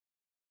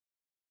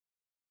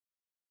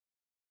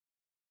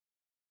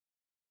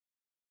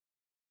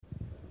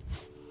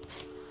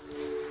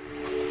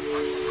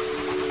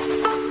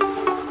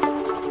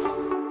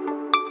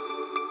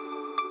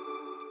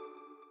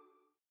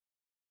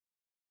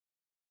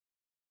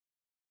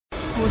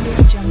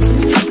Audio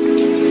Jungle.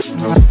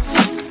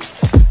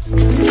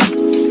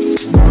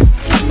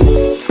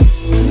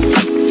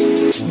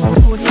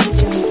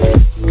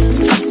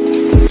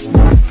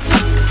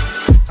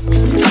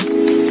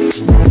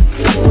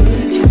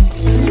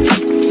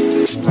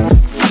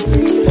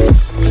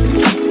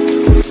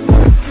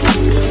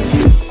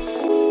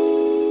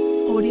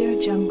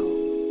 Audio Jungle.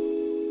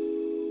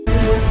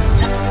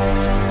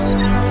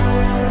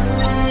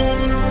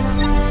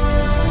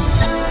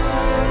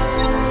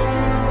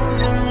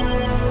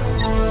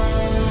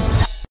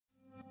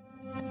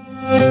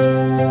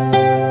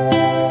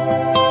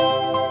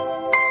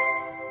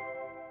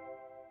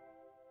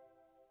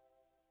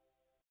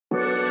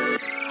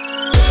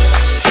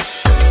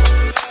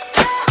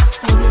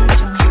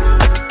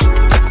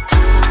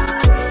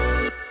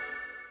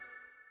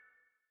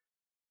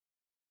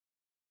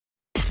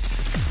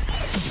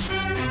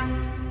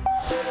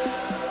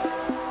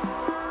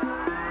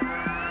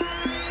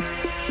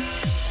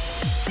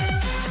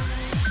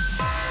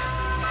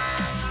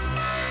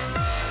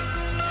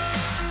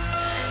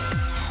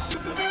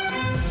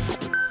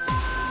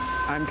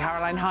 I'm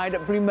Caroline Hyde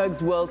at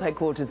Bloomberg's World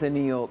Headquarters in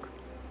New York.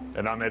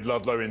 And I'm Ed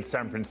Ludlow in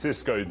San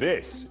Francisco.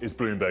 This is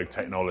Bloomberg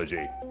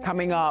Technology.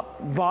 Coming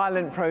up,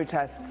 violent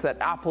protests at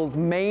Apple's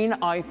main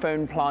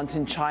iPhone plant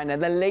in China,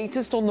 the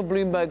latest on the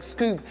Bloomberg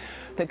scoop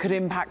that could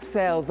impact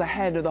sales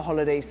ahead of the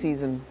holiday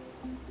season.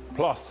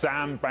 Plus,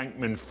 Sam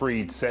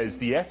Bankman-Fried says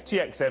the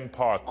FTX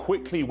empire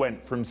quickly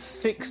went from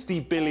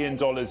 $60 billion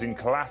in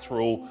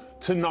collateral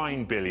to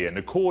 $9 billion,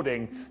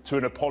 according to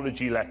an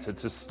apology letter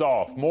to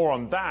staff. More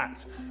on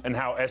that and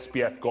how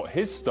SBF got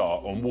his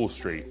start on Wall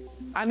Street.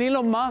 And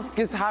Elon Musk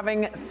is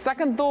having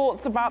second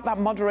thoughts about that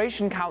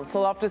moderation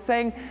council after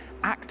saying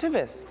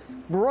activists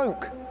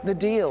broke the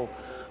deal.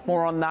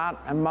 More on that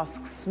and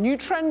Musk's new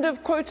trend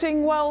of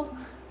quoting, well,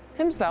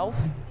 himself.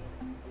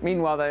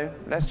 Meanwhile, though,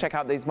 let's check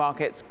out these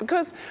markets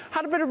because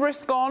had a bit of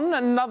risk on.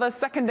 Another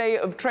second day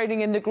of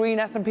trading in the green.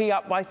 S&P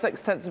up by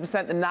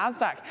 0.6%. The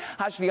Nasdaq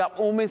actually up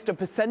almost a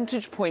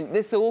percentage point.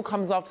 This all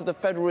comes after the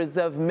Federal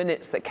Reserve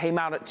minutes that came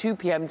out at 2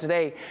 p.m.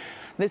 today.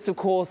 This, of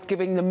course,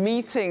 giving the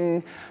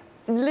meeting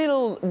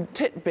little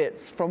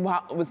tidbits from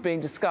what was being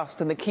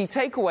discussed. And the key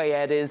takeaway,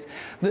 Ed, is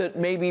that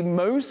maybe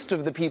most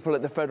of the people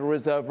at the Federal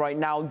Reserve right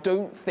now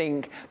don't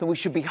think that we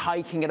should be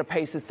hiking at a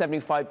pace of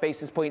 75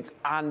 basis points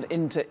and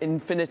into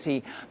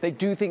infinity. They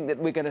do think that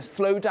we're going to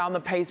slow down the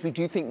pace. We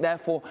do think,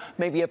 therefore,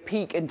 maybe a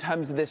peak in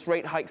terms of this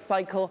rate hike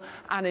cycle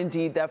and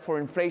indeed, therefore,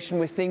 inflation.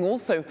 We're seeing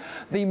also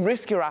the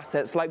riskier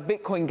assets like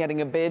Bitcoin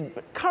getting a bid,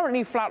 but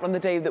currently flat on the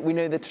day that we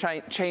know the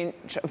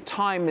change of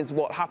time is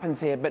what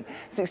happens here. But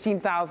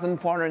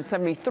 16,473.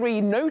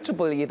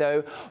 Notably,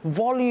 though,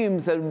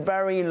 volumes are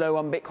very low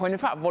on Bitcoin. In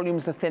fact,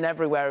 volumes are thin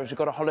everywhere as you've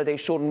got a holiday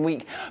shortened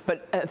week.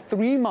 But a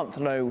 3-month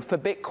low for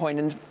Bitcoin,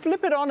 and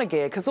flip it on a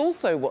gear, because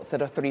also what's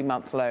at a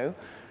 3-month low?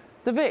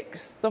 The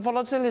VIX, the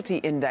volatility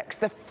index,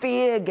 the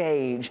fear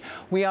gauge.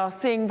 We are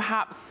seeing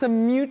perhaps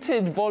some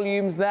muted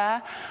volumes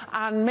there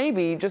and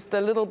maybe just a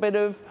little bit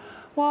of,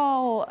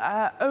 well,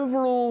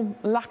 overall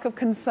lack of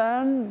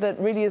concern that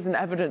really isn't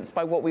evidenced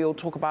by what we all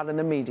talk about in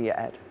the media,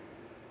 Ed.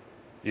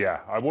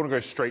 Yeah, I want to go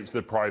straight to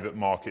the private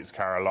markets,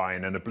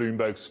 Caroline, and a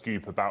Bloomberg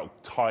scoop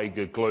about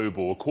Tiger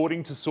Global.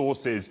 According to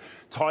sources,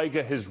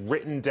 Tiger has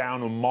written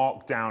down or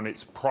marked down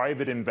its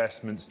private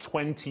investments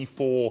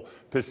 24%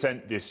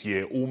 this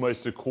year,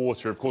 almost a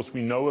quarter. Of course,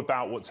 we know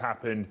about what's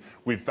happened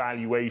with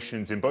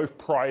valuations in both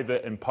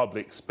private and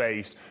public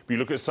space. If you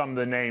look at some of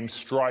the names,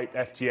 Stripe,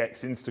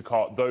 FTX,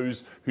 Instacart,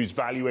 those whose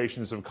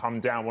valuations have come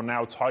down. Well,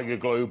 now Tiger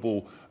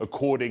Global,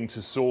 according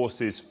to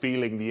sources,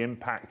 feeling the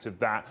impact of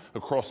that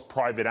across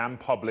private and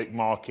public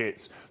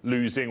markets,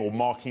 losing or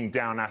marking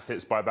down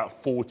assets by about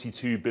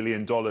 $42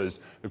 billion,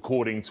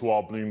 according to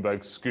our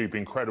Bloomberg scoop.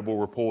 Incredible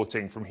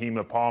reporting from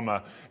Hema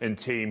Palmer and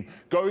team.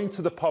 Going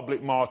to the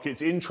public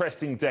markets,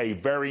 interesting day,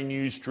 very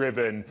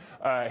news-driven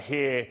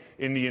here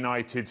in the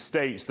United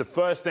States. The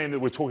first name that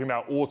we're talking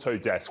about,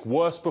 Autodesk,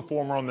 worst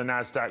performer on the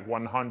NASDAQ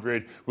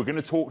 100. We're going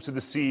to talk to the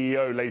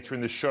CEO later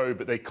in the show,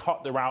 but they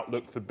cut their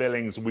outlook for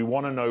billings, and we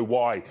want to know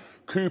why.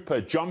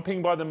 Cooper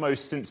jumping by the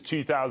most since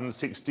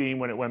 2016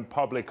 when it went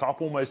public,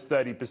 up almost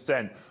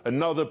 30%.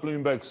 Another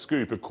Bloomberg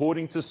scoop.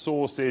 According to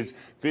sources,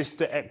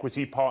 Vista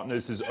Equity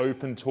Partners has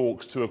opened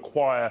talks to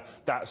acquire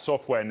that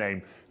software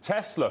name.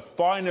 Tesla,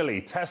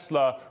 finally,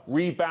 Tesla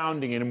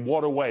rebounding in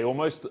what a way,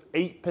 almost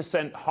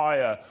 8%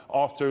 higher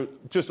after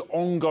just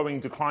ongoing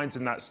declines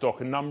in that stock.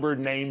 A number of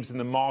names in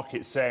the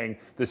market saying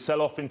the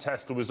sell-off in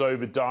Tesla was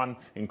overdone,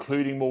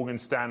 including Morgan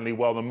Stanley.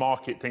 Well, the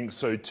market thinks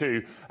so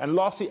too. And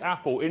lastly,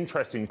 Apple,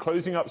 interesting,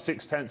 closing up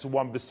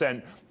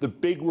 0.6%. The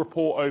big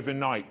report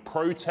overnight,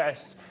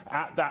 protests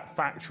at that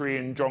factory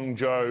in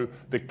Zhengzhou,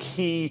 the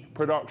key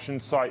production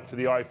site for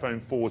the iPhone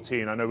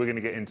 14. I know we're going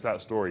to get into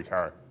that story,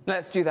 Karen.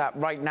 Let's do that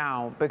right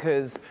now,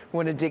 because we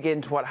want to dig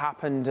into what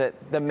happened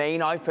at the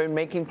main iPhone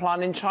making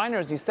plant in China.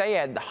 As you say,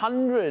 Ed,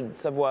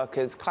 hundreds of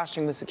workers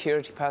clashing with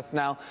security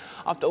personnel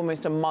after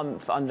almost a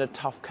month under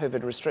tough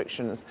COVID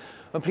restrictions.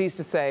 We're pleased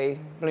to say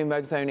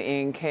Bloomberg's own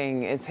Ian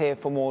King is here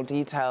for more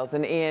details.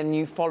 And Ian,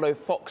 you follow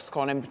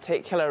Foxconn in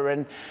particular.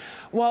 And,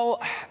 well,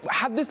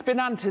 had this been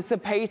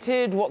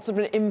anticipated? What sort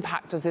of an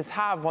impact does this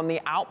have on the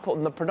output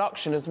and the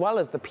production as well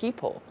as the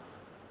people?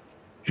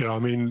 Yeah, I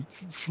mean,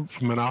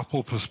 from an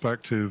Apple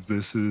perspective,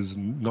 this is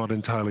not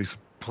entirely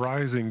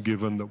surprising,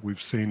 given that we've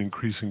seen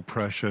increasing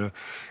pressure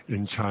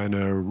in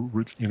China,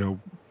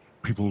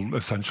 people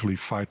essentially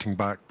fighting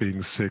back,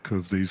 being sick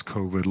of these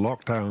COVID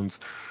lockdowns.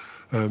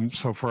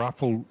 So for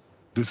Apple,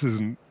 this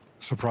isn't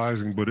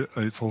surprising, but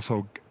it's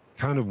also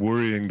kind of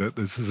worrying that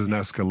this is an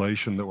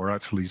escalation, that we're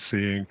actually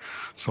seeing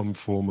some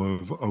form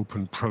of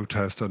open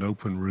protest and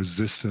open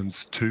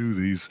resistance to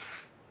these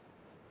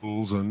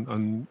rules.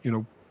 And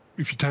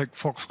if you take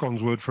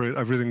Foxconn's word for it,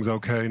 everything's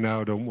okay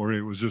now, don't worry,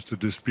 it was just a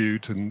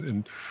dispute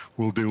and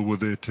we'll deal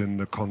with it in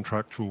the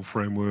contractual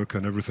framework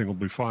and everything will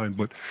be fine.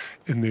 But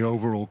in the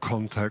overall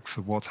context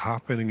of what's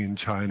happening in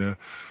China,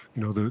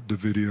 the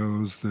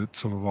videos that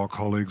some of our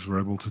colleagues were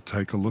able to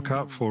take a look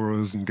at for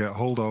us and get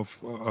hold of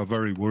are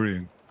very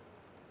worrying.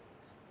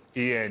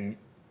 Ian,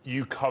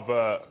 you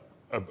cover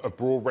a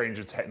broad range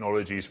of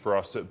technologies for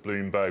us at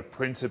Bloomberg,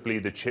 principally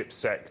the chip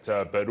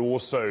sector, but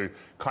also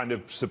kind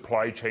of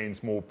supply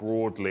chains more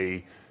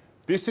broadly.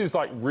 This is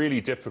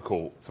really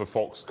difficult for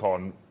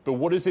Foxconn, but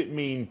what does it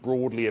mean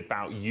broadly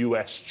about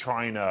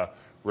US-China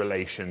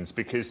relations?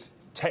 Because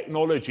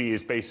technology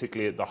is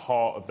basically at the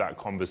heart of that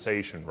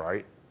conversation,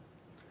 right?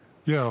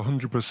 Yeah,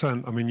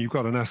 100%. I mean, you've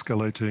got an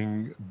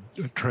escalating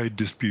trade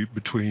dispute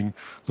between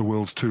the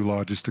world's two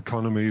largest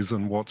economies,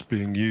 and what's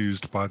being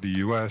used by the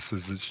US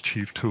as its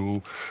chief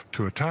tool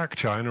to attack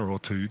China or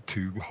to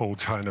hold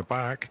China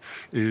back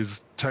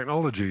is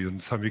technology, and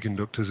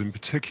semiconductors in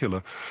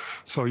particular.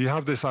 So you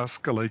have this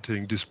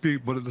escalating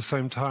dispute, but at the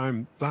same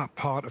time, that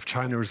part of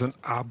China is an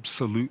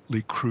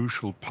absolutely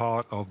crucial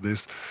part of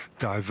this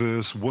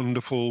diverse,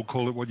 wonderful,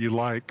 call it what you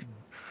like,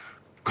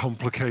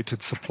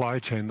 complicated supply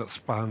chain that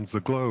spans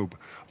the globe.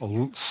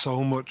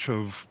 So much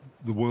of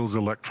the world's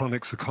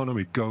electronics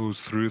economy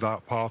goes through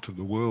that part of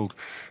the world.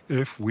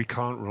 If we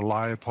can't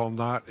rely upon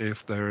that,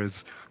 if there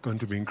is going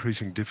to be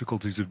increasing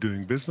difficulties of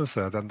doing business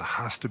there, then there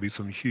has to be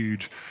some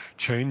huge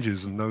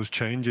changes. And those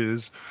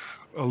changes,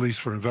 at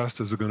least for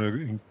investors, are going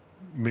to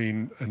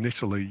mean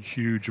initially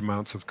huge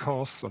amounts of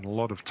costs and a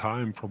lot of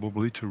time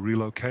probably to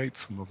relocate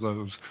some of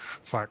those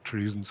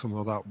factories and some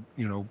of that,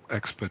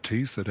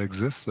 expertise that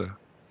exists there.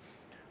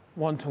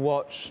 One to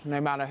watch,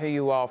 no matter who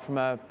you are, from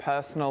a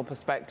personal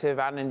perspective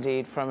and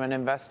indeed from an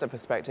investor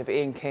perspective.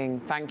 Ian King,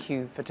 thank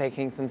you for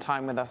taking some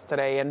time with us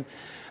today. And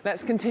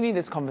let's continue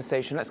this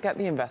conversation. Let's get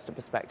the investor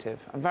perspective.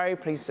 I'm very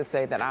pleased to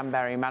say that Anne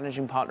Berry,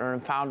 managing partner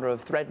and founder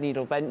of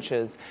Threadneedle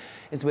Ventures,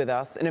 is with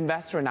us, an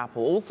investor in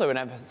Apple, also an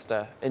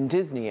investor in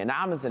Disney and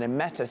Amazon and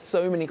Meta.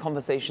 So many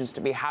conversations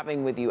to be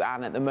having with you,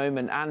 Anne, at the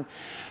moment. And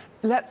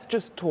let's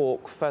just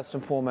talk first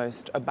and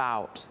foremost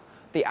about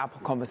the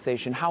Apple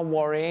conversation. How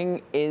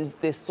worrying is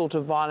this sort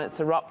of violence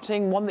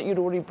erupting, one that you'd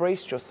already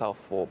braced yourself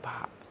for,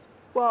 perhaps?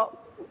 Well,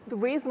 the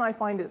reason I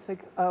find it so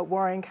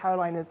worrying,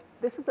 Caroline, is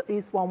this is at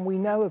least one we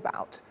know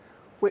about.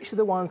 Which are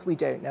the ones we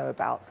don't know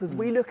about? So as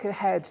we look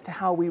ahead to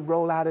how we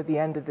roll out at the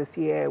end of this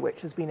year,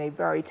 which has been a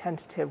very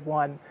tentative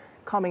one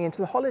coming into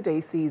the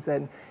holiday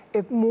season,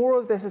 if more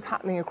of this is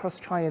happening across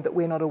China that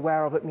we're not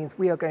aware of, it means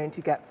we are going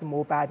to get some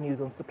more bad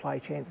news on supply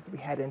chains as we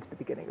head into the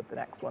beginning of the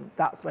next one.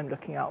 That's what I'm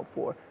looking out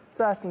for,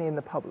 certainly in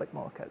the public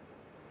markets.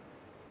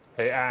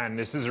 Hey, Anne,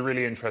 this is a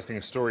really interesting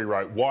story,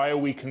 right? Why are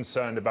we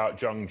concerned about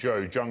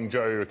Zhengzhou?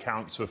 Zhengzhou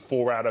accounts for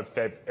 4 out of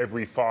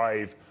every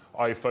 5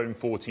 iPhone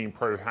 14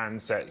 Pro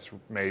handsets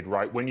made,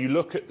 right? When you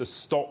look at the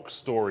stock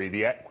story,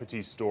 the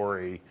equity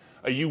story,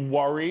 are you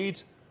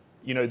worried?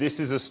 This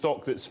is a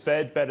stock that's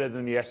fared better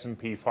than the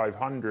S&P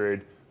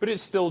 500, but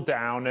it's still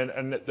down,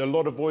 and there are a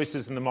lot of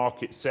voices in the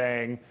market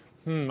saying,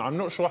 I'm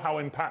not sure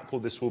how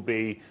impactful this will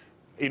be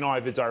in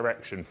either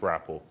direction for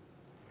Apple.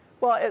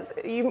 Well,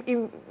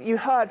 you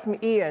heard from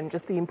Ian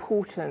just the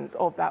importance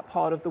of that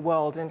part of the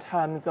world in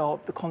terms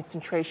of the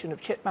concentration of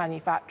chip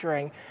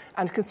manufacturing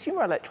and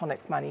consumer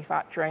electronics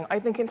manufacturing. I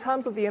think in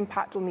terms of the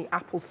impact on the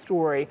Apple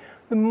story,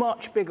 the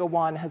much bigger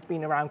one has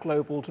been around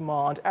global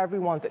demand.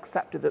 Everyone's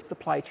accepted that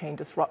supply chain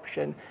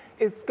disruption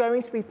is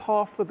going to be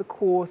par for the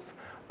course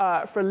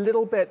for a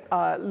little bit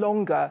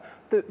longer.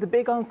 The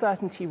big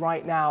uncertainty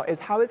right now is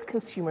how is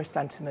consumer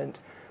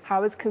sentiment?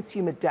 How is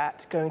consumer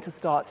debt going to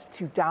start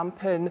to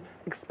dampen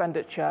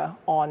expenditure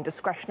on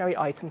discretionary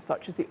items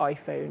such as the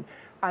iPhone?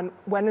 And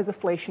when is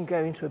inflation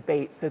going to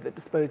abate so that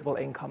disposable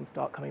incomes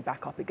start coming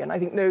back up again? I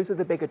think those are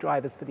the bigger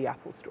drivers for the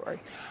Apple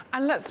story.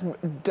 And let's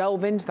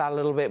delve into that a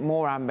little bit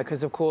more, Anne,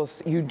 because, of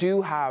course, you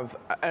do have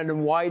a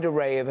wide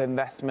array of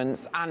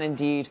investments and,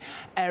 indeed,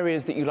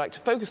 areas that you like to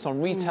focus on,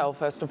 retail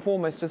first and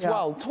foremost as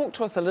well. Talk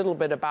to us a little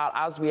bit about,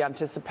 as we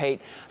anticipate,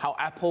 how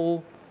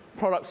Apple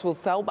products will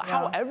sell, but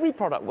how every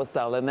product will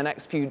sell in the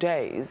next few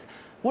days.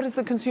 What is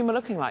the consumer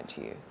looking like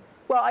to you?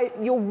 Well,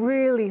 you're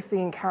really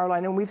seeing,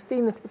 Caroline, and we've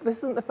seen this, this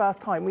isn't the first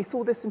time. We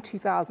saw this in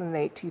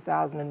 2008,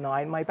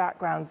 2009. My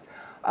background's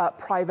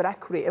private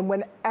equity, and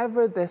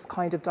whenever this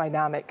kind of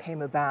dynamic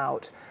came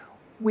about,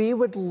 we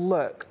would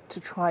look to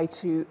try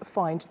to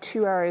find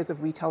two areas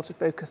of retail to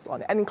focus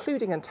on, and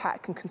including in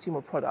tech and consumer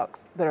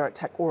products that are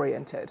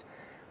tech-oriented.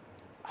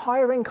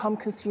 Higher income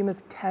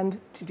consumers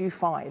tend to do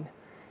fine.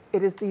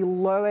 It is the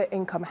lower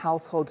income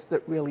households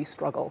that really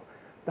struggle.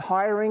 The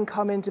higher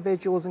income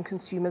individuals and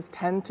consumers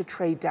tend to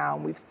trade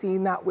down. We've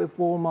seen that with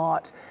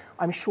Walmart.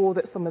 I'm sure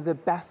that some of the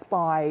Best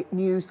Buy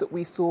news that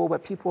we saw where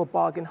people were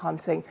bargain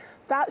hunting,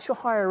 that's your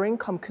higher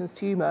income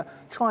consumer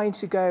trying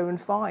to go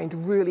and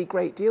find really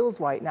great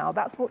deals right now.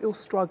 That's not your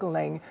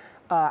struggling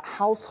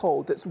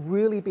household that's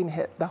really been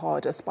hit the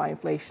hardest by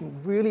inflation,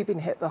 really been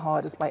hit the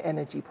hardest by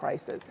energy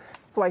prices.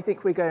 So I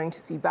think we're going to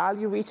see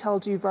value retail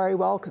do very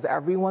well because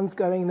everyone's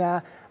going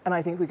there. And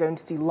I think we're going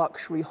to see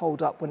luxury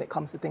hold up when it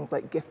comes to things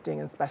like gifting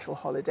and special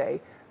holiday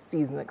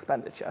season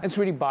expenditure. It's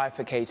really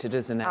bifurcated,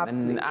 isn't it?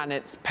 Absolutely. And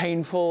it's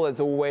painful,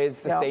 as always.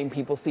 The same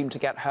people seem to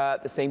get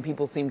hurt, the same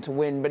people seem to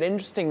win. But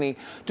interestingly,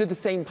 do the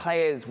same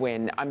players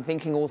win? I'm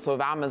thinking also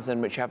of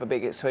Amazon, which you have a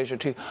big exposure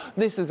to.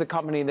 This is a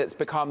company that's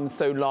become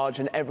so large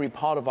in every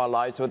part of our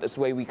lives, whether it's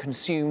the way we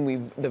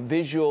consume, the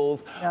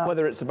visuals,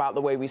 whether it's about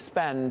the way we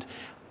spend.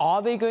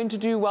 Are they going to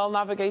do well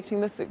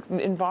navigating this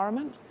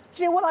environment?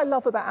 Do you know what I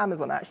love about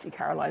Amazon, actually,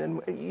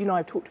 Caroline? And you know,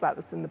 I've talked about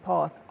this in the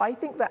past. I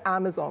think that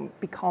Amazon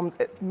becomes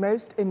its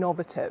most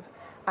innovative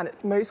and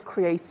its most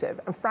creative,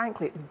 and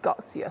frankly, it's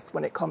gutsiest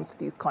when it comes to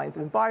these kinds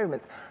of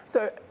environments.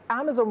 So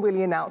Amazon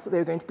really announced that they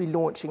were going to be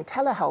launching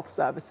telehealth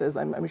services.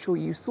 I'm sure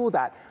you saw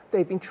that.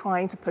 They've been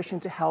trying to push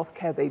into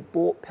healthcare. They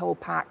bought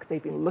PillPack.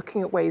 They've been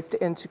looking at ways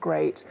to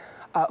integrate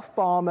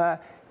pharma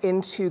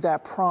into their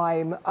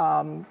Prime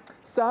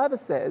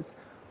services.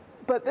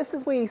 But this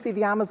is where you see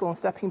the Amazon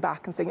stepping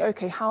back and saying,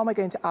 OK, how am I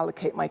going to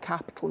allocate my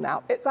capital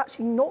now? It's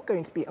actually not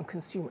going to be on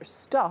consumer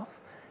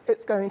stuff.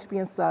 It's going to be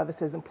in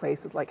services in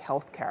places like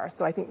healthcare.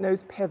 So I think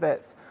those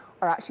pivots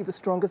are actually the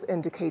strongest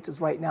indicators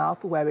right now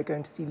for where we're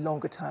going to see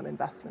longer term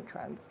investment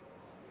trends.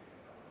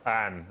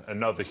 And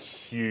another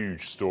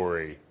huge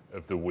story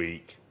of the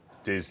week,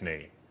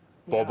 Disney.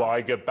 Bob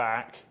Iger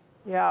back,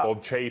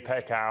 Bob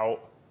Chapek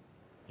out.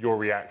 Your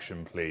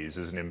reaction, please,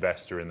 as an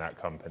investor in that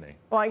company.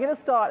 Well, I'm going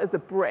to start as a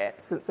Brit,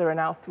 since there are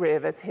now three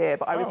of us here,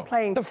 but I was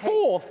playing... The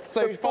fourth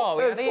so far.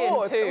 We had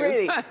Ian too.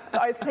 Really. So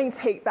I was playing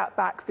Take That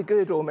Back for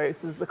Good,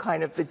 almost, as the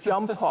kind of the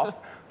jump-off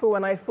for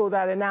when I saw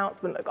that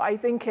announcement. Look, I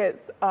think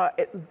it's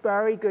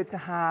very good to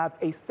have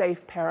a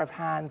safe pair of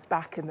hands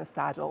back in the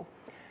saddle.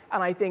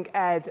 And I think,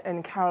 Ed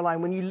and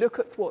Caroline, when you look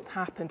at what's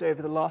happened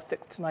over the last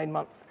 6 to 9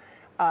 months,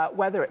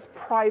 whether it's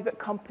private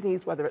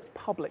companies, whether it's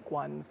public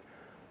ones,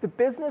 the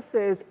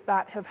businesses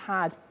that have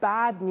had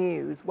bad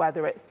news,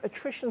 whether it's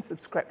attrition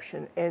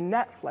subscription in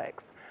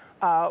Netflix,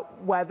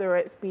 whether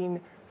it's been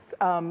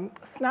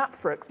Snap,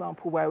 for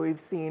example, where we've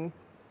seen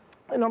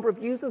a number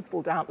of users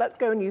fall down. Let's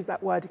go and use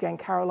that word again,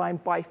 Caroline,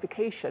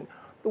 bifurcation.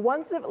 The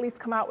ones that have at least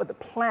come out with a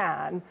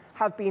plan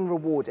have been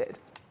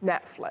rewarded.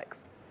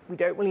 Netflix. We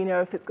don't really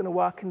know if it's going to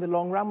work in the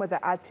long run with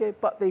their ad tier,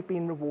 but they've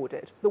been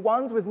rewarded. The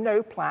ones with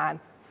no plan,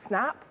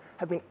 Snap,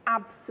 have been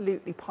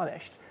absolutely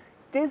punished.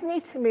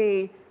 Disney, to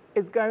me,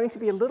 is going to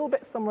be a little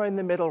bit somewhere in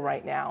the middle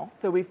right now.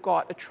 So we've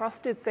got a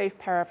trusted, safe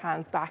pair of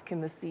hands back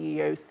in the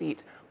CEO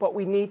seat, but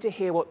we need to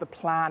hear what the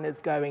plan is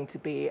going to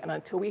be. And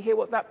until we hear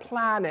what that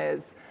plan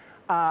is,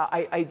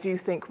 I do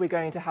think we're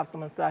going to have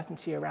some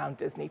uncertainty around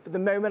Disney. For the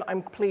moment,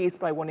 I'm pleased,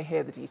 but I want to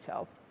hear the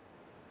details.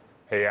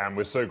 Hey, Anne,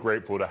 we're so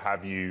grateful to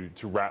have you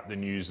to wrap the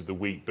news of the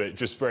week. But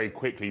just very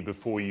quickly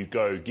before you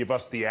go, give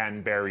us the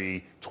Anne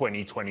Berry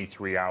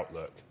 2023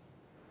 outlook.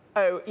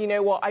 Oh, you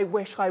know what? I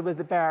wish I were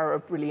the bearer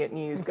of brilliant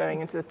news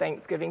going into the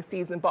Thanksgiving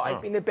season, but I've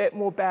been a bit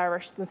more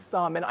bearish than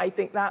some. And I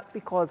think that's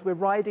because we're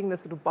riding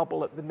this sort of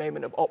bubble at the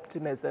moment of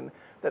optimism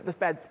that the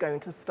Fed's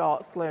going to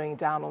start slowing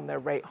down on their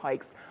rate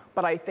hikes.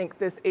 But I think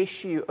this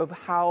issue of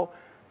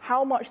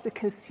how much the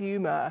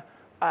consumer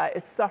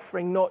is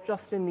suffering, not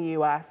just in the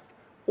US,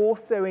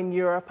 also in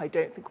Europe. I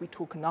don't think we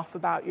talk enough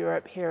about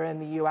Europe here in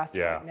the US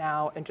right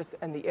now, and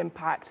the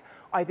impact.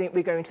 I think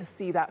we're going to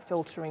see that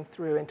filtering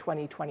through in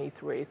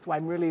 2023. So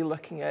I'm really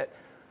looking at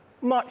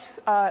much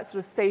sort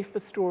of safer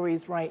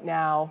stories right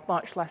now,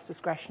 much less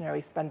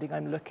discretionary spending.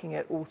 I'm looking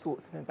at all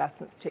sorts of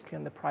investments, particularly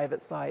on the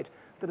private side,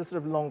 that are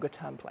sort of longer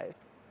term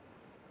plays.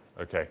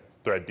 Okay.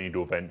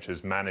 Threadneedle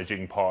Ventures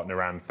managing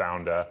partner and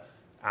founder,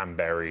 Anne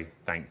Berry,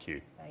 thank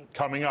you.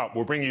 Coming up,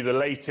 we'll bring you the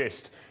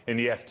latest in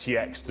the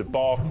FTX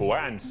debacle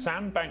and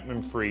Sam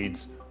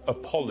Bankman-Fried's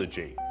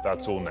apology.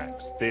 That's all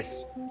next.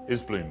 This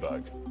is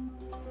Bloomberg.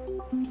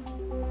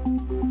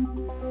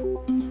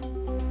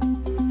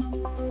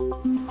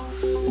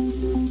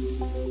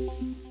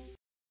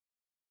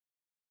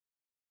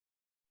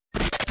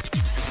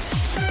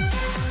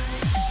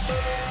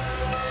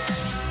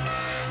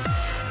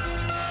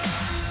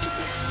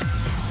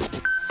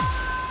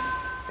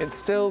 It's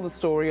still the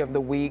story of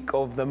the week,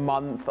 of the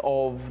month,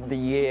 of the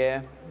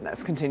year.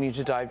 Let's continue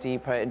to dive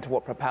deeper into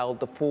what propelled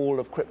the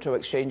fall of crypto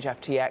exchange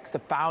FTX. The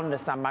founder,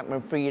 Sam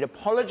Bankman-Fried,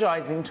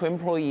 apologizing to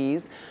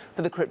employees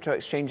for the crypto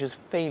exchange's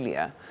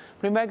failure.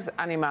 Bloomberg's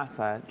Annie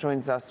Massa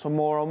joins us for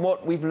more on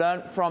what we've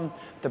learned from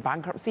the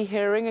bankruptcy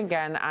hearing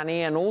again,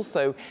 Annie, and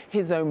also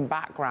his own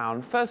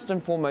background. First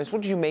and foremost,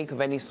 what do you make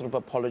of any sort of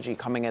apology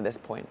coming at this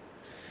point?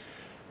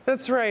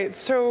 That's right.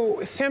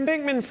 So Sam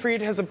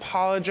Bankman-Fried has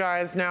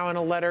apologized now in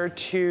a letter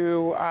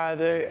to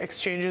the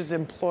exchange's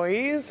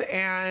employees,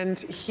 and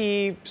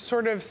he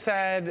sort of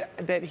said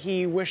that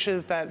he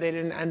wishes that they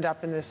didn't end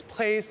up in this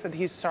place, that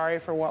he's sorry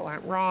for what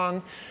went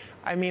wrong.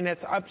 I mean,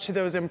 it's up to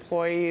those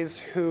employees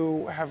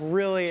who have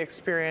really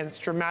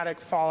experienced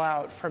dramatic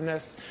fallout from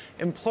this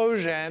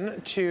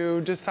implosion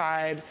to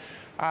decide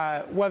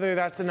whether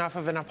that's enough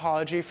of an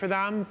apology for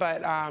them,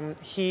 but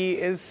he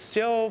is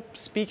still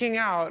speaking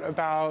out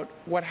about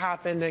what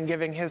happened and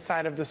giving his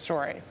side of the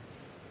story.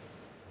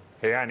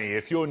 Hey, Annie,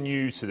 if you're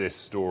new to this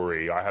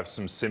story, I have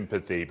some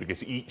sympathy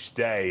because each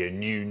day a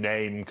new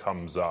name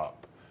comes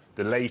up.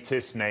 The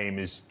latest name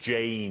is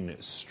Jane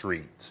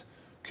Street.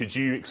 Could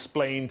you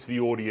explain to the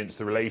audience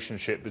the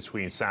relationship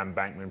between Sam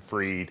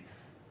Bankman-Fried,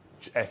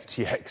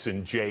 FTX,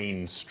 and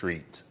Jane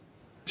Street?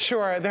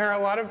 Sure, there are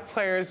a lot of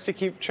players to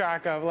keep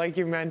track of, like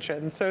you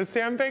mentioned. So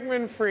Sam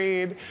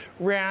Bankman-Fried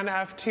ran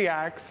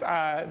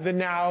FTX, the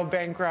now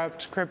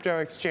bankrupt crypto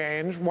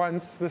exchange,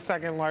 once the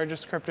second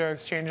largest crypto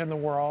exchange in the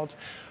world.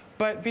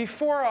 But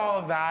before all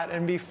of that,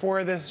 and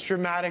before this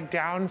dramatic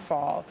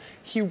downfall,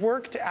 he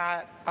worked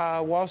at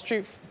a Wall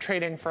Street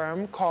trading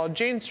firm called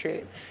Jane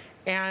Street.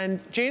 And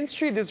Jane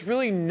Street is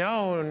really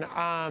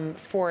known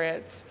for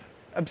its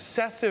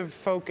obsessive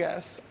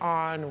focus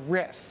on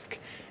risk.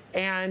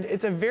 And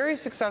it's a very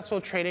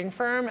successful trading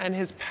firm, and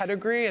his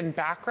pedigree and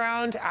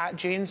background at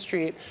Jane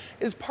Street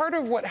is part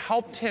of what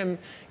helped him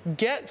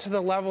get to the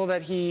level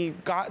that he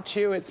got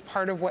to. It's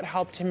part of what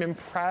helped him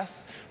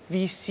impress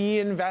VC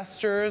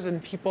investors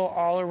and people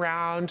all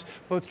around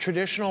both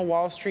traditional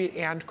Wall Street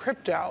and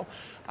crypto.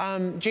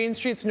 Jane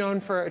Street's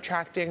known for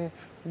attracting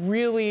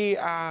really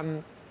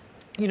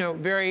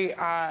very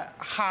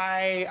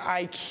high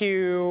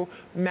IQ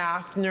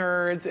math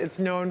nerds.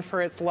 It's known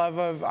for its love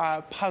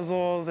of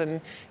puzzles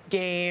and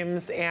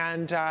games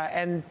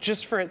and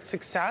just for its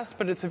success,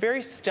 but it's a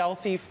very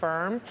stealthy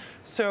firm.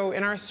 So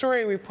in our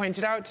story, we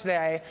pointed out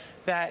today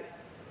that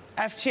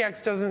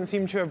FTX doesn't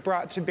seem to have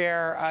brought to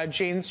bear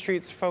Jane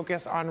Street's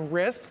focus on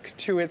risk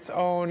to its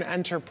own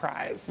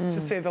enterprise,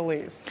 to say the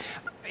least.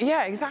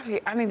 Yeah,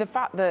 exactly. I mean, the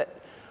fact that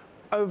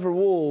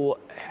overall,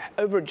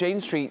 over at Jane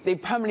Street, they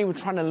permanently were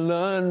trying to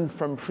learn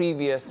from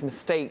previous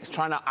mistakes,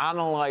 trying to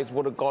analyze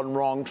what had gone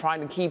wrong, trying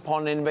to keep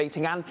on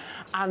innovating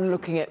and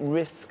looking at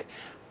risk.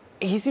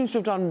 He seems to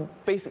have done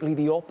basically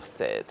the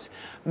opposite.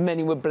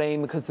 Many would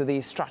blame because of the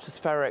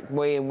stratospheric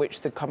way in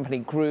which the company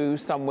grew.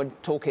 Some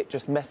would talk it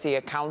just messy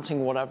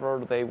accounting,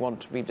 whatever they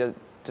want to be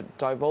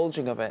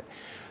divulging of it.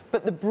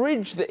 But the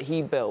bridge that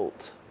he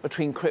built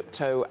between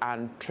crypto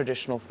and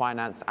traditional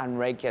finance and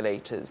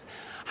regulators,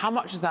 how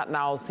much has that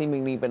now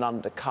seemingly been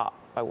undercut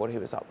by what he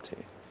was up to?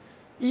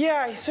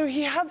 Yeah, so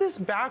he had this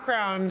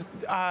background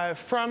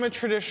from a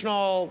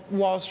traditional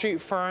Wall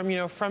Street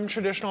firm, from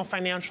traditional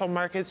financial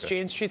markets.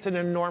 Jane Street's an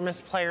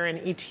enormous player in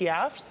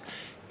ETFs.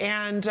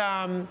 And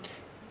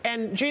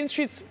Jane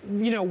Street's,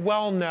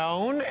 well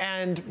known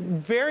and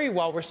very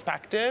well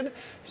respected.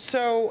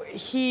 So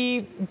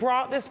he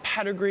brought this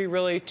pedigree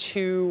really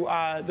to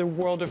the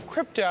world of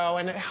crypto,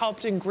 and it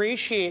helped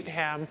ingratiate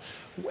him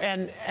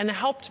and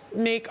helped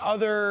make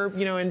other,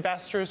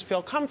 investors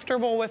feel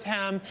comfortable with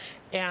him,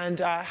 and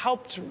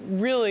helped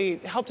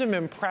him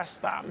impress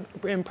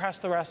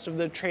the rest of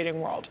the trading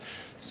world.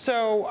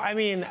 So, I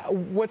mean,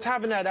 what's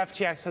happened at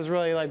FTX has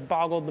really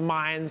boggled the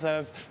minds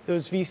of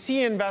those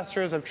VC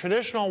investors, of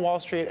traditional Wall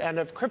Street, and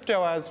of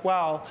crypto as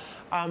well.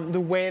 The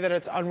way that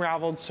it's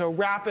unraveled so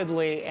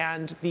rapidly,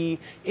 and the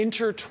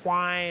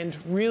intertwined,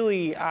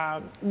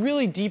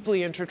 really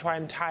deeply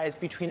intertwined ties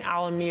between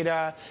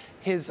Alameda,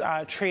 his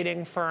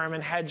trading firm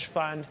and hedge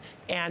fund,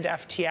 and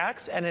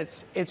FTX, and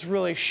it's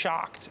really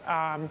shocked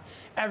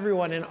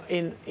everyone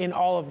in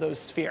all of those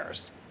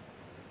spheres.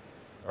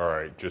 All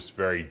right, just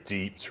very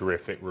deep,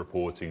 terrific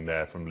reporting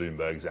there from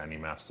Bloomberg's Annie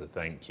Massa.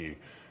 Thank you.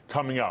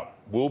 Coming up,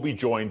 we'll be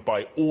joined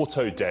by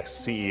Autodesk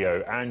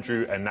CEO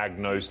Andrew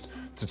Anagnost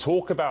to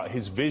talk about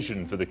his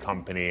vision for the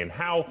company and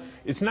how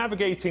it's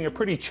navigating a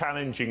pretty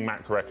challenging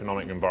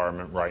macroeconomic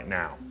environment right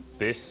now.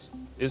 This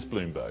is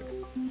Bloomberg.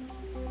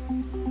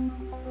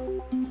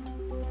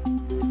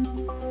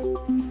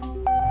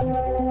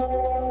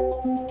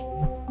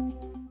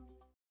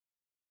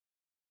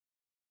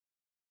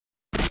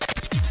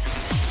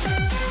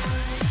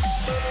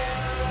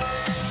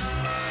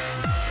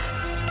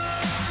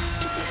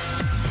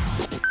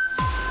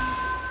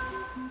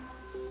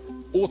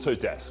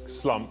 Autodesk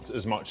slumped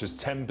as much as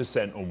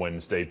 10% on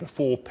Wednesday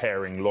before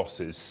paring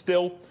losses.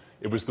 Still,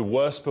 it was the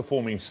worst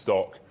performing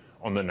stock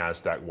on the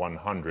Nasdaq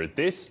 100.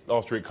 This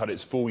after it cut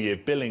its full-year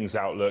billings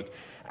outlook.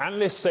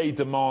 Analysts say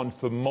demand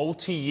for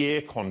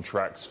multi-year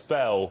contracts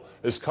fell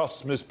as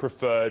customers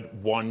preferred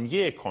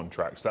one-year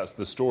contracts. That's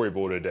the story of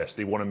Autodesk.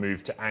 They want to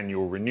move to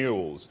annual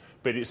renewals.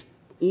 But it's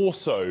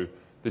also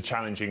the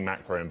challenging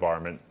macro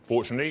environment.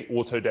 Fortunately,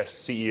 Autodesk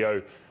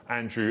CEO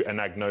Andrew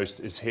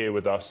Anagnost is here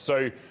with us.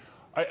 So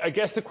I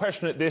guess the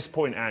question at this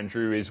point,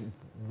 Andrew, is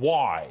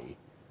why?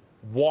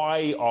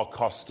 Why are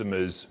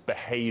customers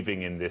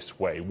behaving in this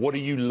way? What are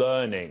you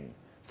learning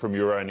from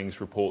your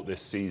earnings report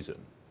this season?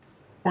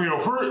 Well,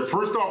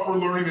 first off, we're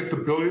learning that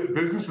the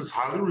business is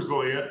highly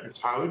resilient, it's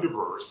highly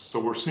diverse.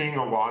 So we're seeing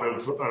a lot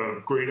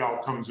of great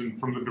outcomes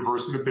from the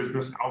diversity of the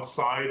business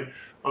outside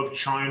of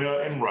China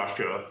and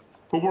Russia.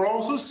 But we're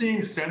also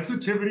seeing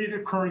sensitivity to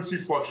currency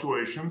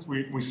fluctuations.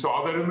 We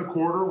saw that in the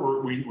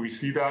quarter, we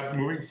see that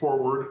moving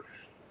forward.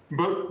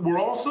 But we're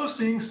also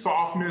seeing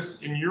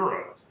softness in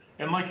Europe.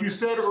 And like you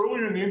said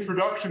earlier in the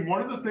introduction,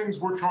 one of the things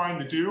we're trying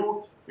to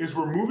do is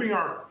we're moving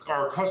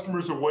our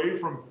customers away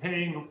from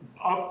paying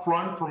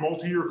upfront for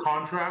multi-year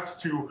contracts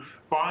to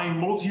buying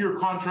multi-year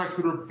contracts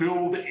that are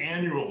billed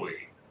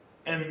annually.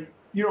 And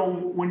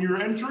when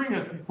you're entering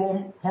a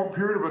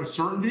period of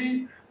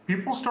uncertainty,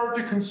 people start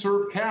to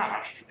conserve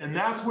cash. And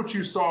that's what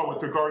you saw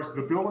with regards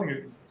to the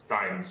billing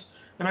guidance.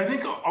 And I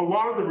think a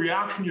lot of the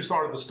reaction you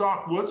saw to the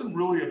stock wasn't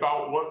really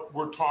about what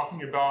we're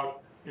talking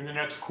about in the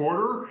next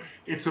quarter.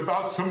 It's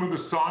about some of the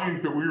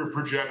signs that we were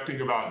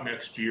projecting about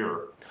next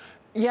year.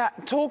 Yeah,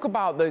 talk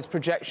about those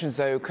projections,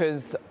 though,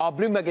 because our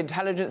Bloomberg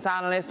intelligence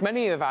analysts,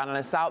 many of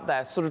analysts out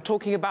there, sort of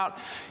talking about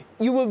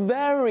you were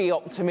very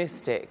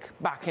optimistic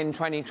back in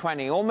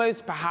 2020,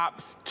 almost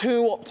perhaps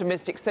too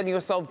optimistic, setting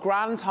yourself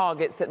grand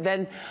targets that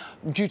then,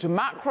 due to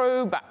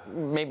macro,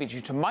 maybe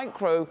due to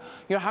micro,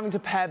 you're having to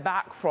pare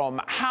back from.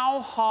 How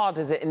hard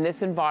is it in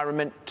this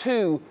environment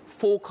to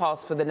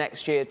forecast for the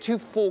next year, to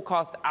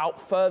forecast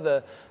out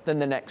further than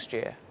the next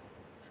year?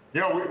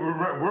 Yeah,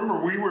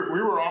 remember, we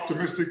were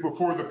optimistic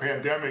before the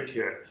pandemic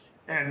hit.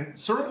 And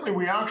certainly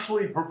we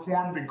actually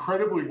performed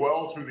incredibly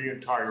well through the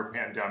entire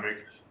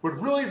pandemic. But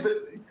really,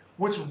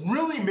 what's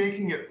really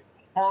making it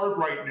hard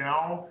right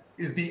now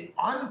is the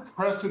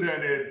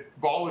unprecedented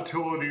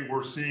volatility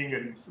we're seeing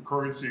in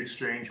currency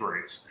exchange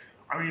rates.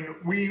 I mean,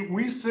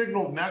 we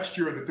signaled next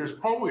year that there's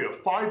probably a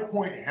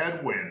 5-point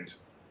headwind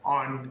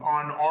on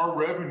our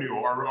revenue,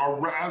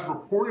 our as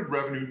reported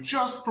revenue,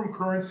 just from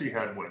currency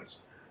headwinds.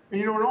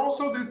 And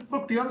also,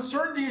 look, the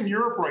uncertainty in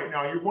Europe right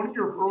now, one of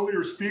your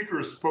earlier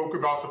speakers spoke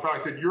about the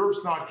fact that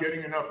Europe's not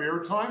getting enough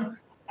airtime.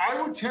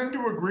 I would tend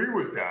to agree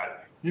with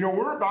that.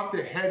 We're about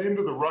to head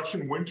into the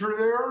Russian winter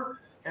there,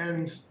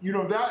 and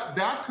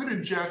that could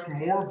inject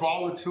more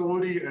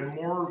volatility and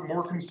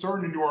more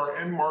concern into our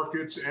end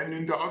markets and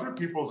into other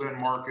people's end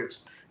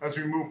markets as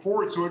we move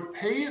forward. So it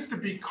pays to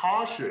be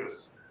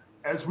cautious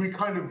as we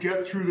kind of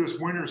get through this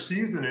winter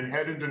season and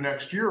head into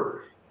next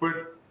year.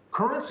 But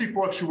currency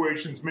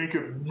fluctuations make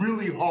it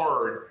really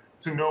hard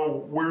to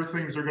know where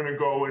things are going to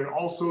go. And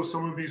also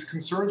some of these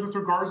concerns with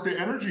regards to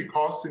energy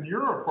costs in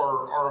Europe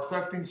are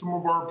affecting some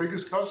of our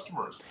biggest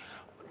customers.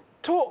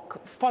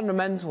 Talk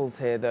fundamentals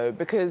here, though,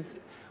 because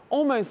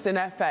almost an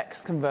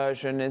FX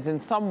conversion is in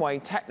some way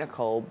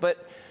technical,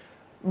 but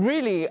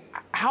really,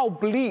 how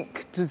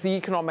bleak does the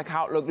economic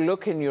outlook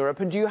look in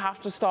Europe? And do you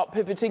have to start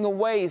pivoting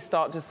away,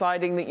 start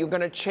deciding that you're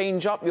going to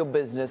change up your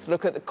business,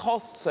 look at the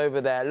costs over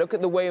there, look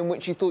at the way in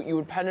which you thought you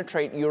would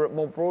penetrate Europe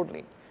more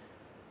broadly?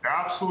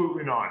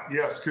 Absolutely not.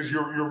 Yes, because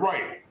you're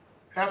right.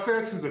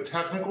 FX is a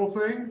technical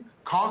thing.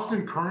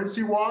 Constant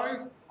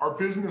currency-wise, our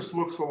business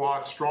looks a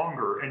lot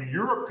stronger. And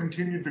Europe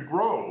continued to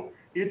grow.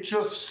 It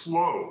just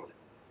slowed.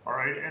 All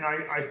right. And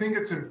I think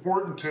it's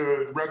important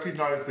to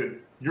recognize that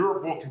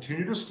Europe will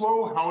continue to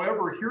slow.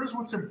 However, here's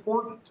what's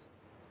important.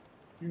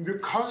 The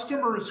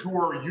customers who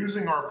are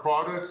using our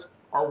products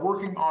are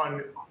working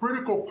on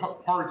critical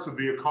parts of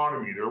the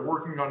economy. They're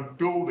working on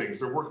buildings,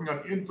 they're working on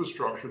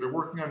infrastructure, they're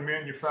working on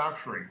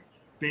manufacturing.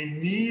 They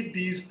need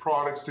these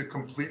products to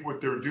complete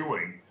what they're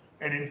doing.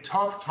 And in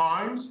tough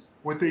times,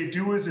 what they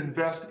do is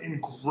invest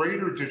in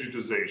greater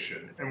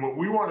digitization. And what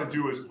we want to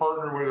do is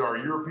partner with our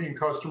European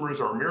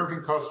customers, our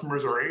American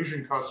customers, our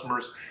Asian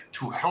customers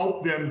to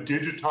help them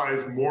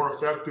digitize more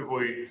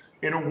effectively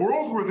in a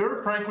world where they're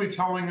frankly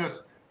telling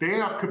us they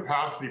have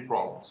capacity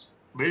problems,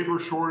 labor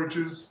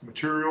shortages,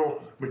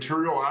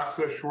 material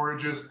access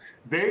shortages.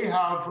 They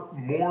have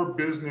more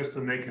business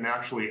than they can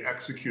actually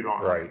execute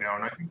on right now.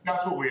 And I think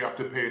that's what we have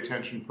to pay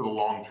attention for the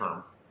long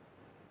term.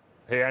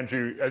 Hey,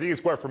 Andrew, I think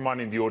it's worth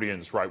reminding the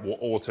audience, right,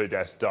 what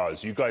Autodesk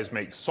does. You guys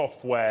make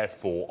software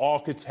for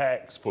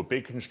architects, for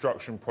big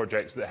construction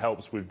projects that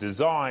helps with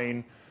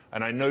design,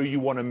 and I know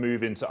you want to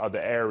move into other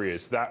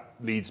areas. That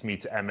leads me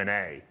to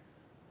M&A.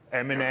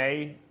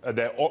 M&A, are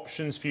there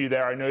options for you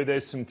there? I know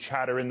there's some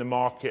chatter in the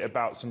market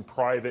about some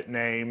private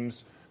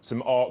names,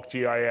 some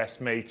ArcGIS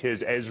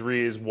makers.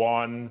 Esri is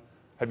one.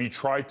 Have you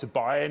tried to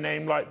buy a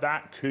name like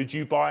that? Could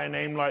you buy a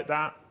name like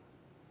that?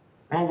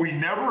 Well, we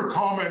never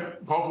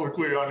comment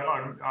publicly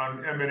on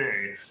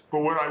M&A,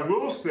 but what I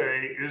will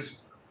say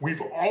is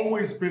we've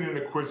always been an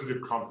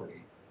acquisitive company.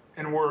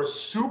 And we're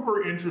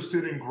super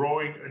interested in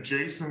growing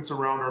adjacents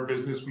around our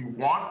business. We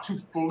want to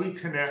fully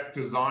connect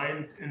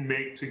design and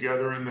make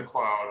together in the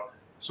cloud.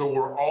 So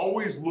we're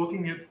always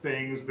looking at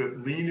things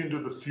that lean into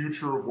the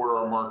future of where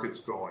our market's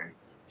going.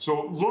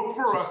 So look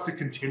for us to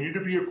continue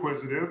to be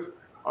acquisitive.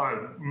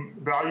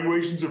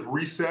 Valuations have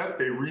reset.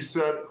 They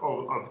reset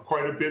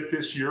quite a bit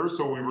this year,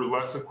 so we were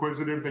less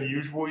acquisitive than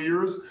usual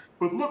years.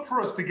 But look for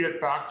us to get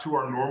back to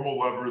our normal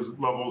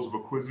levels of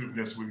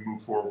acquisitiveness as we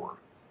move forward.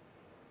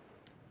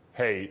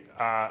 Hey,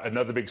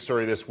 another big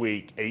story this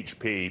week,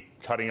 HP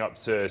cutting up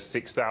to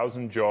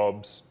 6,000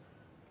 jobs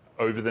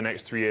over the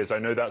next 3 years. I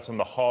know that's on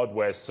the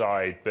hardware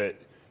side, but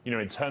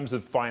in terms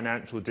of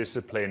financial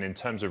discipline, in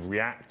terms of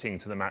reacting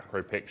to the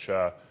macro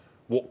picture,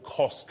 what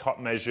cost cut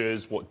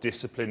measures, what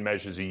discipline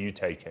measures are you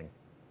taking?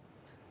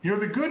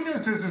 The good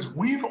news is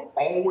we've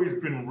always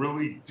been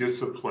really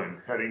disciplined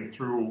heading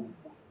through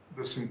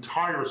this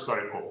entire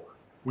cycle.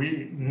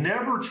 We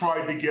never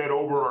tried to get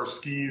over our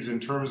skis in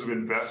terms of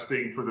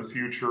investing for the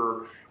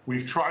future.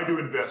 We've tried to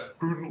invest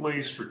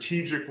prudently,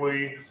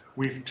 strategically.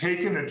 We've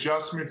taken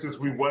adjustments as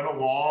we went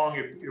along.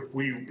 If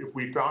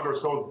we found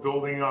ourselves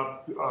building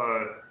up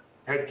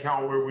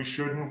headcount where we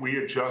shouldn't,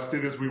 we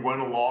adjusted as we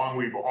went along.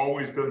 We've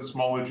always done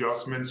small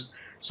adjustments.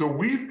 So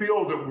we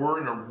feel that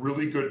we're in a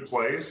really good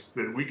place,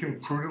 that we can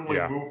prudently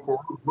move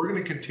forward. We're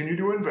going to continue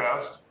to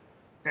invest.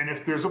 And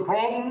if there's a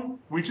problem,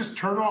 we just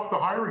turn off the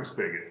hiring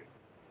spigot.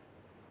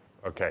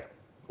 Okay.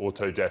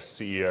 Autodesk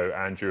CEO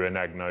Andrew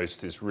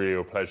Anagnost, it's really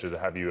a pleasure to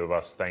have you with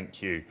us.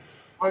 Thank you.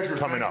 Pleasure.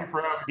 Coming Thank up, you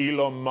for having me.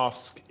 Elon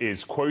Musk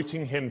is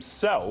quoting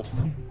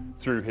himself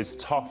through his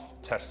tough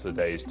Tesla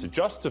days to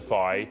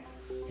justify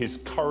his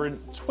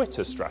current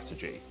Twitter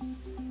strategy.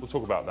 We'll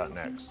talk about that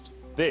next.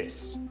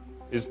 This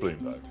is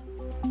Bloomberg.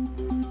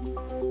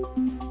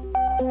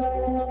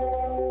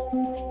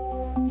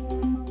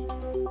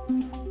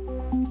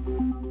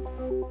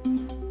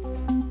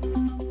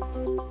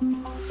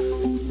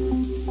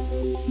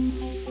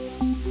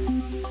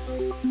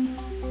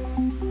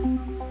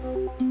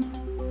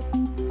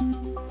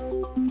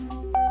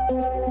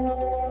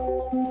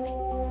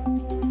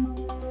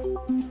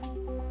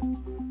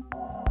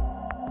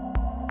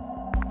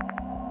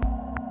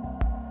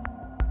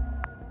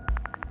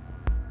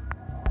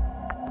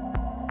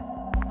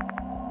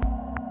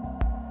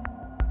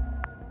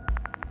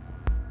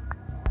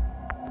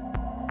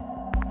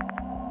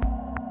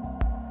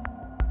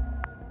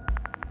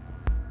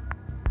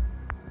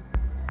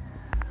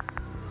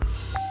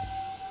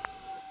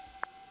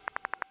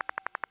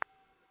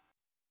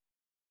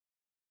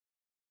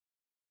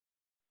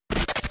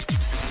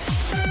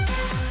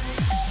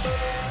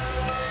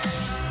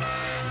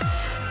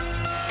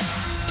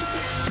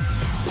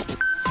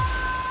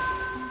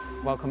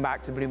 Welcome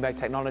back to Bloomberg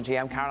Technology.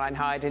 I'm Caroline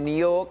Hyde in New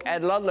York.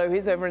 Ed Ludlow,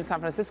 he's over in San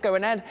Francisco.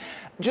 And Ed,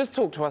 just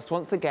talk to us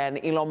once again,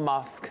 Elon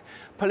Musk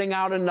pulling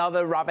out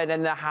another rabbit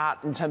in the hat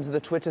in terms of the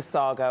Twitter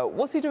saga.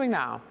 What's he doing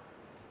now?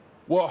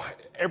 Well,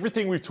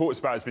 everything we've talked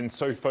about has been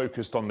so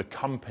focused on the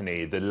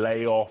company, the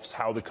layoffs,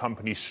 how the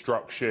company's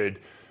structured.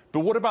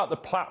 But what about the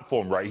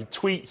platform, right? He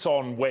tweets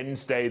on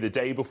Wednesday, the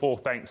day before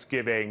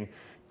Thanksgiving,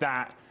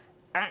 that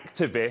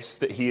activists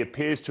that he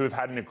appears to have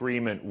had an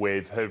agreement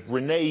with have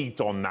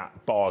reneged on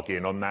that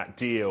bargain, on that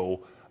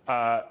deal,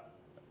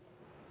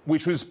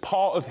 which was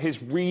part of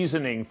his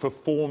reasoning for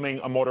forming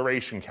a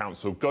moderation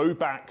council. Go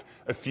back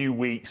a few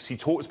weeks, he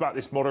talks about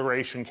this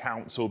moderation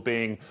council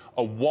being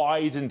a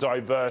wide and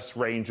diverse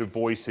range of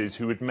voices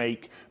who would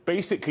make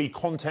basically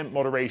content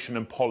moderation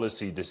and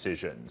policy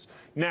decisions.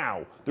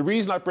 Now, the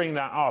reason I bring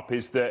that up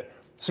is that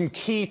some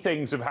key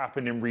things have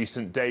happened in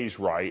recent days,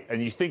 right?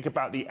 And you think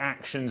about the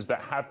actions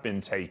that have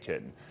been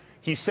taken.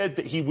 He said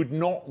that he would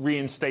not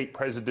reinstate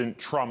President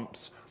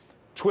Trump's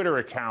Twitter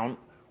account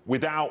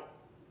without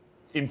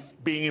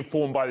being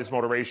informed by this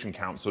moderation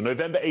council.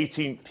 November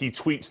 18th, he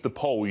tweets the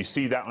poll. You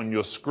see that on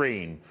your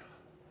screen.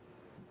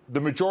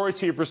 The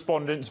majority of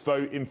respondents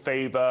vote in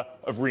favor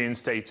of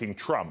reinstating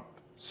Trump.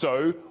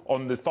 So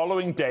on the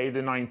following day,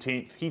 the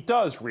 19th, he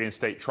does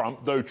reinstate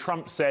Trump, though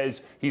Trump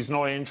says he's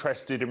not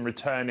interested in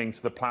returning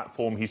to the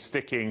platform. He's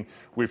sticking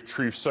with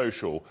Truth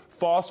Social.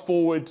 Fast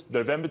forward,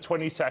 November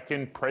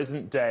 22nd,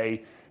 present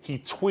day, he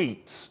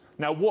tweets.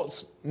 Now,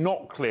 what's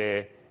not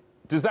clear,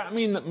 does that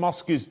mean that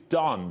Musk is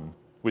done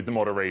with the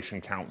Moderation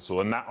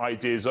Council and that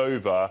idea is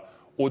over?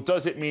 Or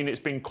does it mean it's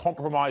been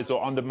compromised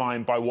or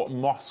undermined by what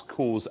Musk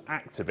calls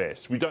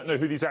activists? We don't know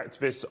who these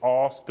activists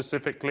are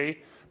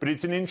specifically, but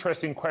it's an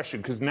interesting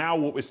question because now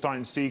what we're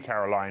starting to see,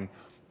 Caroline,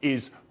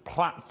 is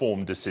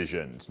platform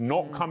decisions,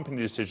 not company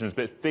decisions,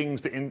 but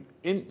things that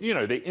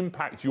they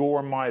impact your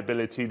and my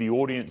ability, the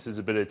audience's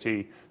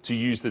ability to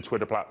use the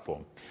Twitter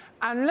platform.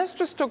 And let's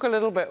just talk a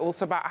little bit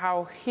also about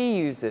how he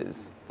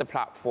uses the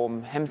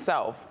platform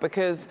himself,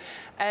 because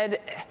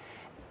Ed,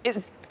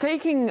 it's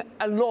taking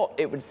a lot,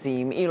 it would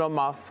seem, Elon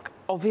Musk,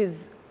 of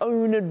his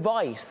own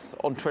advice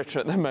on Twitter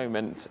at the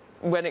moment.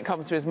 when it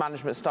comes to his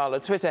management style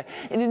of Twitter.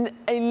 In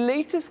a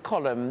latest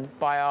column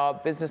by our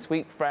Business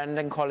Week friend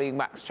and colleague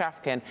Max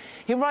Chafkin,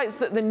 he writes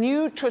that the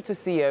new Twitter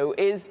CEO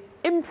is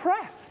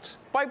impressed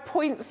by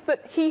points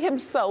that he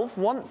himself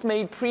once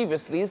made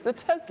previously as the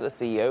Tesla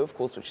CEO, of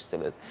course, which he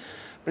still is.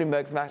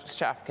 Bloomberg's Max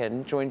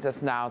Chafkin joins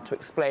us now to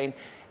explain.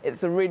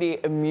 It's a really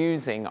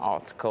amusing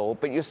article,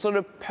 but you're sort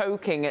of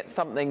poking at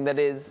something that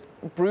is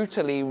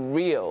brutally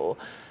real,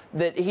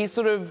 that he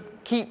sort of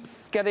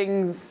keeps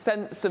getting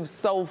sense of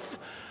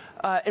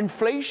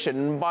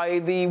self-inflation by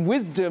the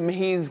wisdom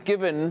he's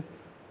given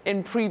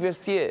in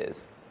previous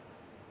years.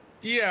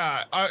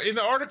 Yeah, in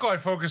the article I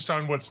focused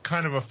on what's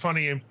kind of a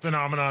funny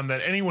phenomenon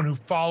that anyone who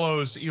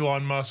follows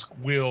Elon Musk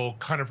will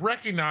kind of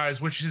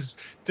recognize, which is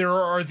there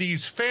are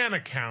these fan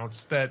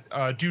accounts that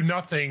do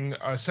nothing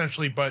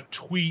essentially but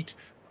tweet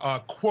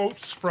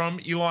quotes from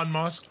Elon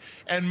Musk,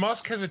 and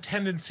Musk has a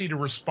tendency to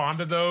respond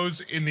to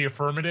those in the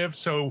affirmative.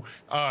 So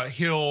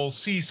he'll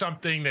see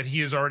something that he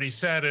has already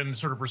said and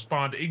sort of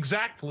respond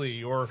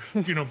exactly, or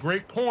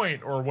great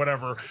point, or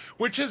whatever,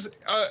 which is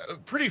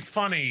pretty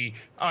funny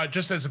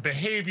just as a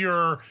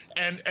behavior.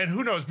 And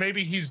who knows,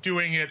 maybe he's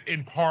doing it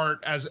in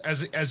part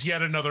as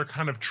yet another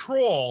kind of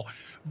troll.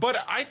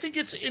 But I think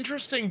it's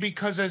interesting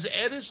because, as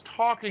Ed is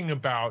talking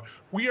about,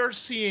 we are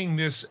seeing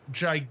this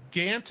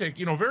gigantic,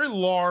 very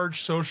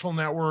large social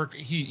network.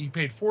 He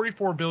paid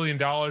 $44 billion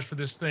for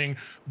this thing,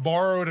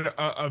 borrowed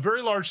a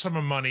very large sum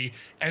of money,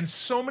 and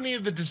so many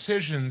of the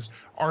decisions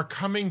are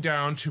coming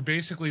down to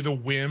basically the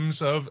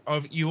whims of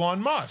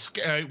Elon Musk,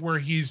 where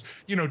he's,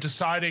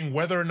 deciding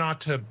whether or not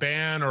to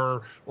ban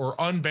or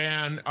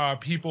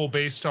unban people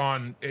based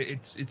on,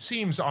 it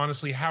seems,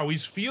 honestly, how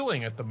he's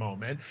feeling at the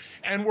moment.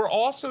 And we're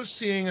also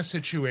seeing a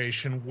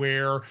situation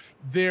where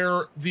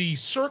the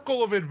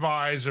circle of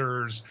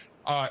advisors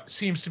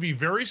seems to be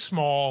very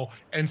small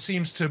and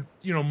seems to,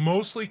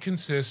 mostly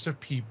consist of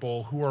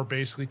people who are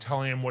basically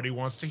telling him what he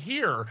wants to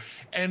hear.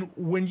 And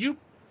when you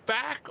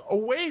back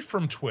away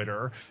from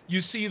Twitter,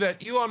 you see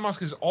that Elon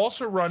Musk is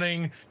also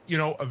running,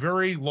 a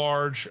very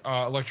large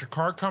electric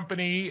car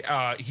company.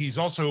 He's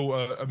also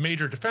a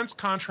major defense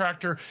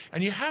contractor.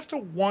 And you have to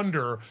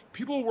wonder,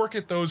 people who work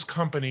at those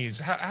companies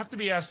have to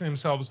be asking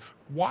themselves,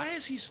 why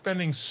is he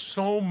spending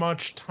so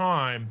much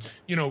time,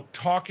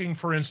 talking,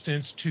 for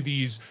instance, to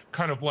these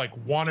kind of like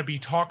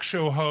wannabe talk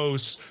show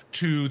hosts,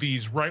 to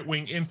these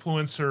right-wing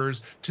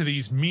influencers, to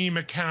these meme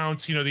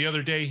accounts? The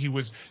other day he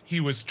was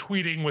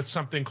tweeting with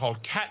something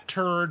called Cat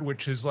Turd,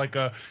 which is like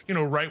a,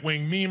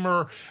 right-wing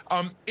memer.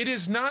 It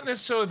is not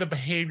necessarily the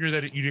behavior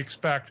that you'd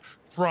expect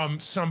from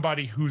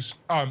somebody who's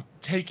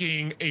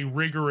taking a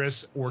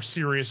rigorous or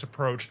serious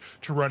approach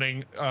to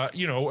running, a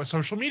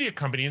social media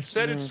company.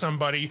 Instead, it's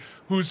somebody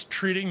who's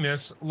treating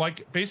this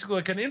basically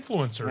like an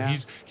influencer. Yeah.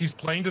 He's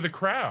playing to the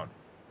crowd.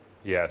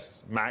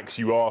 Yes. Max,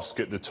 you ask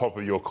at the top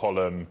of your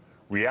column,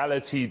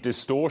 reality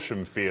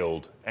distortion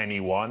field,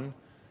 anyone?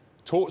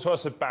 Talk to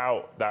us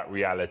about that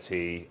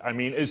reality. I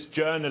mean, as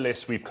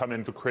journalists, we've come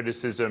in for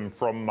criticism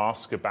from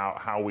Musk about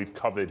how we've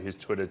covered his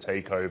Twitter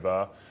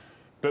takeover.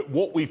 But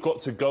what we've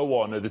got to go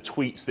on are the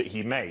tweets that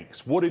he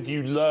makes. What have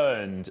you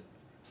learned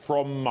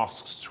from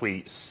Musk's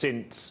tweets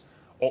since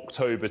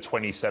October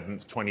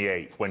 27th,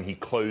 28th, when he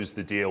closed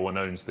the deal and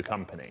owns the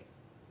company?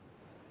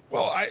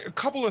 Well, a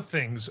couple of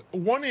things.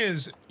 One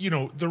is,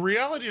 the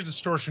reality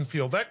distortion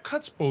field, that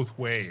cuts both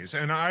ways.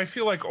 And I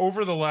feel like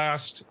over the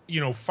last,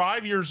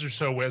 5 years or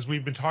so, as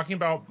we've been talking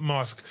about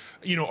Musk,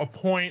 a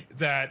point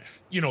that,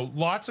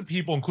 lots of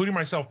people, including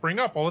myself, bring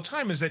up all the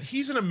time is that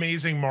he's an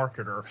amazing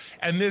marketer.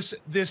 And this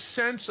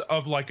sense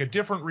of like a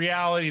different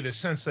reality, the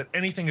sense that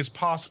anything is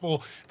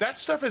possible, that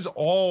stuff has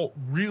all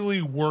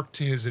really worked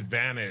to his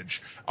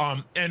advantage,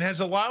 and has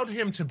allowed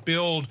him to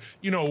build,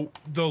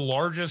 the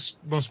largest,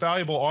 most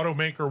valuable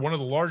automaker, one of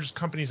the largest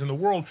companies in the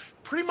world,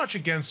 pretty much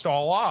against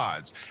all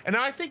odds. And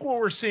I think what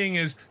we're seeing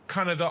is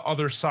kind of the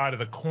other side of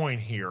the coin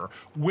here,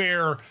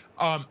 where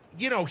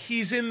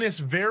he's in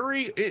this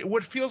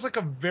what feels like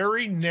a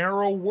very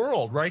narrow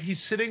world, right?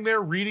 He's sitting there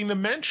reading the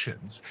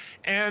mentions,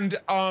 and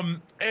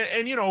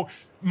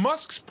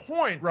Musk's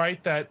point,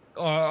 right, that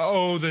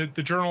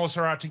the journalists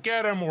are out to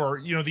get him,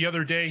 or the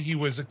other day he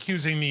was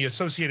accusing the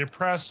Associated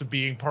Press of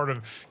being part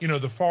of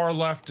the far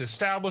left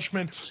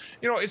establishment.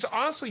 It's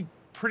honestly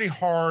pretty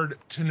hard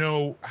to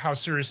know how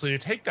seriously to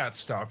take that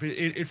stuff.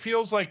 It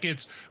feels like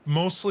it's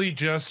mostly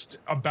just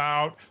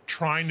about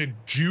trying to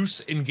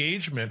juice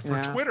engagement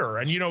for Twitter.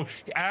 And,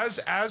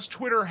 as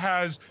Twitter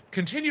has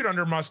continued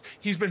under Musk,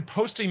 he's been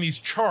posting these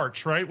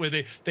charts, right, where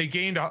they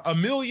gained a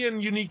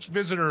million unique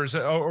visitors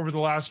over the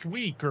last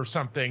week or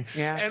something,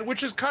 and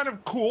which is kind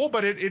of cool,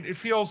 but it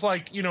feels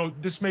like,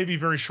 this may be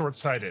very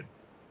short-sighted.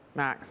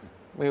 Max,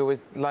 we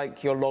always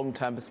like your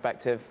long-term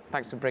perspective.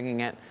 Thanks for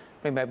bringing it.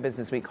 Bloomberg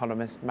Business Week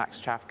columnist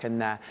Max Chafkin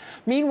there.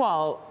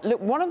 Meanwhile,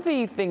 look, one of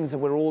the things that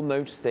we're all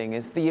noticing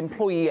is the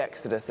employee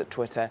exodus at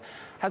Twitter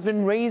has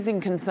been raising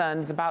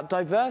concerns about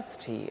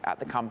diversity at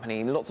the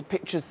company. Lots of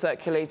pictures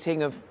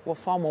circulating of,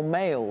 far more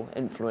male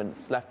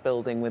influence left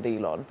building with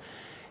Elon.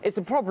 It's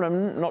a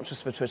problem, not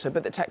just for Twitter,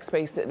 but the tech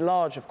space at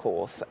large, of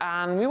course.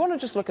 And we want to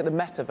just look at the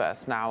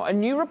metaverse now. A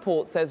new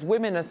report says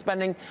women are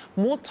spending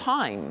more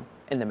time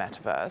in the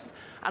metaverse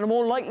and are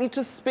more likely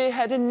to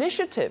spearhead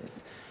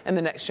initiatives in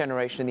the next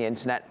generation of the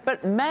internet.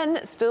 But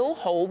men still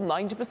hold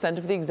 90%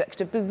 of the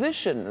executive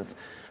positions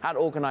at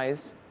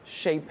organized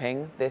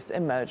shaping this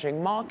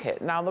emerging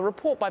market. Now, the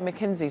report by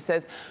McKinsey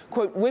says,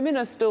 quote, women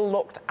are still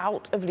locked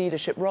out of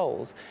leadership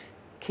roles,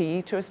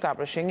 key to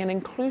establishing an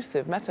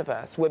inclusive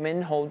metaverse.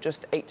 Women hold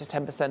just 8 to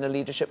 10% of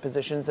leadership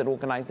positions at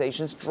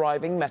organizations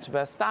driving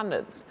metaverse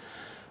standards.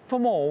 For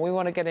more, we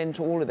want to get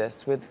into all of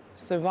this with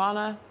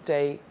Silvana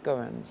Day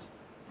Goins,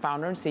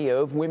 founder and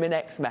CEO of Women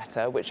X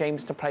Meta, which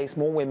aims to place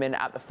more women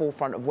at the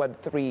forefront of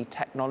Web3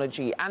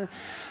 technology. And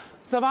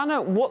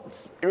Silvana,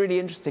 what's really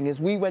interesting is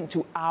we went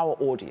to our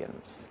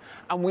audience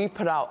and we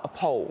put out a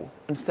poll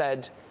and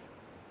said,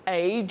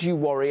 A, do you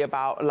worry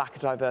about a lack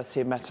of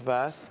diversity in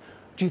metaverse?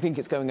 Do you think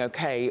it's going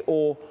okay?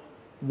 Or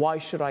why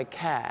should I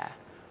care?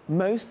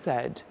 Most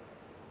said,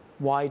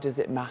 why does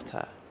it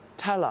matter?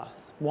 Tell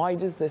us, why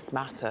does this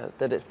matter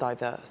that it's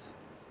diverse?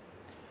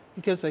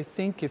 Because I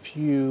think if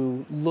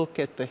you look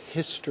at the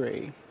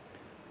history,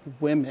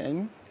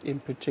 women in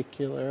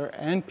particular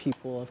and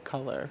people of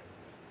color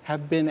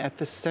have been at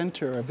the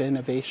center of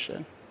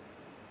innovation,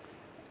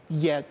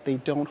 yet they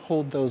don't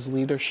hold those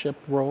leadership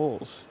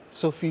roles.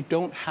 So if you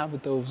don't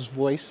have those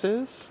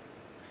voices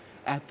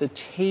at the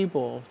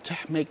table to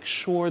make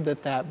sure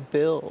that that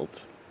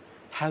build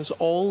has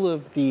all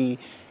of the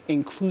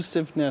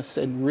inclusiveness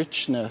and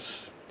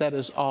richness that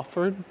is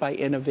offered by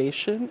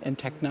innovation and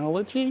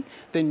technology,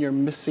 then you're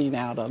missing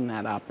out on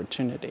that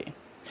opportunity.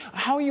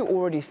 How are you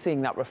already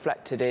seeing that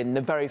reflected in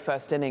the very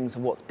first innings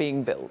of what's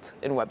being built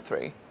in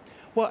Web3?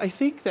 Well, I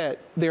think that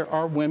there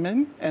are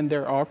women and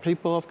there are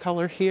people of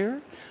color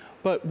here,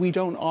 but we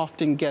don't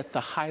often get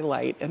the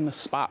highlight and the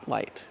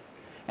spotlight.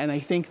 And I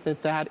think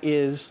that that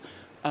is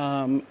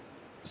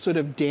sort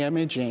of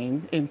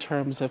damaging in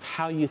terms of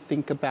how you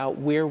think about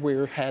where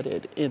we're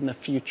headed in the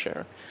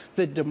future.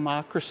 The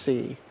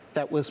democracy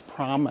that was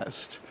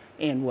promised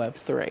in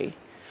Web3.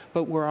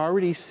 But we're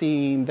already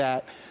seeing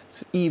that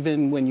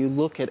even when you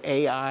look at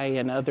AI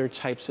and other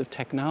types of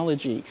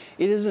technology,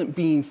 it isn't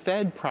being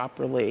fed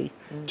properly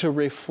to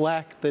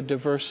reflect the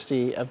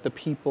diversity of the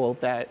people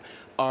that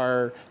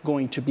are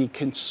going to be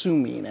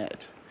consuming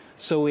it.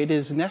 So it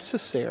is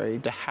necessary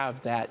to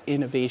have that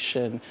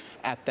innovation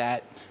at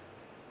that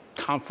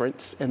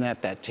conference and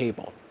at that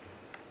table.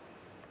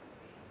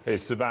 Hey,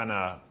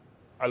 Silvana,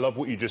 I love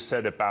what you just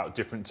said about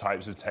different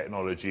types of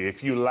technology.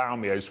 If you allow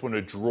me, I just want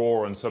to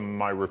draw on some of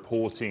my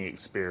reporting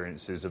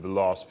experiences of the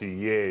last few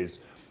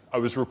years. I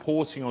was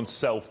reporting on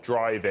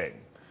self-driving,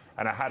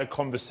 and I had a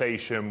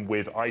conversation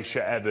with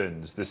Aisha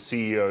Evans, the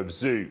CEO of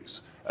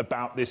Zoox,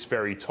 about this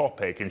very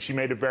topic, and she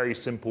made a very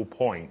simple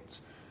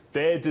point.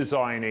 They're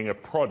designing a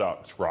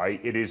product, right?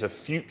 It is a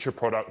future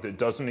product that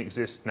doesn't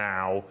exist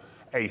now,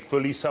 a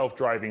fully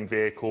self-driving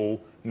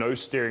vehicle, no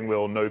steering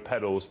wheel, no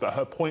pedals, but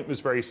her point was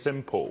very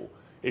simple.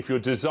 If you're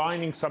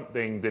designing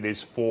something that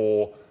is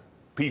for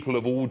people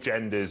of all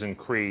genders and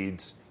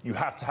creeds, you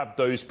have to have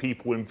those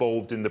people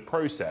involved in the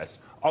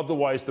process.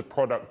 Otherwise, the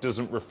product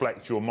doesn't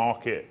reflect your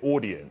market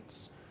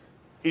audience.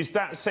 Is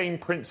that same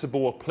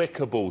principle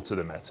applicable to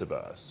the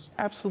metaverse?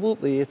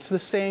 Absolutely. It's the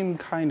same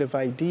kind of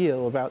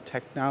ideal about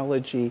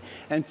technology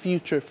and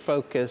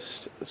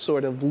future-focused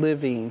sort of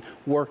living,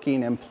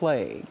 working, and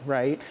playing,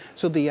 right?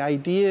 So the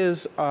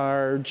ideas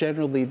are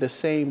generally the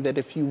same, that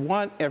if you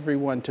want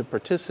everyone to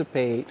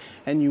participate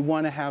and you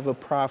want to have a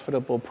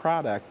profitable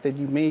product, then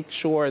you make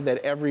sure that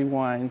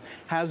everyone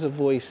has a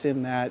voice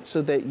in that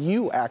so that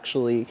you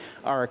actually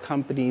are a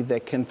company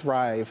that can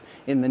thrive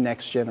in the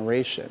next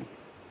generation.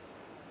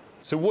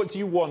 So what do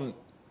you want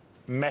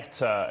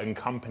Meta and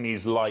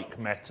companies like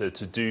Meta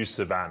to do,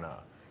 Silvana?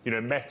 You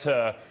know,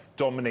 Meta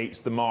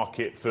dominates the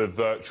market for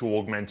virtual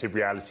augmented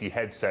reality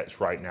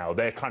headsets right now.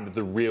 They're kind of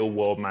the real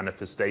world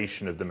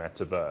manifestation of the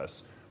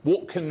metaverse.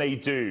 What can they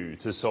do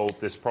to solve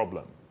this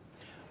problem?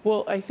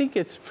 Well, I think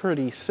it's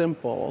pretty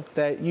simple,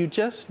 that you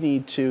just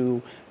need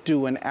to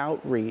do an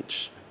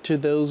outreach to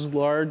those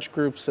large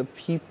groups of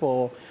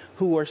people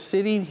who are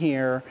sitting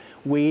here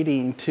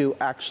waiting to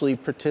actually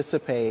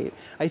participate.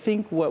 I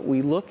think what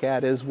we look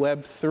at is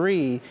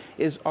Web3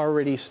 is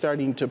already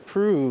starting to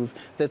prove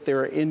that there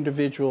are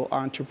individual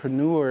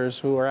entrepreneurs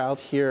who are out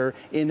here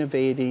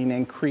innovating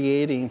and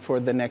creating for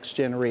the next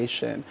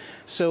generation.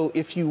 So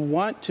if you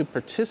want to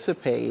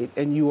participate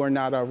and you are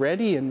not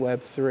already in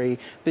Web3,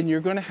 then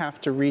you're going to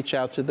have to reach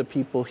out to the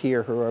people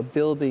here who are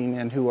building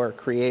and who are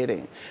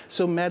creating.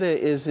 So Meta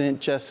isn't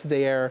just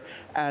there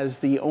as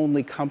the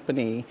only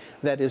company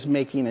that is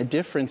making a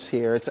difference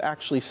here. It's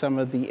actually some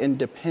of the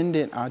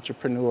independent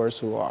entrepreneurs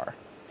who are.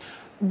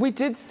 We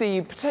did see,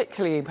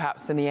 particularly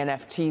perhaps in the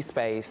NFT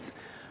space,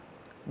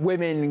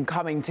 women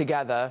coming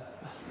together.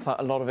 So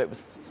a lot of it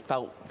was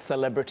felt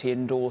celebrity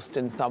endorsed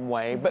in some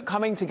way, but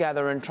coming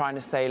together and trying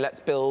to say, let's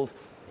build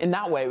in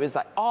that way, it was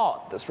like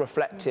art that's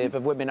reflective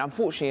of women.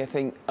 Unfortunately, I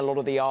think a lot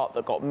of the art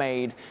that got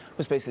made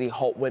was basically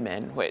hot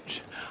women,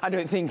 which I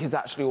don't think is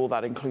actually all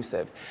that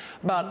inclusive.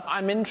 But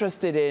I'm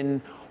interested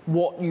in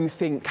what you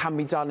think can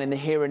be done in the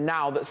here and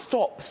now that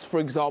stops, for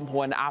example,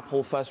 when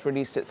Apple first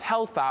released its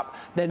health app,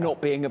 there not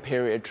being a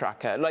period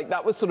tracker. Like,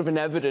 that was sort of an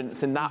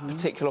evidence in that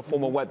particular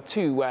form of Web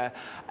 2, where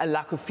a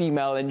lack of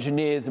female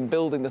engineers and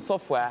building the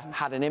software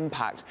had an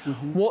impact.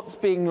 What's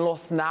being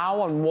lost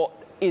now, and what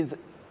is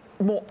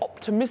more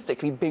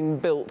optimistically being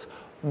built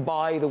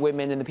by the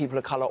women and the people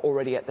of color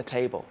already at the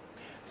table?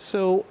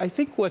 So I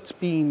think what's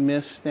being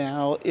missed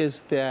now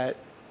is that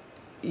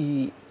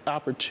the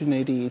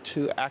opportunity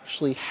to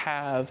actually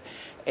have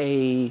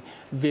a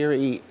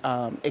very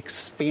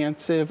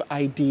expansive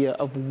idea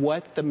of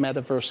what the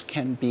metaverse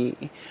can be.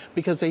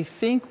 Because I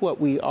think what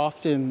we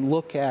often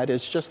look at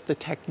is just the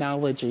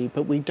technology,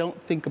 but we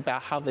don't think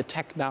about how the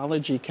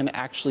technology can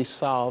actually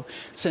solve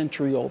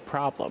century-old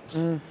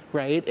problems,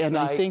 right? And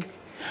I think,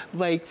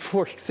 like,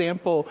 for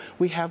example,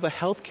 we have a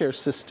healthcare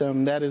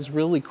system that is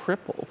really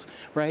crippled,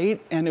 right?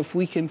 And if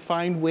we can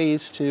find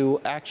ways to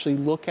actually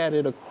look at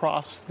it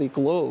across the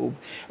globe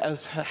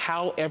as to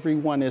how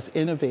everyone is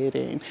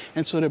innovating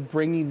and sort of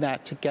bringing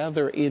that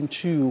together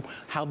into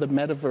how the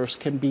metaverse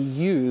can be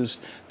used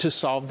to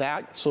solve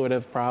that sort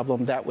of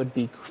problem, that would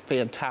be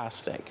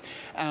fantastic.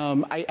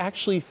 I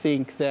actually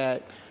think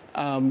that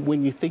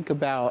when you think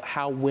about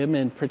how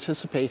women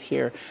participate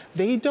here,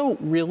 they don't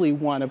really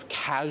want a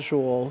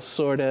casual,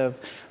 sort of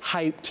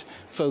hyped,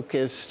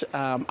 focused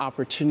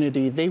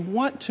opportunity. They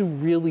want to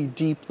really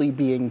deeply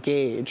be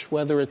engaged,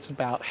 whether it's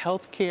about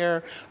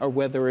healthcare or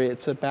whether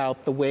it's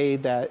about the way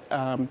that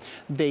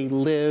they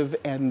live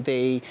and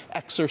they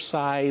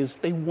exercise.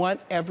 They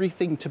want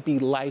everything to be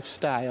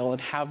lifestyle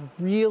and have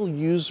real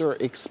user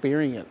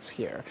experience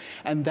here.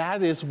 And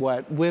that is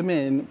what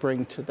women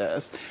bring to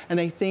this. And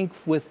I think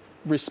with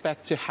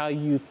respect to how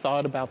you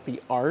thought about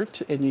the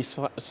art, and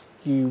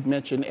you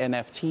mentioned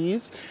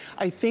NFTs,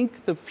 I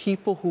think the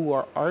people who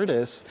are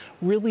artists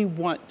really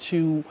want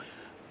to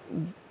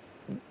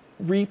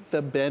reap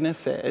the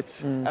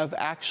benefit of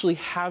actually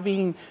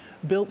having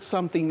built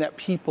something that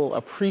people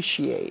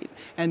appreciate.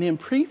 And in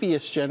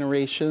previous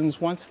generations,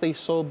 once they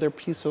sold their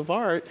piece of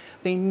art,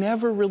 they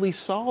never really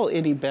saw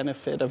any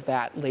benefit of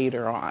that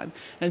later on.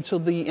 And so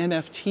the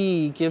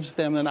NFT gives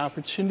them an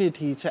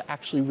opportunity to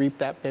actually reap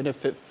that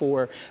benefit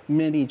for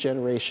many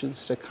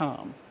generations to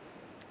come.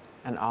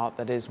 An art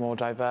that is more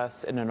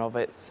diverse in and of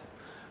its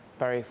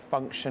very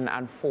function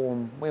and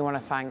form. We want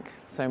to thank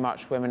so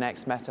much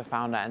WomenX Meta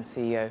founder and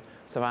CEO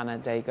Savannah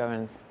Day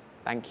Goins.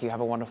 Thank you. Have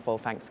a wonderful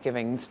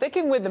Thanksgiving.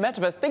 Sticking with the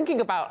metaverse,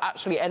 thinking about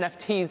actually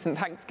NFTs and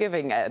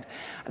Thanksgiving, Ed,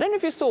 I don't know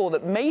if you saw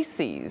that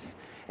Macy's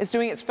is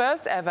doing its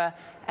first ever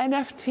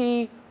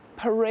NFT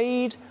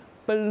parade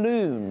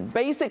balloon.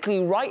 Basically,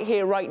 right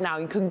here, right now,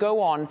 you can go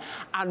on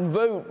and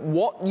vote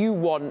what you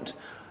want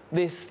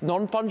this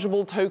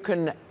non-fungible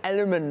token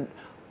element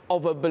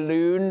of a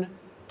balloon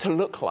to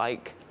look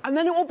like. And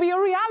then it will be a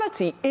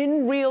reality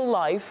in real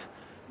life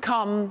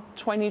come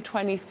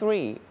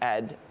 2023,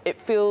 Ed.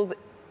 It feels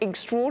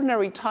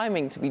extraordinary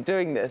timing to be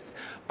doing this,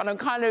 but I'm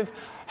kind of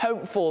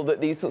hopeful that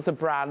these sorts of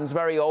brands,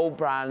 very old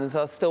brands,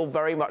 are still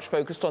very much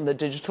focused on the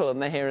digital and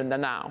the here and the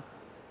now.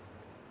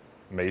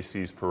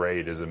 Macy's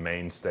parade is a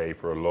mainstay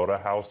for a lot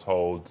of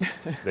households.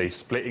 They're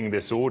splitting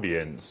this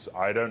audience.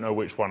 I don't know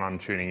which one I'm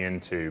tuning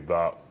into,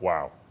 but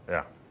wow,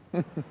 yeah.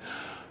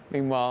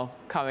 Meanwhile,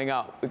 coming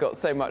up, we've got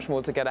so much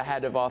more to get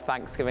ahead of our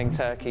Thanksgiving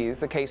turkeys.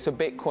 The case for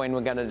Bitcoin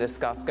we're going to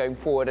discuss going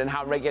forward, and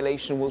how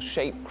regulation will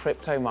shape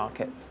crypto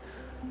markets.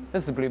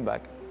 This is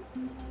Bloomberg.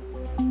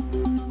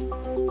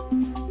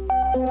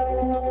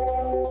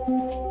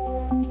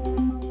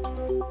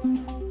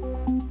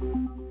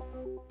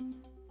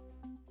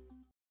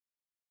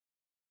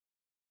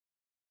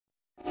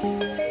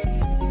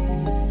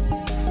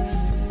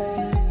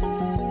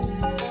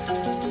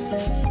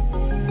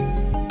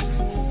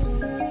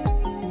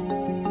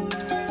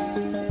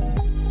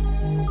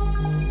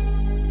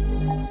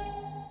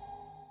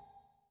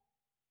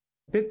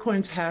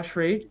 Bitcoin's hash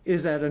rate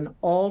is at an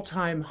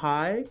all-time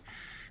high,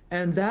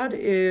 and that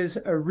is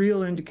a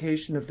real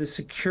indication of the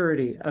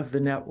security of the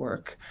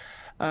network.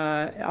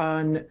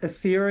 On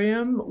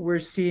Ethereum, we're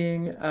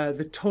seeing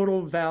the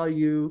total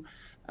value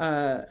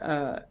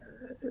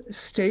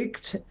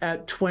staked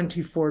at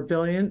 24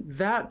 billion.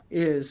 That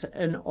is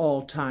an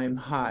all-time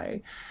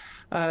high.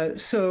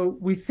 So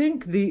we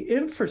think the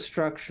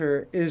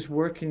infrastructure is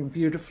working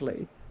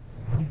beautifully.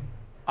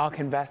 ARK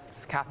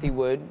Invest's Cathie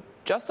Wood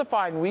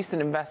justifying recent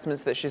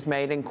investments that she's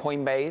made in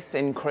Coinbase,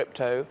 in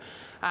crypto,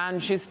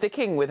 and she's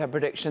sticking with her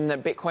prediction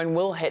that Bitcoin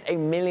will hit $1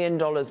 million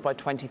by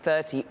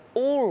 2030,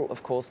 all,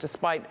 of course,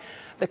 despite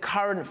the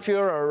current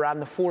furor around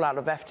the fallout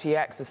of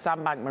FTX of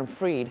Sam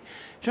Bankman-Fried.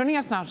 Joining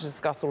us now to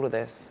discuss all of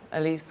this,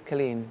 Elise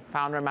Killeen,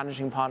 founder and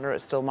managing partner at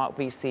Stillmark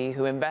VC,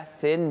 who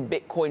invests in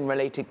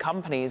Bitcoin-related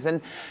companies.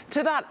 And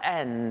to that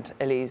end,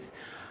 Elise,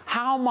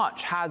 how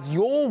much has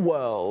your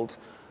world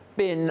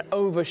been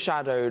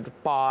overshadowed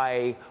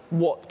by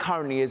what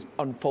currently is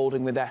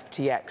unfolding with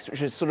FTX,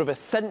 which is sort of a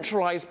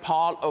centralized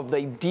part of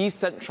the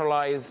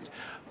decentralized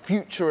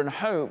future and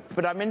hope.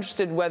 But I'm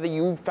interested whether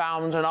you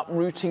found an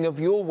uprooting of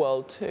your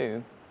world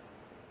too.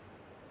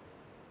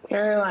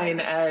 Caroline,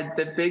 Ed,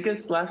 the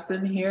biggest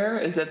lesson here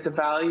is that the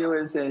value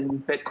is in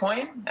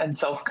Bitcoin and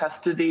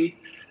self-custody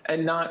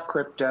and not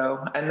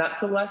crypto. And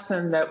that's a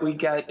lesson that we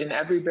get in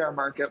every bear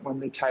market when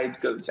the tide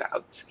goes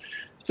out.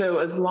 So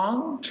as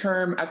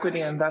long-term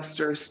equity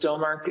investors,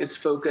 Stillmark is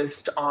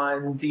focused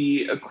on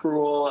the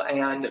accrual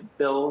and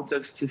build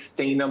of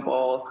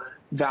sustainable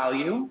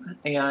value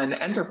and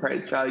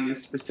enterprise value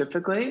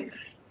specifically.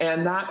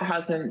 And that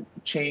hasn't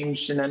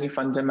changed in any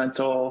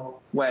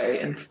fundamental way.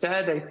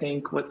 Instead, I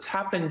think what's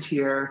happened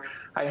here,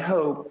 I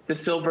hope, the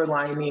silver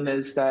lining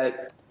is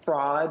that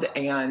fraud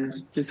and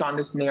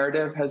dishonest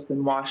narrative has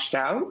been washed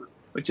out,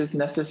 which is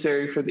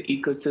necessary for the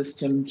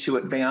ecosystem to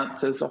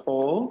advance as a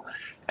whole.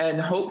 And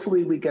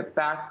hopefully we get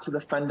back to the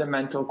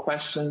fundamental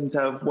questions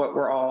of what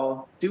we're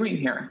all doing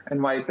here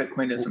and why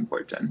Bitcoin is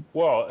important.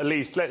 Well,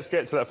 Elise, let's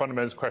get to that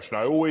fundamental question.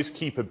 I always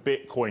keep a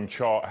Bitcoin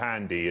chart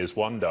handy, as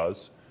one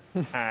does.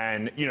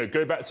 And, you know,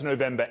 go back to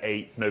November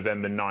 8th,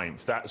 November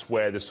 9th. That's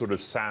where the sort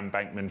of Sam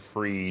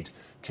Bankman-Fried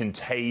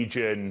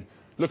contagion,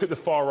 look at the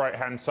far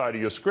right-hand side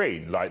of your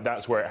screen, like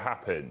that's where it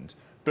happened.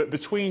 But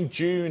between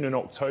June and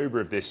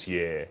October of this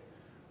year,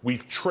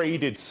 we've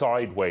traded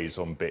sideways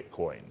on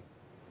Bitcoin.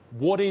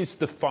 What is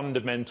the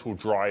fundamental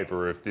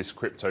driver of this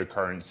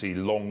cryptocurrency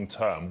long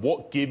term?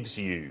 What gives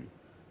you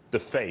the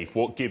faith?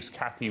 What gives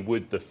Cathie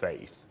Wood the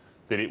faith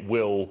that it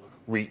will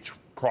reach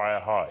prior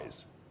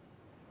highs?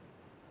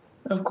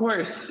 Of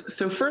course.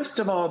 So first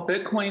of all,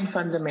 Bitcoin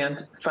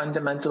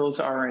fundamentals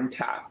are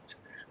intact.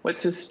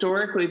 What's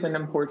historically been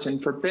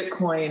important for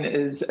Bitcoin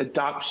is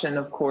adoption,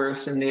 of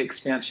course, and the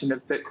expansion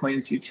of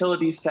Bitcoin's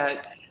utility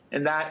set,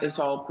 and that is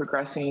all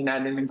progressing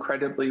at an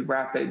incredibly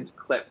rapid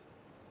clip.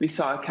 We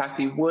saw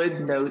Cathie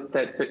Wood note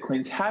that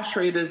Bitcoin's hash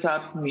rate is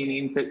up,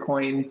 meaning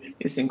Bitcoin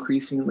is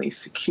increasingly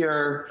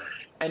secure.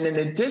 And in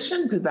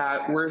addition to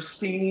that, we're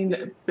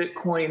seeing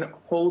Bitcoin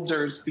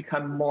holders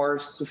become more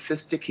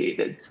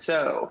sophisticated.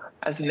 So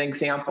as an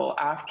example,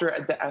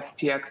 after the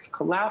FTX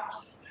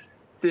collapse,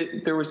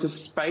 there was a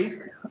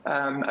spike,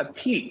 a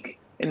peak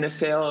in the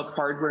sale of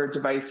hardware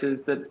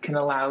devices that can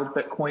allow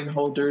Bitcoin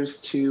holders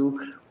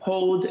to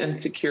hold and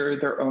secure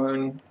their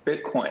own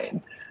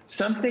Bitcoin.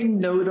 Something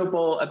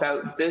notable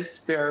about this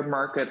bear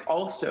market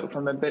also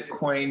from a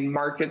Bitcoin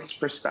market's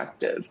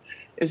perspective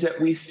is that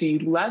we see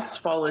less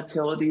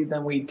volatility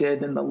than we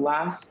did in the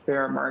last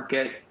bear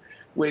market,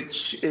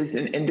 which is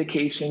an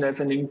indication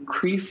of an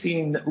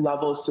increasing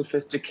level of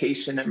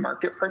sophistication in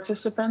market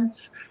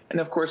participants, and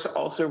of course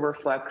also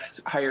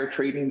reflects higher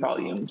trading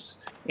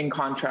volumes in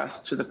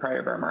contrast to the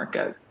prior bear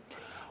market.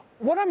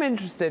 What I'm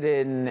interested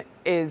in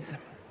is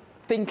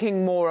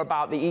thinking more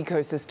about the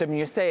ecosystem.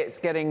 You say it's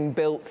getting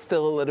built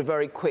still at a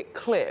very quick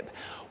clip.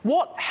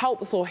 What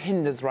helps or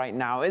hinders right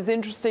now? It's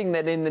interesting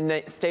that in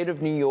the state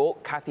of New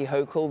York, Kathy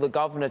Hochul, the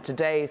governor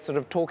today, is sort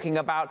of talking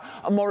about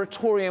a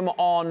moratorium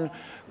on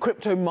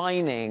crypto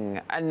mining.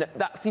 And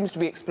that seems to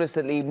be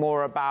explicitly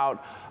more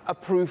about a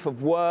proof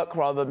of work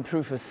rather than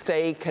proof of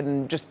stake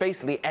and just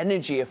basically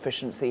energy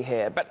efficiency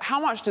here. But how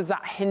much does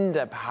that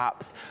hinder,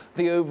 perhaps,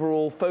 the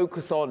overall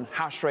focus on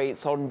hash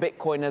rates, on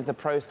Bitcoin as a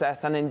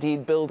process, and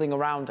indeed building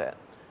around it?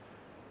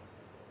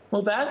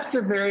 Well, that's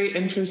a very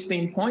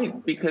interesting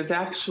point, because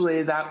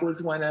actually that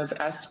was one of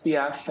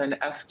SBF and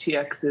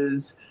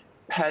FTX's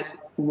pet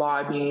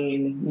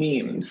lobbying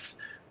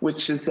memes,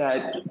 which is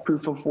that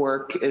proof of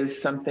work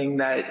is something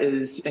that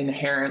is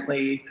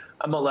inherently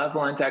a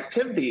malevolent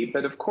activity.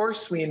 But of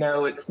course, we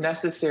know it's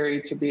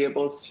necessary to be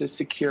able to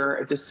secure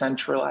a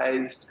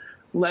decentralized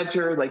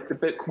ledger like the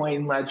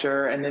Bitcoin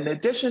ledger. And in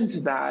addition to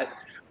that,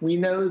 we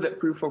know that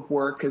proof of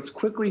work has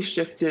quickly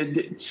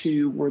shifted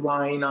to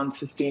relying on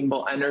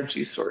sustainable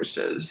energy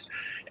sources.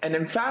 And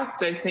in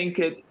fact, I think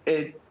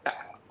it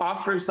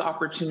offers the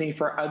opportunity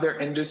for other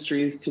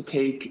industries to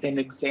take an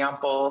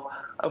example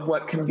of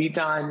what can be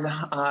done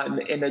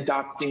in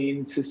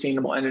adopting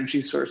sustainable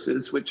energy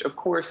sources, which of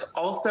course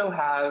also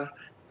have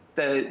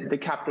the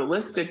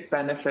capitalistic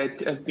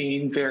benefit of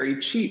being very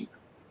cheap,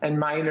 and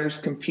miners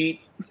compete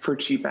for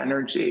cheap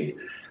energy.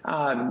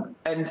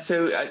 And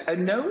so a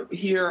note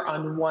here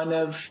on one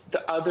of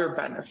the other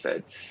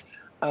benefits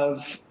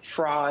of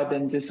fraud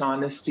and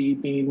dishonesty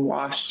being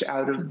washed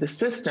out of the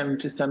system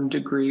to some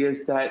degree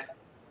is that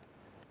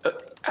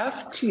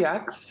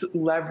FTX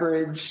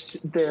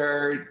leveraged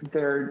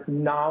their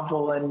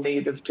novel and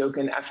native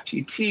token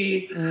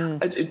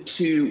FTT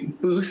to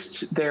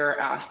boost their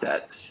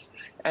assets,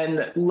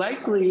 and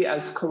likely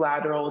as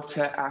collateral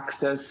to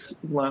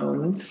access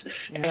loans.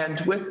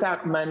 And with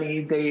that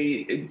money,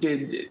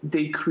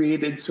 they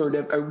created sort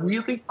of a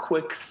really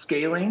quick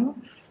scaling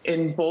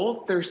in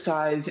both their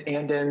size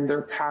and in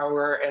their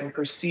power and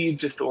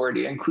perceived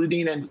authority,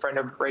 including in front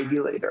of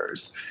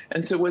regulators.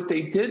 And so what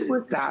they did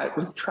with that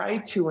was try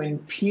to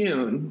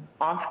impugn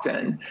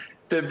often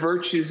the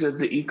virtues of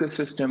the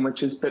ecosystem,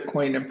 which is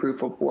Bitcoin and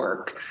proof of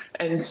work.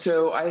 And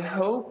so I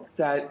hope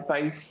that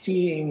by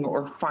seeing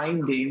or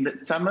finding that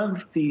some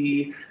of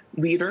the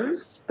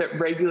leaders that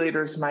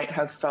regulators might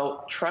have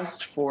felt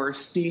trust for,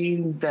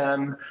 seeing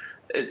them,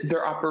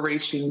 their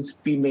operations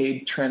be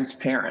made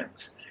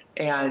transparent,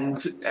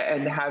 and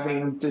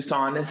having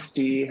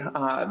dishonesty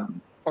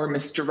or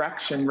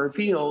misdirection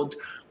revealed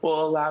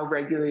will allow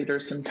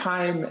regulators some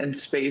time and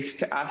space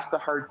to ask the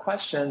hard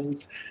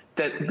questions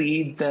that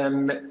lead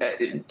them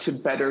to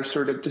better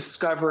sort of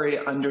discovery,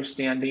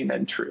 understanding,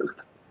 and truth.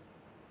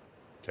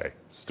 Okay,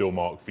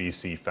 Stillmark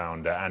VC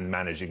founder and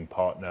managing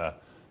partner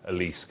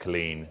Elise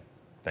Killeen,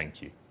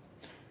 thank you.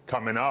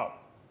 Coming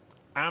up,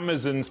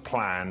 Amazon's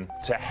plan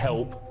to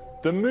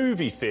help the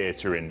movie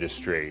theater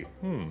industry.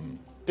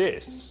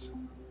 This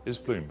is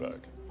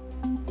Bloomberg.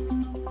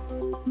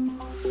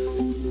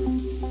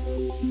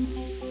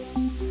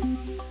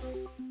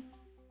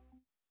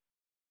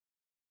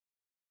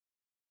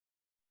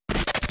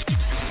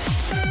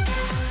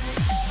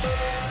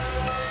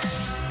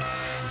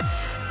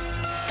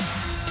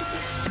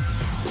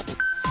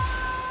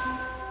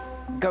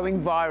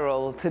 Going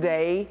viral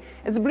today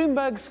is a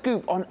Bloomberg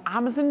scoop on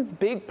Amazon's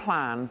big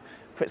plan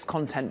for its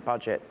content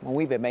budget. Well,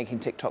 we've been making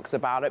TikToks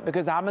about it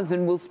because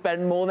Amazon will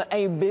spend more than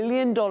 $1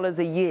 billion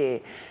a year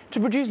to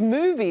produce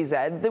movies,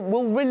 Ed, that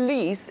will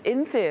release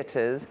in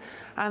theaters,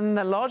 and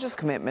the largest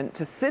commitment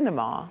to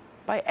cinema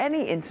by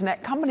any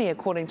internet company,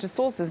 according to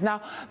sources.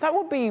 Now, that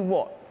would be,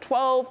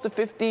 12 to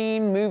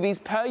 15 movies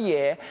per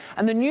year,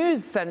 and the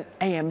news sent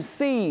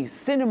AMC,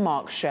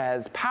 Cinemark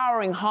shares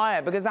powering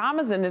higher because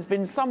Amazon has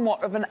been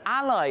somewhat of an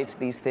ally to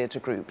these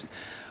theater groups,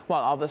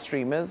 while other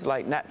streamers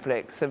like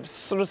Netflix have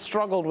sort of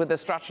struggled with a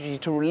strategy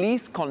to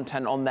release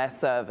content on their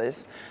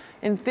service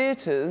in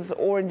theaters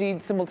or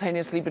indeed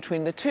simultaneously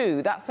between the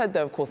two. That said,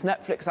 though, of course,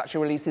 Netflix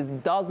actually releases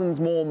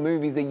dozens more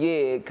movies a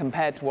year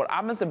compared to what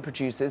Amazon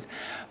produces,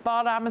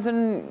 but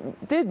Amazon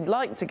did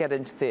like to get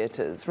into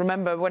theaters.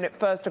 Remember when it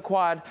first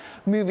acquired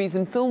movies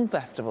and film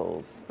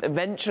festivals,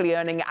 eventually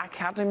earning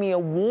Academy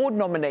Award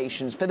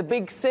nominations for The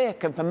Big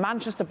Sick and for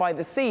Manchester by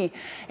the Sea.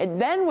 It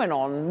then went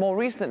on, more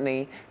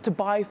recently, to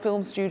buy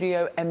film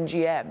studio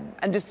MGM.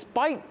 And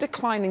despite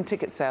declining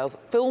ticket sales,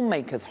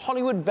 filmmakers,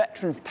 Hollywood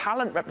veterans,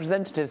 talent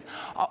representatives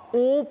are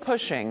all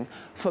pushing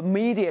for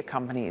media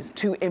companies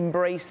to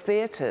embrace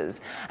theaters.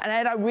 And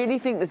Ed, I really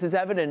think this is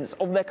evidence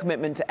of their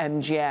commitment to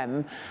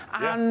MGM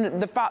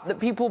and the fact that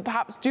people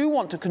perhaps do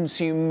want to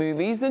consume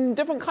movies in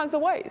different kinds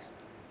of ways.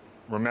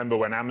 Remember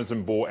when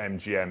Amazon bought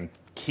MGM,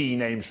 key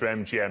names for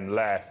MGM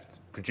left,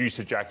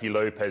 producer Jackie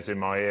Lopez in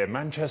my ear,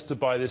 Manchester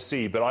by the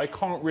Sea, but I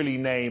can't really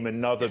name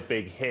another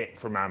big hit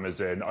from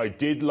Amazon. I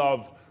did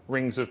love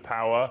Rings of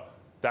Power.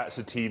 That's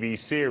a TV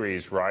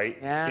series, right?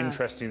 Yeah.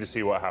 Interesting to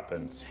see what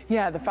happens.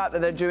 Yeah, the fact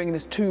that they're doing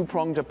this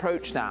two-pronged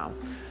approach now.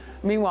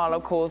 Meanwhile,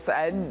 of course,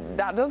 Ed,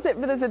 that does it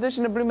for this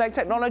edition of Bloomberg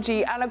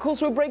Technology. And of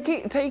course, we're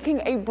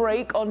taking a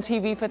break on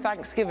TV for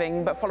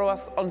Thanksgiving, but follow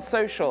us on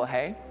social,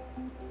 hey?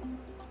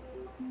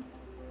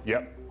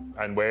 Yep,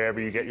 and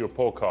wherever you get your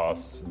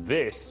podcasts,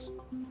 this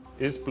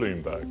is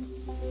Bloomberg.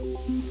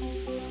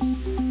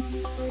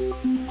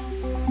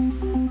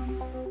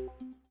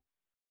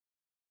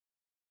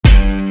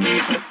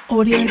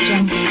 Audio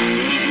Jungle.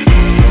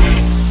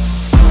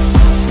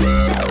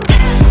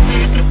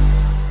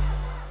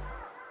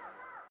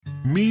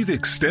 Meet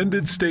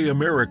Extended Stay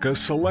America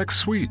Select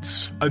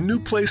Suites, a new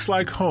place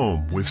like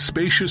home with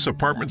spacious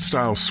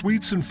apartment-style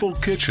suites and full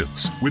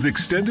kitchens. With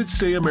Extended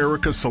Stay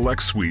America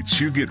Select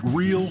Suites, you get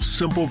real,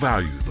 simple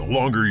value. The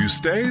longer you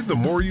stay, the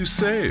more you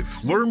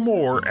save. Learn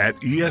more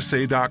at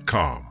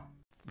ESA.com.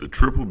 The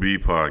Triple B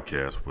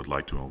Podcast would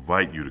like to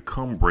invite you to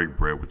come break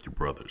bread with your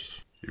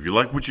brothers. If you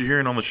like what you're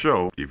hearing on the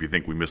show, if you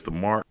think we missed the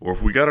mark, or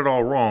if we got it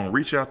all wrong,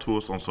 reach out to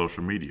us on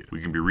social media. We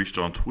can be reached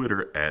on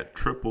Twitter at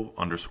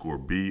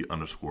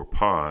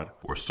 @triple_B_pod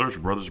or search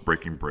Brothers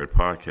Breaking Bread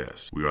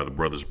Podcast. We are the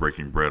Brothers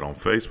Breaking Bread on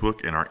Facebook,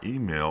 and our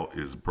email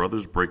is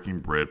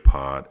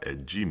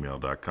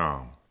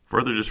brothersbreakingbreadpod@gmail.com.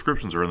 Further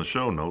descriptions are in the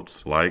show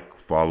notes. Like,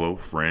 follow,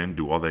 friend,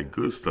 do all that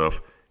good stuff.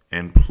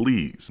 And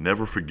please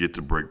never forget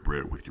to break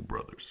bread with your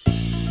brothers.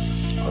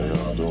 How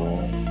y'all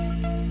doing?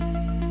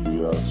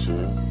 We out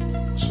here.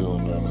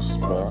 Chilling in the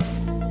spot.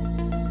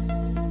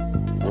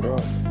 What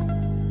up?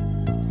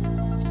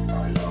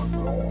 How y'all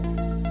doing?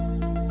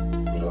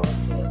 We out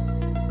here,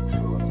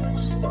 chilling in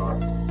the spot.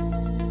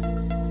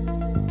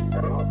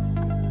 What up?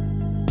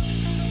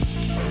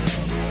 How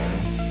y'all doing?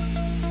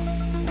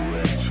 We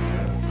out here,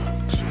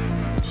 chilling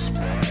in the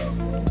spot.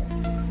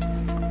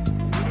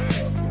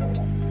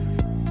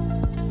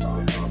 How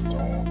y'all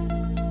doing?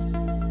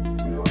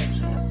 We out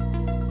here,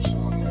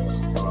 chilling in the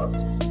spot.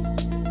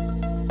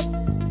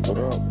 What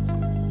up?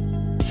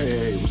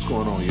 Hey, what's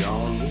going on,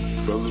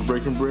 y'all? Brothers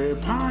Breaking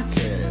Bread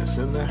Podcast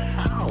in the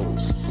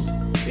house.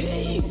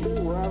 Hey!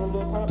 We'll have a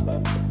little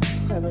pop-up.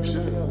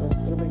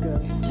 It'll be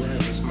good. Yeah,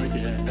 let's make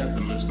it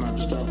happen. Let's not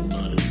stop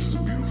about it. This is a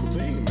beautiful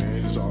thing,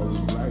 man. It's all this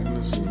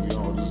blackness, and we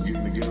all just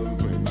getting together, we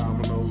playing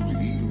dominoes, we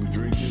eating, we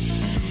drinking.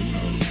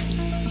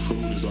 And,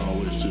 food is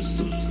always just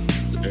a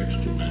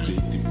extra, man. They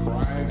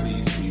deprive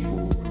these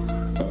people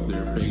of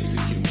their basic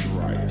human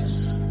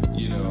rights.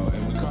 You know,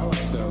 and we call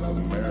ourselves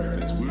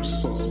Americans. We're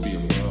supposed to be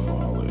above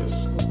all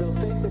this. They'll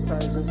fake the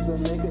crisis. They'll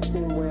make it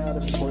seem way out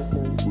of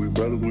proportion. We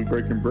brothers, we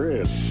breaking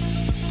bread.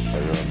 How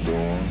y'all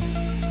doing?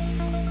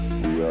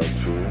 We out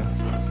here,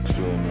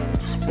 chilling in the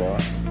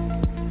spot.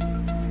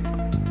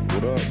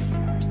 What up?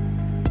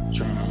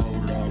 Trying to hold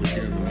it all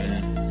together,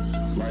 man.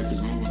 Life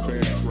is moving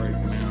fast right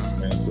now,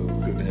 man. So it's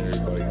good to have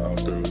everybody out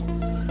through.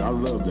 I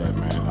love that,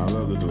 man. I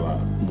love it a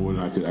lot. More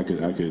than I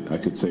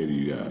could say to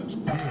you guys.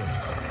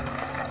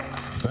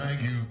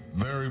 Thank you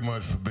very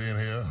much for being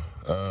here.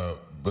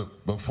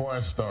 But before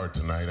I start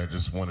tonight, I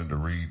just wanted to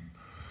read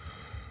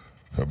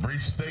a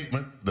brief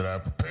statement that I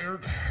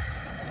prepared.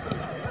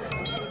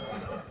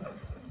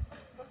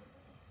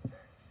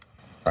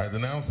 I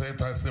denounce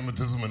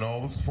anti-Semitism in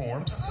all its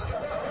forms.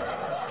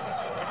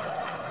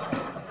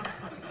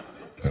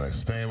 And I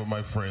stand with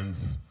my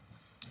friends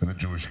in the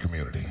Jewish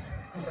community.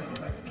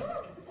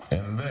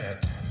 And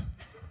that,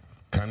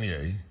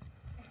 Kanye,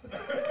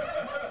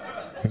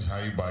 is how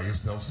you buy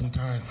yourself some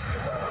time.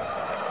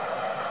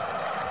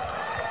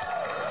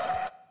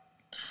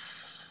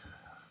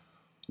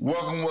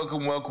 Welcome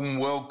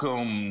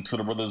to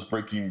the Brothers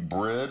Breaking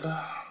Bread.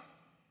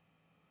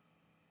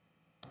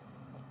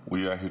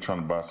 We out here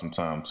trying to buy some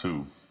time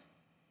too.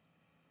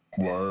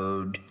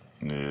 Word.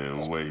 Yeah,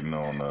 we're waiting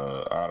on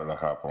Otter to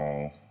hop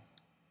on.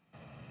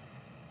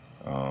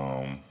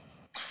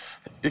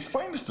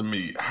 Explain this to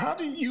me. How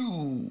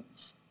you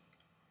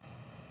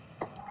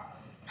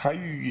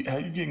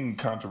getting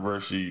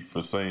controversy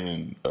for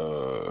saying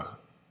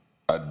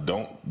I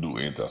don't do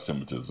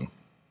anti-Semitism?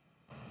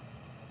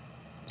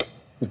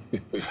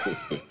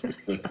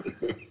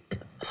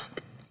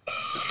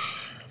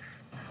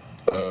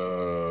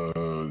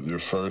 Your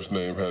first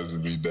name has to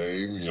be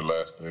Dave and your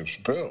last name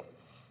Chappelle.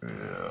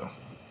 Yeah.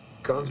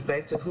 Goes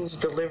back to who's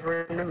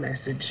delivering the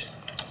message.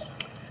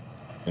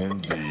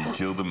 Indeed,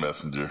 kill the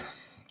messenger.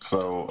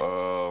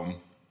 So,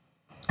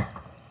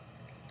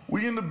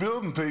 we in the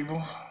building,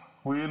 people.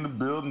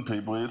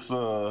 It's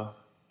our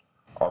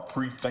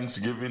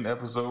pre-Thanksgiving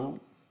episode.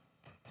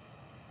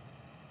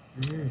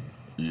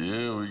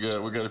 Yeah, we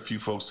got a few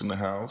folks in the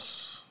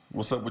house.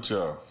 What's up with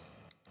y'all?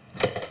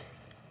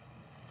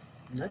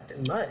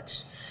 Nothing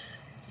much.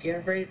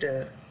 Getting ready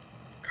to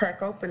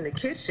crack open the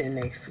kitchen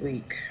next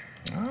week.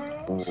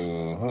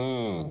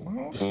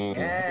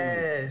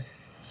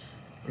 Yes.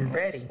 I'm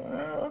ready.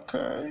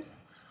 Okay.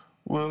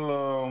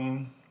 Well,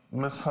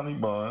 Miss Honey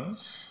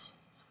Buns,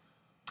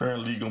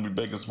 apparently you're going to be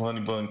baking some honey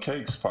bun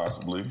cakes,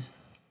 possibly.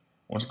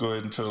 Why don't you go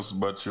ahead and tell us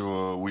about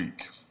your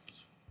week?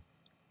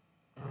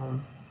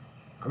 I'm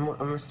going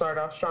to start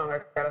off strong. I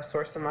got a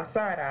source in my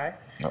side eye.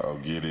 Uh-oh,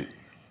 get it.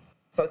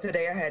 So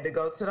today I had to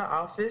go to the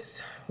office.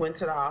 Went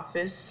to the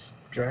office,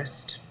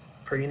 dressed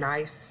pretty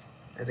nice,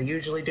 as I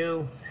usually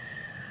do.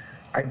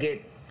 I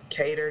get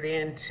catered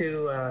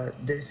into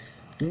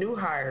this new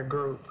hire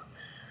group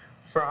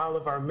for all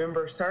of our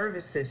member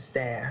services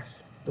staff.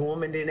 The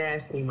woman didn't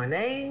ask me my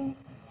name,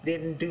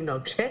 didn't do no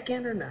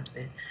check-in or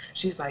nothing.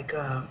 She's like,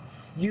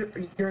 you're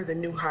the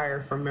new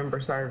hire for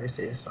member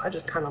services. So I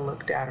just kind of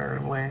looked at her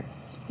and went,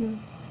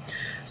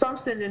 So I'm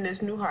sitting in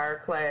this new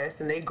hire class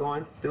and they're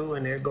going through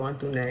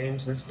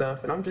names and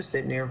stuff. And I'm just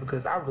sitting there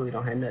because I really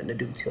don't have nothing to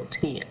do till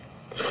 10.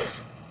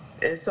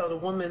 And so the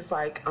woman's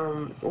like,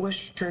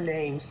 what's your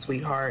name,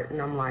 sweetheart? And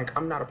I'm like,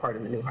 I'm not a part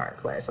of the new hire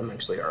class. I'm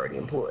actually already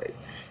employed.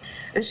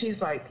 And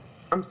she's like,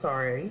 I'm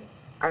sorry,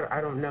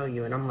 I don't know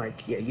you. And I'm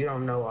like, yeah, you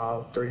don't know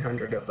all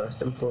 300 of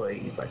us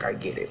employees. Like, I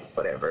get it,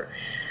 whatever.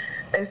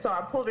 And so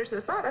I pulled her to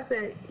the side. I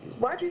said,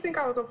 why do you think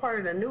I was a part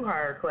of the new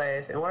hire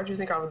class? And why do you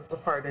think I was a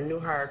part of the new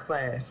hire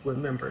class with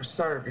member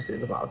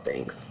services of all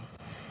things?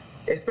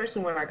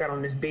 Especially when I got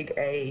on this big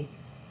A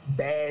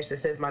badge that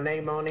says my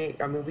name on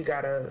it. I mean, we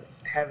got to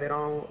have it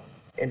on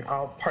in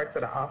all parts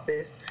of the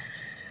office.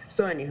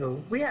 So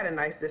anywho, we had a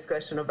nice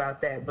discussion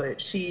about that,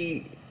 but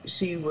she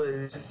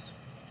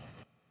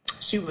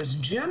was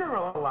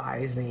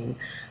generalizing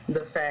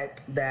the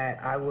fact that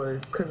I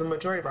was, because the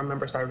majority of our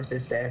member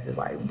services staff is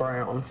like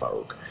brown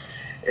folk.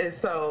 And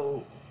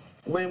so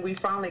when we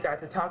finally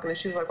got to talking, and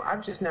she was like, well,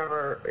 I've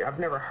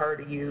never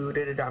heard of you,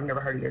 I've never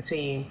heard of your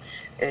team.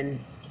 And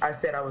I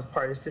said I was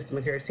part of the system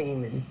of care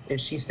team, and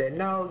she said,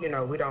 no,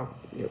 we don't,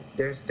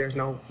 there's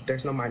no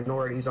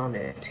minorities on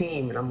that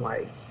team. And I'm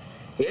like,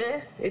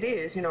 yeah, it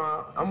is,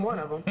 I'm one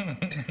of them.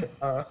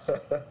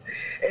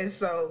 And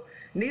so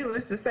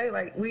needless to say,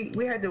 like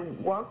we had to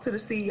walk to the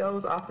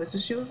CEO's office,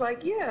 and she was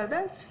like, yeah,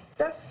 that's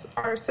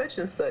our such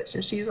and such,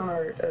 and she's on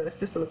our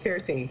system of care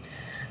team.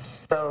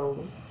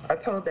 So I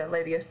told that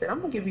lady, I said, I'm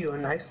gonna give you a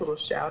nice little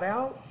shout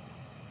out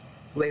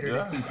later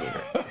this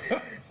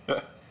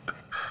evening.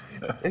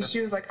 And she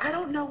was like, I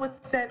don't know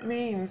what that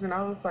means. And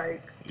I was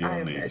like,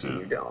 I imagine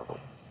you don't.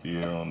 You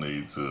don't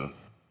need to.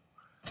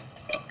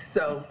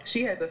 So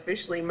she has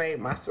officially made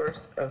my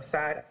source of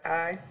side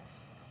eye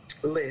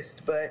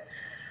list. But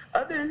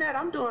other than that,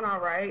 I'm doing all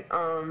right.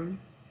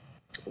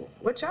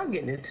 What y'all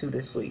getting into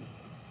this week?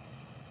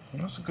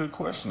 That's a good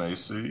question,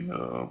 AC.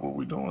 What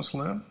we doing,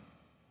 Slim?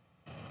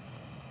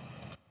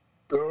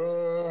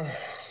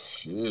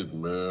 Shit,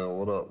 man.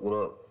 What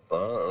up?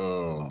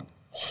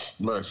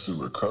 I'm actually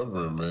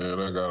recovering, man.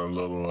 I got a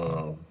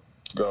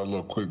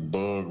little quick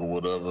bug or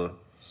whatever.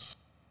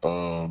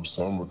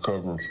 So I'm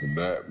recovering from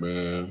that,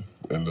 man,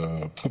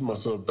 and putting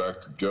myself back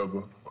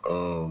together.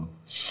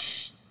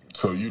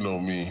 So you know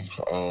me,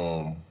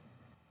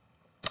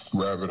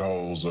 rabbit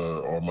holes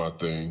are my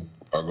thing.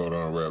 I go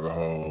down rabbit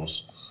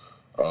holes.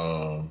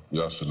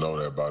 Y'all should know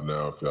that by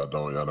now. If y'all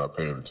don't, y'all not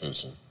paying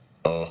attention.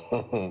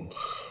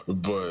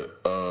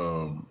 But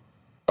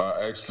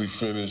I actually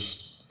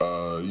finished,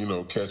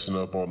 catching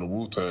up on the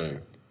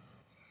Wu-Tang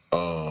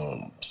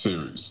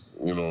series.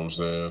 You know what I'm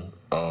saying?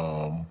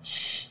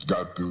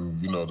 Got through,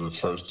 the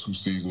first 2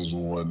 seasons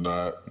and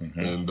whatnot,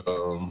 and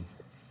I'm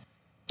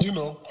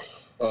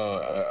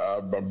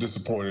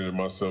disappointed in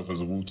myself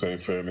as a Wu-Tang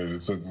fan that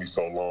it took me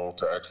so long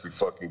to actually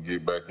fucking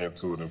get back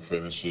into it and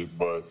finish it.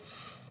 But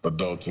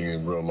adulting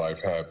in real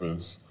life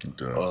happens.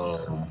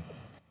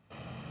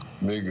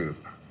 Nigga,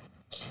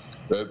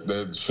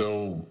 that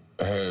show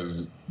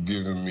has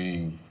given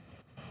me.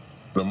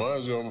 Now,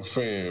 mind you, I'm a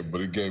fan,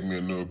 but it gave me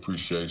a new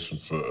appreciation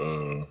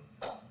for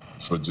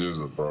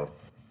GZA, bro.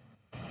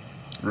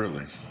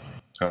 Really?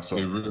 How so?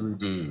 It really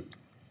did.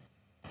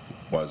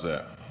 Why's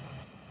that?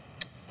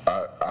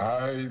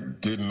 I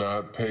did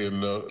not pay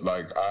enough.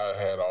 Like, I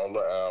had all the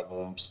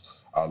albums,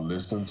 I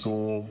listened to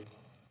them,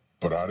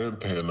 but I didn't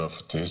pay enough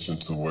attention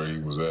to where he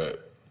was at.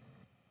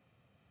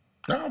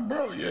 No,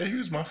 bro, yeah, he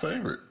was my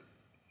favorite.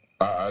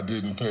 I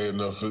didn't pay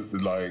enough,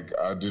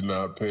 I did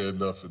not pay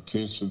enough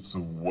attention to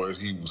what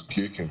he was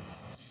kicking.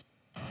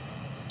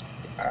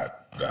 I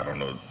don't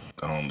know.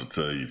 I don't know to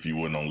tell you if you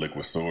wasn't on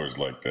Liquid Swords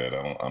like that.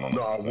 I don't know.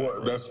 No, I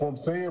was. That's what I'm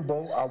saying,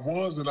 bro. I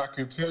was, and I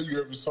can tell you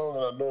every song,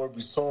 and I know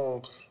every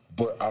song,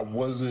 but I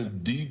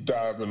wasn't deep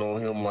diving on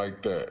him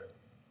like that.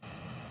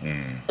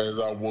 As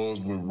I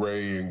was with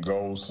Ray and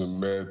Ghost and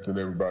Meth and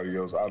everybody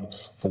else.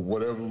 For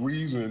whatever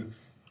reason,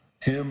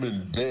 him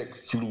and Beck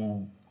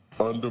flew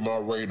under my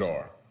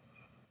radar.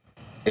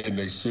 And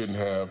they shouldn't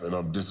have, and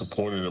I'm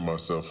disappointed in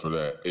myself for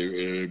that.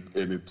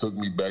 And it took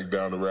me back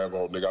down the rabbit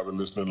hole. Nigga, I've been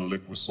listening to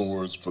Liquid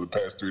Swords for the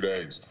past 3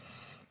 days.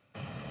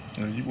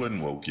 You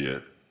wasn't woke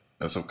yet.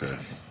 That's okay.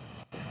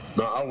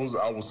 No, I was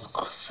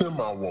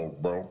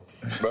semi-woke, bro.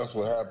 That's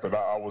what happened.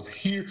 I was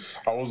here.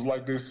 I was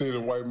like they said, a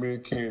white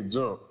man can't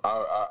jump.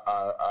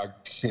 I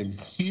can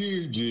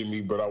hear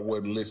Jimmy, but I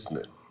wasn't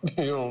listening.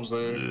 You know what I'm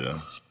saying?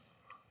 Yeah.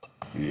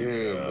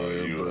 Yeah,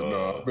 man. But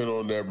no, I've been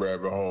on that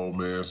rabbit hole,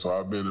 man. So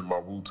I've been in my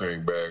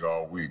Wu-Tang bag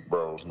all week,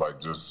 bro.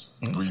 Like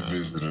just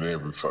revisiting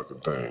every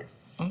fucking thing.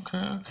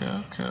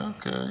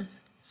 Okay.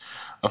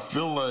 I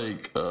feel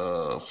like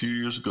a few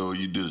years ago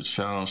you did a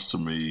challenge to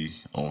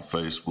me on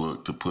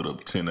Facebook to put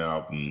up 10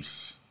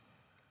 albums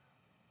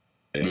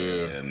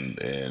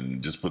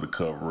and just put a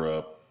cover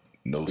up,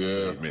 no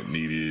statement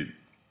needed.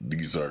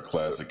 These are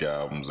classic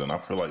albums, and I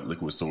feel like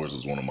Liquid Swords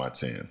was one of my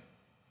 10.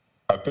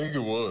 I think it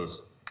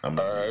was. I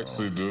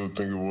actually do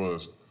think it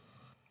was.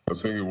 I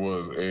think it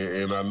was,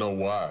 and I know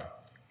why.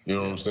 You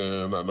know what I'm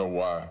saying? I know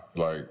why.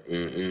 Like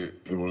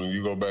when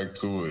you go back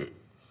to it,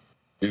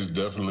 it's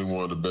definitely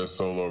one of the best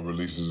solo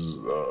releases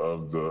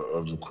of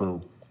the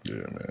crew.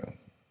 Yeah, man.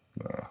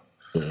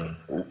 Yeah.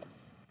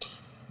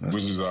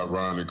 Which is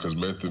ironic because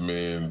Method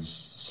Man's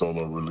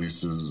solo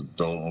releases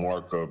don't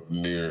mark up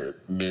near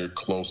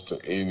close to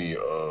any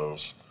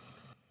of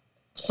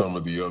some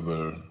of the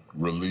other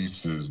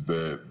releases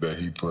that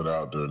he put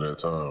out during that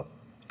time.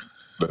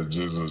 That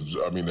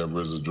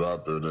RZA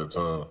dropped during that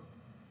time.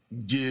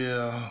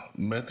 Yeah,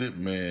 Method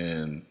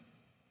Man,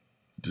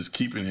 just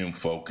keeping him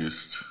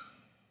focused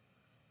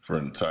for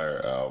an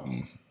entire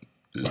album.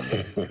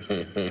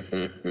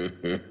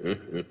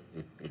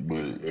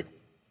 But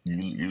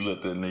you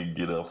let that nigga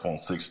get up on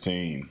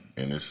 16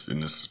 and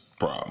it's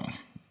problem,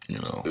 you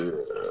know. Yeah,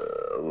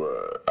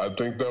 I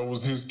think that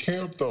was his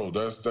camp though.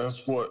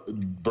 That's what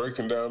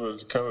breaking down the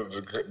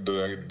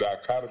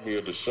dichotomy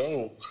of the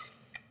show.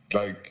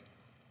 Like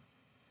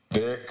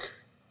Deck,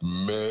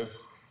 Meth,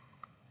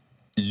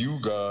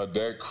 U-God,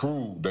 that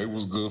crew, they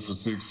was good for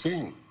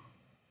 16.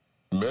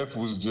 Meth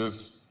was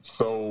just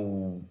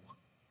so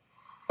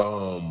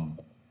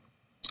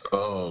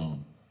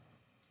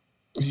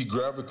he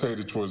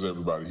gravitated towards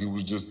everybody. He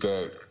was just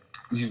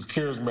he's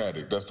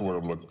charismatic. That's the word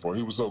I'm looking for.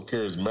 He was so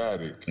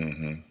charismatic,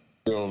 you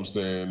know what I'm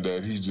saying,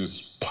 that he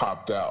just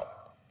popped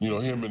out. You know,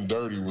 him and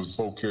Dirty was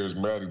so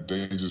charismatic,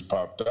 they just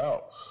popped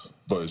out.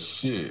 But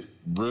shit,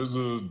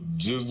 RZA,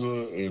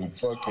 GZA, and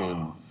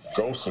fucking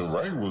Ghost and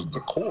Ray was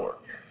the core.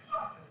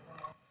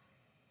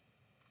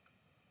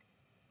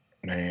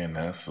 Man,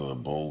 that's a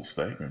bold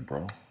statement,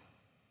 bro.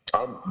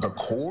 The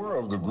core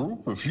of the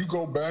group, if you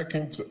go back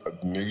into,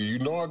 nigga, you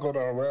know I go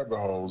down rabbit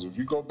holes. If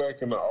you go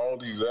back into all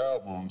these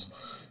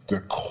albums, the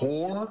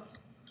core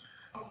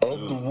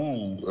of the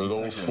Wu are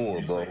those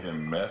four, bro.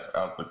 Taking Meth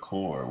out the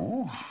core.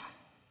 Ooh.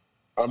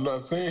 I'm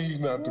not saying he's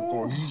not the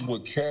core. He's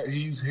what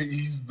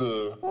he's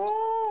the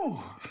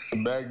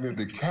magnet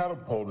that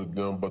catapulted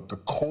them. But the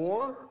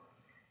core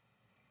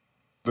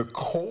of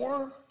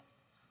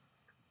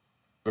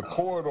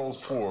those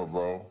four,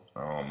 bro.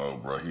 I don't know,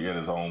 bro. He had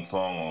his own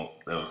song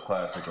that was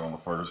classic on the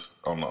first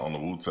on the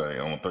Wu-Tang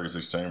on the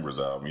 36 Chambers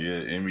album.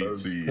 Yeah,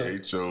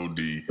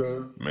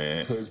 METHOD,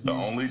 man. The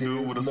only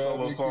dude with a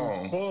solo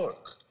song.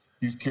 Fuck.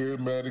 He's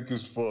charismatic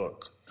as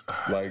fuck.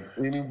 Like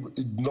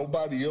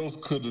nobody else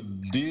could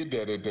have did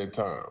that at that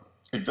time.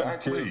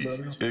 Exactly.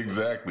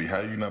 How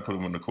you not put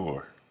him in the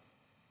core?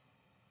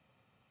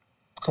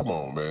 Come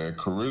on, man.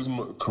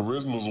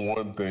 Charisma's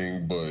one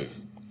thing, but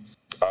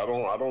I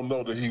don't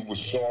know that he was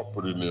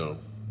sharper than them.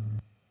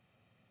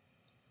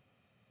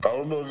 I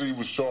don't know that he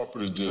was sharper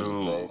than Jizz,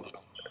 bro.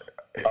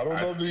 I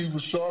don't know that he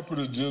was sharper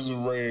than Jizz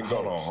and Ray and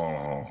Ghost. Hold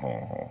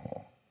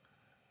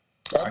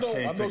on.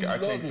 I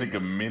can't think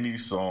of many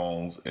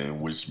songs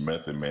in which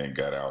Method Man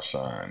got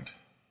outshined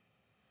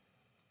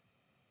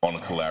on a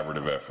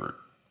collaborative effort.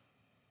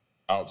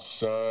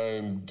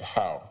 Outshined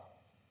how?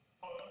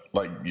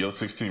 Like your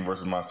 16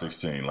 versus my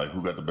 16. Like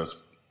who got the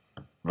best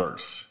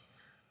verse?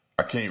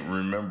 I can't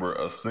remember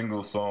a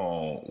single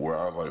song where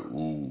I was like,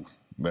 "Ooh,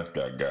 Meth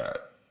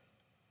got."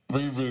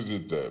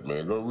 Revisit that,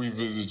 man. Go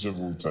revisit your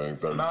Wu-Tang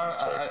 30.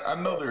 I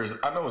know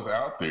it's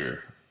out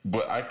there,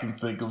 but I can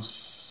think of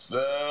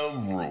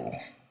several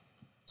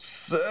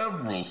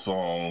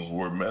songs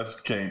where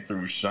Meth came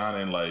through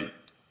shining like,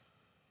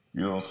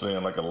 you know what I'm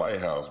saying, like a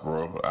lighthouse,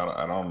 bro.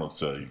 I don't know what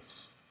to tell you.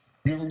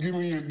 Give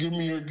me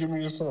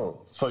a song.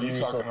 So you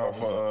talking off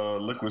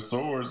Liquid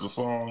Swords, the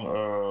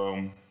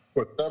song?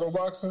 What,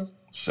 Shadowboxing?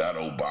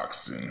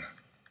 Shadowboxing.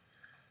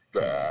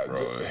 God,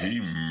 bro,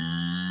 he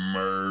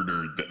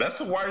murdered. That's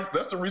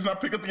the reason I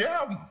picked up the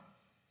album.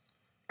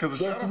 Because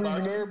that's the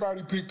reason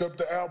everybody picked up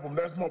the album.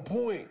 That's my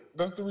point.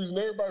 That's the reason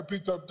everybody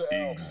picked up the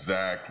album.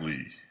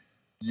 Exactly.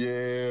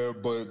 Yeah,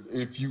 but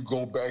if you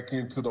go back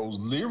into those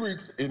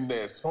lyrics in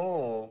that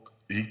song,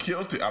 he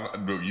killed it.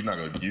 Bro, you're not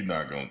gonna.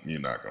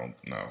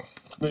 No.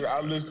 Nigga,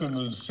 I listened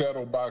to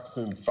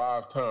Shadowboxing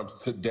 5 times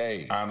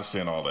today. I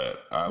understand all that.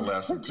 I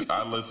listened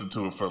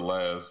to it for the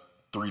last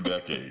 3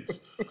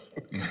 decades.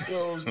 You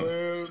know what I'm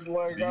saying?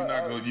 Like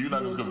you're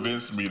not gonna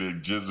convince me to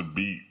just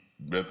beat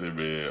Method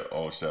Man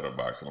on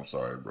Shadowboxing. I'm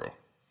sorry, bro.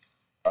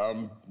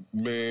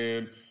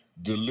 Man,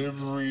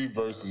 delivery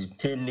versus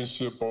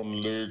penmanship on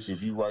the lyrics.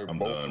 If you write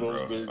both of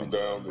those lyrics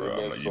down in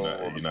that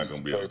song, you're not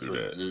gonna be able to do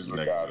that. You're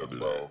not gonna do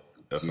that.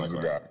 That's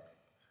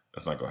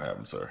not gonna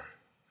happen, sir.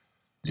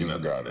 You're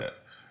not doing that.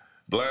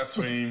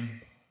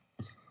 Blaspheme.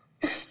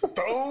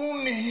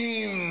 Stone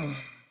him.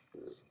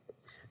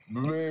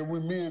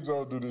 Man, me and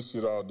Joe do this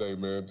shit all day,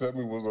 man. Tell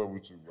me what's up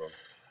with you, bro.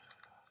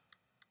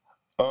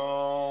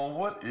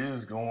 What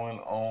is going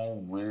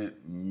on with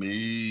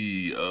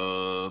me?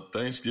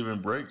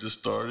 Thanksgiving break just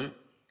started.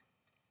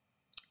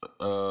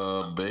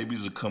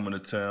 Babies are coming to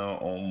town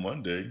on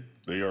Monday.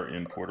 They are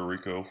in Puerto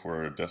Rico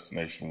for a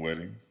destination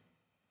wedding.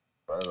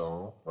 Right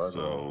on.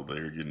 So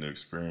they're getting to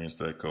experience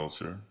that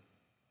culture.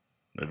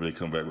 Maybe they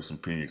come back with some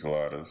pina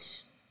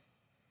coladas.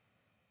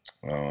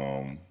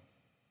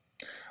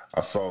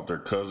 I saw their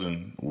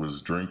cousin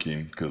was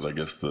drinking because I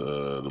guess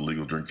the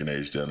legal drinking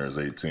age down there is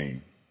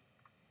 18.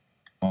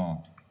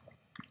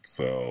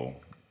 So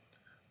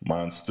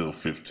mine's still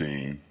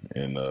 15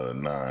 and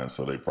 9,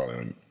 so they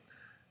probably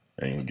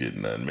ain't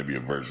getting nothing. Maybe a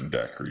virgin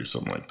daiquiri or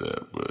something like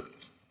that. But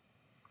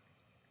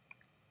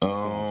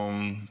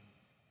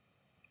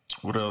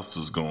what else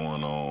is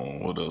going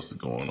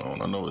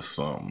on? I know it's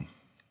something.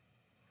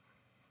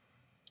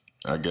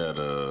 I got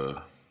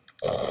I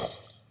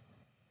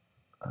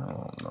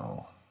don't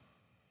know.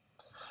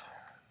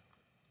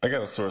 I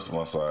got a source on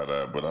my side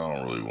eye, but I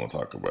don't really want to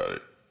talk about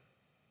it.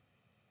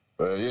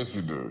 Yes,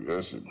 you do.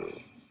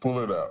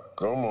 Pull it out.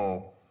 Come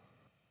on.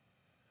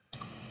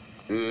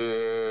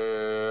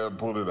 Yeah,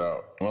 pull it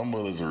out. My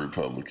mother's a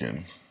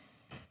Republican.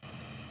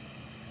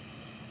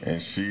 And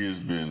she has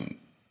been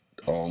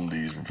on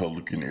these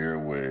Republican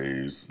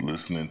airways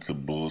listening to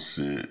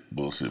bullshit.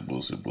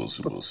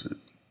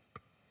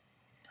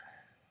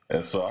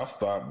 And so I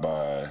stopped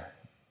by, I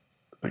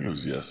think it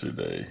was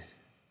yesterday,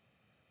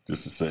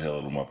 just to say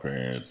hello to my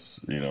parents,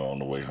 on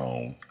the way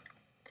home.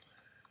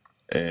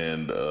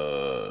 And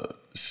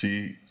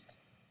she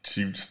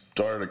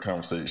started a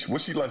conversation.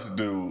 What she likes to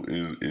do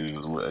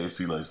is what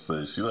AC likes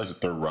to say. She likes to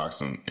throw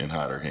rocks and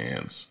hide her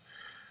hands.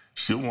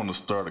 She'll want to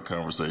start a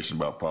conversation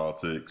about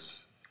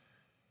politics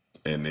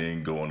and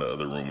then go in the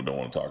other room and don't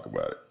want to talk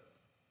about it.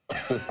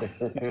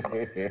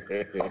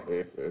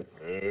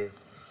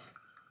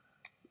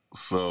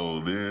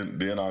 So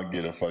then I'll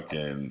get a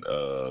fucking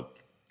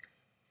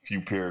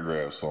few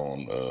paragraphs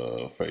on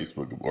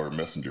Facebook or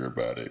Messenger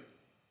about it.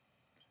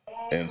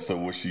 And so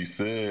what she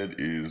said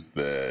is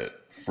that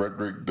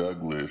Frederick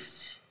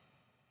Douglass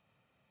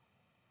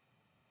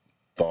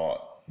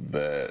thought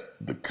that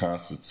the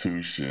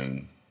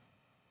Constitution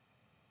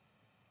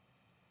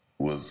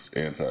was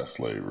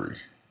anti-slavery.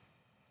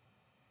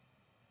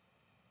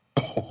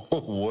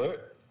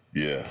 What?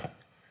 Yeah.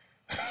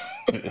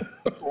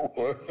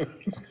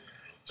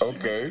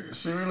 Okay.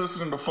 She be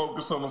listening to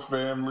Focus on the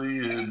Family,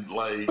 and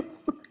like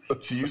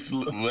she used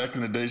to back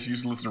in the day. She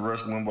used to listen to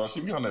Rush Limbaugh.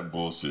 She be on that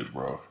bullshit,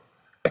 bro.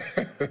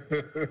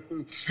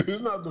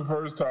 It's not the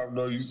first time,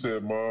 though. You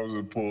said mom's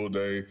a pull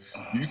day.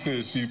 You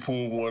said she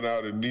pulled one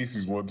out at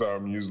Niecy's one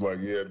time, and you was like,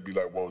 yeah, it'd be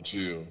like, whoa,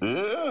 chill.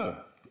 Yeah.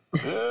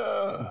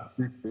 Yeah.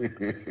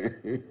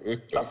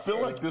 I feel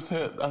like this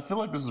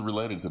is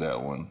related to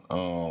that one.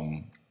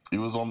 It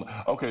was on.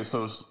 Okay,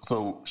 so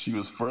she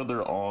was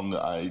further on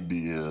the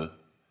idea.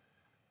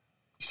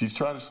 She's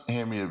trying to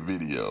hand me a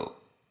video,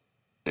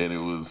 and it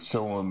was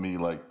showing me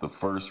like the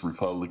first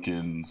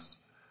Republicans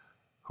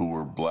who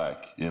were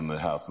black in the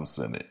House and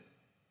Senate,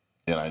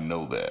 and I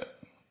know that.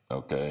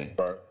 Okay.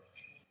 Right.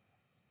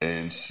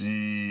 And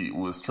she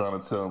was trying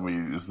to tell me,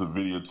 this is a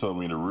video telling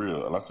me the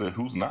real. And I said,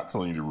 who's not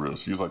telling you the real?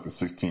 She was like the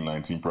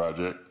 1619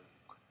 Project.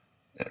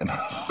 And I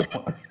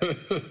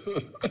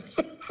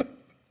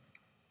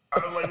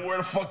was like, where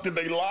the fuck did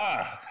they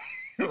lie?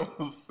 You know what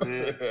I'm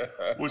saying?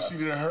 Well, she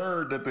didn't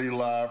heard that they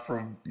lied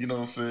from, you know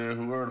what I'm saying,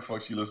 whoever the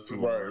fuck she listened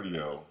to on the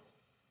radio.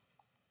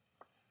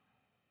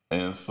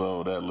 And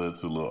so that led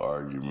to a little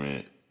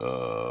argument.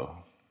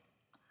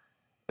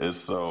 And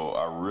so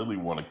I really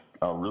want to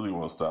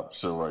stop the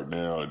show right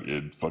now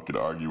and fucking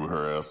argue with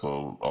her ass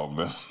on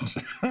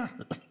Messenger.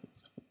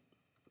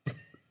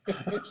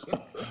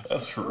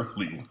 That's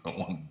really what I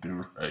want to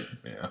do right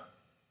now.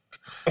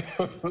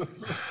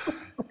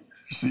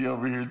 She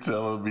over here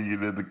telling me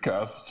that the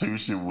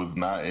Constitution was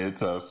not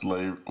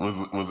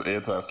was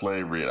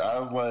anti-slavery. And I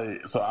was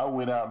like, so I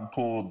went out and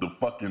pulled the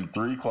fucking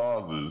 3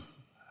 clauses.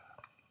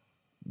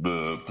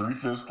 The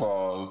 3/5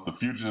 clause, the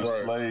Fugitive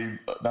Slave,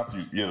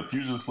 the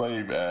Fugitive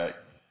Slave Act,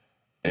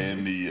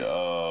 and the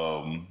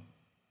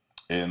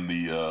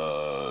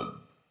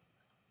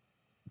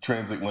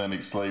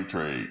Transatlantic Slave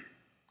Trade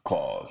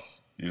Clause.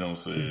 You know what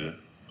I'm saying?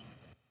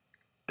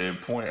 And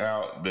point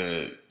out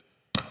that,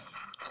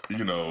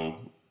 you know,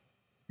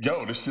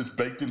 yo, this shit's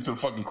baked into the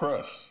fucking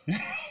crust.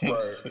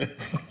 Right.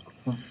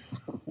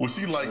 Well,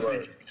 she like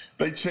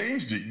they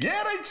changed it.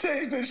 Yeah, they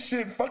changed that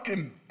shit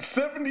fucking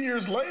 70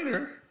 years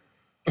later.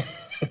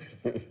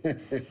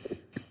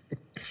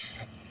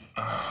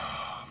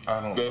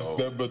 I don't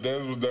know. But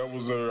that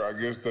was her. I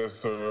guess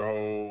that's her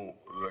whole.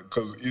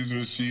 Because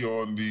isn't she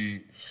on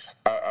the?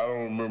 I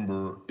don't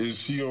remember. Is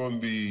she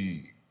on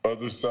the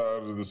other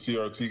side of the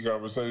CRT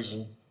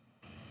conversation?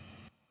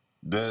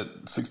 That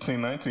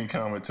 1619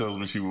 comment tells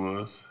me she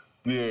was.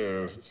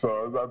 Yeah,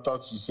 so I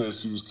thought you said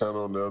she was kind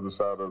of on the other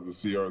side of the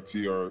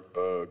CRT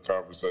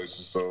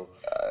conversation. So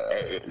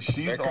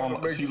she's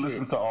on. She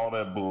listens to all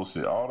that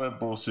bullshit. All that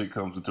bullshit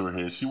comes into her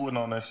head. She wasn't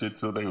on that shit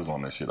till they was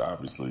on that shit,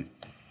 obviously.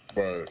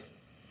 Right.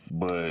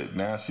 But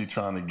now she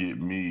trying to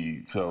get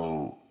me.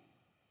 So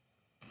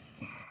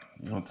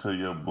you gonna tell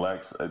your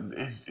blacks?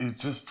 It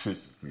just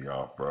pisses me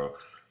off, bro.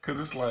 Because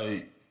it's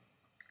like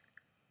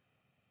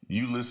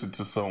you listen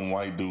to some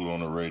white dude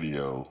on the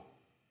radio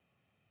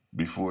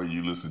before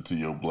you listen to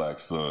your black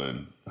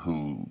son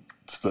who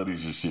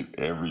studies your shit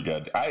every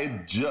goddamn. I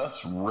had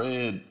just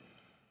read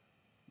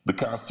the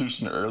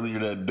Constitution earlier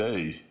that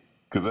day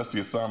because that's the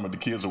assignment the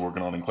kids are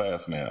working on in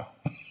class now.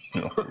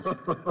 You know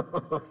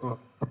what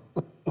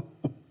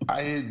I'm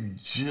I had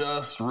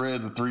just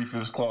read the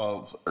 3/5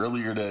 clause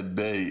earlier that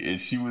day, and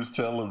she was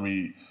telling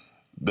me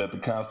that the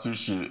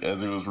Constitution,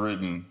 as it was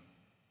written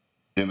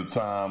in the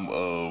time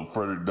of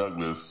Frederick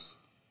Douglass,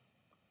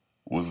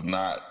 was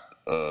not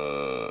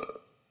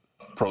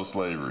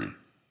pro-slavery.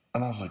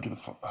 And I was like, get the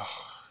fuck.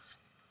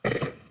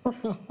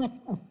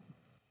 Oh.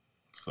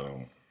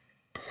 So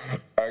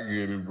I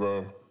get it,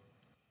 bro.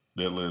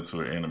 That led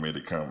to an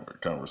animated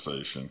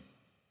conversation.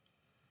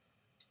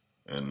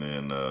 And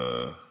then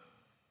I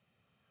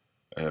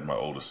had my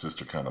older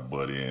sister kind of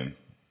butt in,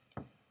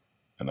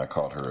 and I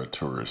called her a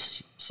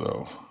tourist.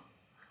 So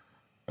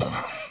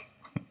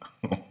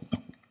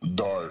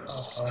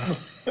darts.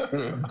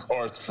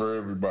 Darts for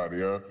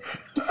everybody, huh?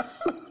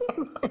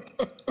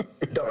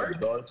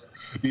 Darts?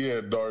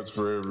 Yeah, darts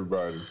for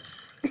everybody.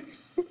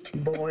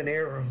 Bow and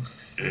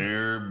arrows.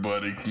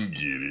 Everybody can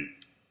get it.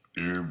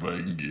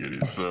 Everybody can get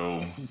it.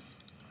 So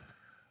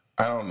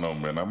I don't know,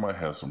 man. I might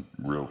have some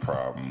real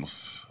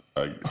problems.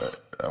 I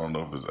don't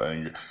know if it's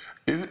anger.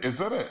 Is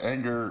that an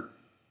anger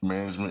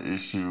management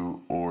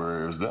issue,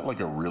 or is that like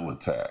a real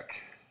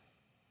attack?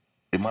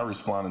 Am I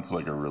responding to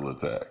like a real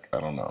attack? I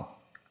don't know.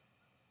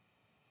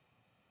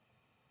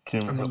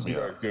 Kim, help me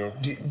out.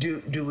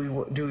 Do we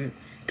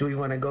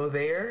want to go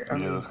there?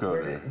 Yeah, let's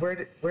go there.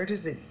 Where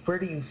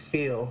do you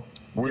feel?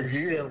 We're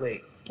here.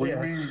 Feeling? What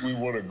do you mean we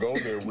want to go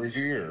there? We're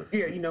here.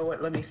 Yeah, you know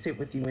what? Let me sit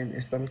with you in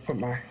this. Let me put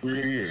my.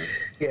 We're here.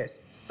 Yes.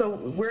 So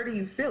where do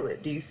you feel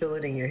it? Do you feel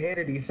it in your head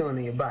or do you feel it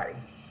in your body?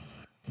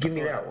 Give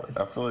me that one.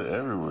 I feel it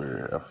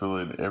everywhere. I feel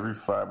it in every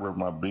fiber of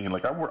my being.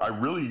 Like I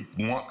really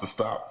want to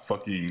stop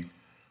fucking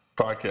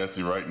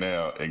podcasting right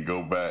now and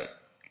go back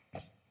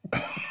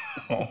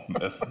on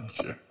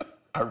Messenger.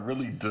 I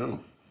really do.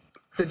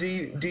 So do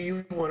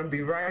you want to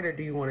be right or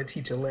do you want to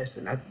teach a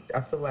lesson?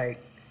 I feel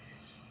like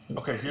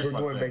Okay, here's We're my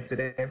going thing. back to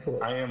that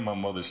point. I am my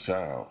mother's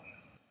child.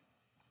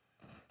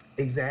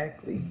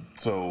 Exactly.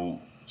 So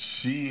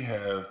she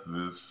has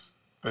this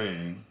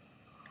thing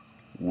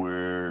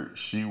where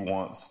she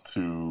wants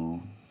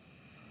to.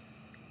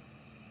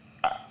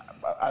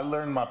 I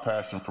learned my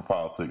passion for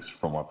politics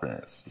from my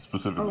parents,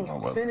 specifically my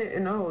mother.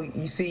 No,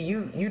 you see,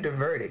 you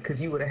diverted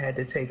because you would have had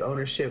to take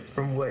ownership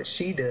from what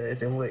she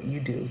does and what you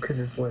do because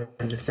it's one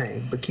and the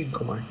same. But keep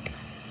going.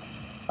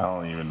 I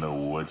don't even know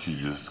what you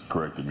just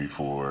corrected me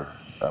for.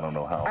 I don't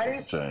know how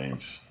it's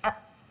changed.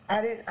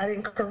 I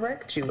didn't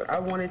correct you. I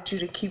wanted you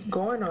to keep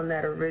going on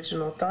that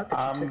original thought that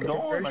you I'm took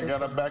going. I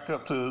gotta back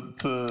up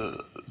to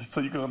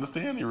so you can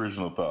understand the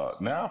original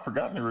thought. Now I've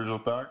forgotten the original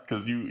thought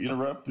because you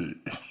interrupted.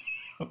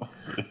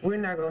 We're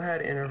not gonna have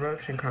an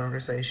interruption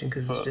conversation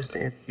because it's just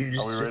me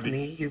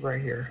and you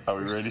right here. Are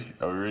we ready?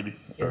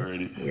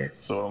 Yes, yes.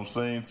 So I'm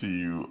saying to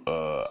you,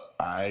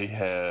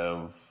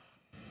 I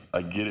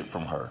get it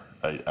from her.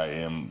 I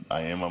am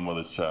my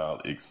mother's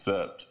child,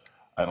 except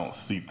I don't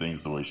see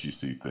things the way she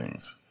sees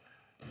things.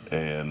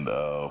 And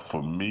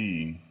for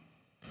me,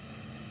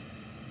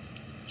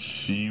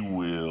 she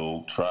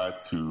will try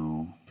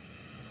to,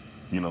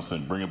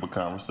 bring up a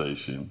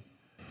conversation.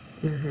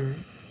 Mm-hmm.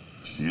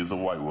 She is a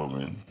white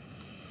woman,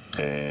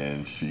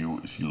 and she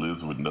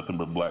lives with nothing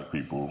but black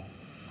people.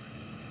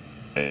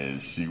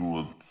 And she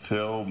will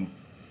tell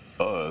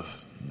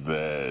us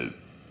that,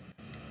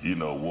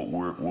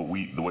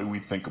 the way we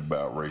think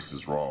about race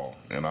is wrong.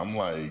 And I'm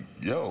like,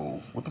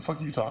 yo, what the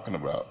fuck are you talking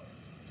about?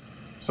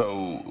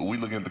 So we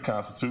look at the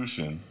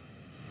Constitution,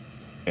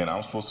 and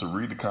I'm supposed to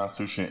read the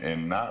Constitution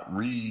and not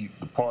read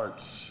the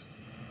parts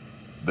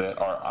that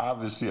are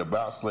obviously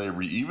about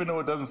slavery, even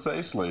though it doesn't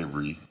say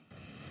slavery,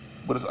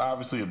 but it's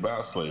obviously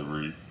about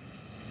slavery.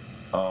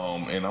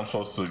 And I'm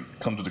supposed to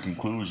come to the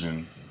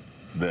conclusion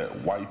that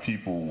white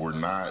people were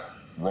not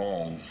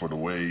wrong for the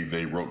way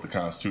they wrote the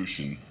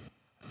Constitution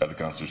at the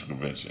Constitutional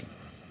Convention.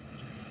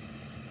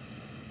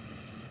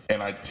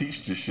 And I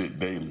teach this shit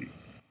daily.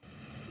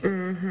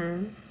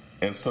 Mm-hmm.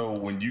 And so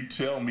when you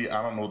tell me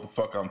I don't know what the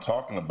fuck I'm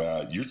talking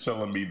about, you're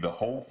telling me the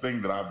whole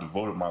thing that I've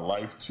devoted my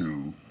life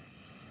to,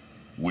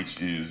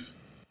 which is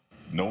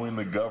knowing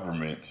the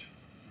government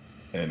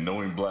and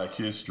knowing black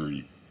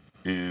history,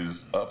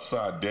 is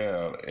upside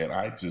down, and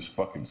I just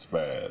fucking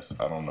spaz.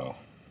 I don't know.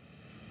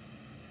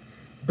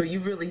 But you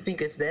really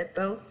think it's that,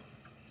 though?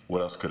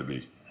 What else could it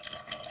be?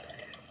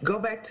 Go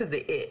back to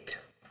the it.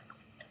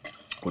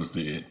 What is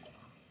the it?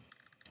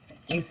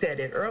 You said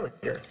it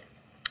earlier.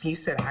 You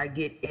said, I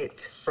get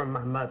it from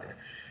my mother.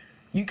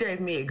 You gave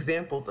me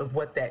examples of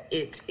what that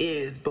it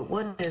is, but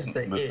what is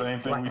the it? The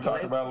same thing like, we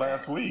talked about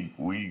last week.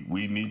 We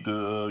need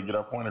to get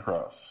our point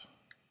across.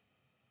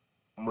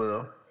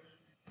 Well,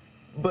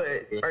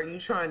 but are you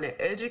trying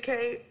to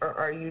educate or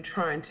are you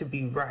trying to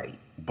be right?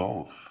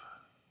 Both.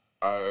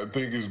 I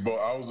think it's both.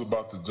 I was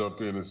about to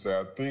jump in and say,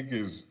 I think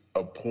it's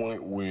a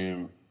point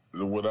when,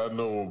 what I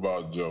know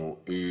about Joe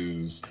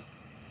is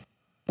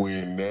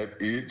when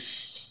that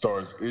itch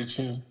starts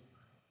itching,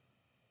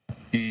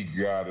 he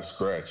gotta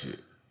scratch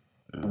it.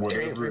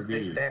 Whatever it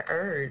is. That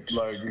urge.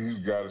 Like, he's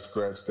gotta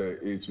scratch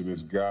that itch and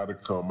it's gotta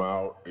come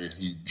out and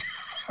he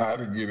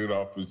gotta get it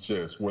off his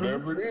chest.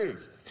 Whatever it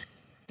is.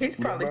 He's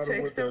probably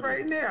texting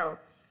right now.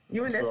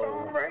 You in that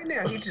phone right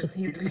now?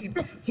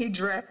 He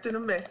drafted a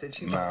message.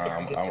 He's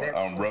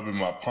I'm rubbing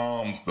my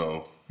palms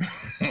though.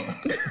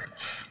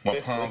 My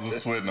palms are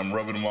sweating. I'm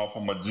rubbing them off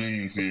on my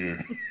jeans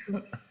here.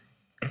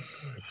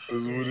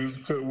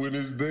 When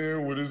it's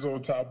there, when it's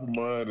on top of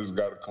mine, it's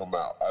got to come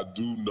out. I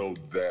do know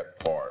that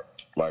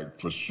part, like,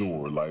 for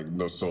sure. Like,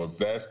 no. So if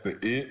that's the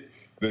it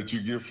that you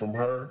get from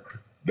her,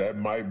 that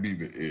might be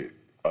the it.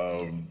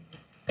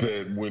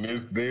 That when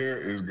it's there,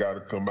 it's got to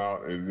come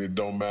out, and it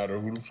don't matter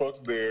who the fuck's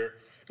there.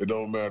 It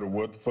don't matter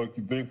what the fuck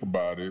you think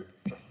about it.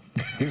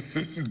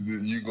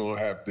 You're gonna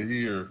have to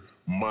hear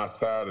my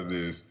side of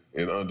this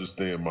and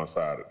understand my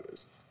side of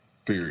this.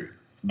 Period.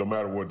 No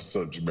matter what the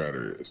subject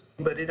matter is.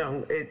 But you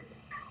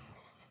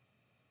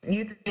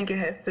think it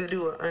has to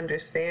do with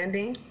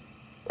understanding,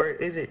 or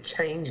is it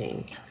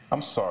changing?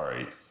 I'm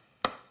sorry.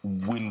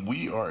 When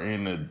we are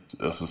in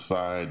a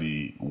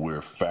society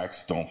where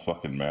facts don't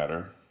fucking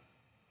matter,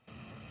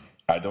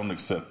 I don't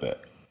accept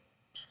that.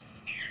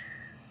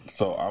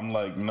 So I'm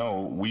like,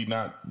 no, we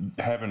not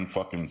having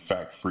fucking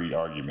fact-free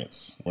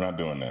arguments. We're not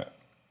doing that.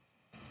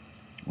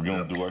 We're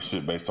gonna do our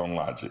shit based on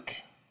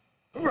logic.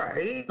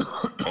 Right.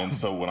 And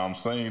so what I'm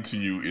saying to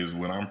you is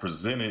when I'm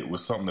presented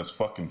with something that's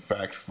fucking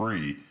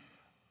fact-free,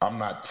 I'm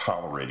not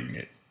tolerating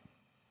it.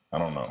 I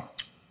don't know.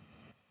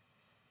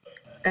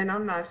 And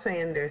I'm not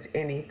saying there's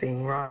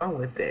anything wrong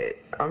with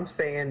it. I'm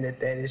saying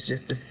that is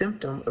just a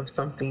symptom of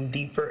something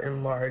deeper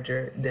and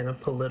larger than a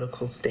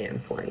political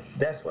standpoint.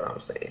 That's what I'm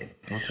saying.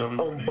 Well, tell me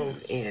on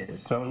both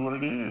ends. Tell me what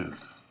it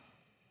is.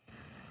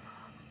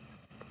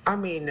 I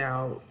mean,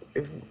 now,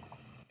 if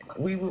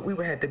we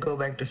would have to go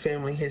back to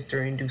family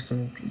history and do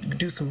some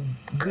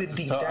good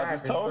deep diving. I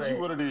just told you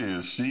what it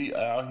is. She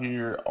out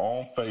here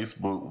on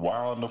Facebook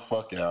wilding the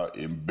fuck out,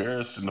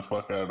 embarrassing the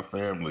fuck out of the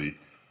family,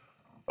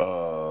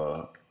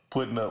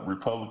 putting up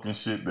Republican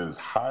shit that is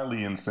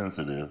highly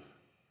insensitive.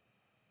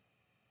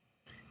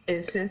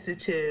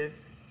 Insensitive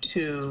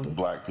to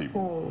black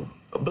people.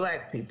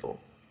 Black people.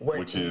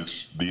 Which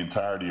is the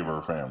entirety of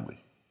her family.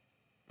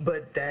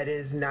 But that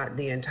is not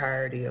the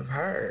entirety of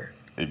her.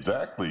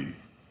 Exactly.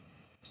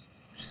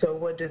 So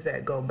what does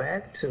that go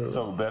back to?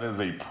 So that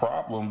is a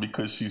problem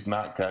because she's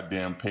not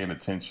goddamn paying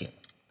attention.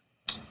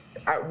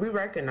 We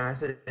recognize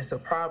that it's a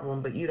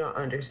problem, but you don't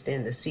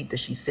understand the seat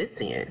that she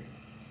sits in.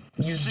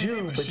 You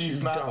do, but she's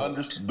you not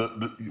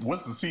don't.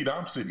 What's the seat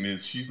I'm sitting in?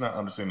 She's not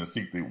understanding the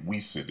seat that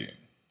we sit in.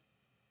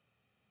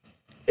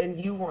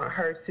 And you want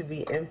her to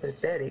be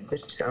empathetic, but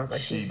it sounds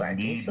like she's lacking.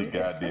 She needs to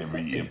goddamn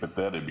be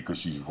empathetic because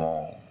she's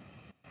wrong.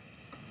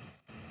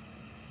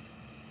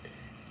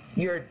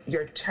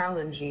 You're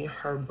challenging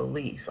her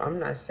belief. I'm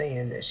not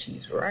saying that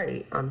she's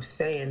right. I'm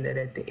saying that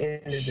at the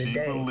end of the She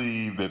day,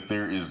 believed that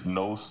there is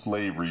no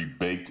slavery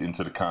baked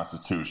into the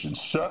Constitution.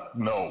 Stop.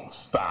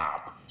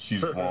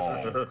 She's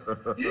wrong.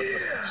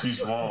 She's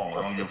wrong.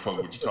 I don't give a fuck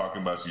what you're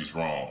talking about. She's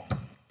wrong.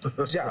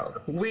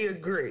 Joe, we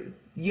agree.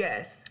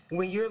 Yes.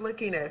 When you're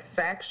looking at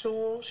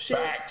factual shit,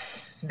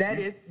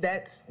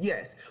 that's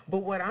yes.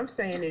 But what I'm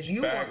saying is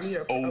you want me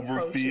to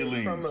approach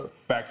it from a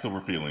facts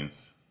over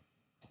feelings.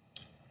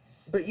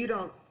 But you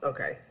don't.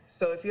 Okay.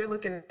 So if you're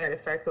looking at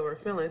it facts over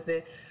feelings,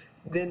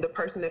 then the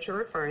person that you're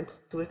referring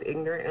to is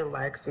ignorant and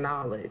lacks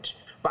knowledge.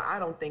 But I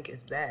don't think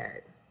it's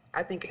that.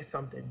 I think it's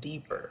something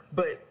deeper.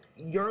 But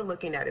you're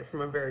looking at it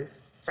from a very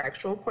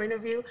factual point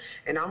of view,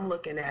 and I'm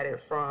looking at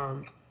it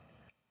from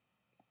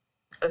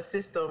a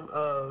system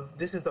of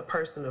this is a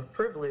person of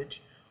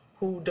privilege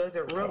who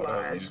doesn't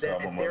realize that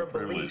their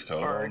beliefs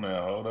are.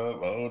 Hold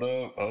up.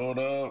 Hold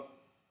up.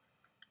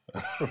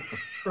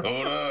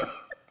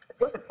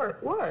 What's the part?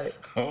 What?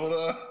 Hold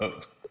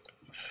up.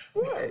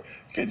 What?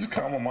 You can't just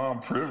call my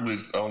mom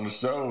privileged on the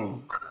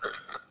show.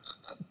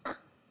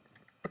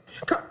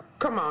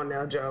 Come on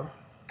now, Joe.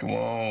 Come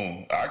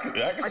on. I can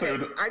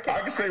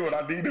say what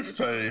I need to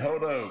say.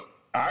 Hold up.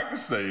 I can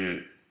say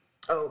it.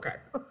 Oh, okay.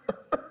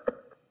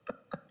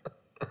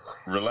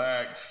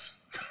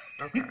 Relax.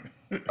 Okay.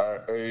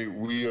 Hey,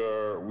 we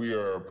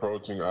are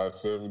approaching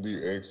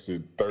I-70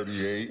 exit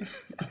 38.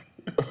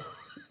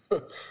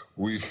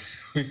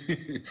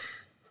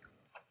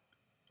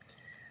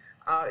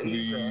 I'll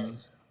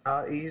ease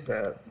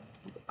up.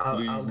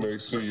 Please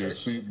make sure your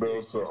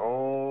seatbelts are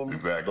on.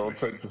 Exactly. Don't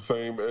take the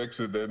same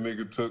exit that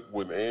nigga took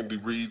when Andy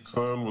Reid's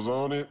son was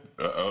on it.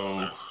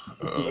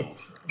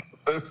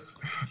 Let's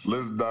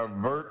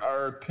divert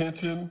our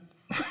attention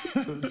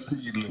to the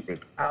speed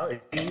limits. I'll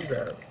ease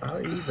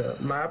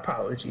up. My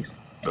apologies.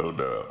 No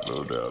doubt.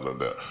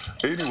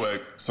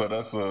 Anyway, so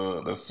that's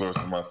source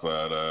on my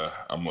side.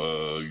 I'm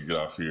gonna get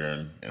off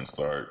here and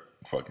start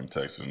fucking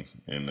texting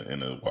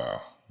in a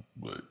while.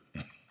 But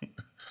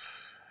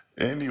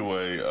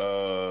anyway,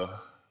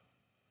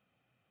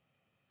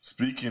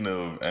 speaking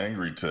of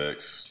angry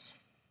texts,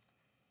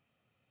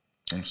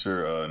 I'm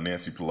sure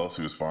Nancy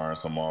Pelosi was firing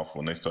some off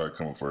when they started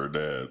coming for her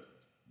dad.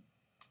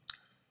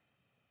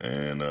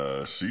 And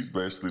she's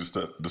basically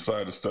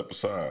decided to step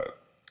aside.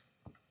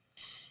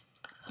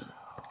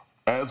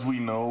 As we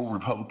know,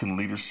 Republican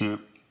leadership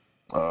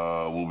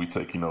will be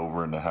taking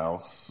over in the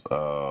House.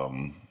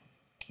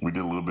 We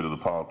did a little bit of the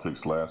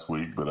politics last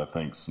week, but I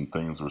think some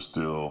things were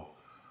still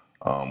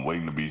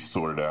waiting to be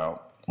sorted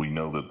out. We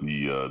know that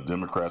the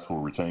Democrats will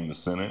retain the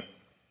Senate,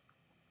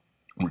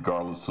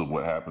 regardless of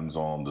what happens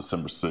on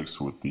December 6th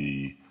with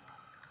the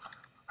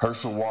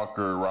Herschel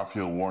Walker,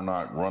 Raphael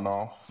Warnock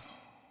runoff.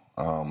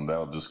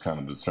 That'll just kind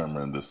of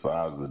determine the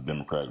size of the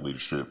Democratic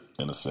leadership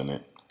in the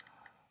Senate.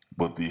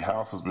 But the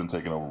House has been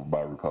taken over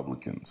by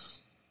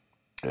Republicans.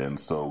 And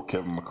so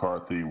Kevin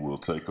McCarthy will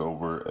take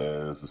over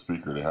as the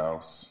Speaker of the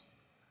House.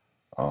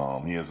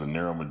 He has a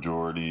narrow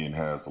majority and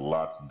has a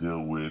lot to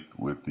deal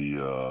with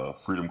the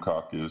Freedom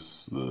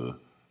Caucus, the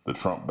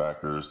Trump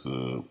backers,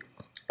 the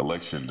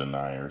election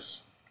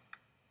deniers.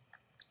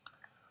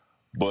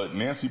 But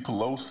Nancy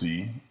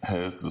Pelosi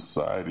has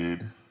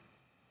decided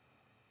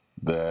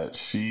that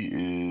she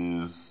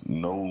is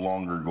no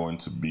longer going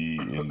to be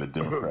in the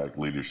Democratic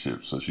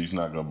leadership. So she's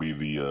not going to be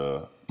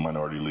the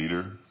minority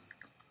leader,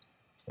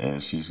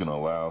 and she's going to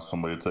allow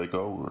somebody to take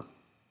over.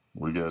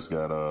 We guys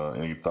got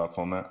any thoughts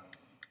on that?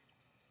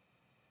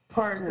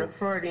 Pardon the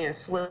Freudian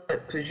slip,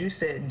 because you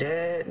said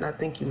dad, and I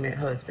think you meant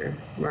husband,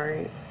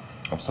 right?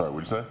 I'm sorry,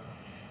 what'd you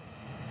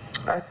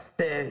say? I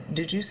said,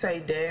 did you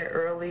say dad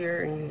earlier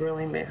and you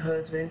really meant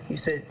husband? You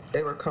said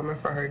they were coming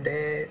for her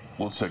dad?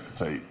 We'll check the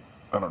tape.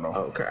 I don't know.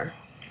 Okay.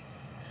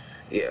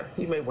 Yeah,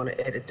 you may want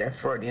to edit that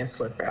Freudian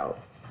slip out.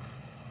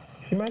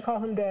 You might call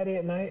him daddy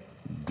at night.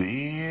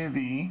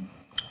 Daddy.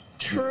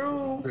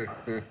 True.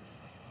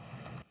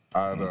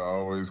 I'd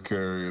always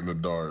carrying the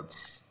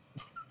darts.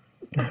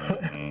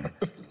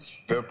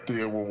 Stepped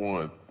in with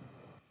one.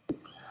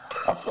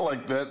 I feel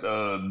like that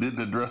didn't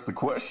address the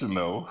question,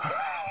 though.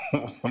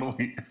 No,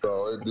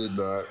 it did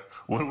not.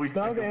 What do we think?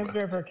 I was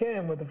answering for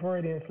Kim with the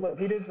Freudian slip.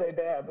 He did say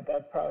dad, but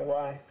that's probably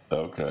why.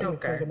 Okay. He was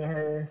thinking to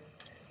her,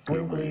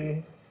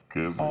 wiggly,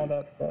 all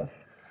that stuff.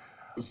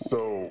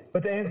 So,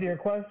 but to answer your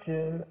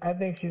question, I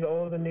think she's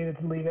older than needed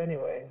to leave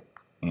anyway.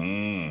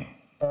 And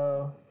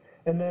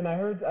then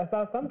I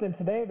saw something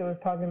today that was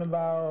talking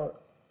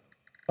about,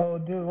 oh,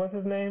 dude, what's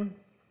his name?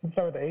 Let's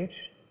start with the H.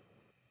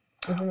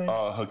 What's his name?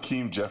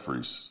 Hakeem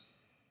Jeffries.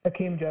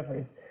 Hakeem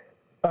Jeffries.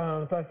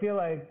 So I feel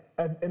like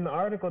in the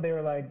article they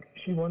were like,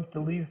 she wants to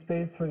leave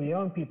space for the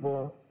young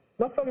people.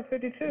 Motherfucker's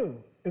 52.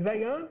 Is that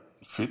young?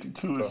 52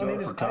 is young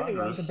for it's kind of young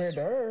Congress. compared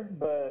to her,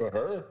 but for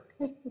her,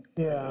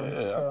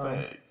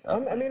 yeah.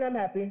 I'm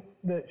happy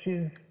that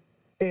she's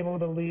able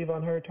to leave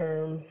on her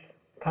terms,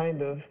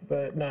 kind of,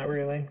 but not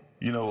really.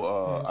 You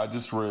know, I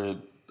just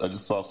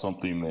saw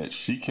something that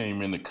she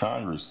came into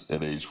Congress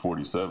at age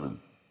 47.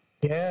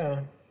 Yeah.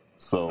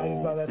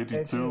 So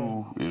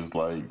 52 is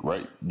like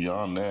right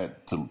beyond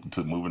that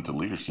to move into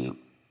leadership,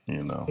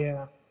 you know.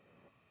 Yeah.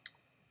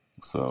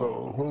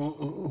 So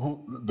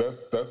who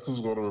that's who's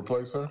going to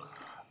replace her?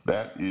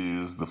 That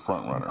is the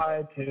front runner.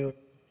 I do.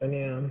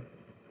 Yeah.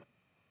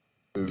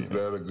 Is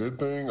that a good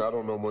thing? I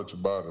don't know much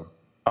about him.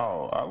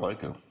 Oh, I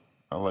like him.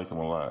 I like him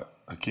a lot.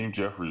 Hakeem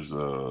Jeffries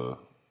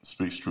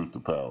speaks truth to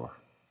power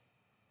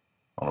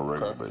on a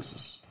regular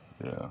basis.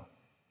 Yeah.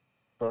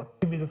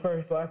 He'd be the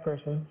first black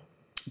person.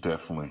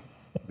 Definitely.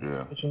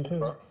 Yeah.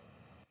 Too.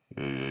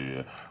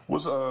 Yeah.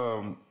 Was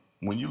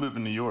when you lived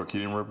in New York, he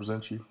didn't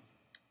represent you?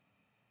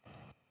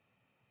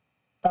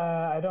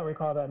 I don't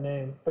recall that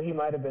name, but he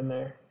might have been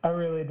there. I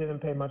really didn't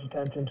pay much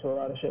attention to a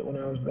lot of shit when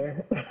I was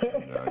there.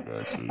 Yeah, I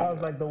got you. I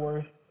was like the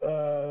worst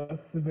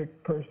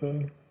civic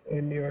person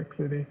in New York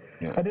City.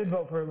 Yeah. I did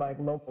vote for like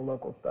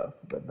local stuff,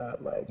 but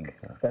not like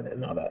Senate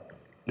and all that.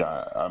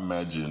 Yeah, I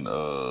imagine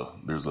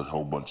there's a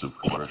whole bunch of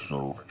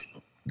congressional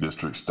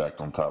districts stacked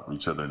on top of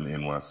each other in the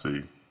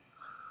NYC.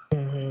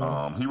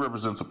 Mm-hmm. He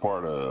represents a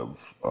part of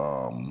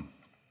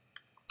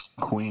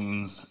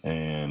Queens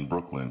and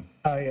Brooklyn.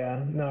 Oh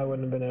yeah, no, I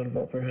wouldn't have been able to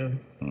vote for him.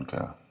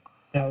 Okay.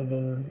 I was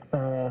in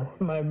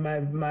my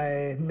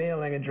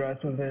mailing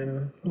address was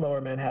in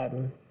Lower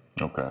Manhattan.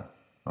 Okay.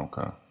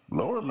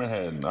 Lower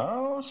Manhattan.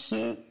 Oh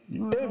shit.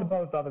 There's a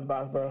post office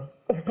box, bro.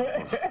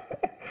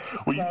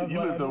 Well, you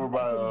lived over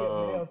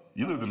by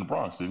you lived in the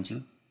Bronx, didn't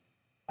you?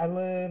 I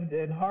lived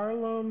in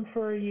Harlem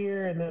for a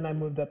year, and then I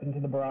moved up into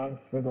the Bronx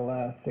for the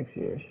last 6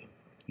 years.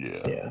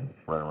 Yeah.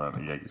 Right around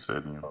the Yankee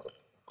Stadium.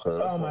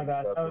 Oh my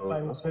gosh, I was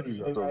like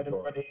literally right in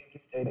front of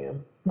Yankee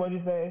Stadium. What did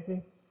you say,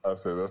 AC? I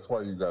said that's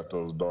why you got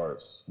those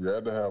darts. You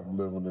had to have them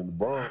living in the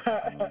Bronx.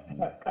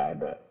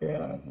 Kinda,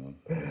 yeah.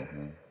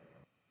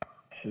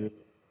 Shit.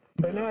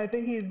 But no, I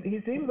think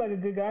he seems like a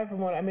good guy from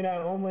what I mean. I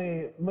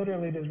only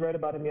literally just read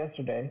about him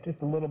yesterday, just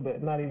a little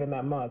bit, not even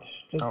that much,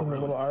 just in the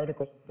little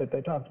article that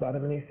they talked about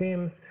him. And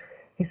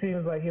he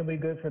seems like he'll be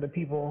good for the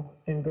people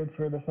and good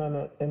for the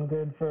Senate and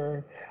good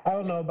for. I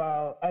don't know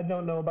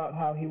about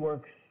how he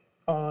works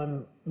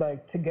on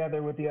like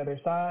together with the other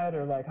side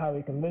or like how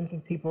he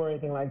convinces people or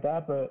anything like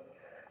that, but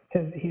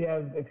he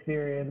has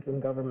experience in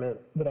government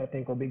that I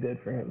think will be good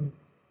for him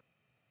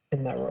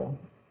in that role.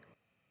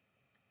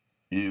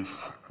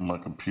 If my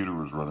computer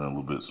was running a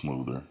little bit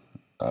smoother,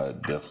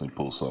 I'd definitely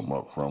pull something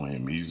up from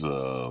him. He's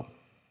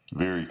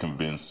very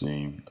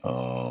convincing,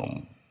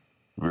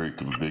 very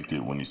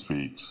convicted when he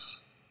speaks.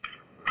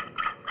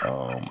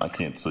 I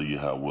can't tell you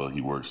how well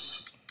he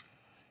works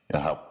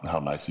and how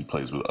nice he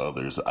plays with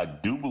others. I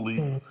do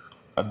believe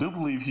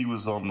he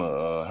was on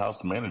the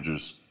House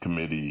Managers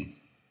Committee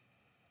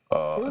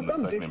in the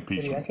second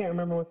impeachment. I can't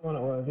remember which one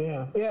it was.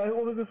 Yeah.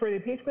 What was it for the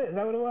impeachment? Is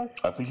that what it was?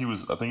 I think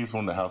he's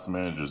one of the House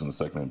Managers in the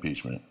second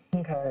impeachment.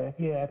 Okay.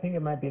 Yeah, I think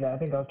it might be that. I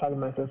think I was talking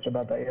to my sister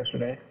about that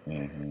yesterday.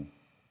 Mm-hmm.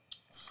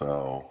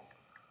 So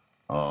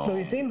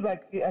he seems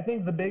like. I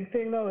think the big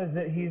thing though is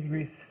that he's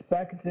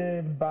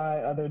respected by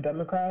other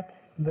Democrats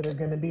that are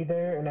going to be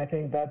there, and I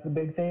think that's a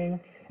big thing.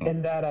 Mm-hmm.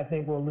 And that I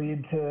think will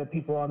lead to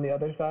people on the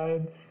other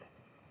side,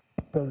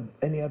 so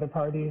any other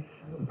parties,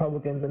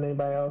 Republicans and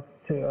anybody else,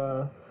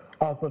 to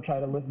also try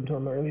to listen to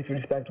him or at least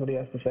respect what he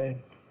has to say.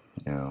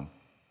 Yeah.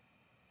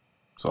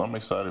 So I'm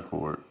excited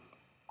for it.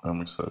 I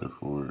think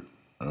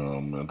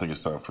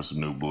it's time for some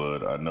new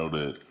blood. I know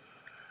that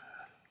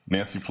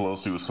Nancy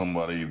Pelosi was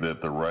somebody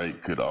that the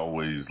right could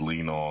always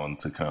lean on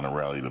to kind of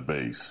rally the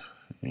base,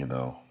 you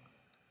know.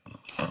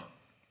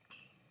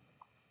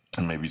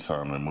 And maybe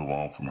time to move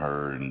on from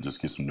her and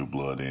just get some new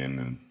blood in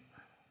and,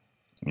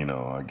 you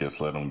know, I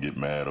guess let them get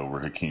mad over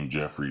Hakeem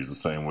Jeffries the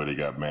same way they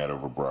got mad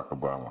over Barack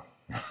Obama.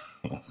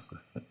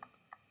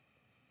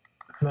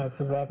 That's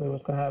exactly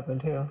what's going to happen,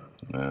 too.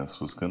 That's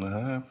what's going to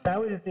happen.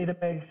 Now we just need to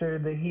make sure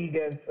that he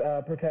gets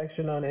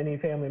protection on any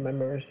family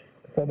members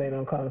so they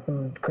don't come,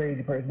 some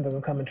crazy person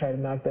doesn't come and try to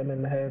knock them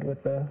in the head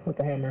with the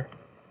hammer.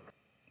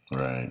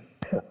 Right.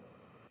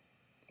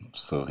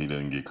 So he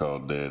didn't get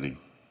called daddy.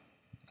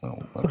 Oh,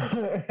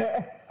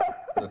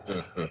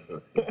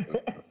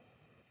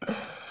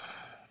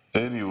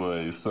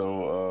 anyway,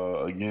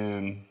 so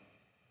again,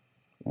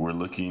 we're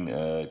looking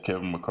at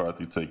Kevin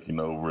McCarthy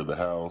taking over the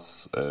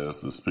House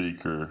as the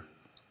Speaker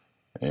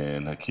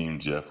and Hakeem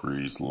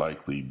Jeffries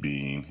likely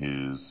being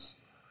his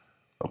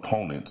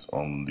opponents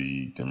on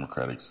the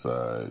Democratic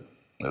side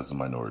as the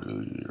minority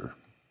leader.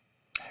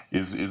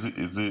 Is he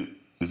going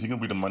to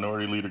be the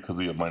minority leader because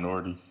he's a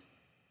minority?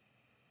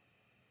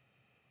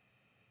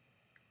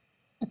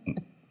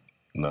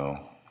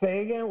 No.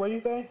 Say again. What do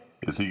you say?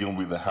 Is he going to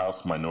be the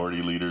House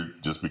minority leader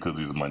just because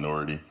he's a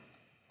minority?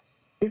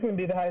 He's going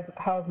to be the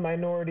House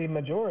minority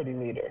majority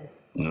leader.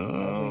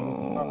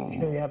 No. He's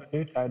going to have a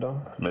new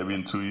title. Maybe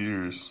in 2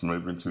 years.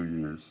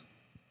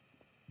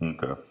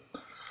 Okay.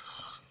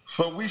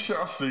 So we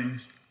shall see.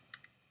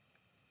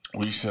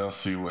 We shall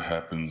see what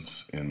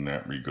happens in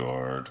that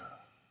regard.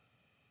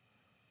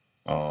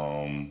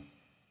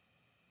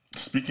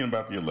 Speaking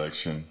about the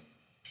election,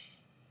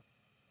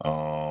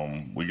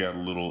 we got a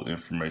little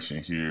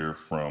information here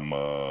from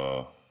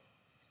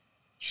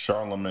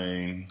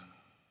Charlemagne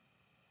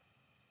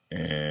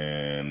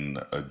and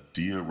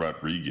Adia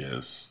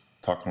Rodriguez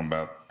talking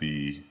about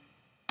the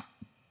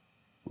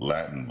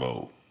Latin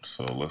vote.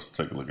 So let's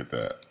take a look at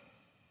that.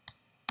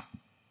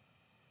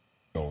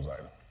 Those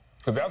items.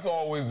 Because that's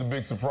always the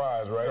big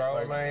surprise, right?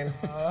 Charlemagne.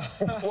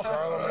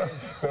 Charlemagne,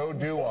 so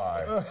do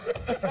I.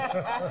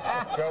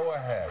 Go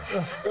ahead.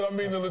 I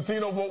mean, the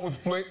Latino vote was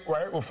split,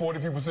 right? With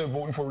 43%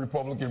 voting for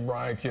Republican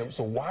Brian Kemp.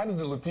 So why does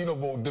the Latino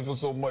vote differ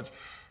so much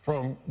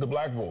from the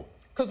black vote?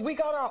 Because we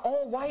got our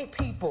own white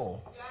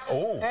people.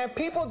 Oh. And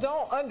people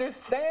don't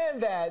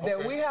understand that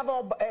we have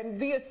and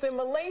the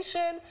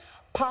assimilation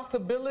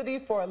possibility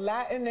for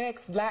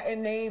Latinx,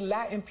 Latina,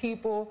 Latin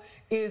people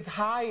is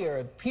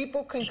higher.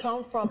 People can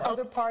come from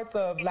other parts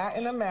of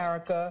Latin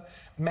America,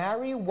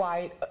 marry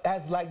white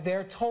as like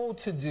they're told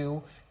to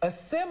do,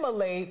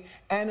 assimilate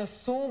and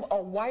assume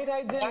a white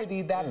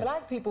identity that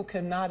black people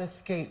cannot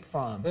escape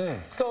from.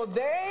 So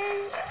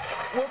they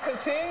will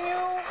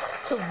continue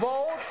to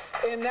vote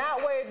in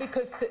that way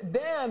because to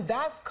them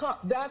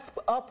that's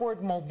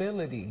upward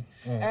mobility.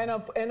 And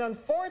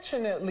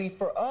unfortunately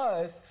for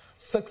us,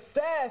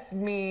 success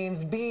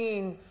means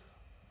being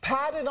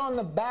patted on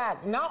the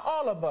back. Not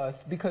all of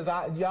us, because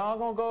y'all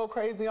gonna go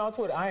crazy on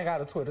Twitter. I ain't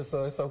got a Twitter,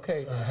 so it's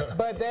okay.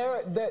 But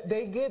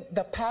they get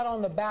the pat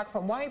on the back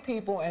from white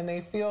people, and they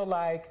feel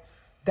like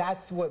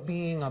that's what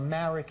being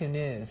American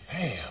is.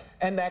 Damn.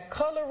 And that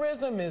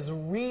colorism is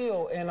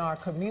real in our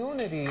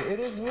community. It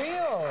is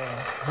real.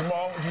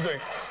 Jamal, what do you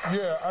think?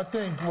 Yeah, I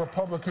think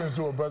Republicans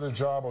do a better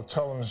job of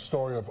telling the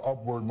story of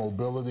upward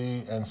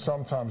mobility, and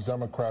sometimes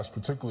Democrats,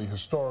 particularly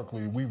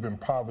historically, we've been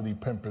poverty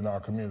pimping our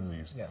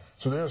communities. Yes.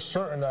 So there are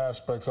certain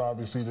aspects,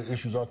 obviously, the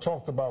issues I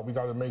talked about. We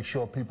got to make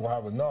sure people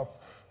have enough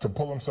to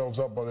pull themselves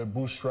up by their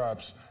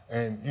bootstraps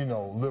and, you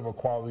know, live a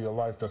quality of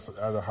life that's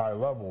at a high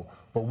level.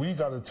 But we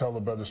got to tell a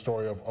better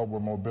story of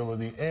upward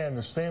mobility. And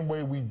the same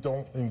way we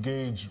don't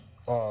engage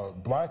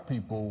black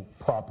people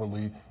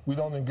properly, we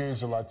don't engage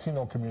the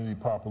Latino community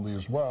properly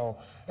as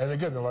well. And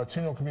again, the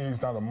Latino community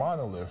is not a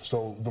monolith.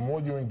 So the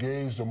more you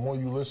engage, the more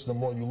you listen, the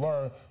more you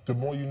learn, the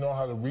more you know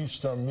how to reach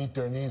them, meet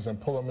their needs,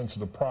 and pull them into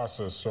the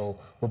process. So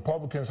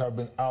Republicans have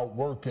been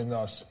outworking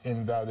us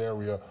in that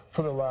area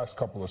for the last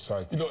couple of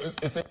cycles. You know,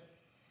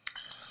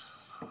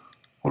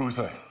 what do we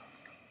say?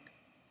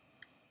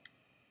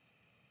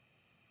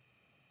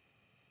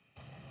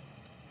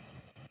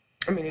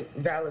 I mean,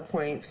 valid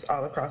points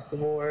all across the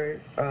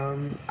board.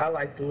 I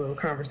like the little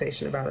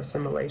conversation about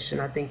assimilation.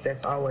 I think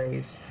that's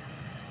always,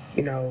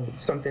 you know,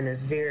 something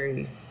that's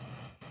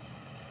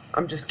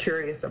I'm just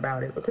curious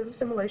about it because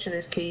assimilation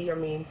is key. I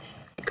mean,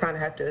 you kind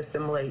of have to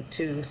assimilate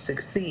to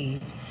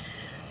succeed.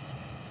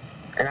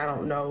 And I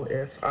don't know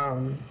if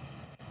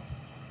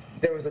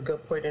there was a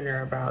good point in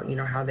there about, you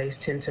know, how they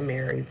tend to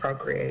marry,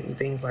 procreate, and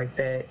things like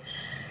that.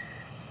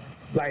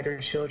 Lighter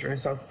children and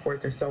so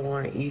forth and so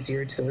on,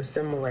 easier to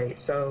assimilate.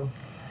 So,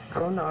 I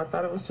don't know. I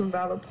thought it was some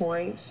valid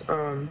points.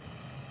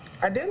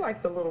 I did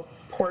like the little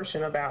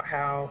portion about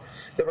how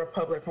the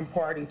Republican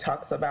Party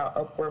talks about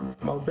upward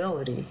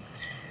mobility.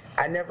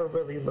 I never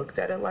really looked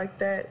at it like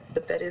that,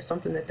 but that is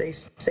something that they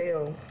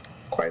sell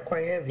quite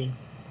heavy.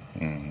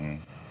 Mm-hmm.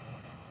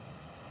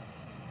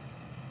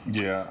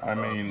 Yeah, I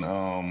mean,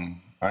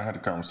 I had a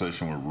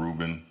conversation with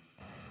Ruben,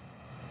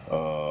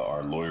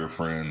 our lawyer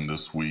friend,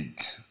 this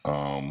week.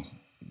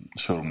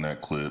 Showed him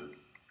that clip,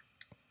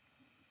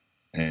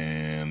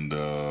 and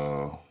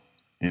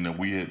you know,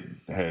 we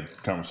had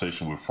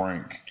conversation with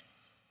Frank,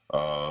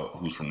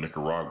 who's from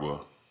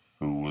Nicaragua,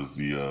 who was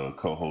the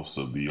co-host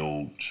of the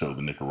old show,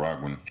 the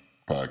Nicaraguan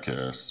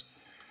podcast.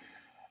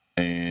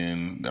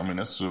 And I mean,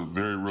 that's a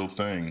very real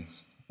thing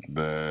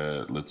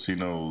that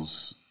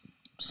Latinos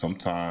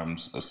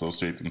sometimes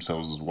associate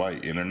themselves as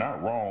white, and they're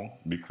not wrong,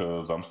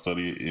 because I'm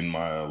studying in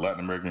my Latin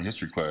American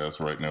history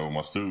class right now with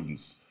my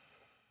students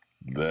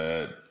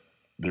that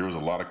there was a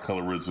lot of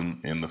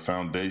colorism in the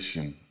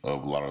foundation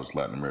of a lot of those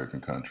Latin American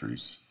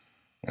countries.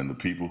 And the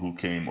people who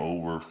came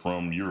over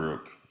from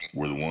Europe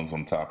were the ones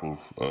on top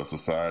of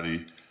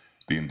society.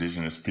 The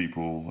indigenous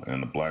people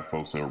and the black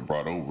folks that were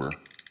brought over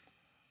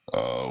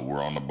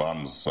were on the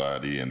bottom of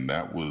society, and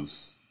that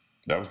was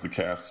the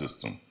caste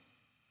system,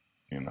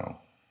 you know.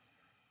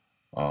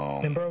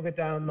 And broke it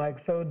down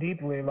like so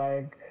deeply,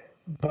 like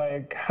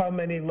like, how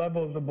many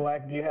levels of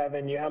black do you have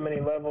in you? How many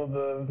levels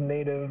of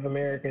Native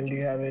American do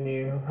you have in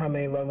you? How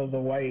many levels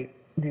of white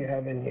do you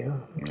have in you?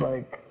 It's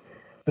like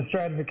the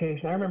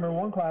stratification. I remember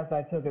one class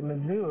I took at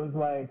Mizzou, it was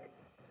like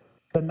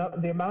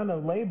the amount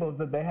of labels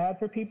that they had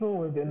for people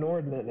was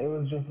inordinate. It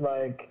was just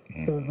like,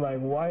 it was like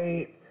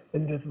white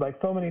and just like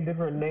so many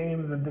different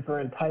names and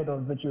different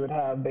titles that you would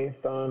have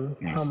based on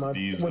how much,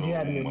 what you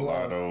had in your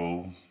blood.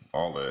 Mulatto,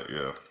 all that,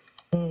 yeah.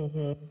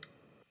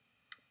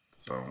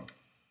 So,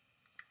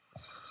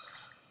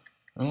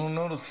 I don't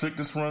know. The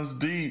sickness runs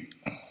deep.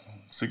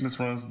 Sickness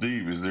runs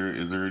deep. Is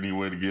there any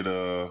way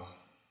to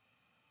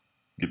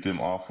get them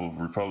off of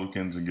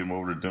Republicans and get them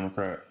over to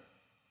Democrat?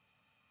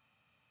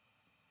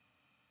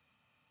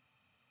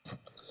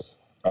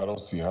 I don't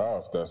see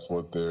how if that's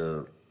what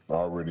they're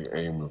already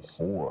aiming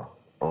for.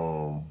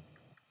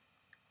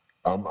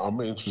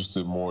 I'm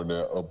interested more in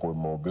that upward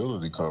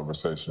mobility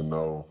conversation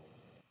though.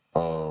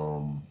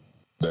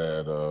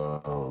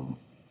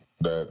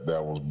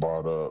 That was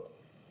brought up.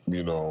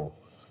 You know,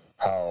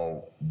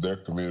 how their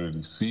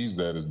community sees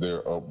that as their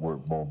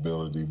upward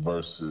mobility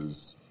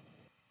versus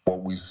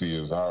what we see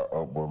as our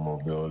upward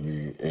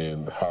mobility,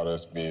 and how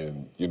that's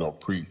being,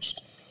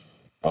 preached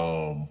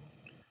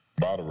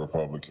by the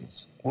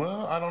Republicans.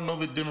 Well, I don't know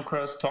that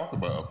Democrats talk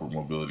about upward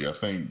mobility. I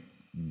think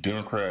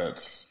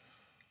Democrats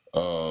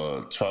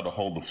try to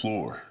hold the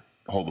floor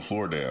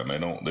down. They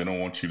don't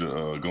want you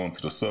to go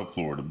into the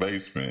subfloor, the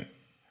basement.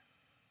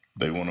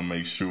 They want to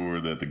make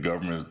sure that the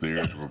government is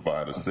there to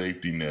provide a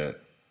safety net,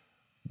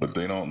 but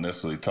they don't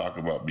necessarily talk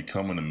about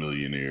becoming a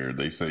millionaire.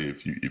 They say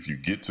if you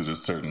get to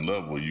this certain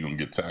level, you're gonna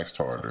get taxed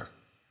harder.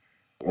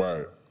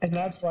 Right. And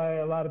that's why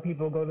a lot of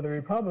people go to the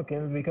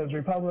Republicans, because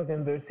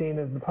Republicans are seen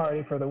as the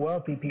party for the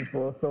wealthy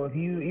people. So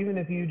even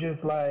if you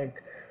just like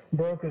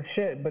broke as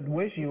shit but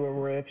wish you were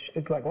rich,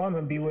 it's like, well, I'm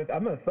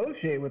gonna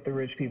associate with the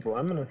rich people.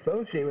 I'm gonna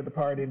associate with the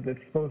party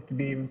that's supposed to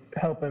be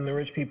helping the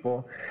rich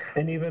people.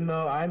 And even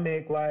though I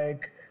make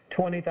like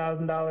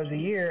 $20,000 a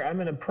year, I'm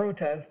going to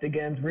protest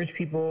against rich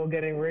people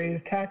getting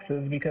raised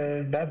taxes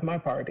because that's my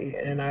party,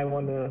 and I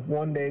want to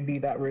one day be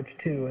that rich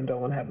too and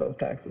don't want to have those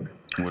taxes.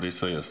 What they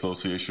say,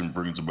 association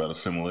brings about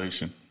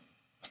assimilation.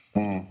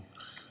 Yeah,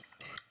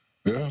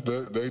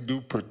 they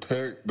do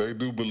protect. They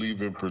do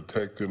believe in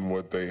protecting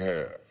what they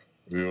have.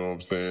 You know what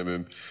I'm saying?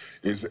 And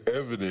it's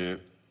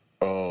evident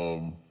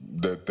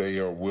that they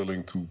are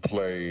willing to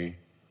play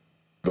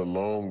the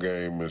long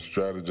game and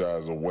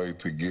strategize a way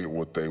to get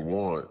what they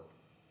want,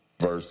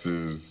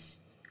 versus,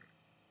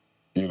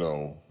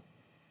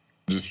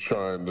 just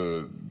trying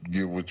to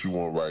get what you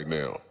want right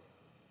now.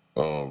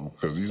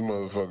 Because these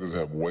motherfuckers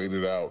have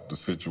waited out the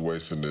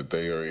situation that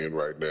they are in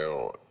right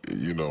now,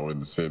 in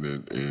the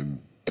Senate, and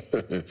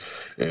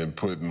and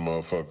putting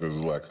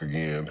motherfuckers like,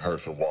 again,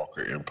 Herschel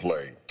Walker in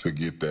play to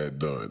get that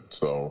done.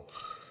 So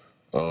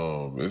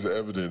it's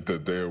evident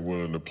that they're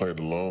willing to play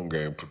the long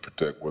game to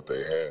protect what they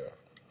have.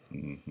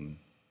 Mm-hmm.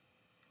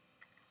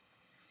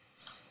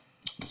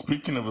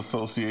 Speaking of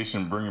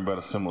association bringing about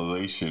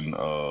assimilation,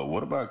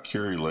 what about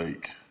Kari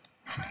Lake?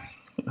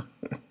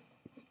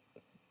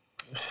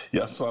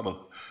 Y'all saw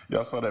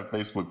that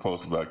Facebook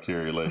post about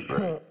Kari Lake,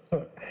 right?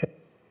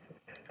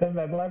 That's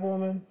that black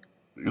woman?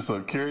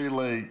 So Kari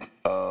Lake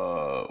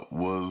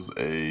was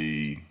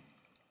a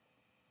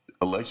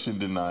election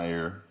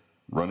denier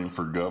running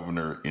for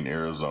governor in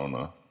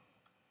Arizona.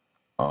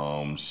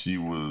 She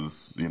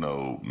was,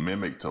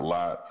 mimicked a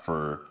lot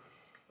for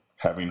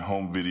having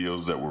home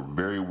videos that were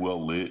very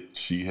well lit.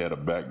 She had a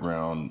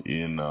background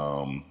in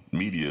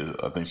media.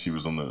 I think she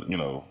was on the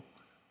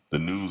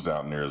news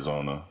out in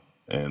Arizona.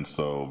 And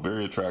so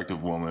very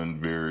attractive woman,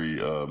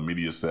 very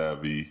media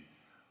savvy,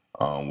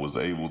 was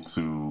able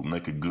to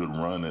make a good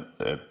run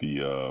at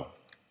the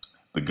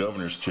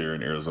governor's chair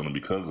in Arizona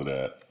because of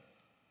that.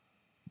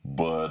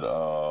 But,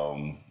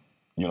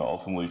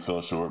 ultimately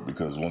fell short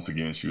because once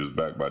again, she was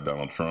backed by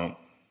Donald Trump.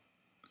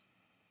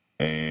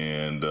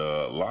 And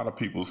a lot of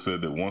people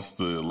said that once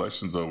the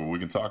election's over, we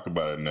can talk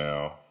about it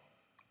now.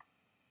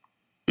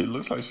 It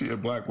looks like she a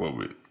black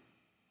woman.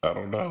 I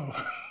don't know.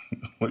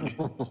 What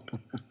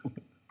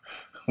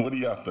do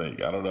y'all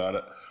think? I don't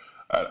know.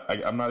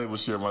 I'm not able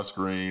to share my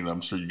screen.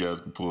 I'm sure you guys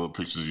can pull up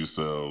pictures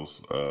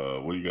yourselves.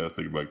 What do you guys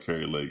think about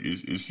Kari Lake?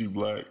 Is she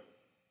black?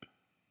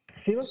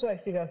 She looks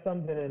like she got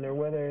something in her,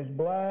 whether it's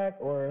black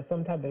or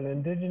some type of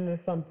indigenous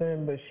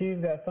something, but she's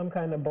got some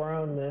kind of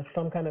brownness,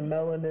 some kind of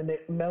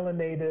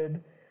melanated,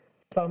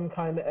 some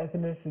kind of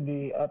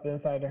ethnicity up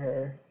inside of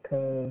her.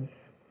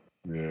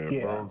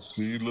 Yeah, bro,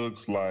 she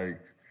looks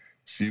like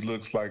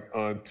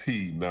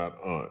auntie, not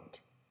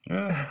aunt.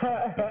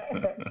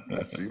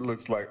 She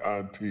looks like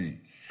auntie.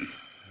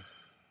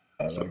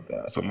 I like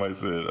that. Somebody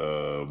said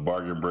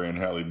bargain brand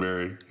Halle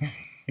Berry.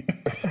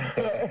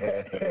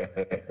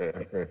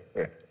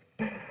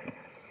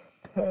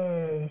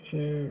 Oh,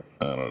 shoot.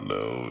 I don't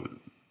know.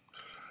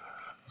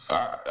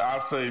 I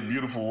say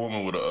beautiful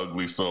woman with an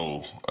ugly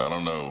soul. I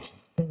don't know.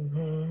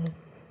 Mm-hmm.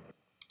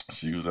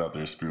 She was out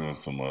there spewing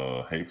some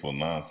hateful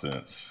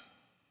nonsense.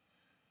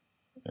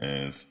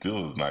 and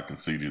still has not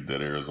conceded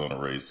that Arizona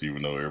race,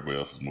 even though everybody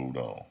else has moved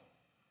on.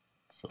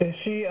 So. Is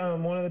she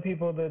one of the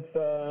people that's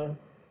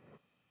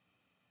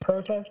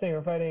protesting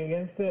or fighting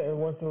against it, or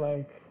wants to,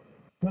 like,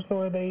 what's the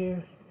word they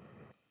use?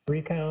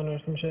 Recount or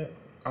some shit?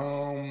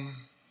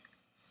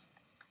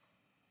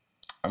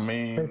 I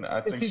mean,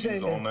 I think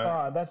she's on that.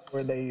 Fraud. That's the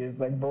word they use,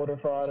 like voter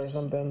fraud or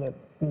something that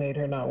made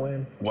her not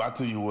win. Well, I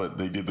tell you what,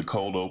 they did the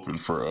cold open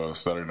for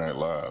Saturday Night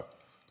Live,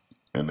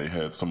 and they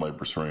had somebody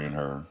portraying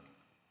her,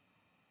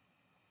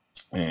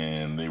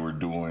 and they were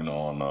doing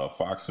on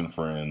Fox and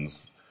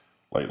Friends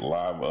like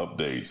live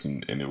updates,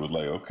 and it was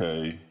like,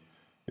 okay,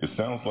 it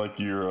sounds like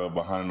you're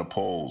behind the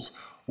polls.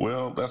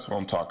 Well, that's what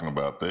I'm talking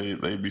about.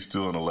 They be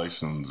stealing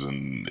elections,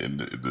 and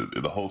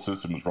the whole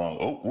system is wrong.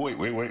 Oh, wait,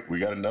 we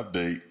got an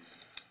update.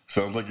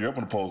 Sounds like you're up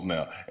in the polls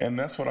now. And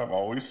that's what I've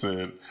always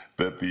said,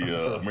 that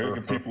the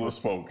American people have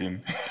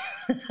spoken.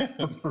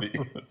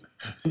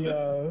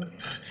 Yeah.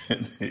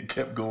 And it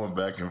kept going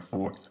back and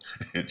forth,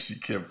 and she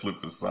kept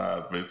flipping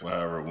sides based on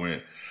however it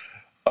went.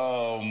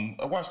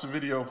 I watched a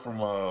video from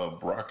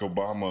Barack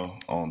Obama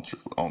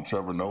on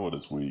Trevor Noah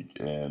this week,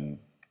 and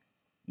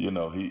you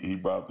know, he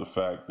brought up the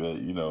fact that,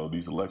 you know,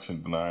 these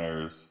election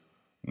deniers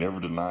never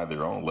deny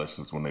their own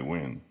elections when they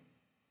win.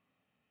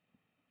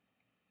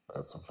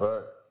 That's a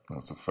fact.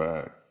 That's a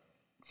fact.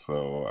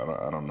 So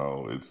I don't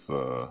know. It's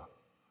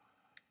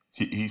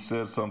he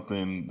said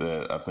something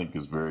that I think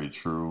is very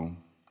true.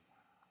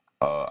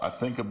 I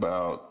think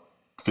about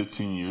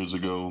 15 years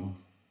ago,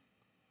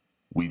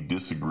 we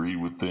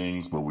disagreed with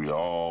things, but we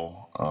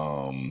all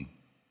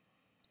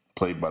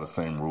played by the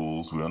same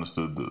rules. We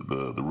understood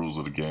the rules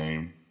of the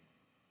game.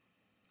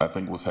 I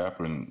think what's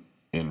happened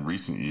in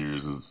recent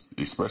years is,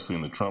 especially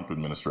in the Trump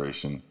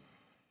administration,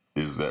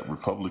 is that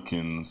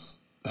Republicans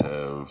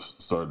have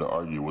started to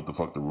argue what the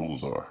fuck the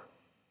rules are.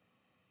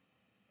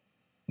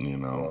 You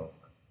know?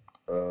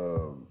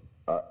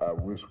 I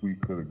wish we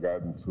could have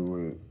gotten to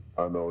it.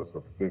 I know it's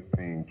a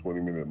 15,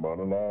 20-minute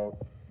monologue,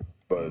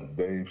 but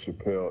Dave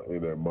Chappelle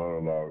in that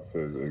monologue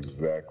says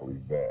exactly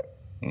that.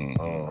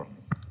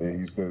 And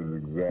he says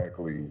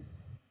exactly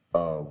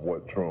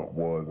what Trump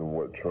was and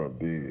what Trump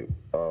did.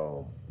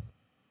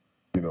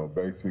 You know,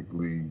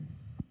 basically,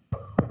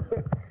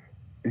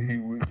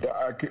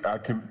 I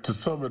can to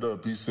sum it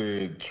up, he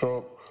said,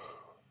 Trump,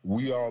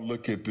 we all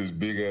look at this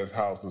big ass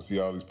house and see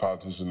all these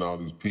politicians and all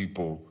these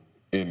people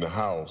in the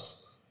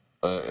house,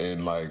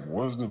 and like,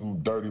 what's the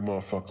dirty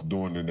motherfuckers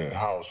doing in that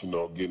house, you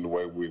know, getting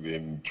away with it.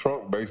 And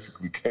Trump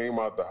basically came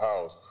out the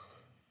house,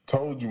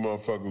 told you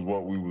motherfuckers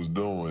what we was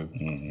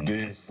doing,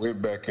 then went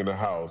back in the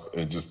house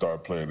and just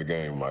started playing the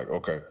game like,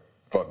 okay,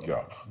 fuck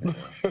y'all.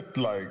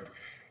 Like,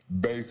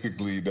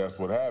 basically, that's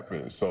what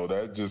happened. So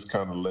that just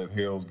kind of let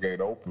Hell's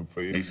Gate open for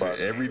anybody. He said,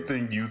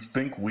 everything you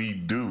think we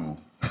do,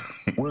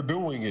 we're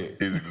doing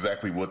it. Is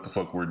exactly what the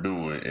fuck we're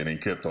doing, and he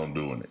kept on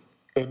doing it.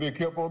 And they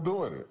kept on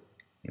doing it.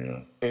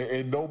 Yeah.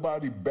 And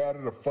nobody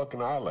batted a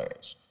fucking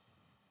eyelash.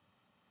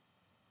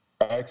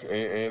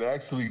 And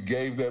actually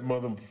gave that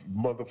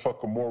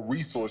motherfucker more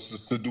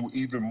resources to do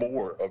even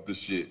more of the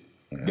shit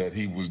that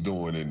he was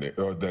doing in there,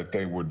 or that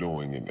they were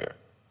doing in there.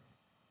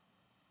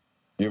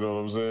 You know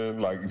what I'm saying?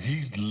 Like,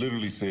 he's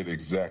literally said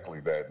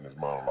exactly that in his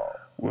monologue.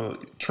 Well,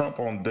 Trump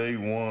on day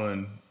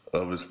one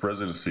of his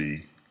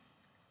presidency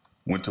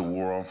went to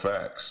war on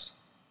facts.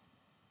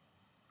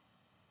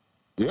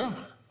 Yeah,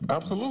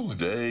 absolutely.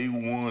 Day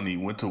one, he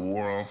went to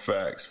war on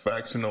facts.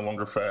 Facts are no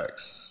longer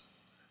facts.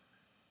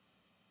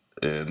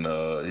 And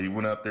he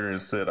went out there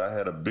and said, I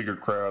had a bigger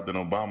crowd than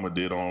Obama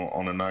did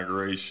on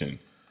inauguration.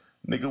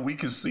 Nigga, we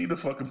can see the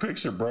fucking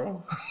picture,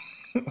 bro.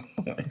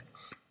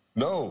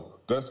 No,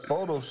 that's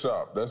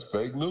Photoshop. That's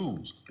fake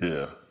news.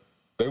 Yeah.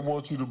 They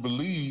want you to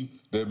believe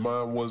that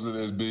mine wasn't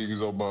as big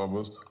as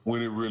Obama's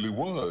when it really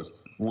was.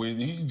 When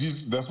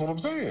that's what I'm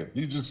saying.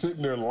 He's just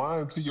sitting there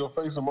lying to your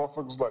face, and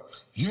motherfuckers like,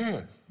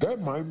 yeah, that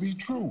might be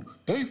true.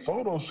 They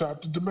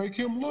Photoshopped it to make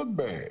him look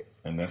bad.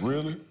 And that's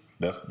really?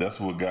 That's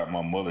what got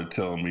my mother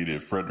telling me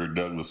that Frederick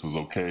Douglass was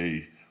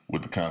okay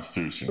with the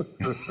Constitution.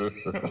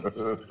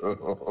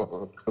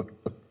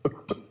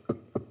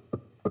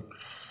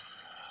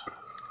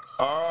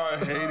 Oh, I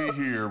hate it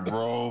here,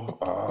 bro.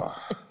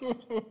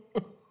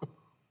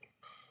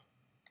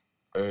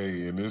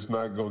 Hey, and it's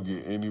not going to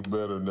get any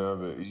better now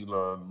that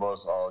Elon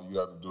Musk, all you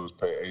have to do is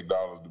pay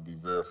 $8 to be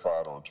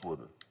verified on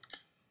Twitter.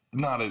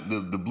 Nah,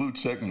 the blue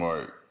check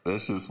mark,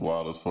 that's just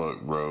wild as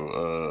fuck,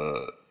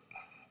 bro.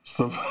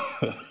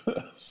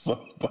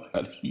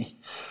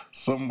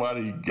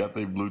 Somebody got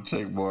their blue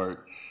check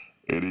mark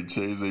and it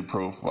changed their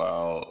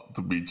profile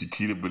to be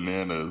Chiquita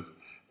Bananas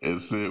and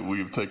said, we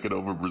have taken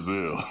over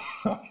Brazil.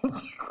 I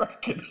was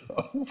cracking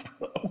up,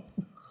 bro.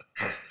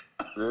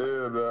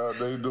 Yeah, nah,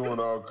 they doing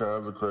all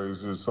kinds of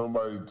crazy.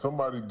 Somebody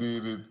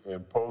did it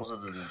and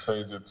posted it and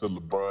changed it to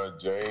LeBron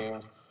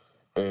James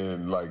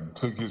and like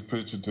took his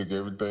picture, took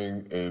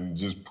everything and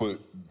just put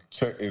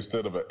check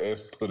instead of an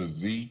S, put a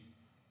Z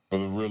for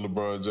the real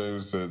LeBron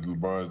James. Said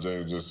LeBron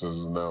James just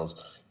has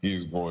announced he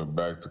is going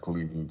back to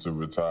Cleveland to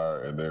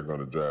retire and they're going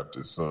to draft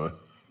his son,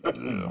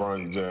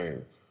 LeBron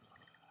James.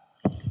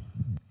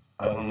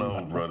 I don't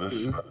know, brother.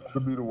 It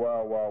could be the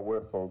Wild Wild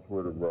West on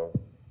Twitter, bro.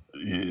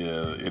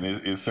 Yeah, and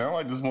it sounds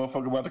like this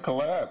motherfucker about to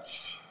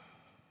collapse.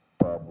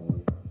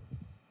 Probably.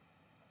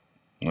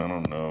 I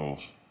don't know.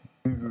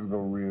 He's just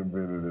gonna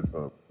reinvent it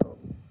or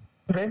something.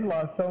 They've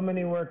lost so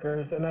many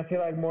workers, and I feel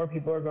like more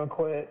people are gonna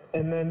quit.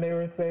 And then they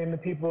were saying the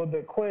people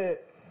that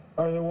quit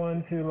are the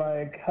ones who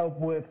like help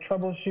with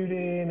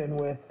troubleshooting and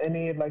with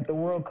any like the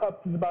World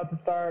Cup is about to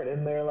start,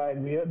 and they're like,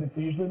 it's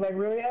usually like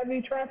really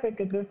heavy traffic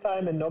at this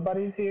time, and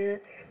nobody's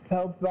here to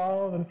help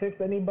solve and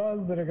fix any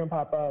bugs that are gonna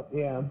pop up.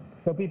 Yeah,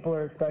 so people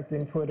are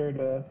expecting Twitter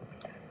to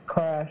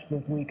crash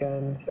this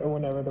weekend or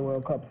whenever the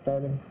World Cup's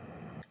starting.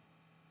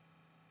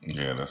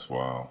 Yeah, that's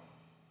wild.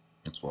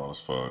 That's wild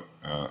as fuck.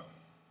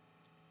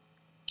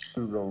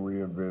 He's gonna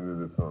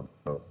reinvent it or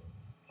something.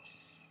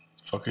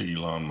 Fuck it,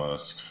 Elon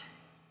Musk.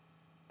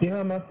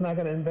 Elon Musk's not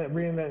going to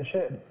reinvent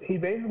shit. He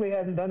basically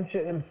hasn't done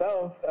shit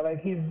himself. Like,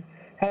 he's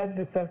had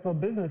successful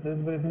businesses,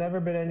 but it's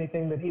never been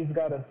anything that he's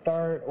got to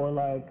start or,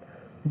 like,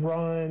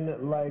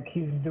 run like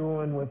he's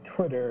doing with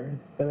Twitter.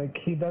 Like,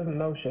 he doesn't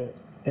know shit,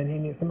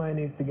 and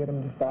somebody needs to get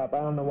him to stop. I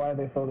don't know why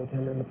they sold it to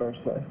him in the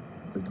first place.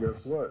 But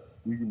guess what?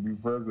 He can be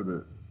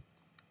president.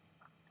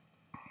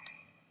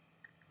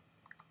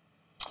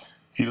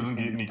 He doesn't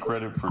get any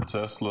credit for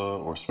Tesla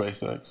or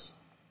SpaceX?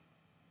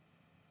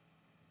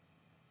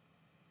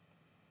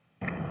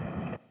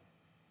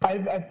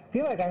 I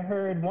feel like I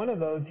heard one of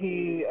those.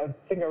 I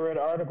think I read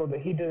an article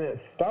that he didn't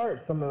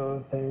start some of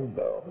those things,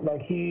 though.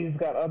 Like, he's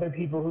got other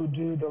people who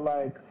do the,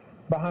 like,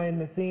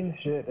 behind-the-scenes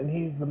shit, and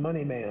he's the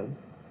money man.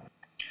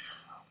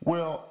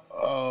 Well,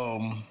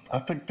 I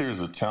think there's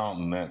a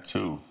talent in that,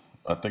 too.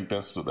 I think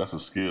that's a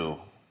skill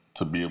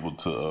to be able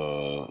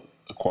to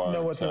acquire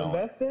know what talent.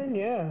 to invest in,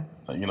 yeah.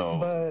 You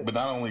know, but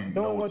not only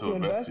know what to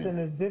invest in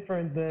is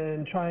different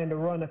than trying to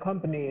run a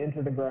company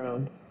into the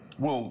ground.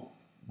 Well,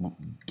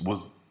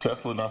 was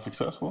Tesla not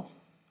successful?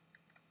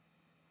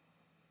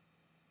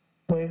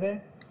 What do you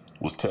say?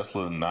 Was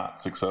Tesla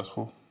not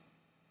successful?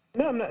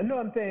 No,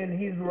 I'm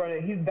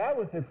saying that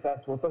was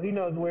successful, so he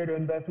knows where to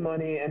invest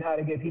money and how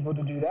to get people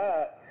to do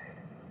that.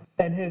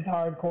 And his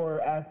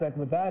hardcore aspect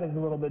with that is a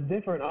little bit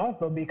different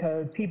also,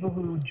 because people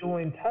who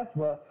join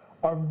Tesla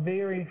are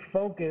very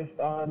focused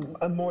on,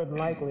 more than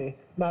likely,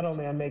 not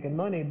only on making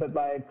money, but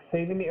like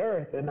saving the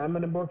earth. And I'm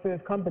going to work for this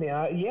company.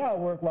 I'll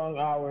work long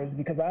hours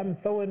because I'm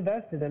so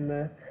invested in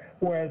this.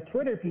 Whereas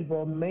Twitter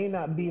people may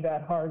not be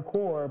that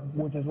hardcore,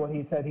 which is what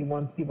he said he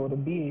wants people to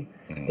be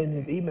in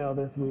his email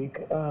this week.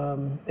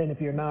 And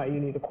if you're not, you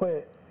need to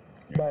quit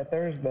by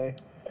Thursday.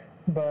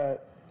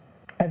 But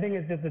I think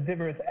it's just a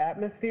different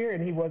atmosphere,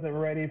 and he wasn't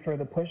ready for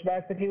the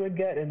pushback that he would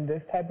get in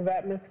this type of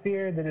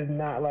atmosphere that is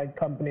not like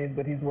companies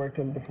that he's worked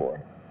in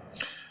before.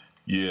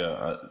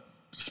 Yeah,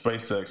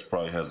 SpaceX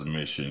probably has a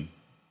mission.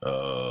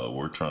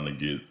 We're trying to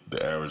get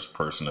the average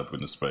person up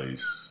into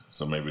space.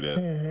 So maybe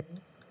that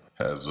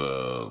has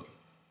a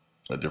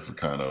different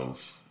kind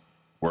of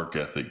work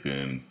ethic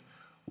than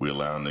we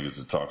allow niggas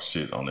to talk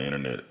shit on the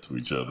internet to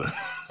each other.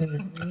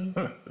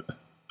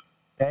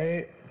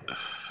 Right?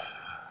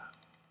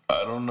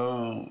 I don't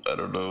know.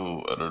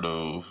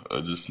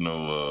 I just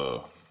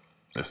know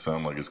it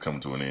sounds like it's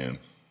coming to an end.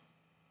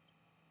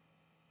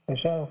 For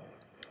sure.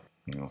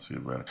 You don't see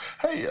it better.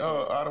 Hey,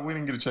 Ada, we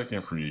didn't get a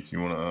check-in from you.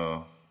 You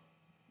wanna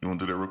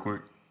do that real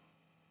quick?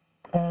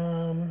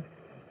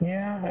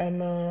 Yeah,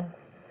 I'm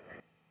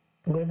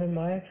living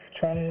life,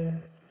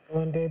 trying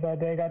one day by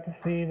day. Got to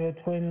see the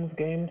Twins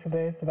game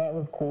today, so that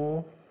was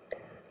cool.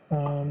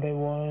 They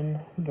won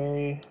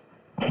very,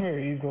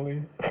 very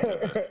easily.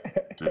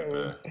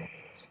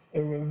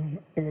 It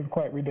was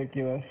quite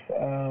ridiculous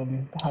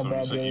how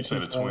bad they. You say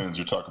the Twins.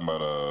 You're talking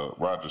about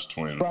Rogers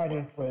Twins.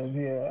 Rogers Twins,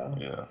 yeah.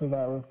 Yeah. So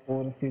that was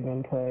cool to see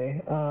them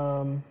play.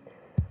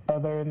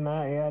 Other than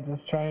that, yeah,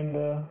 just trying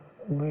to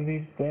live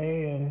each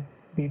day and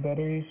be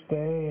better each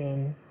day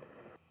and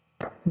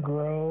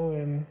grow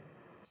in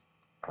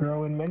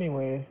many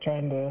ways.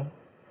 Trying to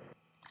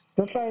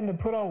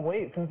put on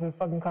weight since this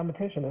fucking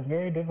competition is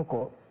very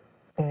difficult,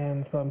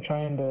 and so I'm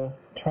trying to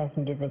try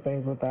some different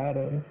things with that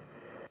and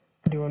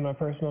doing my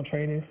personal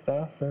training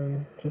stuff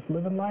and just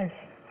living life.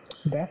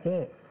 That's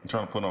it. You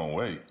trying to put on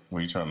weight?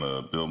 Were you trying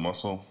to build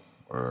muscle,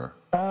 or?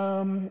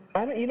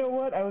 You know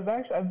what?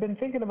 I've been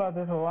thinking about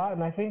this a lot,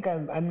 and I think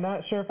I'm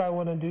not sure if I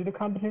want to do the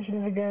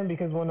competitions again,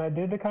 because when I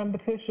did the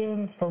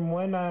competitions, from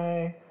when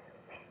I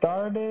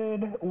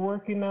started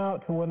working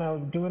out to when I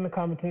was doing the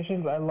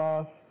competitions, I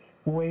lost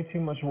way too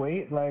much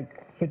weight, like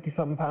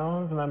 50-something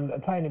pounds, and I'm a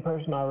tiny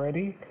person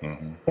already,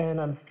 and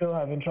I'm still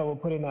having trouble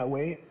putting that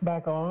weight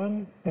back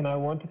on, and I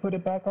want to put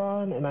it back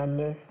on, and I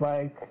miss,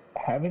 like,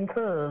 having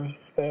curves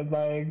and,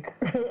 like,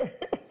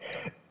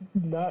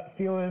 not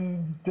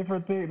feeling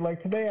different things.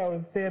 Like, today I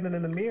was standing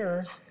in the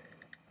mirror,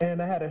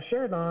 and I had a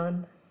shirt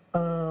on,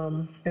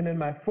 and in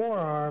my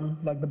forearm,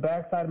 like the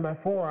back side of my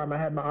forearm, I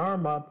had my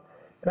arm up,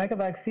 and I could,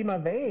 like, see my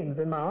veins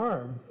in my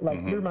arm,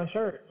 like, through my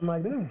shirt. I'm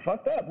like, this is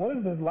fucked up. What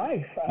is this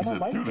life? I don't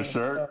like through the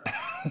shirt?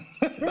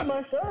 Through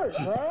my shirt,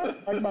 bro.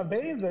 Like, my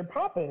veins are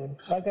popping.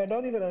 Like, I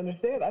don't even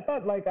understand. I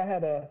thought, like, I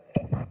had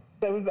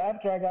It was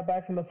after I got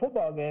back from the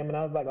football game, and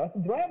I was like,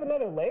 do I have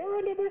another layer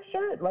under this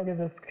shirt? Like, is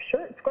this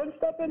shirt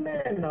scrunched up in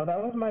there? No,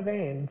 that was my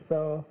vein.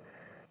 So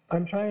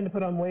I'm trying to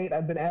put on weight.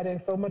 I've been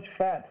adding so much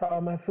fat to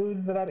all my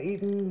foods that I've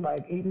eaten,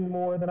 like eating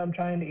more than I'm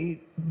trying to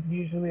eat.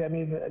 Usually, I'm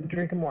even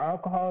drinking more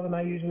alcohol than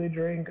I usually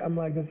drink. I'm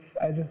like,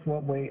 I just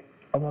want weight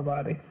on my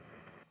body.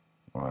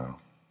 Wow.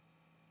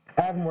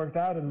 I haven't worked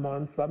out in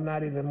months. So I'm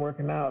not even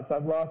working out. So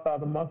I've lost all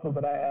the muscle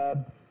that I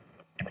had.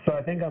 So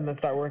I think I'm going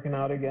to start working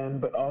out again,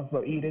 but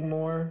also eating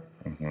more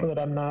so that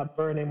I'm not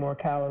burning more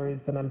calories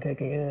than I'm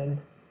taking in.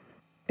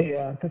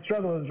 Yeah, the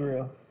struggle is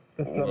real.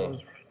 The struggle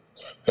is real.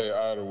 Hey,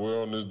 Ida,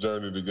 we're on this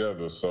journey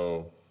together.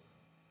 So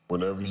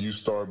whenever you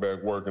start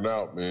back working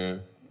out,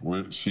 man,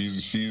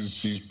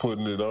 she's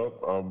putting it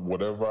up.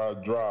 Whatever I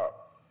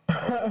drop,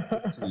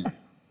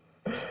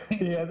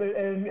 yeah,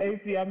 and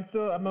AC, I'm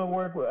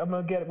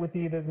gonna get with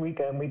you this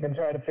weekend. We can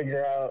try to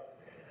figure out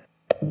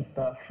some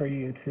stuff for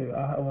you too.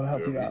 I want to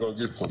help you out.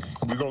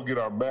 We're gonna get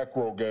our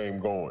macro game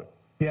going.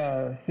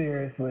 Yeah,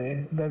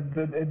 seriously,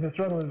 the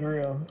struggle is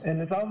real,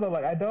 and it's also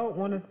like I don't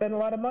want to spend a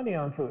lot of money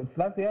on food.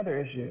 So that's the other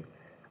issue.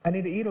 I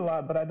need to eat a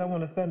lot, but I don't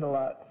want to spend a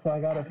lot. So I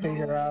got to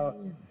figure out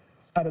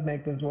how to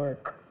make this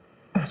work.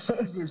 It's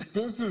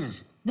expensive.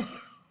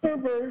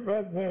 Super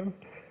expensive.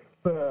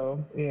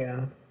 So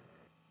yeah,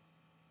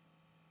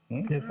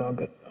 it's all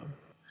good.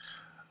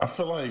 I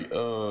feel like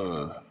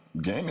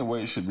gaining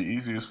weight should be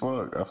easy as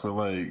fuck. I feel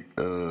like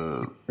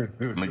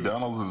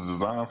McDonald's is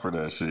designed for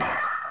that shit.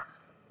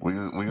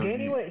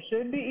 Gaining weight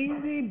should be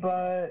easy,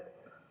 but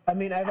I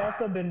mean, I've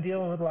also been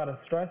dealing with a lot of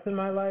stress in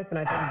my life, and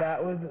I think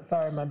that was,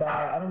 sorry, my dog,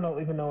 I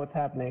don't even know what's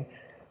happening.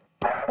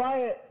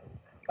 Quiet.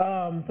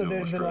 So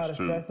there's been a lot of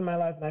stress in my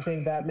life, and I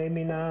think that made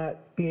me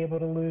not be able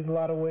to lose a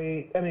lot of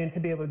weight. I mean, to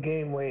be able to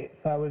gain weight.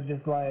 So I was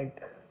just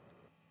like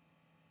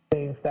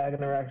staying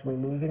stagnant or actually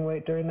losing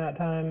weight during that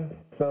time.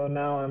 So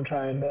now I'm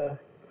trying to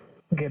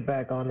get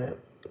back on it.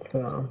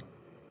 So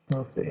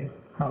we'll see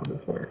how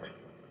this works.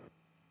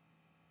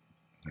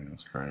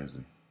 That's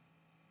crazy.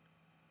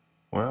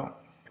 Well,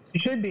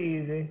 it should be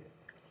easy.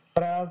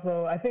 But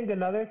I think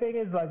another thing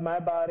is like my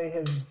body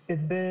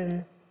it's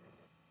been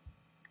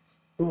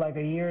like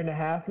a year and a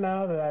half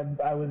now that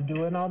I was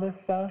doing all this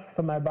stuff.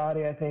 So my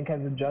body, I think,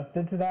 has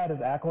adjusted to that, has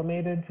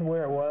acclimated to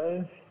where it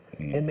was.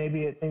 And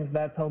maybe it thinks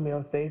that's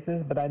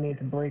homeostasis, but I need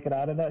to break it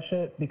out of that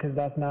shit because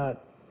that's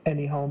not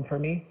any home for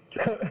me.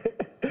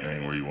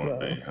 Ain't where you want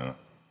to be, huh?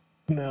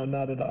 No,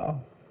 not at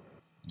all.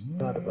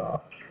 Not at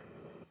all.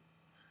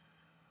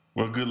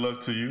 Well, good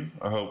luck to you.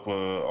 I hope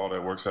all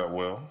that works out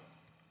well.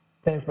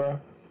 Thanks, bro.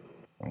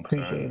 Okay.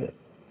 Appreciate it.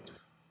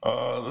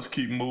 Let's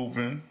keep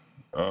moving.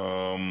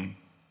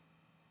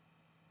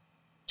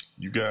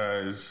 You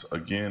guys,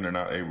 again, are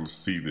not able to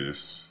see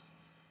this,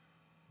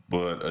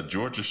 but a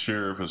Georgia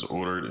sheriff has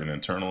ordered an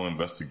internal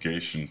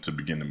investigation to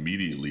begin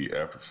immediately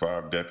after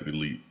 5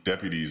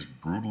 deputies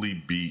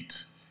brutally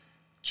beat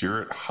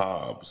Jarrett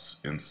Hobbs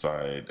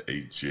inside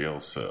a jail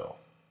cell.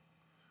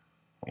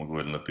 I'm going to go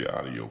ahead and let the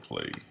audio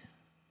play.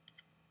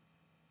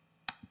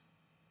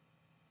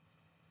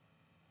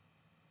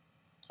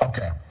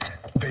 Okay,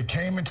 they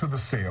came into the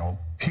cell.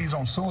 He's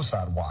on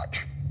suicide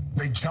watch.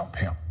 They jump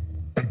him.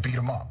 They beat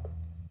him up.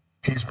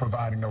 He's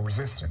providing no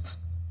resistance.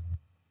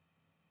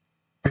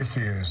 This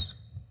is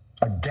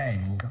a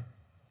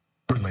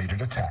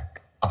gang-related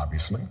attack,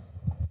 obviously.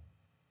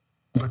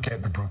 Look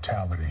at the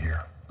brutality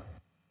here.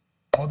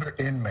 Other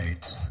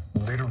inmates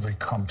literally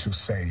come to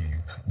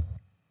save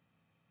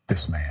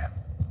this man.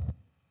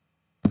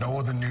 No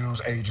other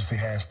news agency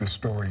has this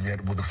story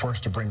yet. We're the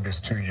first to bring this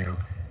to you,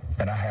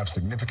 and I have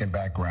significant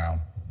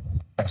background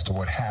as to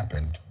what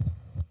happened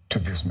to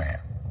this man.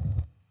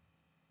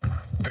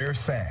 Very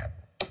sad.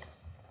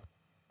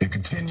 It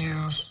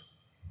continues,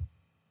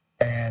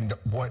 and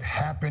what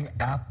happened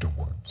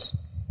afterwards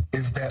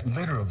is that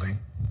literally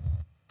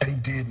they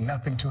did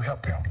nothing to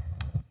help him.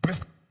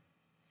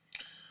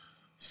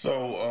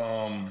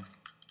 So,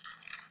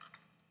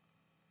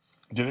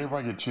 did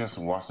everybody get a chance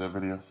to watch that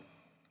video?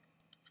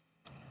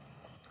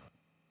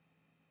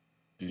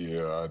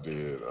 Yeah, I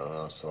did.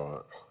 I saw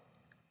it.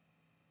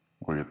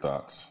 What are your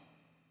thoughts?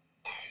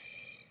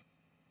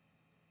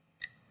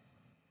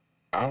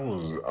 I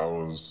was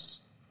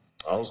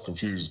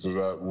confused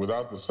because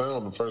without the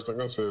sound, the first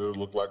thing I said, it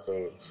looked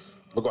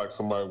like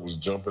somebody was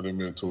jumping him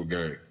into a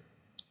game.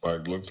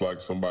 Like, looks like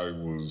somebody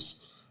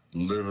was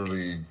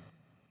literally.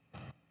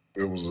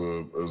 It was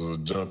a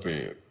jump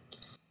in.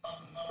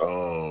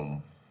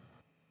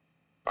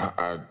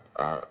 I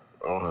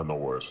don't have no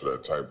words for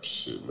that type of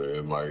shit,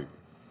 man. Like,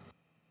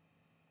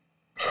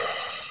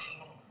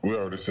 we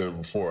already said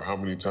it before. How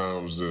many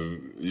times,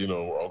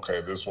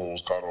 okay, this one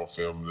was caught on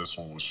film, this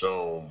one was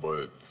shown,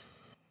 but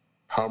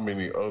how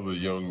many other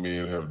young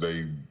men have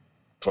they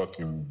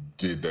fucking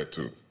did that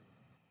to?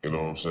 You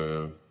know what I'm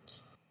saying?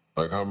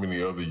 Like, how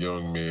many other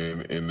young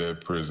men in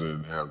that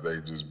prison have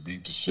they just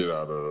beat the shit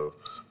out of?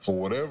 For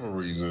whatever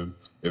reason,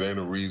 it ain't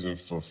a reason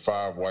for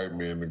 5 white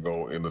men to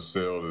go in a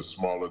cell that's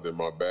smaller than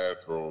my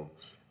bathroom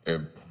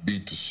and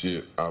beat the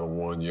shit out of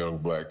one young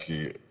black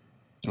kid.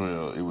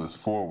 Well, it was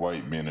 4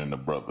 white men and a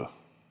brother.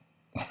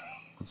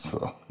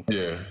 So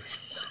yeah.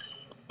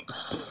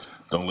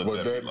 Don't let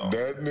but that be lost.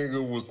 That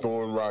nigga was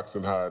throwing rocks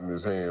and hiding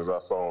his hands. I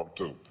saw him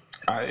too.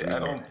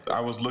 I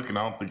was looking.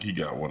 I don't think he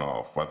got one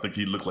off. I think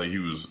he looked like he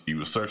was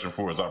searching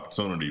for his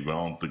opportunity, but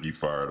I don't think he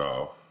fired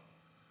off.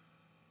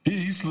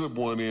 He slipped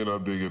one in. I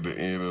think at the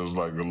end it was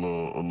like a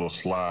little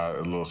slide,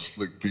 a little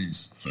slick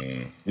piece.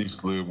 He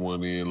slid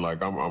one in.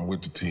 Like I'm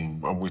with the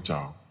team. I'm with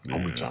y'all.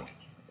 I'm with y'all.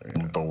 I'm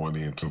gonna throw one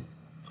in too.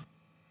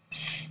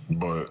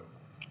 But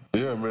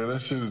yeah, man,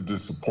 that shit is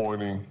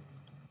disappointing,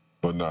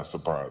 but not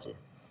surprising.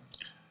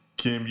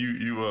 Kim,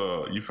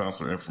 you found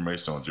some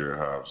information on Jared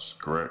Hobbs,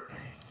 correct?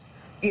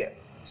 Yeah.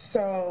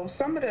 So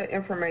some of the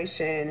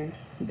information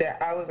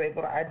that I was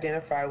able to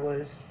identify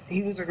was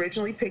he was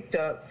originally picked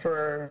up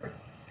for,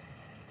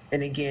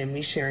 and again,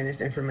 me sharing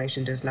this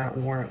information does not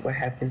warrant what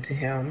happened to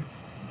him.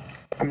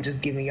 I'm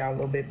just giving y'all a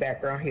little bit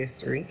background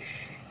history.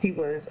 He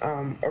was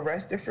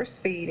arrested for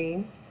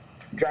speeding,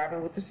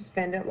 driving with a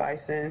suspended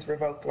license,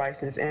 revoked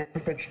license, and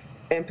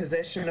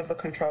possession of a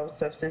controlled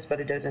substance, but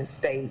it doesn't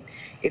state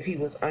if he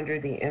was under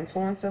the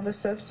influence of a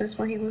substance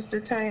when he was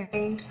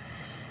detained.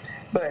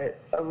 But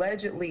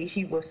allegedly,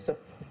 he was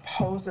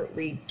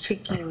supposedly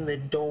kicking the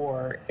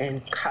door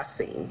and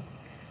cussing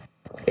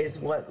is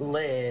what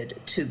led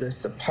to the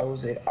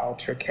supposed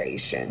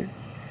altercation.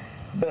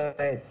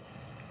 But,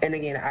 and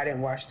again, I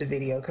didn't watch the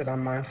video because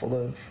I'm mindful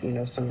of,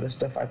 some of the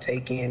stuff I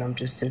take in. I'm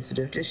just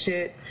sensitive to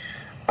shit.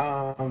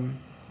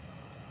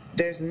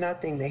 There's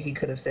nothing that he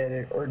could have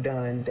said or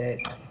done that,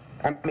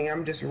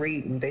 I'm just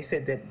reading. They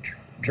said that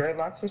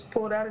dreadlocks was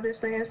pulled out of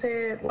this man's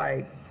head,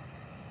 like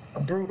a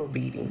brutal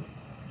beating.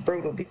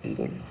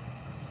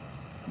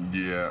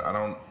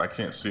 Yeah, I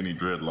can't see any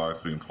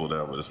dreadlocks being pulled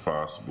out, but it's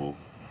possible.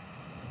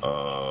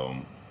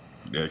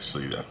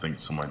 Actually, I think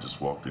somebody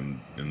just walked in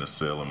the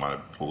cell and might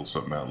have pulled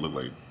something out. It looked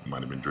like it might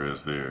have been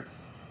dreads there.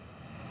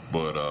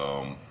 But,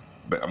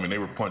 they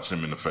were punching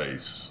him in the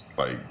face,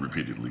 like,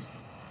 repeatedly,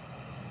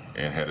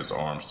 and had his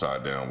arms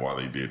tied down while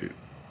they did it.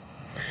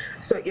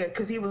 So, yeah,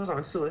 because he was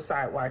on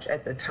suicide watch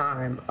at the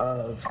time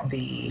of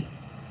the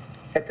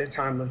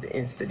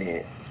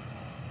incident.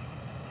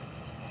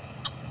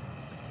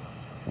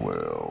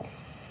 Well,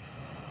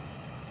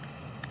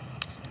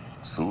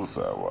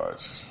 suicide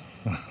watch.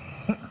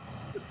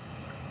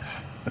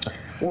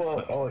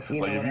 Well, like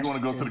if you want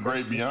to go to the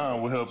great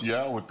beyond, we'll help you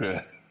out with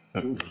that.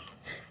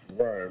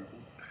 Right.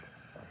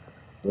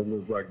 It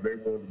looks like they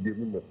want to give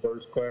him a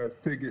first class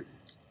ticket.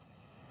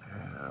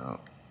 Yeah,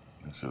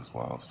 it's just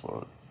wild as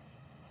fuck.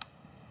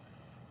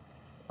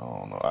 I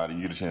don't know. Ida,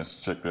 you get a chance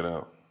to check that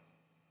out?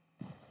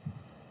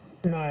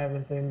 No, I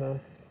haven't seen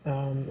this. I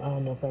don't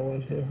know if I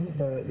would to,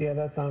 but yeah,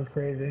 that sounds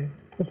crazy.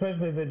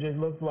 Especially if it just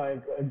looks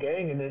like a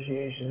gang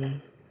initiation.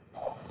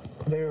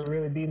 They were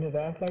really beating his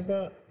ass like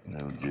that?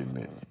 They were getting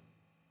it.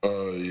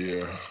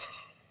 Yeah.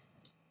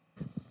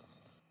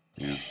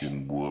 He was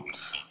getting whooped.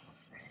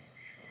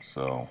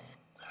 So,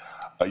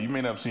 you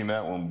may not have seen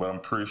that one, but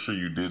I'm pretty sure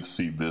you did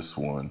see this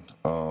one.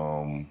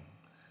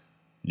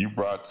 You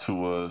brought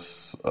to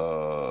us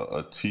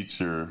a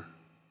teacher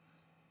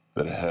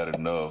that had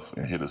enough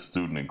and hit a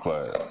student in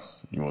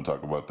class. You want to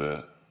talk about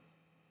that?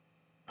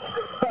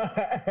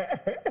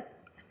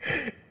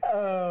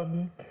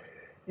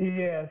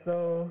 Yeah,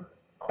 so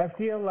I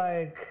feel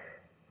like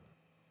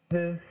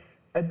this,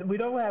 we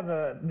don't have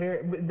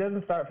it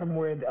doesn't start from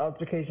where the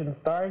altercation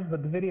starts,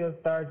 but the video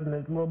starts and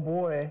this little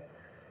boy,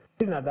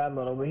 he's not that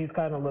little, but he's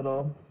kind of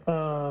little,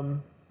 probably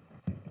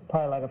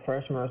like a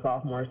freshman or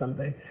sophomore or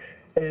something,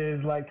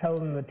 is like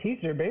telling the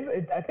teacher,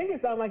 basically, I think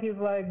it sounded like he's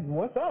like,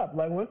 what's up?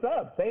 Like, what's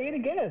up? Say it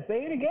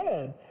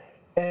again.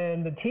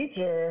 And the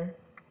teacher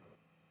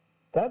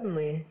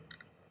suddenly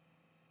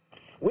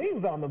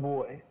swings on the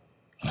boy.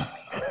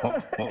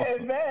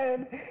 And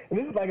then,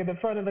 this is like at the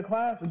front of the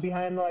class,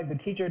 behind like the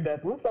teacher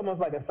desk. Looks almost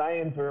like a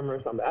science room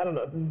or something. I don't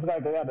know. It's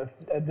like they got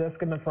a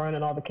desk in the front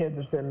and all the kids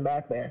are sitting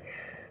back there.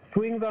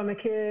 Swings on the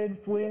kid.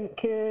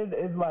 Kid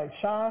is like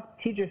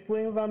shocked. Teacher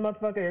swings on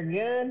motherfucker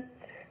again.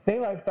 They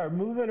like start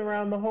moving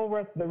around the whole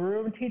rest of the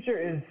room. Teacher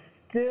is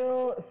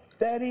still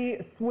steady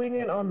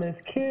swinging on this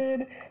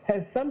kid.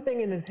 Has something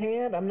in his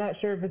hand. I'm not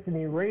sure if it's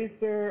an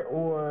eraser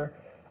or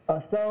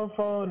a cell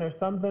phone or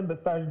something,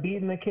 but starts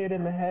beating the kid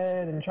in the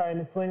head and trying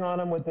to swing on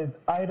him with this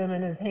item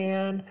in his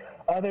hand.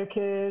 Other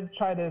kids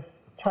try to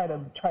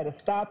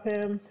stop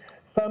him.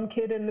 Some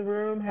kid in the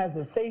room has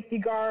a safety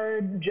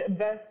guard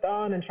vest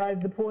on and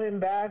tries to pull him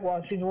back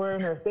while she's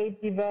wearing her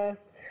safety vest.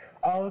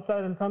 All of a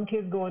sudden, some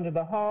kids go into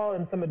the hall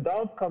and some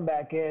adults come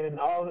back in, and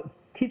the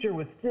teacher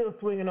was still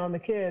swinging on the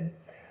kid.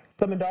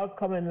 Some adults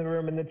come in the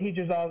room, and the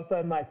teacher's all of a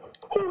sudden like,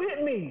 "Who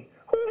hit me?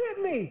 Who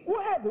hit me?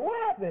 What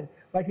happened?"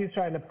 Like he's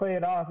trying to play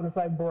it off, and it's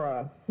like,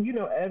 bruh,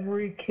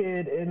 every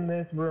kid in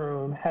this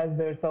room has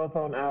their cell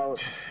phone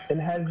out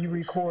and has you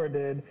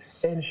recorded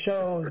and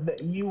shows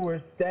that you were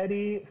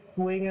steady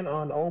swinging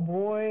on old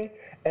boy,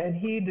 and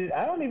he did.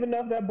 I don't even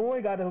know if that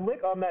boy got a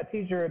lick on that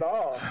teacher at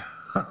all.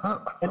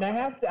 And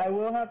I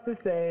will have to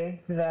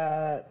say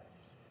that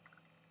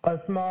a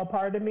small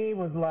part of me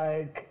was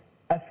like,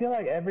 I feel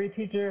like every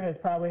teacher has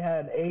probably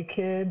had a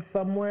kid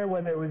somewhere,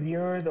 whether it was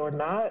yours or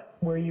not,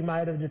 where you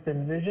might have just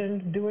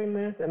envisioned doing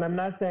this. And I'm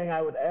not saying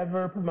I would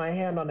ever put my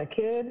hand on a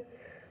kid,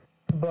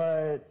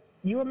 but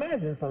you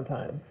imagine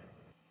sometimes.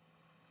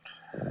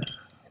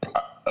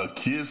 A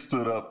kid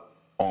stood up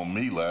on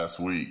me last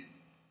week.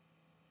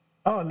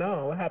 Oh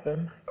no, what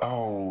happened?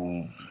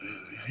 Oh,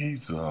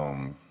 he's he's got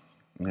an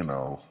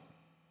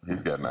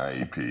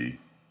IEP.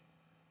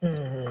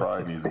 Mm-hmm.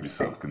 Probably needs to be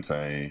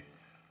self-contained.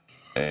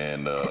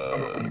 And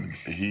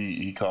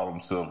he called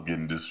himself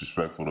getting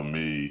disrespectful to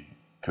me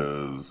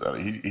because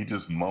he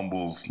just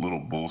mumbles little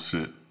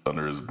bullshit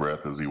under his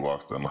breath as he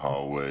walks down the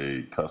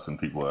hallway, cussing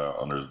people out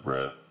under his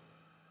breath.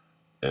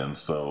 And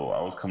so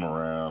I was coming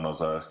around, I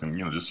was asking,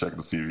 just checking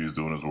to see if he was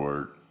doing his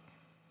work.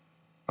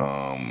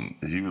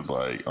 He was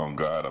like, "Oh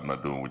God, I'm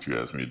not doing what you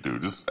asked me to do."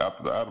 Just out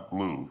of the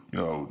blue,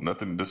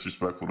 nothing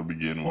disrespectful to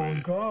begin with.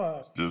 Oh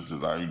God. Just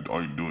are you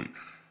doing?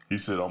 He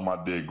said, "On my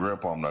dead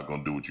grandpa, I'm not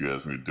gonna do what you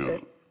asked me to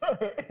do."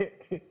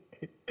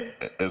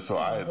 And so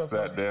I had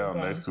sat down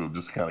next to him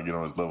just to kind of get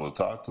on his level to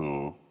talk to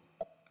him.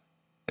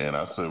 And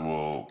I said,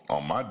 "Well,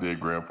 on my dead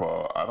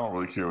grandpa, I don't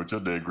really care what your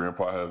dead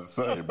grandpa has to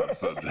say about the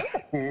subject."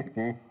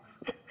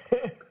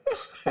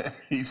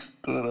 He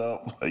stood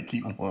up like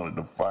he wanted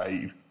to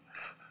fight.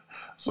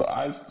 So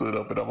I stood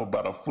up, and I'm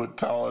about a foot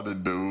taller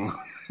than dude.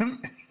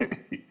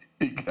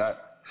 He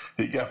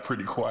got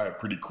pretty quiet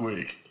pretty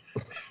quick.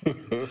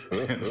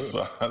 And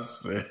so I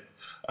said,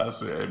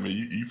 "Hey man,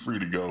 you free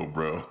to go,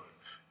 bro."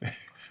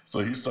 So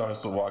he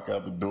starts to walk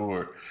out the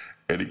door,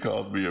 and he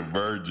calls me a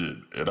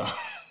virgin, and I'm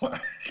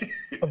like,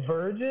 "A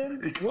virgin?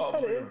 What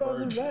kind of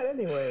insult is that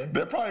anyway?"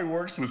 That probably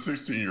works with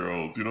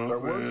 16-year-olds, you know what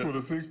I'm saying? That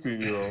works with a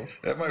 16-year-old.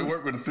 That might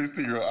work with a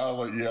 16-year-old. I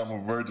was like, "Yeah, I'm a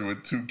virgin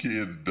with 2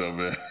 kids,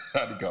 dumbass." I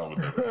had to call it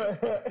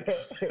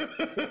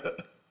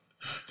that.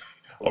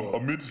 I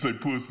meant to say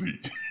pussy.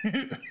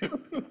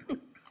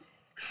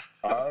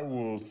 I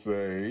will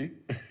say,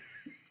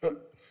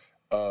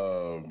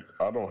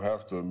 I don't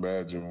have to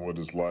imagine what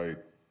it's like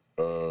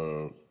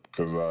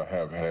because I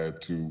have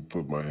had to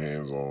put my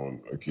hands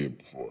on a kid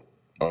before.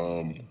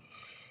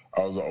 I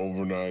was an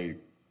overnight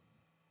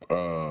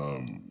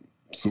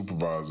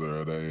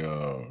supervisor at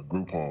a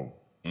group home.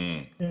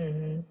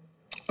 Mm-hmm.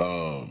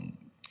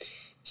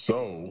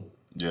 So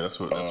yeah, that's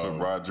what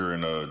Roger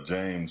and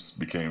James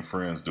became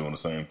friends doing the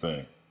same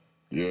thing.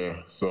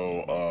 Yeah.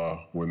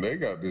 So when they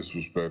got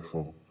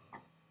disrespectful,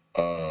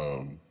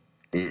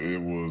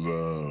 it was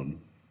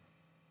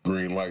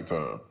green light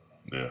time.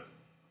 Yeah.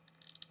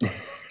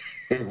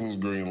 It was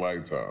green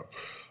light time.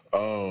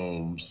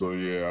 So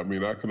yeah, I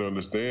mean, I can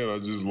understand. I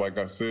just, like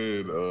I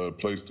said,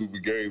 play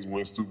stupid games,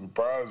 win stupid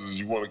prizes.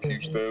 You want to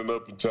keep standing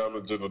up and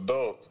challenging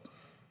adults,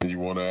 and you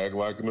want to act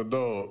like an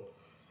adult.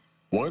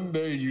 One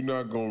day you're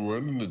not gonna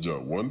run in the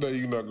jump. One day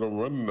you're not gonna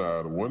run in the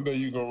aisle. One day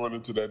you're gonna run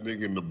into that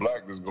nigga in the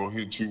black that's gonna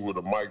hit you with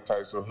a Mike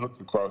Tyson hook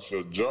across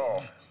your jaw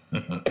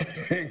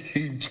and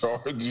keep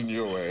charging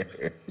your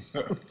ass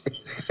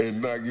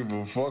and not give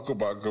a fuck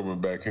about coming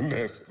back in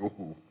that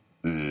school.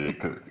 Yeah,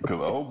 because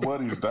old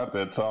buddy's not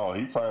that tall.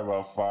 He probably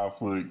about 5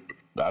 foot.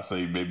 I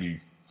say maybe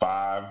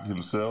 5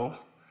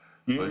 himself.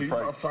 Yeah, so he's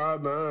about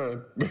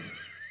 5'9".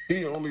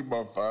 He only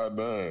about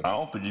 5'9". I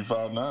don't think he's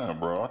 5'9",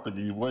 bro. I think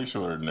he's way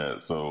shorter than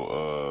that.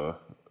 So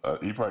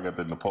he probably got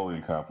that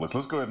Napoleon complex.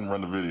 Let's go ahead and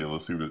run the video.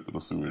 Let's see what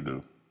we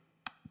do.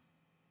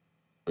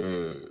 So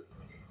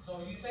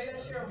you say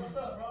that shit or what's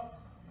up, bro?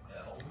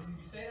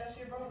 You say that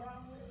shit, bro?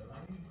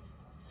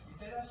 You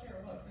say that shit or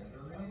what?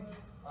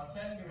 I'm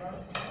telling you, bro.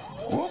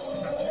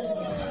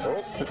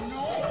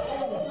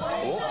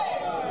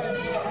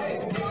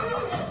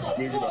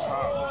 Nigga,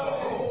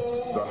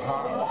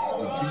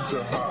 the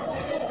teacher hot.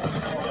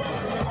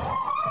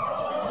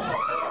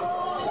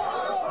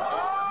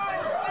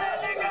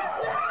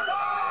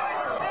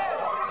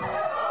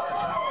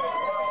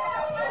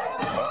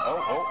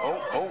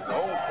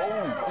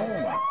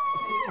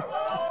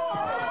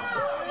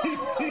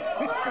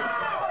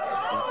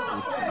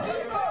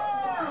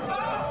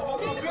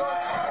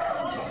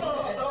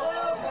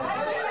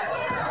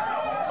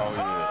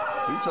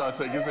 Trying to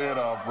take his head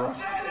off, bro.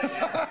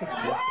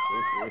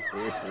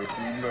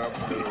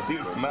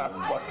 He's not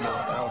fucking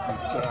around with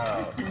this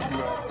child. He's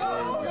not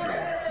playing with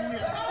him.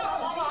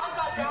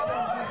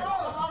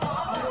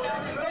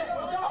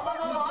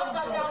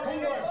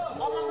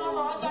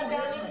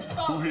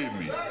 Who hit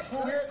me?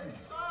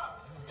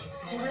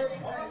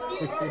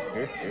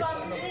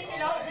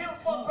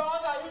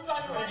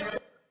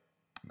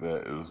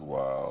 That is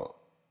wild.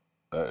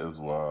 That is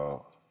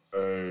wild. Hey,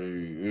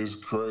 it's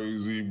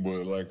crazy,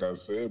 but like I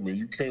said, man,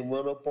 you can't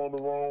run up on the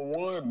wrong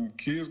one.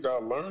 Kids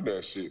gotta learn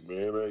that shit,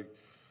 man. Like,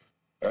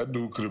 that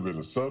dude could have been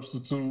a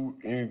substitute,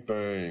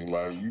 anything.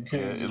 Like, you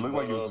can't. Yeah, it looked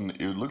like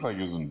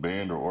it was in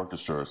band or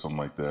orchestra or something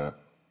like that.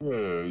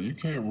 Yeah, you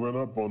can't run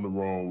up on the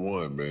wrong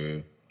one,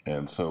 man.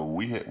 And so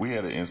we had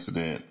an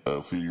incident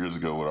a few years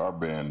ago with our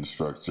band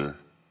instructor.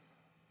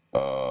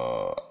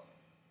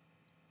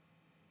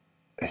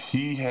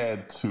 He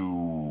had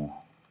to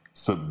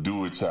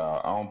subdue a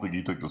child. I don't think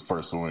he took this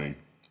first swing.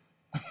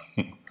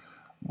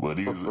 But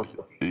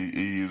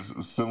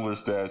he's similar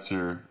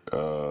stature,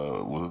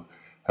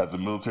 has a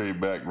military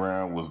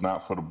background, was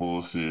not for the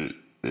bullshit,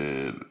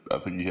 and I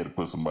think he had to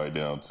put somebody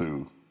down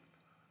too.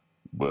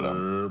 But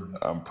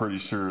I'm pretty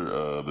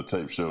sure the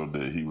tape showed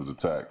that he was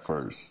attacked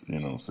first. You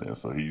know what I'm saying?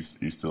 So he's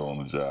still on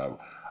the job.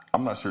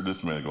 I'm not sure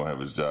this man's gonna have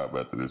his job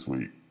after this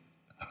week.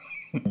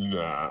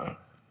 Nah.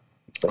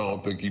 I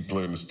don't think he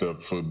planned to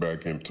step foot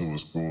back into a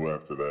school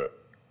after that.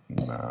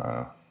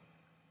 Nah.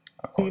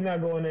 He's not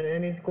going in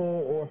any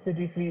school or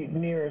 50 feet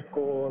near a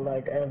school,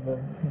 like,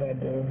 ever, that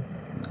dude.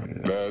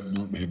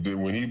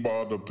 When he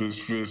balled up his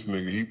fist,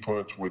 nigga, he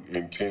punched with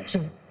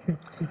intention.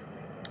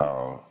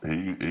 Oh,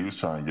 he was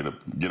trying to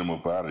get him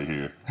up out of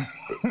here.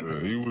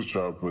 He was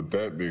trying to put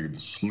that nigga to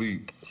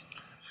sleep.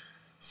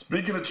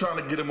 Speaking of trying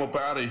to get him up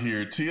out of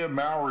here, Tia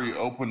Mowry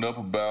opened up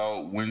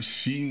about when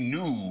she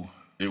knew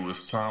it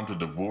was time to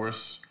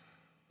divorce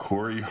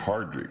Corey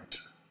Hardrict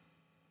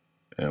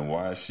and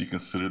why she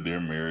considered their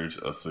marriage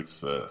a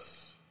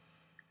success.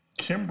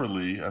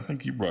 Kimberly, I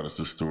think you brought us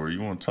a story.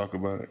 You want to talk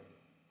about it?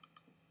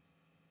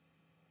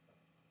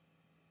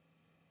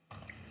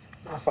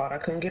 I thought I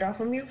couldn't get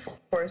off of mute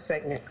for a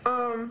second.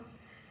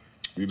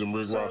 Leave them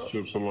Rick Ross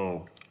chips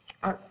alone.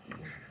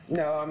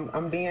 No,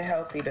 I'm being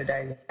healthy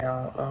today,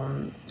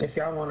 y'all. If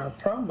y'all want a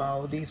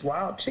promo, these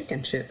wild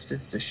chicken chips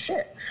is the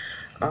shit.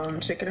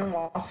 Chicken and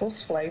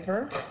waffles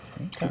flavor.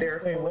 Okay. They're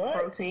full of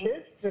protein.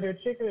 Chips that are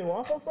chicken and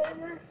waffle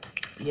flavor?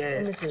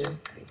 Yes.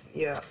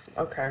 Yeah.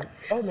 Okay.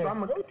 Oh, no,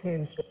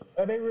 protein chips.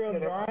 Are they real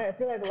dry? I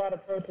feel like a lot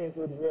of protein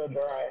food is real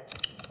dry.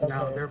 Okay.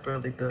 No, they're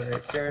really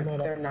good.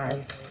 They're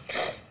nice.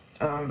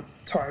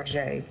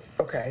 Tarjay.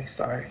 Okay,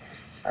 sorry.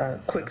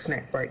 Quick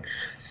snack break.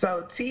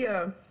 So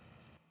Tia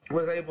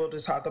was able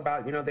to talk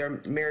about,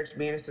 their marriage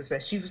being a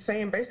success. She was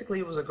saying basically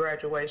it was a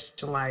graduation.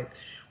 Like,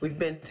 we've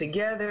been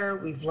together,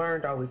 we've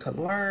learned all we could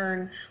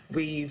learn,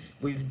 we've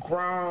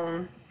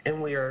grown, and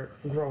we are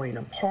growing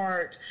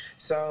apart.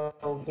 So,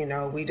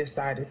 we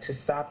decided to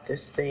stop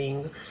this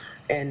thing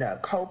and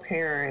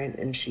co-parent,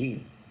 and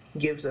she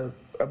gives a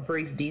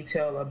brief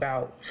detail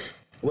about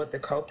what the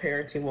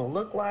co-parenting will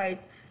look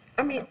like.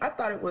 I mean, I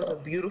thought it was a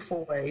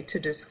beautiful way to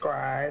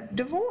describe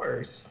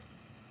divorce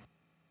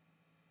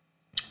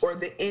or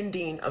the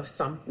ending of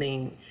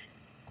something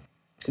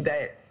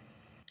that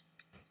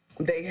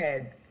they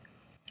had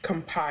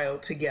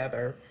compiled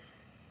together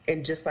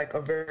in just like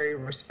a very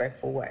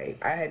respectful way.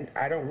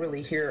 I don't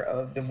really hear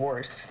of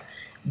divorce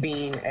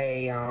being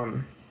a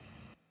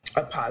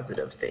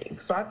positive thing.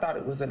 So I thought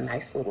it was a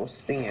nice little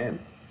spin.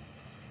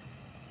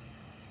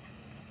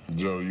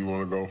 Joe, you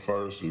want to go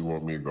first, or you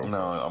want me to go? No,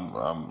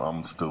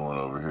 I'm stewing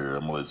over here.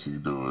 I'm gonna let you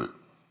do it.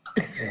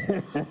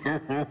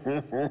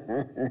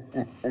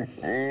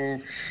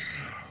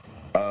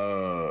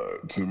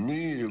 To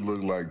me, it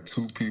looked like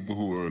two people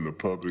who are in the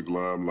public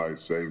limelight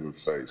saving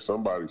face.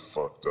 Somebody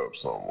fucked up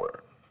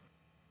somewhere.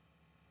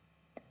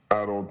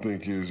 I don't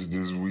think it's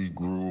this we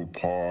grew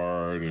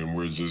apart and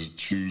we're just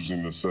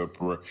choosing to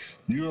separate.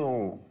 You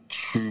don't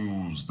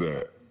choose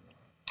that.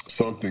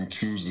 Something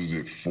chooses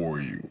it for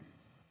you.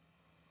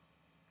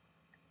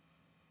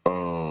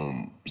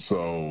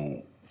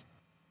 So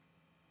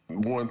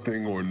one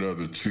thing or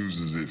another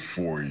chooses it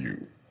for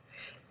you.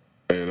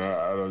 And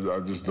I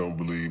just don't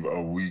believe,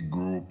 we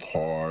grew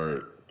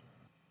apart,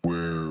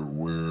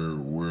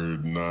 we're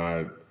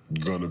not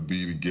gonna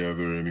be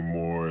together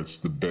anymore, it's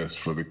the best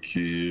for the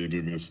kid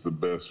and it's the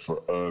best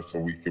for us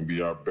and we can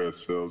be our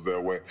best selves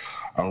that way.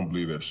 I don't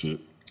believe that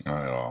shit.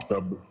 Not at all.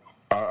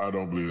 I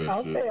don't believe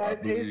that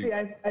shit.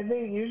 I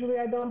think usually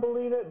I don't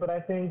believe it, but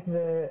I think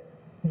that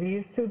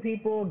these two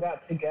people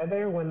got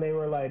together when they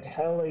were like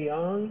hella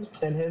young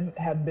and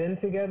have been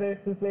together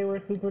since they were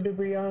super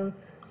duper young.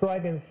 So I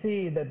can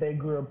see that they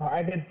grew apart.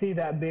 I can see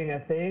that being a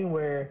thing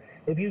where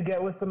if you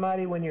get with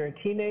somebody when you're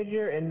a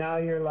teenager and now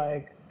you're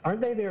like,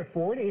 aren't they there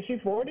 40? Is she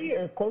 40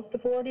 or close to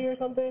 40 or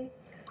something?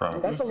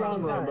 Probably. That's a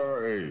long time. Around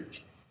our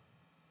age.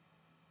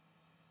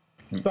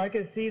 So I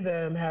can see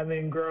them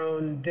having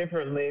grown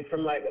differently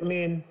from like, I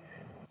mean,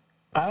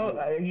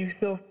 are you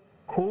still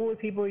cool with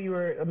people you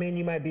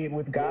might be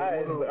with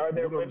guys, but are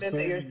there women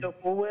that you're still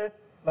cool with?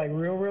 Like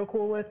real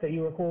cool with, that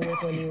you were cool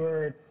with when you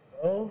were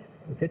 12,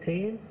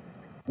 15?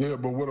 Yeah,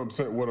 but what I'm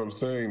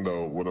saying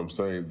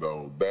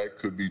though, that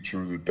could be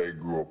true that they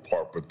grew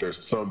apart, but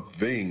there's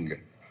something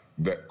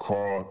that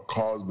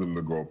caused them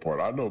to grow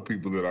apart. I know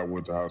people that I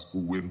went to high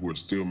school with who are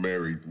still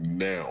married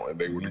now, and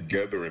they were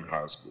together in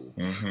high school.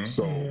 Mm-hmm.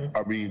 So,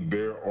 I mean,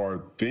 there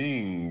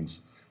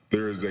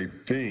is a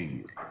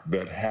thing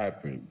that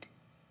happened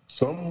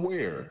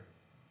somewhere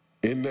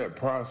in that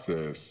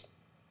process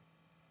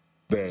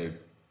that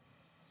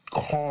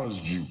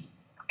caused you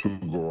to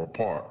grow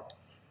apart.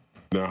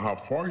 Now, how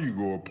far you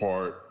go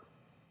apart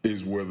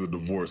is where the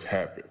divorce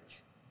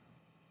happens.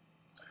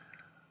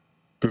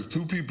 Because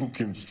two people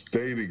can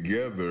stay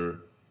together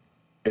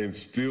and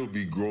still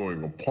be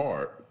growing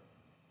apart,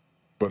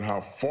 but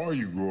how far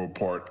you grow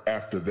apart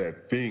after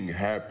that thing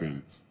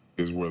happens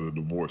is where the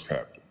divorce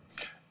happens.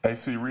 Hey,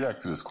 see,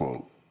 react to this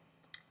quote.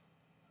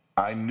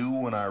 I knew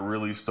when I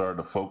really started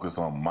to focus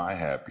on my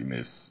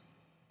happiness,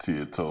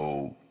 Tia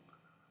told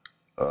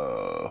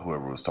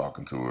whoever was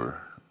talking to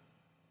her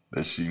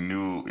that she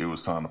knew it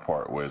was time to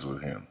part ways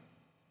with him.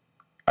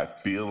 I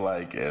feel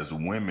like as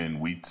women,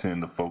 we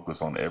tend to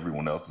focus on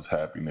everyone else's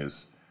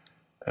happiness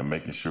and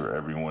making sure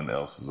everyone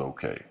else is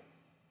okay.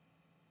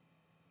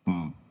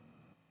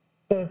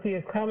 So see,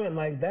 a comment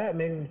like that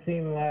makes it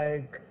seem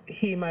like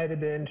he might have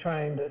been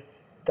trying to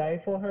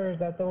stifle her. Is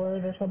that the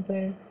word or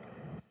something?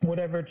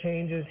 Whatever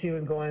changes she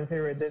was going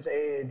through at this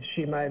age,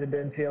 she might have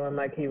been feeling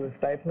like he was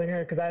stifling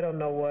her. Because I don't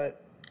know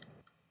what.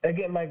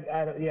 Again, like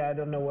I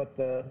don't know what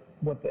the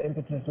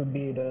impetus would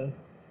be to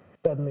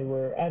suddenly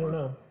I don't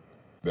know.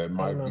 That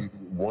might be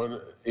one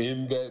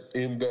in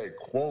that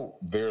quote.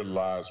 There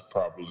lies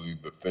probably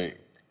the thing.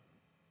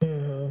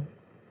 Mm-hmm.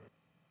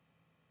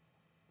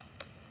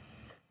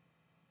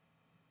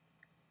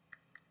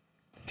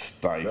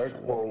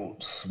 That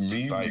quote,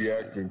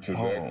 reacting to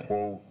that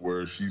quote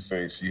where she's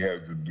saying she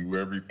has to do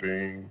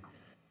everything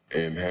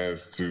and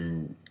has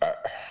to.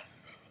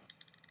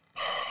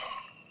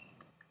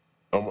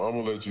 I'm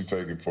gonna let you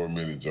take it for a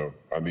minute, Joe.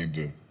 I need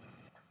to.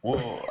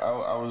 Well,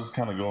 I was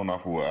kind of going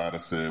off of what Ida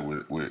said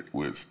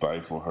with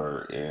stifle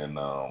her, and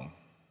I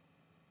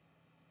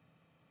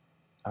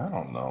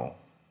don't know.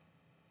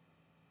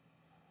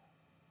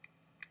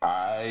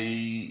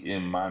 I,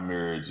 in my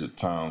marriage, at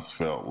times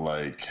felt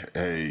like,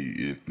 hey,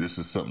 if this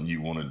is something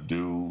you want to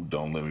do,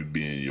 don't let me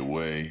be in your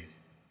way.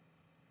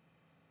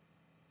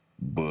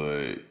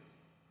 But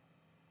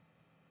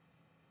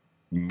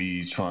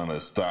me trying to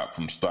stop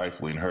from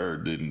stifling her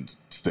didn't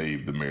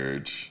save the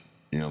marriage.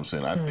 You know what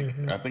I'm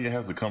saying? I think it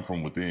has to come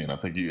from within. I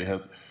think it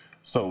has.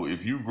 So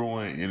if you're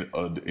going in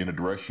a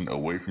direction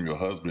away from your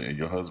husband, and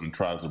your husband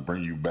tries to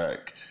bring you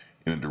back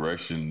in a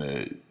direction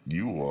that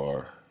you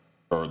are,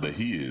 or that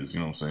he is, you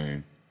know what I'm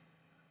saying?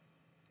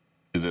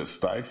 Is that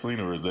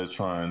stifling, or is that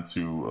trying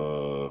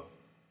to,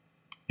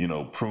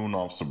 prune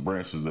off some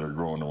branches that are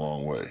growing the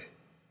wrong way,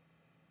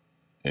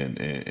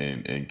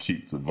 and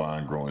keep the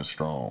vine growing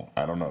strong?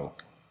 I don't know.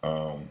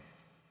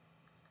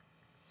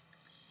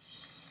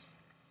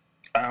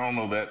 I don't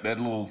know, that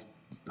little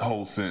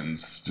whole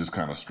sentence just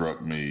kind of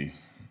struck me.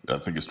 I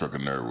think it struck a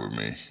nerve with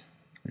me,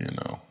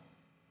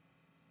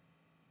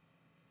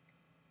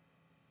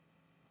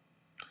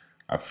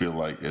 I feel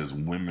like as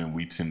women,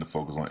 we tend to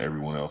focus on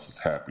everyone else's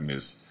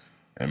happiness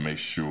and make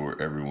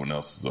sure everyone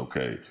else is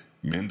okay.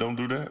 Men don't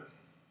do that.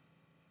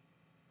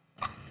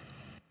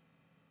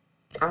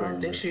 I don't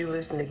think she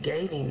was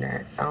negating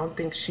that. I don't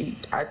think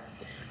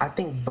I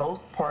think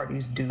both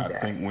parties do that. I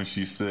think when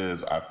she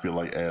says, I feel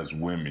like as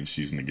women,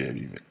 she's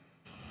negating it.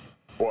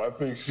 Well, I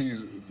think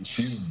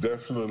she's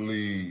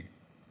definitely,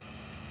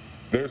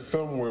 there's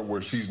somewhere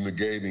where she's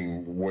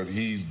negating what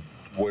he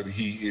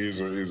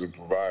is or isn't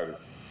providing.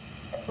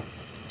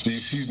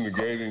 She's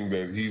negating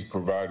that he's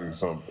providing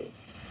something.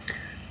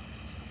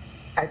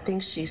 I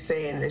think she's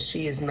saying that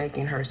she is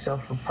making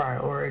herself a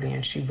priority,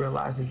 and she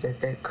realizes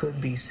that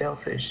could be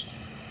selfish,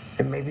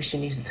 and maybe she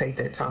needs to take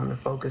that time to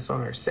focus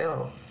on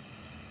herself.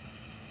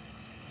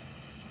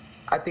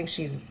 I think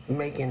she's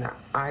making an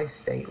I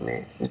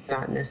statement,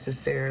 not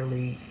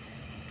necessarily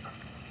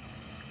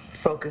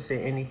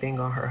focusing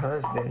anything on her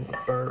husband,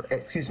 or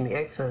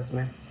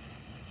ex-husband.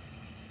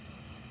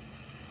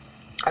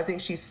 I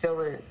think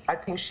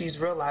she's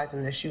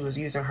realizing that she was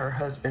using her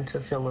husband to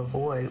fill a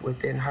void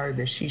within her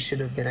that she should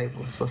have been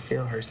able to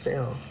fulfill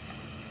herself.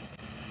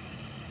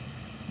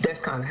 That's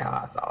kind of how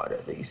I saw it,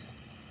 at least.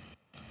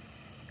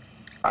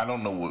 I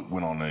don't know what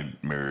went on in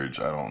marriage.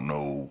 I don't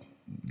know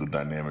the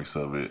dynamics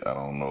of it. I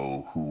don't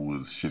know who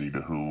was shitty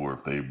to who, or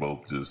if they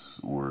both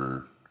just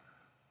were,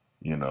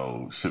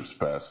 ships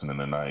passing in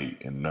the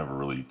night and never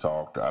really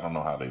talked. I don't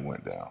know how they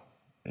went down,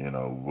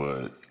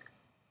 but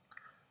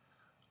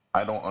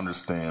I don't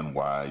understand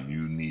why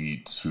you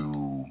need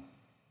to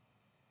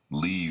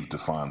leave to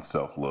find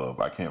self-love.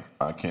 I can't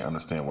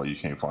understand why you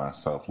can't find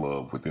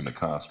self-love within the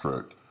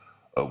construct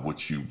of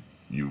what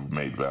you've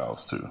made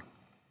vows to.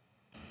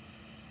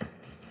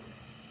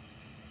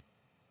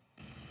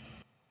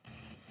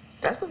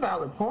 That's a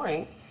valid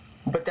point,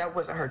 but that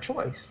wasn't her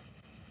choice.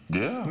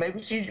 Yeah.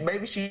 Maybe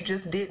she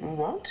just didn't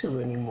want to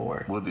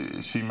anymore. Well,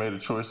 she made a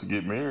choice to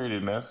get married,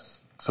 and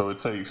so it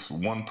takes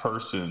one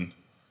person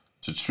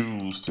to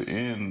choose to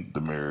end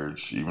the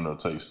marriage, even though it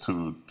takes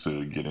two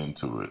to get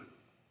into it.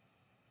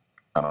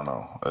 I don't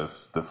know.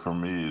 For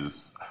me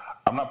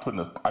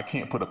I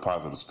can't put a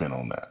positive spin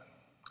on that.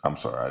 I'm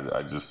sorry.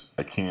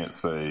 I can't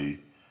say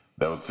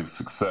that was a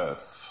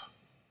success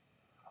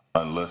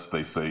unless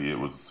they say it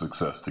was a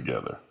success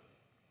together.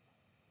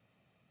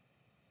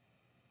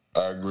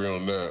 I agree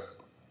on that.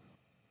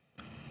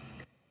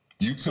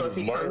 So if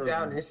he comes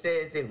out and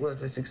says it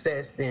was a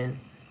success, then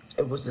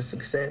it was a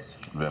success.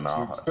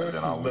 Success is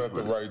not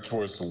the right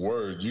choice of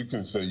words. You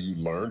can say you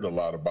learned a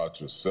lot about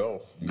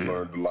yourself. You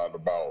learned a lot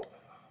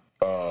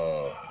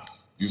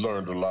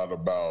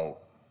about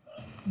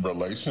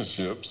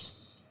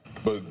relationships.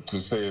 But to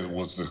say it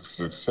was a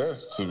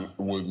success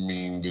would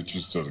mean that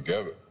you're still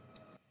together,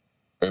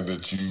 and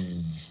that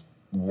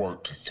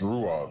worked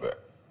through all that.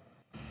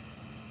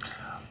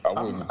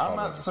 I'm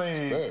not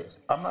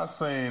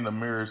saying a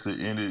marriage that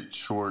ended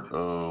short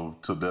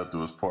of till death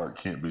do us part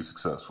can't be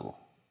successful.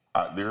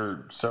 There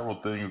are several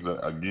things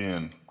that,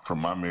 again, from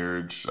my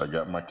marriage, I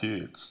got my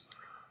kids.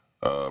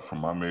 From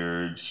my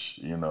marriage,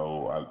 you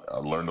know, I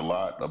learned a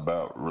lot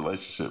about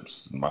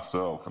relationships,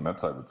 myself, and that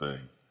type of thing.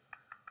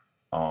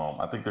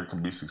 I think there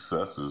can be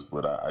successes,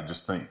 but I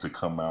just think to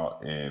come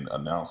out and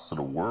announce to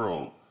the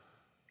world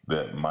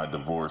that my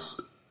divorce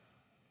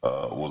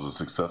was a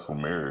successful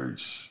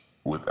marriage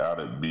without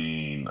it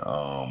being,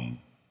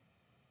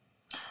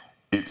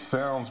 it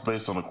sounds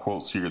based on the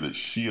quotes here that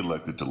she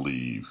elected to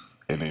leave,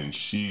 and then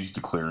she's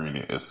declaring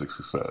it as a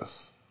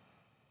success.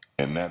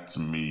 And that to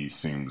me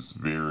seems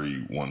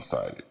very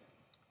one-sided.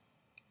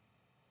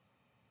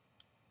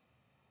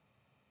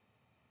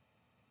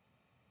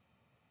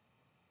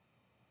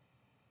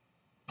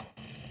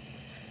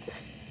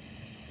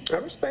 I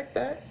respect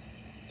that.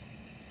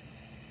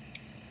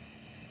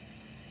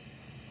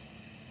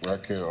 I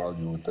can't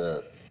argue with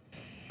that.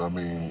 I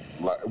mean,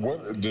 like,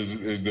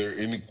 is there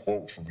any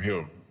quote from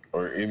him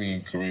or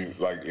any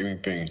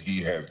anything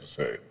he has to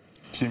say?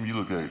 Kim, you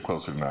look at it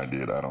closer than I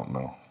did. I don't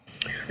know.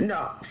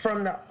 No,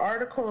 from the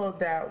article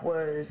that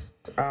was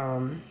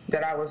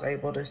that I was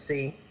able to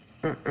see,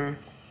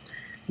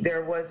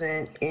 there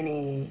wasn't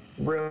any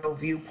real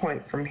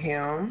viewpoint from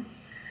him.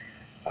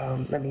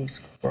 Let me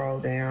scroll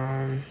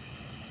down.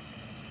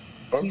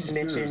 He's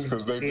mentioned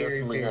because they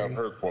definitely have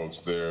her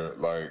quotes there,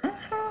 like.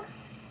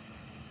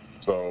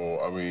 So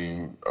I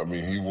mean,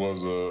 he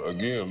was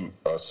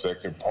a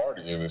second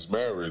party in his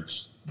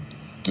marriage.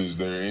 Is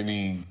there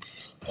any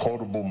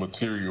quotable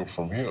material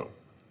from him?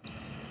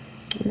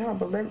 No,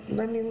 but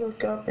let me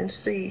look up and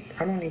see.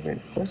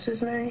 What's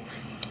his name?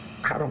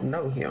 I don't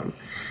know him.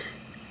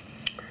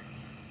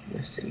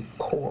 Let's see,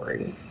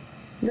 Corey.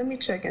 Let me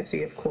check and see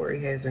if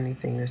Corey has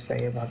anything to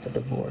say about the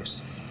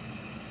divorce.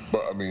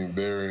 But I mean,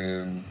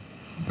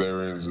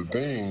 there is a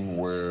thing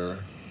where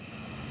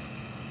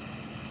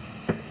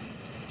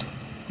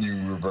you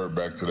revert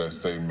back to that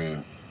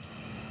statement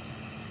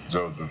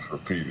Joe just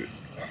repeated.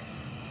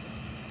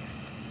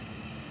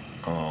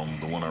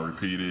 The one I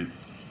repeated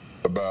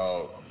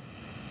about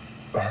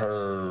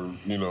her,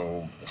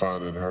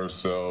 finding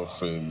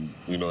herself, and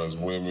as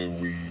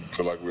women we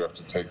feel like we have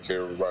to take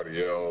care of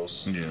everybody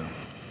else. Yeah.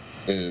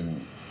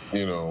 And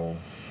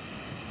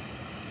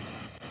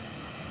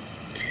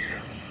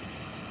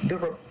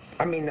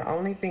the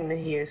only thing that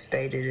he has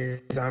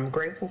stated is, I'm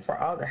grateful for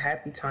all the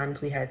happy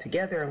times we had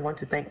together and want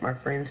to thank my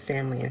friends,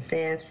 family, and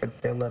fans for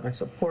their love and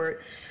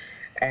support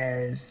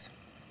as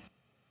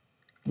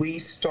we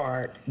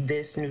start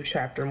this new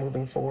chapter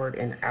moving forward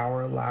in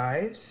our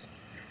lives.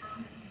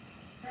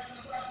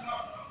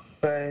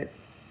 But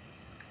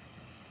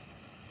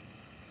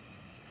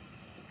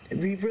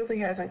he really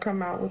hasn't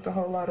come out with a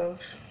whole lot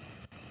of...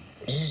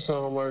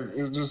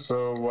 It just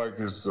sounds like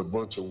it's a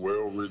bunch of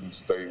well-written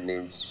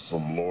statements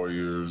from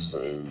lawyers,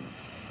 and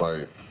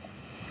I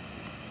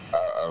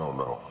don't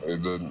know.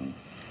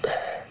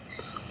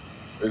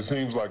 It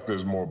seems like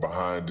there's more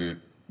behind it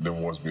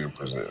than what's being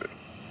presented.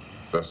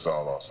 That's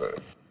all I'll say.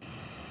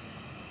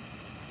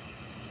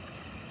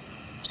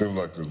 Seems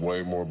like there's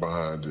way more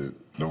behind it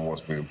than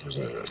what's being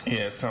presented.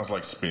 Yeah, it sounds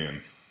like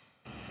spin.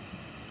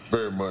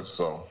 Very much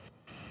so.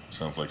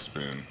 Sounds like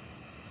spin.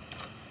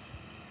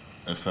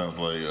 It sounds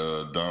like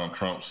Donald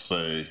Trump's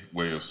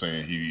way of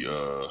saying he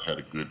had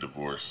a good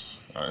divorce.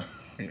 I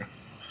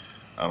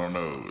don't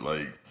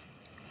know,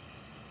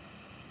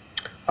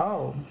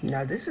 Oh,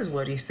 now this is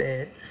what he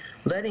said.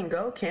 Letting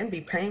go can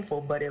be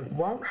painful, but it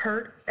won't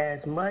hurt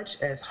as much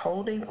as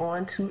holding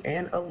on to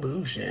an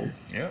illusion.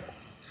 Yep.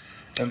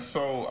 And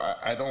so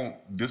I don't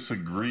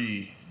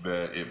disagree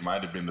that it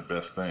might have been the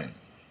best thing,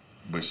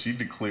 but she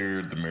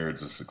declared the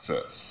marriage a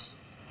success.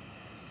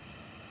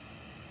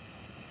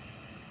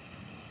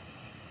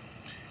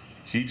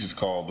 He just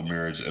called the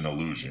marriage an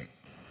illusion.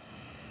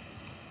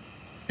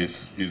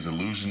 Is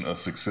illusion a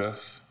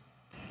success?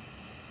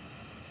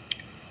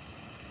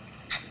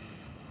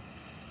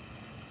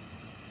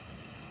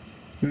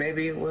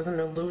 Maybe it was an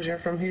illusion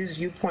from his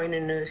viewpoint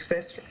and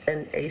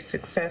a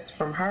success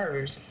from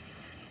hers.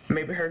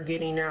 Maybe her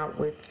getting out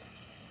with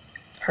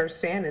her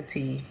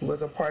sanity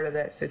was a part of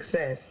that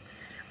success.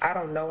 I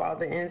don't know all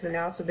the ins and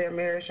outs of their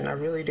marriage, and I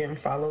really didn't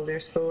follow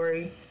their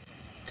story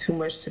too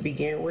much to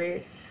begin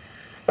with.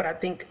 But I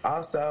think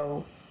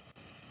also,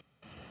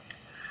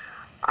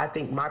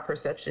 my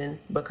perception,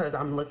 because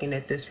I'm looking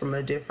at this from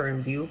a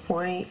different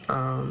viewpoint,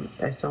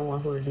 as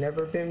someone who has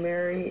never been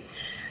married,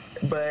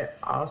 but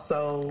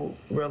also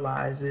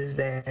realizes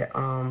that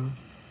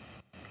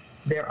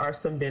there are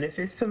some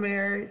benefits to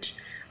marriage.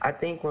 I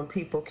think when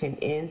people can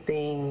end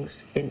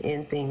things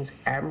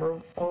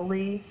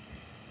admirably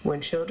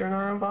when children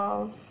are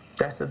involved,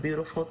 that's a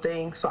beautiful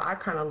thing. So I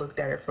kind of looked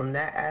at it from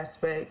that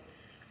aspect.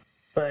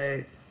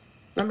 But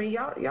I mean,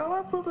 y'all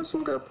are proving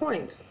some good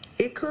points.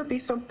 it could be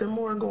something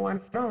more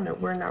going on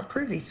that we're not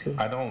privy to.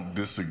 I don't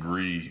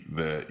disagree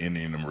that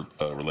ending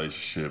a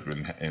relationship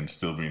and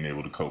still being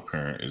able to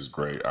co-parent is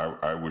great.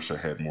 I wish I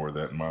had more of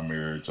that in my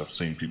marriage. I've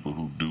seen people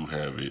who do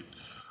have it.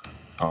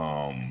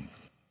 I'm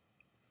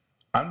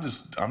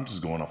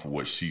just going off of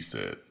what she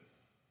said.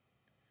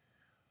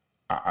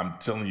 I'm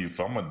telling you, if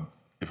I'm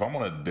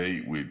on a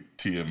date with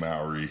Tia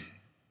Mowry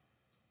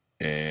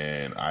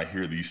and I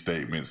hear these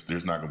statements,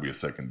 there's not going to be a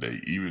second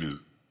date. Even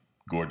as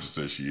gorgeous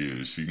as she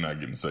is, she's not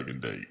getting a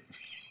second date.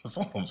 That's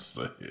all I'm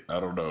saying. I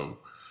don't know.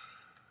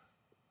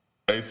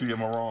 AC,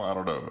 am I wrong? I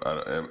don't know.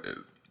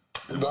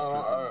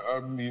 No,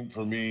 I mean,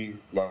 for me,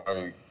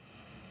 like,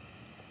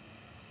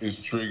 it's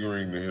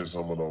triggering to hear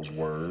some of those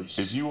words.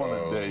 If you on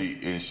a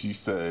date and she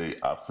say,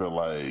 I feel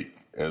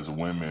like as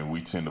women,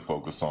 we tend to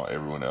focus on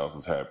everyone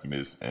else's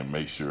happiness and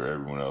make sure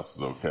everyone else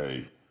is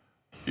okay,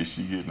 is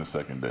she getting a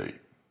second date?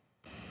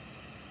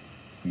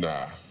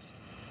 Nah.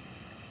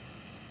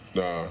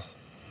 No,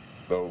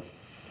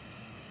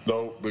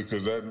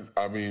 because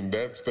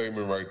that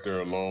statement right there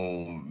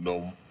alone,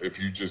 no, if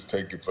you just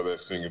take it for that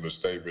singular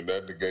statement,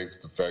 that negates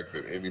the fact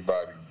that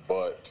anybody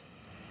but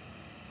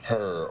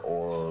her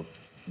or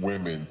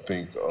women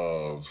think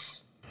of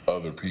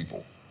other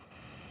people.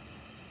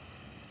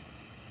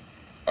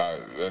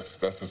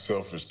 That's a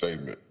selfish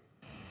statement.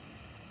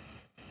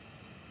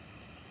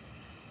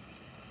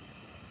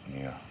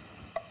 Yeah.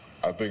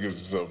 I think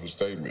it's a selfish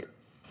statement.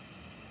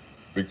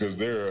 Because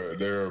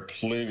there are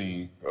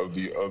plenty of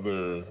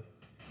the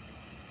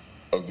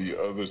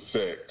other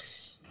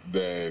sex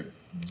that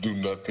do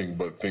nothing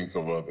but think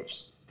of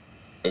others,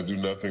 and do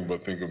nothing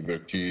but think of their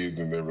kids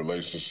and their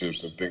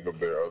relationships and think of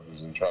their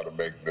others and try to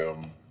make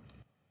them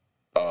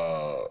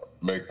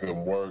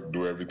work,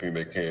 do everything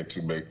they can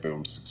to make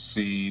them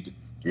succeed,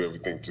 do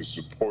everything to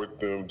support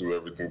them, do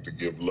everything to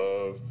give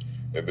love,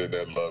 and then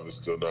that love is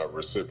still not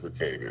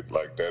reciprocated.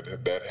 Like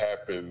that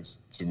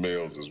happens to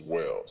males as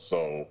well.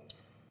 So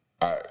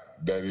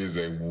that is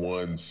a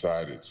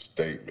one-sided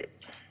statement.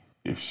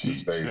 If she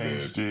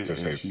changed it,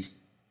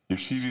 if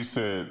she just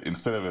said,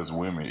 instead of as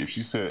women, if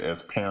she said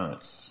as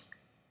parents,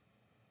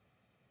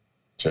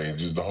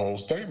 changes the whole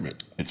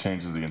statement. It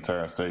changes the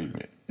entire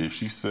statement. If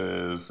she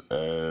says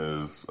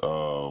as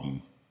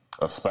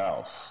a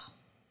spouse,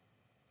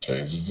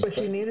 changes. What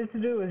she needed to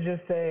do is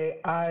just say,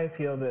 I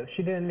feel this.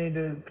 She didn't need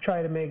to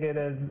try to make it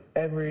as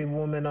every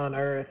woman on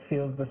earth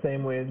feels the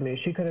same way as me.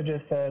 She could have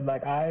just said,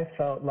 like, I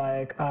felt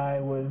like I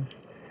was,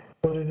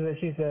 what is it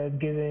she said,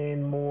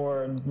 giving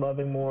more,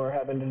 loving more,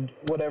 having to,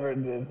 whatever it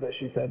is that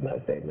she said in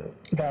that statement.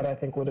 That, I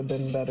think, would have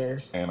been better.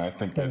 And I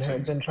think than her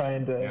than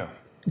trying to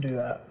do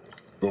that.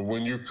 But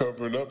when you're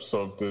covering up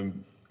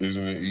something,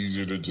 isn't it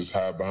easier to just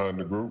hide behind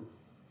the group?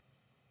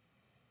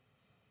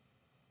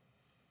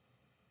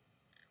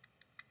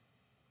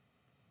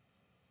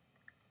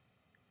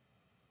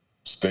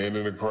 Stand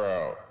in the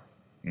crowd.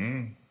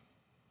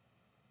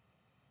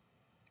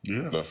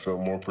 Yeah. I feel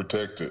more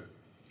protected.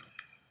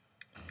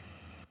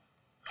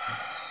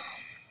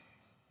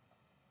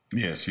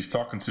 Yeah, she's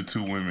talking to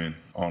two women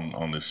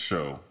on this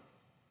show.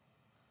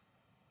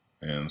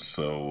 And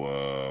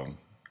so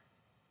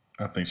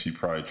I think she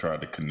probably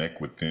tried to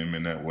connect with them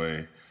in that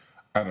way.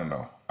 I don't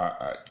know.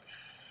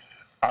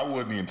 I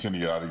wasn't the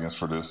intended audience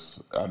for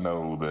this. I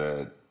know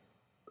that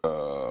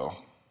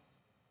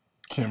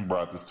Kim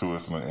brought this to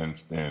us,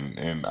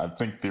 and I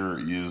think there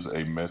is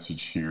a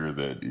message here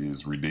that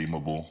is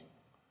redeemable.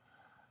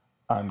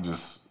 I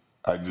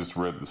just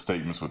read the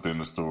statements within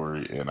the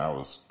story, and I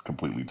was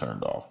completely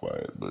turned off by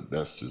it. But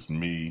that's just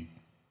me.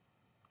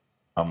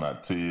 I'm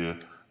not Tia.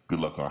 Good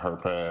luck on her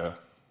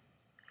path.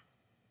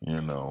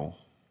 You know.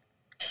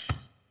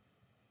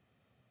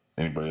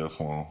 Anybody else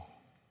want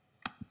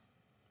to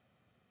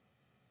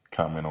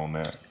comment on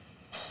that?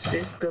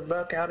 Sis, good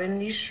luck out in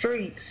these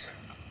streets.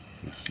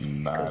 It's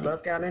not. Good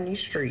luck out in these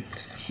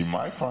streets. She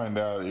might find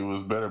out it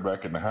was better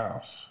back in the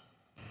house.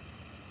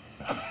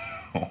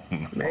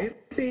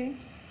 Maybe.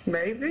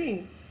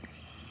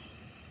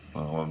 I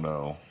don't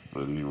know.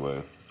 But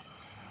anyway.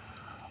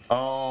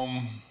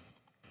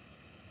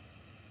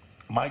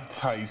 Mike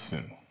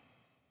Tyson.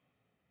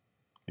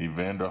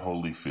 Evander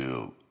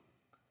Holyfield.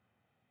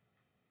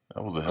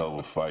 That was a hell of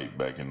a fight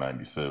back in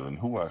 '97.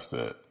 Who watched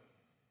that?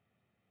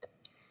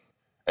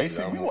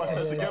 AC, we watched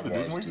that together,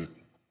 didn't we?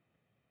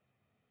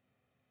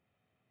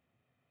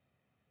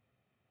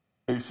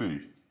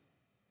 AC.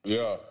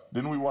 Yeah.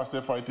 Didn't we watch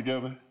that fight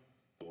together?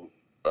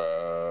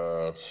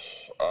 I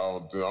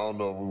don't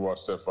know if we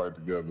watched that fight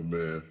together,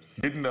 man.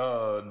 Didn't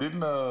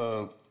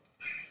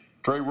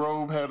Trey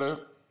Robe had a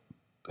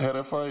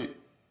fight?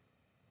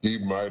 He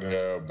might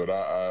have, but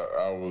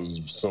I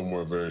was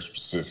somewhere very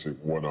specific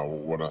when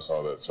I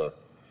saw that, sir.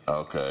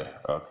 Okay.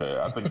 I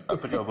think I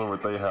was over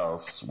at their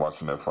house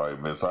watching that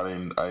fight, man. So I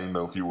didn't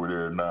know if you were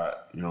there or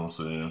not. You know what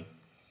I'm saying?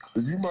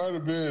 You might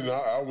have been.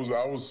 I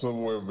was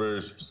somewhere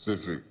very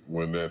specific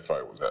when that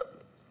fight was happening.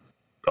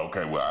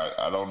 Okay, well,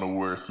 I don't know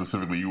where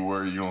specifically you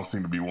were. You don't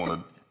seem to be want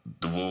to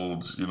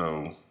divulge,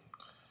 details.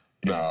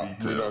 Nah,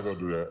 we're not gonna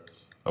do that.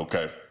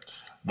 Okay.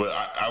 But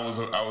I was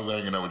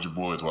hanging out with your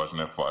boys watching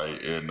that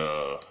fight, and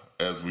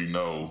as we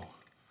know,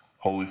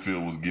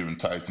 Holyfield was giving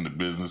Tyson the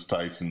business.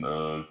 Tyson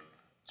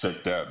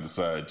checked out and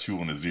decided to chew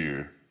on his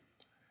ear,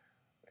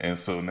 and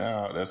so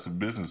now that's a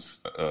business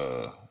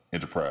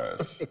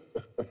enterprise.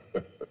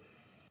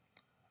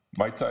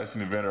 Mike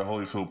Tyson and Evander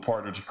Holyfield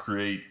partnered to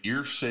create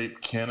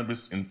ear-shaped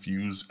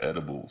cannabis-infused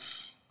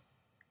edibles.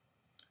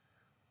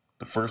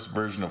 The first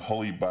version of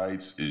Holy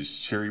Bites is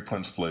cherry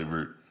punch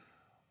flavored,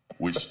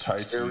 which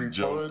Tyson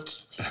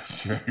joked.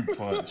 Cherry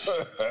punch.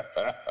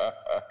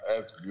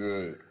 That's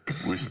good.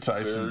 Which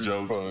Tyson Cherry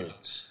joked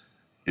punch.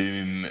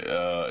 in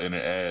an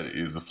ad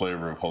is the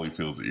flavor of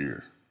Holyfield's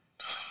ear.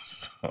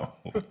 So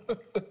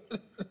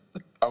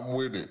I'm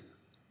with it.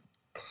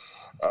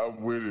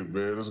 I'm with it,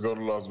 man. Let's go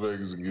to Las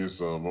Vegas and get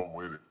some. I'm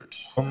with it.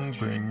 One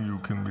thing you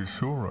can be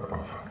sure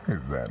of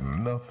is that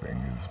nothing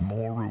is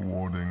more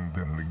rewarding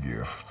than the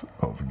gift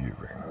of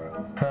giving.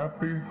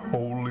 Happy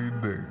holy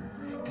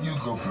days. You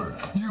go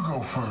first. You go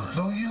first.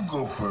 No, you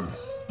go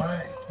first.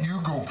 Right?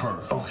 You go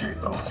first. Okay,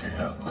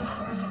 I'll go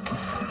first.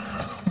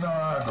 No,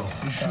 I go.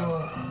 You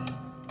sure?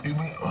 You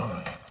mean,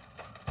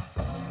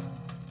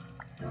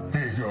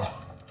 here you go.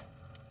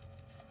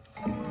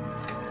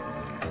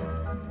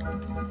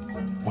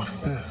 What's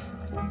this?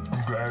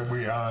 I'm glad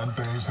we iron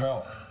things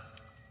out.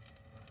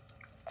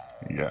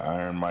 You got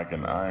Iron Mike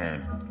and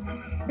Iron.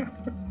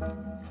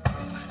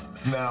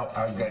 Now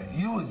I got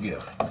you a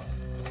gift.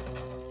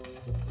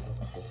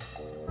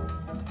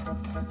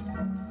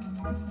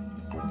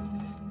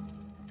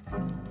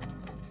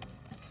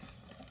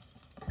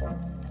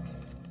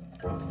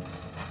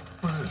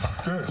 What is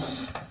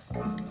this?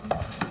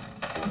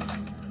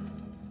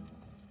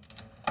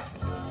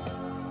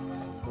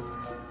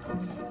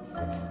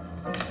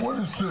 What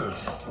is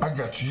this? I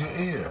got you your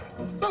ear.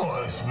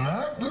 No, it's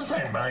not. This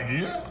ain't my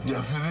ear.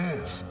 Yes, it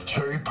is.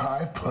 Cherry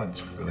pie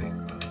punch filling.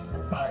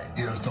 My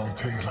ears don't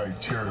taste like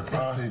cherry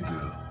pie. Yes, they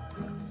do.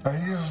 My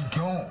ears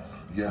don't.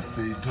 Yes,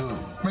 they do.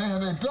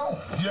 Man, they don't.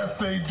 Yes,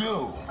 they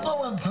do.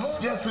 No, I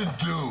don't. Yes, they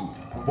do.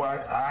 Why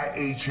I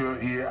ate your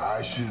ear,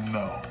 I should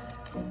know.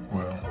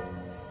 Well,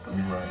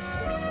 you're right.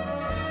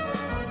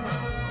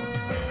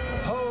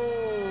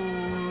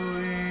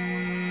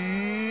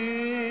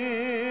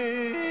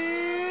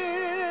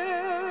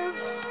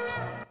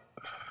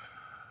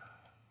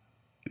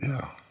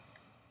 Yeah.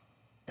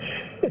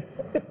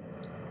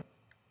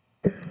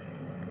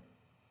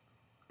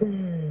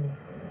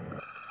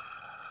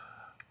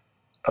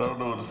 I don't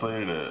know what to say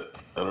to that.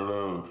 I don't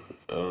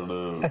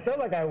know. I felt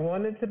like I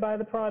wanted to buy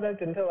the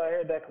product until I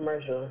heard that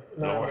commercial.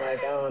 Now I'm like,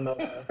 I don't know.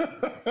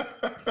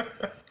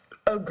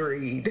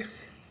 Agreed.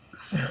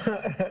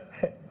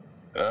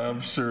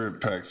 I'm sure it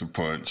packs a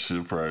punch.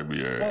 It'll probably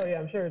be all right. Oh yeah,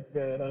 I'm sure it's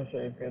good.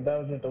 That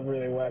was just a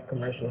really whack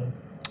commercial.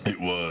 It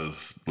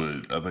was,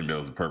 but I think that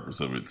was the purpose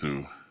of it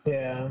too.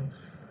 Yeah.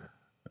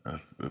 I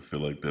feel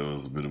like that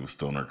was a bit of a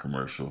stoner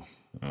commercial.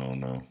 I don't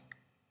know.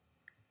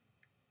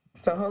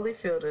 So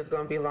Holyfield is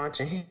going to be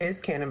launching his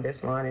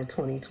cannabis line in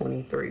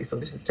 2023. So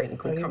this is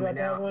technically coming out. He's about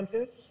to have one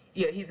too?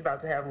 Yeah, he's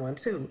about to have one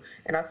too.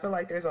 And I feel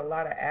like there's a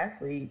lot of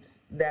athletes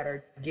that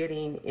are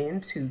getting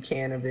into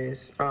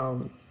cannabis,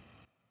 and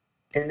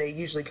they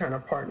usually kind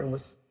of partner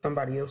with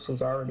somebody else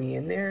who's already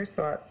in there.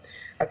 So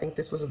I think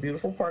this was a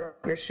beautiful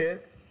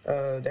partnership.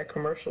 That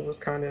commercial was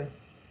it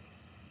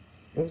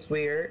was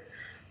weird.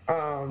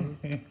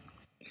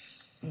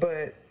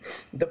 But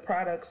the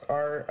products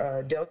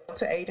are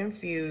Delta-8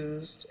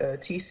 infused,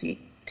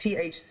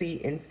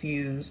 THC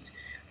infused.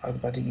 I was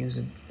about to use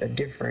a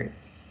different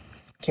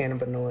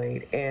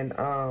cannabinoid. And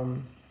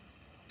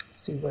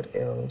let's see what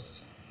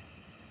else.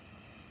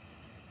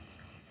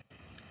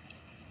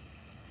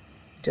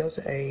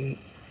 Delta-8,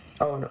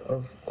 and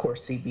of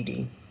course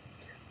CBD.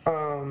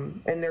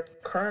 And they're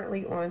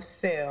currently on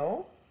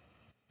sale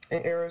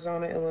in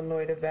Arizona,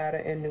 Illinois,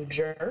 Nevada, and New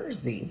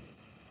Jersey.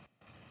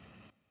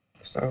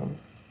 So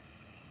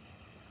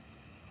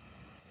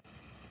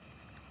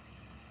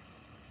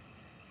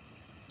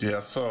yeah,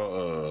 I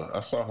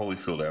saw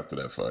Holyfield after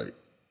that fight.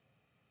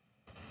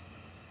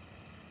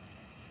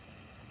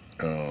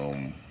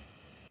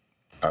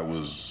 I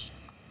was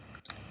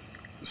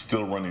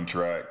still running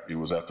track. It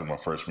was after my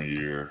freshman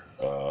year.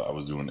 I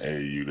was doing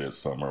AAU that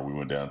summer. We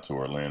went down to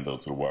Orlando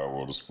to the Wild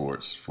World of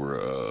Sports for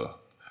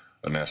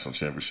a national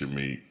championship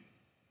meet.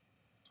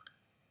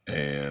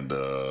 And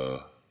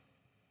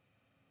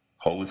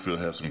Holyfield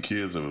had some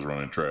kids that was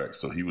running track,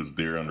 so he was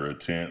there under a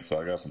tent.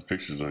 So I got some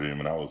pictures of him,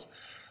 and I was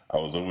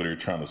over there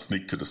trying to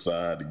sneak to the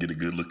side to get a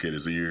good look at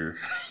his ear.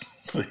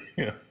 See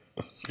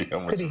how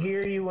much. Could he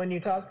hear you when you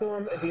talked to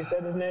him? If you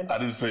said his name? I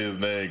didn't say his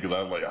name because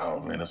I was like, "Oh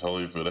man, that's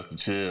Holyfield. That's the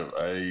champ.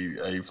 I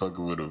ain't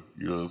fucking with him."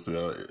 You know what I'm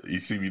saying? He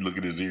see me look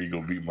at his ear, he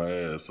gonna beat my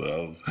ass. So I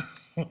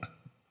was,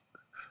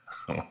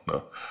 I don't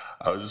know.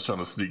 I was just trying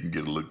to sneak and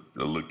get a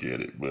look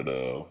at it, but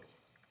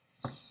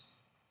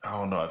I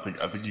don't know. I think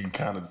you can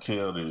kind of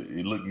tell that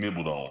it looked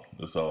nibbled on.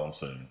 That's all I'm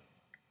saying.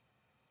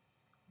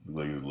 Looked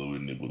like it was a little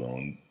bit nibbled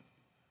on.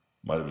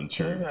 Might have been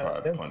cherry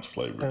pie punch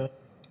flavored.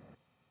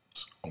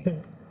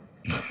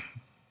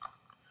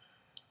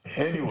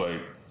 Anyway,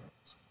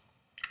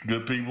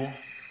 good people,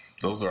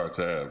 those are our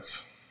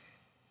tabs.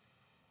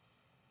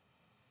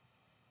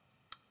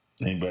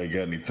 Anybody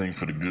got anything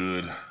for the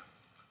good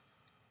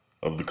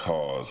of the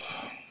cause?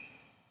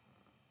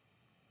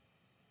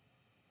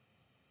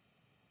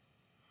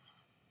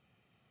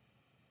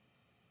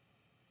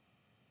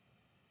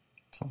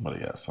 Somebody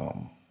got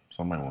something.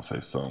 Somebody want to say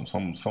something.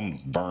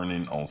 Something's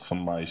burning on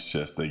somebody's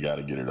chest. They got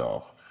to get it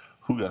off.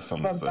 Who got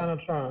something to say? Fuck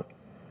Donald Trump.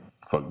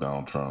 Fuck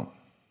Donald Trump.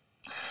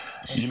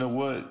 You know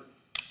what?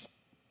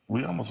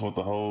 We almost went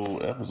the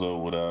whole episode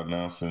without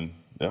announcing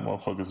that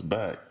motherfucker's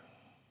back.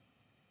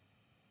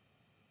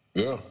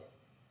 Yeah.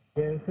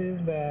 Yes, he's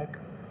back.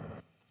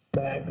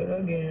 Back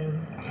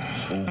again.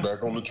 He's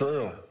back on the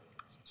trail.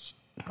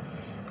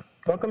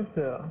 Fuck him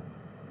still.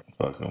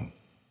 Fuck him.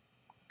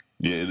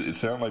 Yeah, it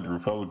sounds like the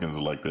Republicans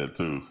are like that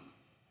too.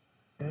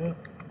 Yeah.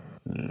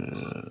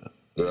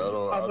 Yeah.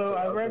 Although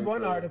I read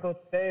one article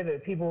today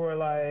that people were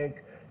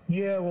like,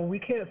 yeah, well, we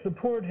can't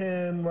support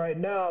him right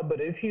now,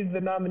 but if he's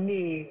the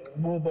nominee,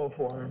 we'll vote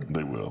for him.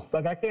 They will.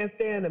 Like, I can't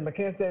stand him. I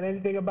can't stand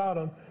anything about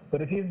him.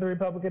 But if he's the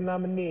Republican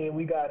nominee,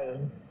 we got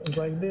him. It's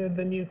like,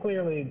 then you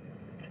clearly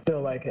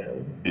still like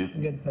him.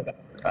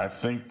 I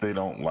think they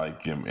don't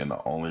like him, and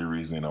the only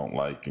reason they don't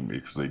like him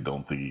is because they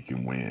don't think he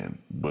can win.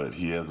 But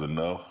he has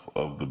enough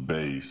of the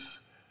base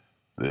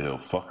that he'll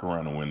fuck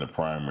around and win the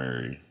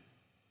primary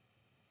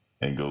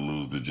and go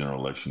lose the general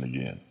election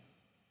again.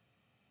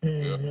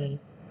 Mm-hmm.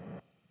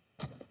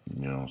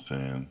 You know what I'm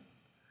saying?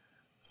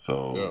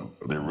 So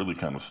they're really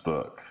kind of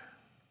stuck.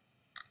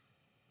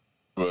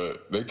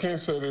 But they can't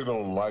say they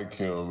don't like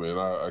him, and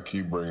I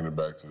keep bringing it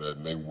back to that,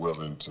 and they're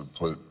willing to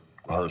put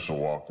Herschel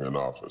Walker in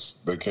office.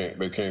 They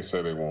can't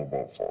say they won't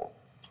vote for him.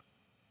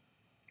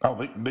 Oh,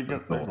 they're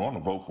going to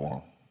vote for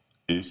him.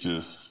 It's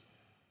just,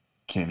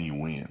 can he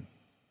win?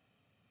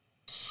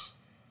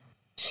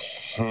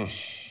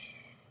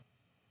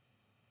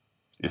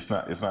 It's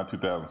not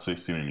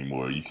 2016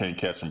 anymore. You can't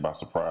catch him by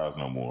surprise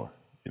no more.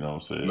 You know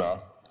what I'm saying?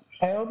 No.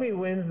 I hope he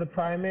wins the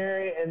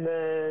primary and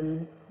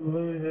then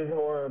loses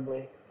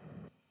horribly.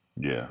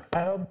 Yeah.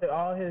 I hope that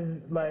all his,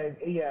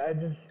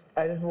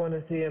 I just want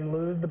to see him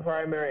lose the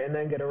primary and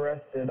then get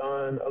arrested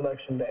on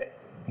election day.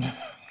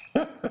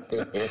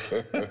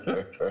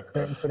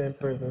 And put in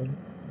prison.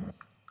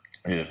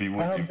 Yeah, if he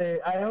would.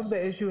 I hope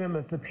they issue him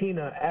a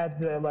subpoena at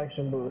the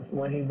election booth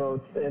when he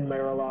votes in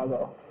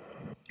Mar-a-Lago.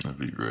 That'd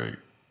be great.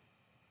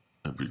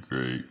 That'd be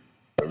great.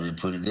 That'd be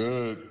pretty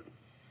good.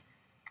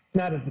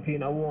 Not a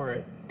subpoena, a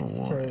warrant. A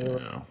warrant,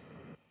 yeah.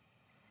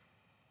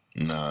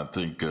 No, I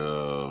think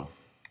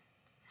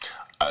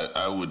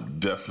I would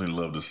definitely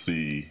love to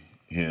see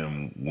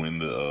him win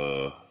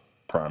the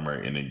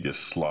primary and then get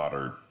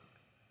slaughtered.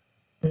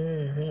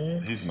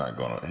 Mm-hmm. He's not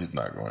going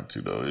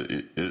to though.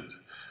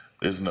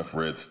 There's enough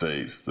red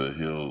states that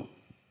he'll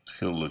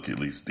look at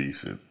least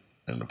decent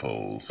in the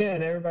polls. Yeah,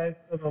 and everybody's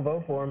going to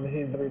vote for him if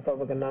he's the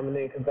Republican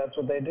nominee because that's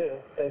what they do.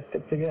 They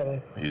stick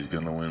together. He's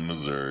going to win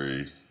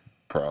Missouri,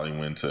 probably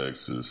win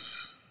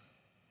Texas.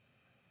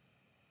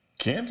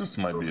 Kansas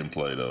might be in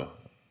play though.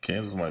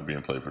 Kansas might be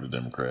in play for the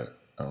Democrat.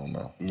 I don't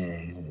know.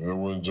 Yeah, they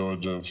win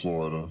Georgia and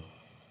Florida.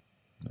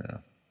 Yeah.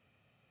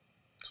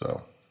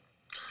 So,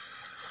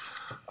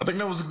 I think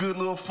that was a good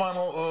little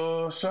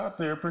final shot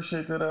there.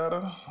 Appreciate that,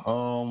 Ada.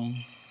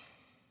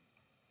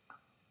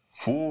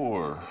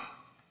 For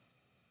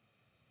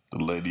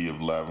the Lady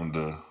of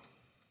Lavender,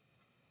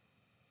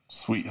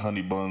 Sweet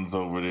Honey Buns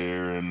over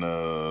there in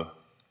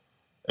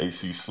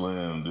AC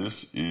Slim,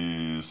 this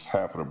is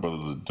half of the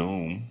Brothers of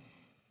Doom,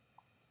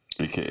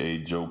 a.k.a.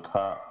 Joe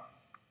Pop.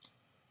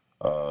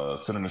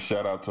 Sending a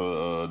shout out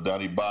to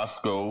Donnie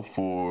Bosco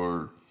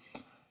for,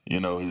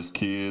 his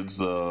kids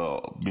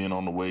being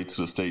on the way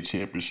to the state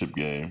championship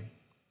game.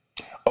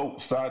 Oh,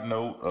 side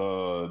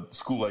note,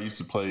 school I used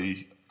to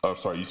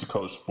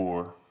coach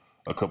for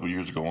a couple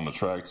years ago on the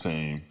track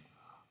team,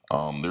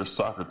 their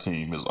soccer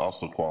team has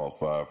also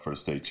qualified for the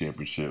state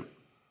championship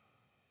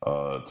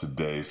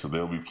today. So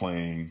they'll be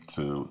playing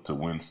to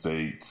win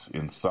state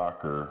in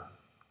soccer.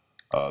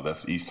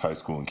 That's East High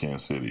School in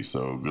Kansas City.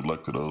 So good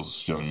luck to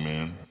those young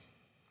men.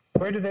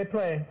 Where do they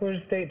play? Where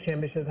does state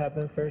championship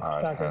happen for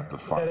soccer? I'd have to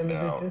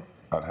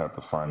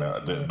find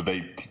out. But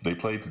they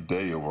played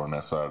today over on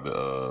that side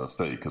of the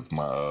state because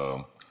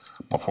my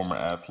former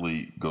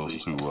athlete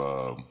goes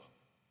to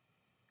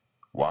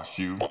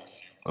WashU,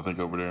 I think,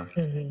 over there.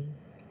 Mm-hmm.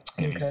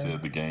 And he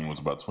said the game was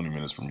about 20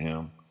 minutes from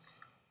him.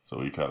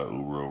 So he kind of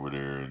Uber over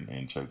there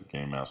and check the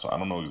game out. So I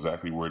don't know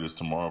exactly where it is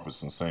tomorrow, if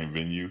it's in the same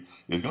venue.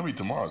 It's going to be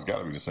tomorrow. It's got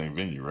to be the same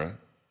venue, right?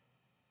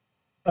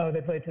 Oh,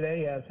 they play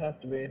today? Yeah, it has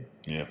to be.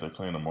 Yeah, if they're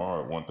playing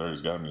tomorrow at 1:30,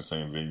 it's got to be the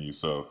same venue.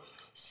 So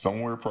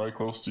somewhere probably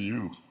close to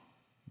you,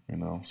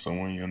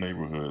 somewhere in your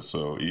neighborhood.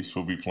 So East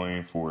will be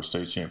playing for a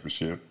state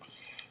championship,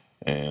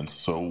 and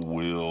so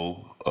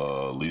will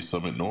Lee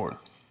Summit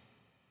North.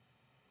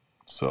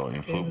 So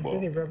in football.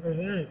 City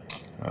represent.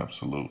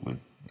 Absolutely.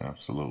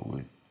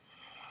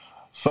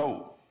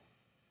 So,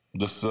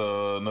 just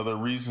another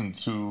reason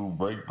to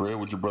break bread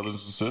with your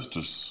brothers and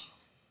sisters.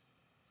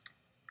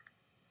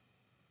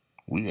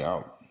 We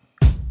out.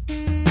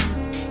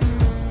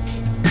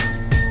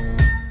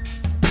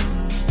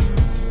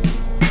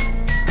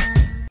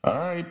 All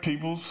right,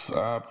 peoples.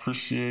 I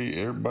appreciate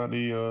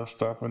everybody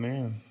stopping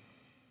in.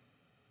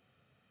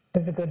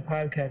 It's a good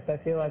podcast. I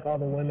feel like all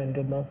the women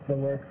did most of the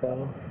work,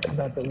 though.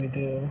 That's what we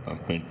do. I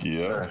think,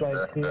 yeah. It's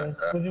like Tia.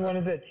 Which one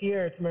is it,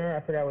 Tia or Tamara? I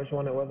forgot which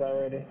one it was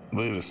already.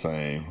 They're the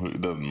same. It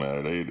doesn't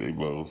matter. They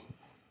both.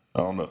 I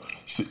don't know.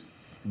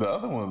 The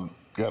other one's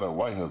got a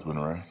white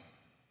husband, right?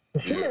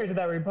 She married to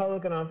that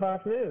Republican on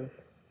Fox News.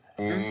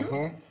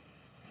 Mm-hmm.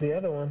 The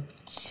other one.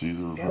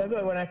 She's a That's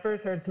why when I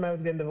first heard somebody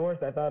was getting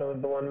divorced, I thought it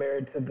was the one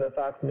married to the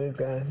Fox News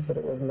guy, but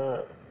it was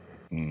not.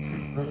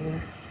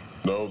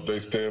 No, they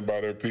stand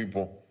by their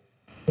people.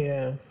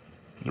 Yeah.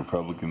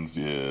 Republicans,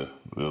 yeah,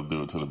 they'll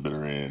do it to the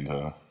bitter end,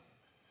 huh?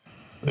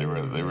 They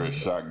were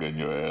shotgun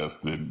your ass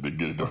to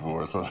get a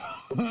divorce. Huh?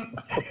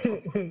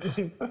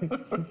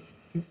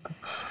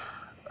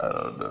 I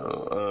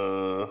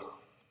don't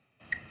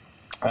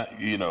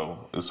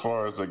know. As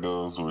far as it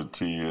goes with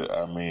Tia,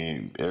 I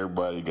mean,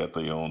 everybody got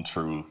their own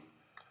truth.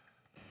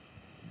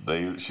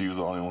 She was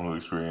the only one who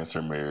experienced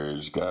her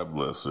marriage. God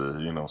bless her.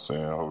 You know what I'm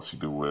saying? I hope she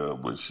do well.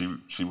 But she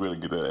better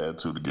get that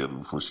attitude together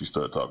before she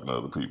start talking to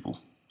other people.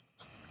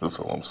 That's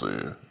all I'm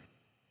saying.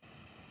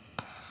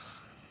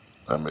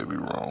 I may be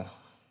wrong.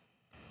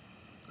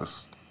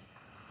 That's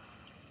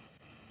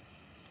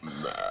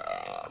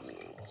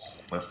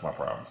my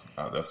problem.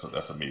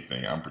 That's a me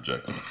thing. I'm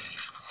projecting.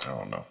 I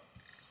don't know.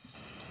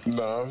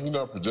 No, you're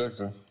not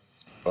projecting.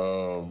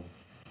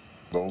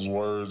 Those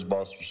words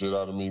brought some shit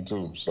out of me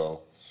too.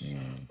 So,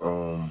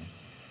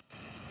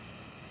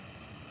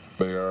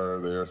 they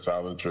are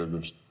silent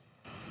triggers.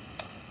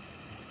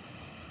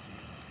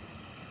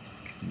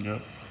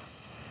 Yep.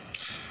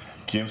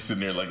 Kim's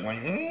sitting there like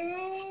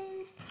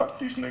fuck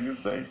these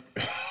niggas.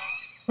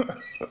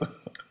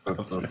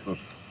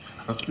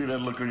 I see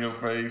that look on your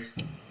face.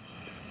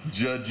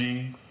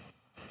 Judging.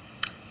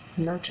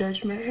 No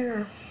judgment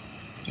here.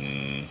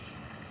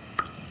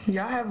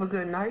 Y'all have a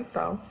good night,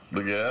 though.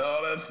 Look at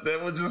all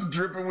that was just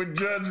dripping with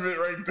judgment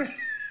right there.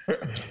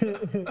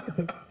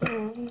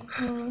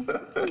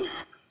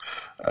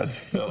 I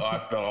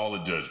felt all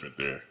the judgment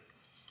there.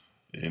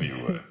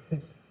 Anyway.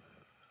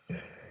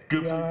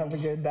 Y'all have a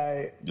good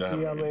night. See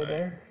y'all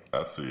later.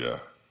 I see ya.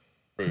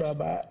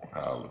 Bye-bye.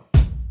 Holla.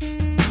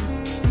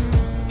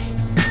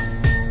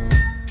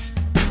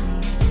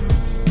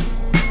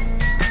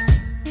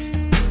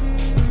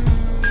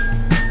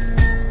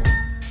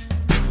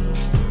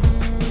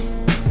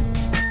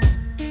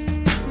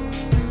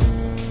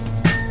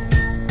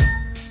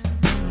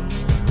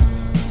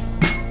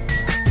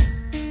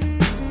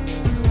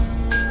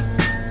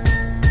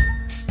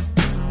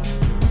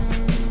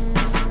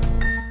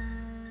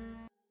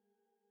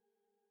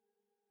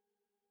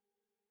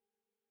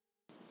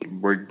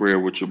 Break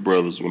bread with your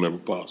brothers whenever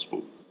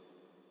possible.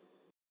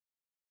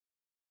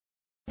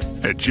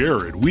 At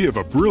Jared, we have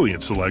a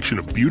brilliant selection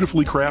of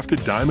beautifully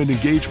crafted diamond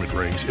engagement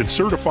rings and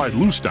certified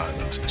loose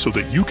diamonds so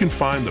that you can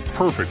find the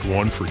perfect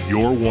one for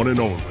your one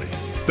and only.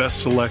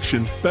 Best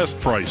selection, best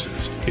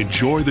prices.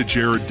 Enjoy the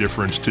Jared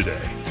difference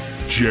today.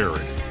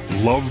 Jared,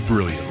 love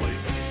brilliantly.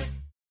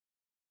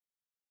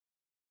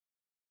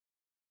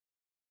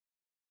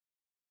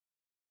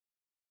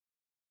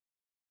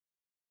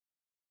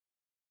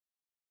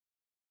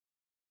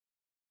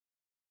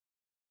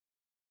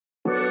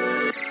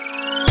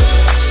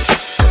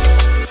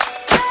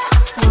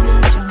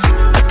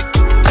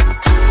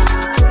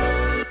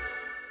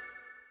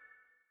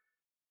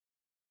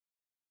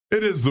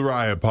 It is the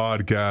Riot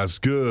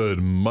Podcast. Good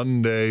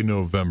Monday,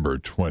 November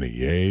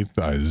 28th.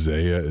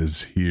 Isaiah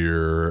is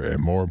here. And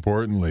more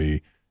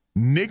importantly,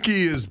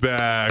 Nikki is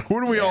back.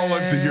 Wouldn't we all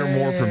like to hear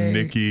more from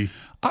Nikki?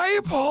 I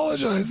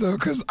apologize, though,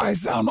 because I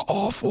sound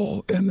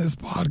awful in this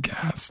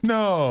podcast.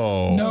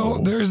 No,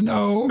 there's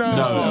no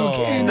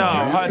candy. No,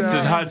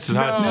 Hudson.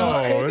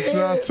 No, it's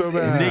not so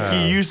bad.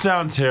 Nikki, you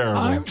sound terrible.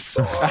 I'm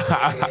sorry.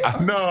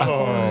 No,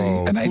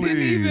 sorry. And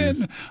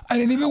please. I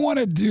didn't even want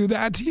to do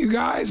that to you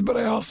guys, but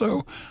I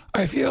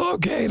feel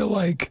okay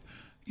to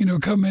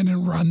come in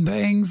and run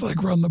things,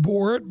 run the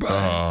board,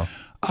 but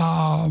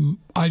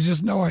I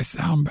just know I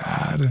sound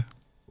bad.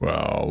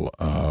 Well,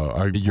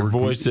 your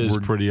voice is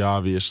pretty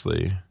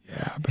obviously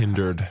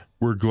hindered.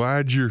 We're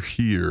glad you're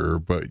here,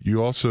 but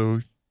you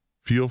also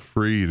feel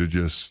free to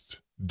just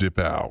dip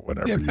out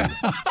whenever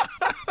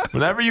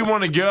you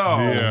want to go.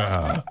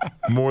 Yeah,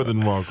 more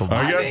than welcome.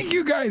 I think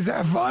you guys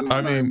have fun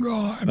when I'm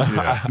gone.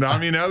 Yeah. No,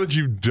 now that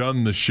you've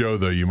done the show,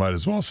 though, you might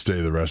as well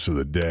stay the rest of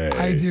the day.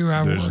 I do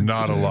have There's work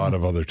not to a do. lot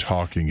of other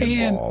talking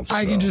involved. And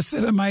I can just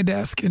sit at my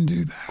desk and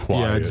do that.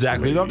 Quietly. Yeah,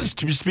 exactly. Don't just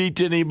speak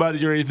to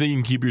anybody or anything. You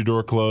can keep your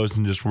door closed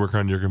and just work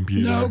on your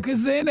computer. No,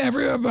 because then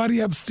everybody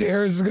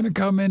upstairs is going to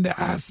come in to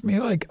ask me,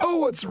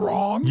 what's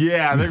wrong?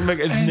 Yeah, they're like,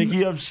 is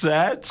Nikki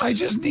upset? I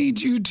just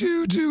need you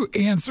two to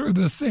answer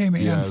the same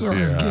answer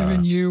I've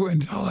given you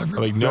and tell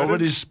everybody.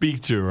 Nobody to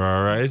speak to,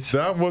 all right?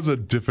 That was a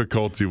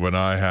difficulty when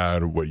I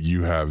had what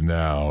you have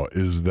now,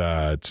 is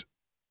that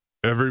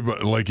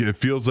everybody, like, it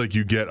feels like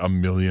you get a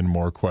million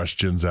more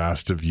questions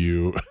asked of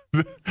you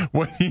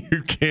when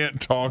you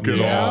can't talk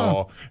at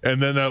all.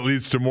 And then that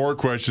leads to more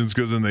questions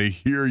because then they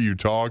hear you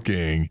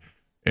talking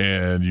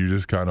and you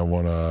just kind of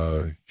want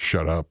to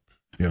shut up,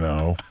 you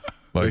know?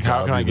 Like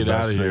how can I get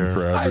out of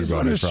here? I just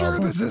want to assure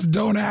this is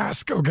don't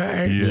ask,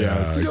 okay?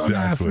 Yeah, don't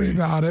ask me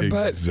about it.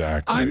 But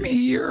Exactly. I'm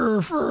here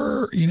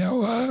for, you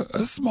know,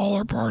 a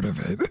smaller part of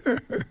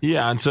it.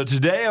 Yeah, and so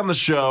today on the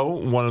show,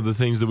 one of the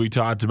things that we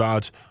talked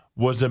about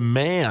was a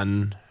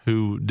man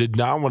who did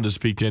not want to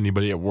speak to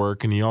anybody at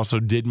work, and he also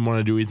didn't want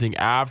to do anything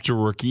after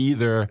work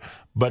either,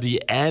 but he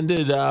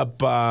ended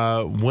up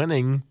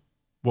winning,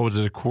 what was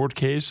it, a court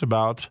case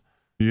about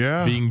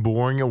being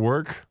boring at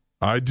work?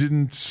 I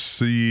didn't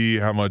see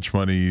how much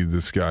money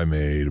this guy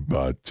made,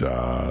 but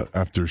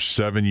after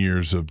 7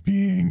 years of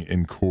being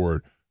in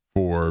court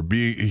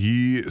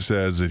he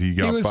says that he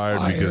got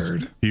fired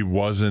because he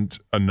wasn't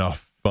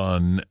enough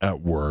fun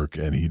at work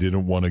and he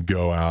didn't want to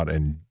go out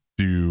and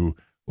do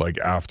like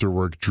after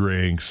work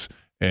drinks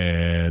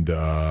and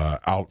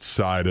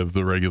outside of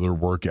the regular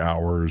work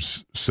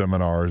hours,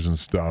 seminars and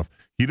stuff.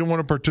 He didn't want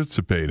to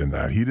participate in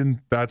that.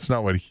 That's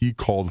not what he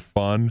called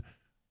fun.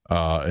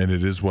 And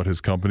it is what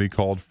his company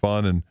called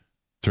fun, and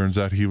turns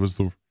out he was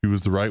the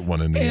right one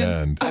in the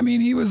end. I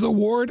mean, he was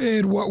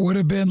awarded what would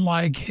have been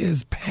like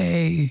his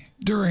pay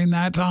during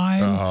that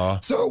time.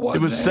 So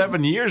it was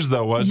 7 years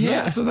though, wasn't it?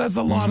 Yeah, so that's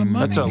a lot of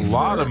money. That's a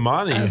lot of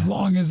money. As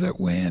long as it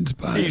went.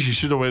 But Geez, you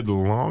should have waited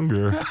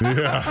longer.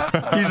 Yeah.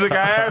 He's like,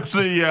 I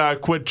actually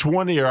quit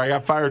 20 or I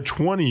got fired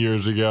 20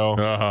 years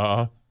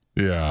ago.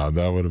 Yeah,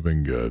 that would have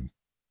been good.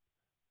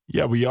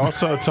 Yeah, we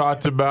also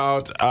talked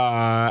about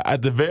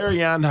at the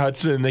very end,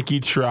 Hudson and Nikki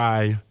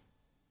try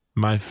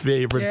my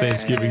favorite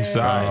Thanksgiving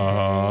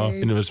side,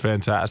 and it was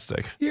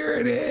fantastic. Here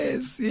it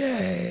is.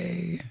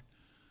 Yay.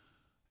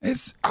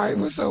 I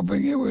was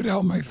hoping it would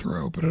help my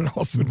throat, but it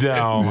also didn't.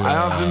 No,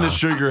 I don't think the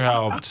sugar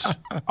helped.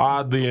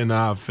 Oddly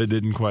enough, it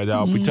didn't quite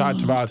help. We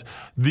talked about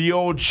the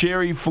old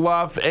cherry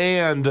fluff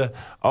and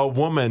a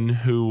woman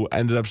who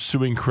ended up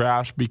suing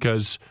Kraft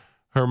because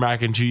her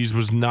mac and cheese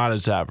was not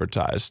as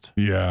advertised.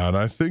 Yeah, and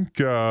I think,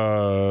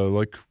 are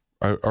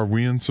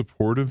we in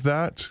support of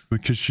that?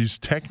 Because she's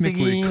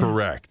technically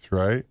correct,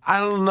 right? I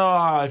don't know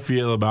how I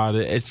feel about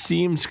it. It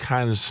seems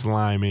kind of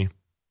slimy.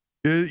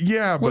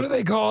 Yeah, what do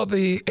they call it?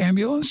 The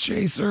ambulance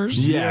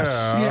chasers? Yes.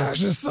 Yeah,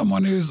 it's just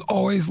someone who's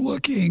always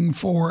looking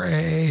for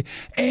and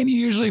you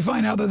usually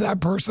find out that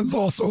person is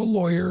also a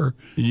lawyer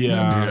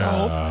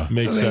himself.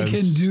 Makes so they sense.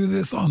 can do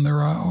this on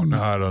their own.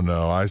 I don't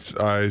know. I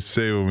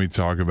say when we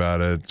talk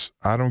about it,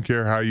 I don't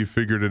care how you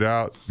figured it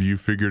out. You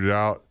figured it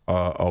out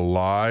a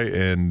lie,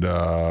 and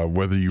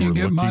whether you were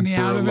looking money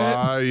for out a of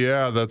lie.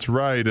 Yeah, that's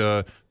right.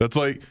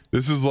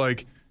 This is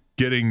like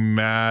getting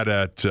mad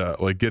at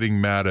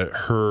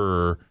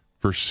her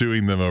for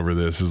suing them over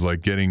this is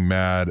like getting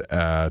mad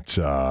at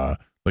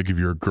like if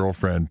your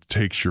girlfriend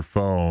takes your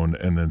phone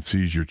and then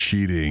sees you're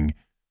cheating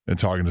and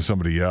talking to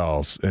somebody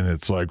else, and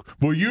it's like,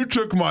 well, you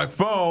took my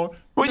phone.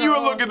 Well, you were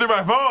looking through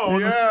my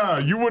phone. Yeah,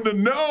 you wouldn't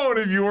have known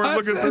if you weren't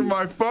looking through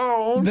my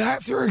phone.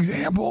 That's your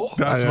example.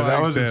 That's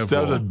my example.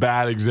 That was a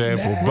bad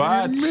example,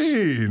 What do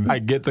you mean? I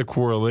get the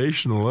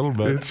correlation a little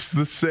bit. It's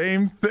the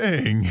same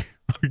thing.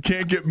 We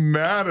can't get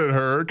mad at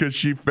her because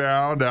she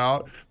found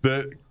out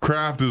that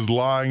Kraft is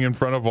lying in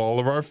front of all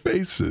of our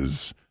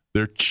faces.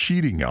 They're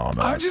cheating on us.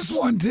 I just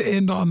want to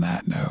end on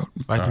that note.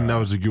 I think that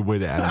was a good way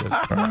to end it.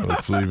 All right,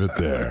 let's leave it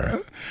there.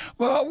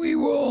 Well, we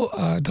will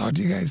talk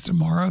to you guys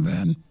tomorrow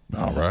then.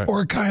 All right.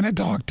 Or kind of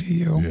talk to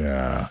you.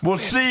 Yeah. We'll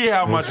see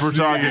how much we're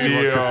talking to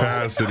you.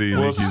 Capacity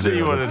we'll Nikki's see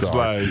able what to it's talk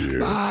like. to you.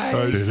 Bye.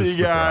 All right, see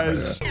you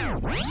guys.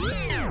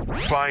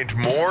 Find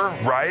more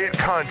Riot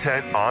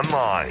content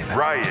online.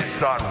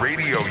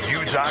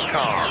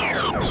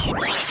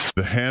 Riot.radiou.com.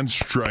 The hand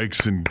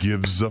strikes and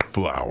gives a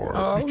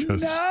flower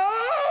because no!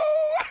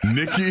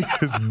 Nikki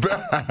is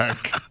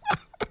back.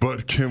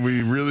 But can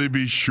we really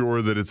be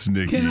sure that it's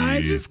Nikki? Can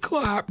I just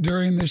clap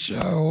during the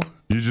show?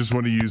 You just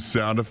want to use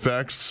sound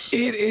effects?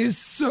 It is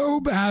so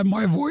bad.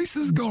 My voice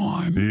is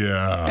gone.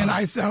 Yeah. And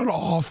I sound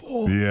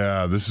awful.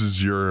 Yeah, this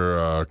is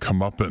your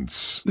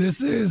comeuppance.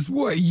 This is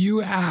what you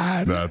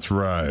had. That's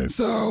right.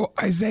 So,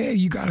 Isaiah,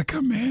 you got to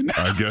come in.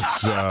 I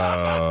guess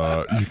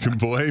you can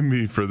blame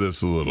me for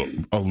this a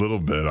little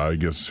bit. I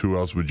guess who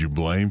else would you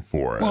blame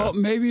for it? Well,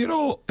 maybe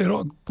it'll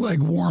like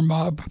warm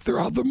up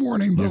throughout the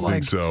morning, but You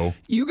think so?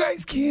 You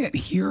guys can't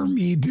hear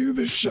me do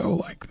the show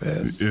like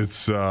this.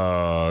 It's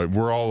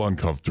we're all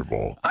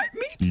uncomfortable. Me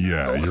too.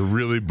 Yeah, you're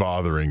really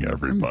bothering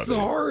everybody. I'm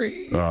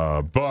sorry.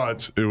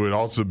 But it would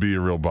also be a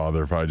real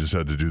bother if I just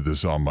had to do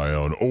this on my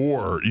own.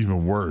 Or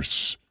even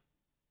worse,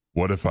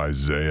 what if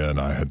Isaiah and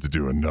I had to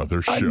do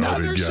another show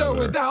Another together? show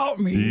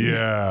without me.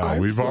 Yeah,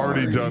 I'm we've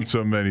already sorry. done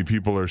so many.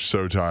 People are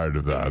so tired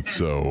of that.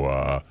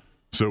 So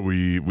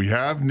we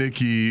have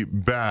Nikki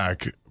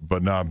back,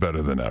 but not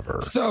better than ever.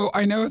 So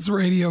I know it's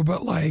radio,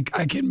 but like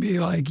I can be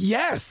like,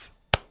 yes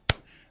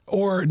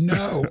or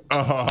no.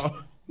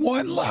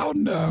 One loud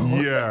no.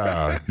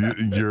 Yeah.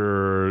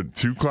 You're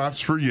 2 claps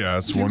for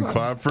yes, 1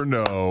 clap for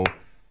no.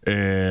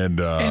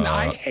 And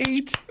I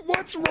hate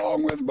what's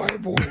wrong with my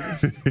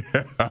voice.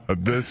 Yeah,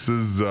 this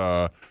is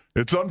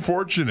it's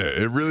unfortunate.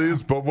 It really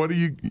is. But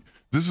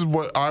this is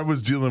what I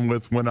was dealing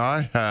with when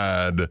I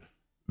had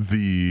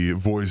the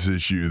voice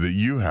issue that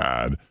you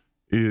had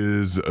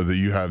that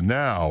you have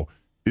now,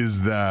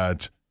 is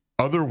that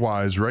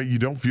otherwise, right, you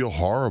don't feel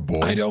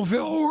horrible. I don't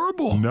feel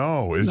horrible.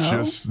 No, it's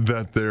just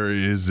that there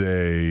is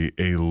a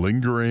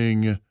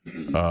lingering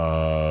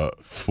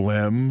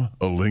phlegm,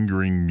 a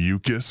lingering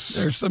mucus.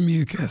 There's some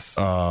mucus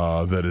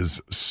that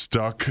is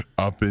stuck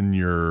up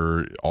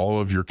in all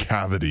of your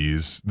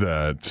cavities,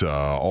 that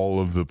all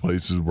of the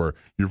places where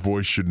your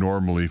voice should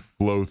normally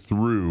flow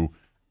through,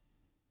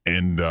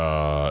 and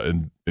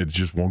it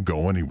just won't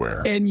go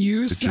anywhere. And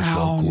you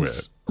sound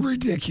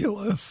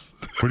ridiculous.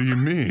 What do you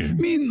mean? I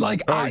mean,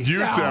 like, I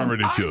sound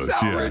ridiculous. I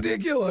sound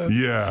ridiculous.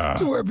 Yeah.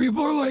 To where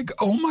people are like,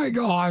 oh my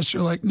gosh.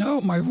 You're like, no,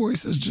 my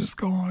voice is just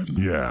gone.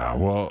 Yeah.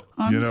 Well,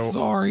 I'm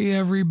sorry,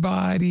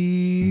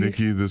 everybody.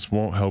 Nikki, this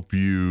won't help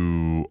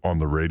you on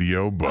the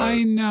radio, but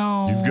I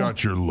know. You've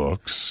got your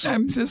looks.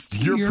 I'm just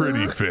here. Your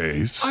pretty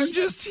face. I'm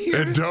just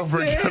here. And don't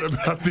forget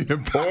about the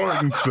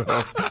importance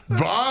of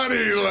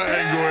body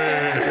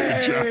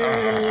language.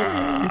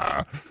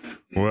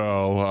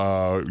 Well,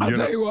 I'll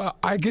tell you what,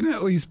 I can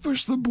at least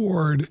push the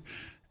board,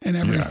 and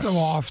every so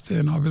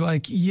often I'll be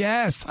like,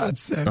 yes,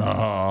 Hudson.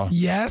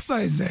 Yes,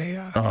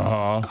 Isaiah.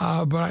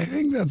 But I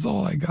think that's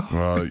all I got.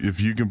 Well,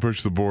 if you can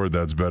push the board,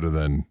 that's better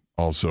than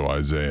also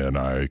Isaiah and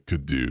I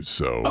could do.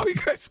 So. Oh, you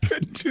guys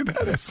couldn't do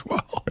that as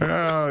well.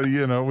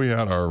 We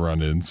had our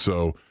run-in,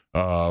 so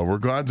we're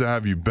glad to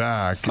have you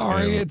back.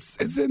 Sorry, it's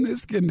in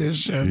this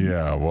condition.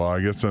 Yeah, well, I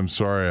guess I'm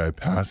sorry I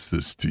passed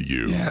this to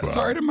you. Yeah,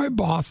 sorry to my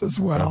boss as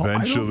well.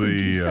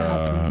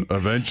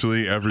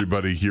 Eventually,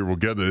 everybody here will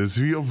get this.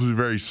 It feels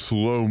very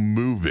slow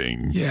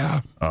moving.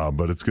 Yeah,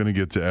 but it's going to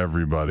get to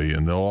everybody,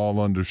 and they'll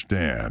all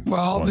understand.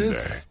 Well,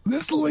 this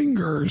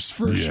lingers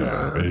for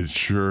sure. Yeah, it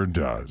sure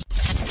does.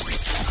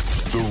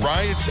 The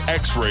Riot's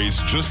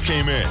X-rays just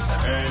came in,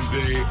 and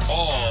they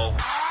all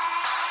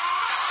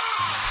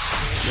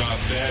got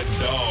that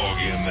dog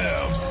in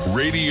them.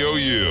 Radio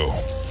U.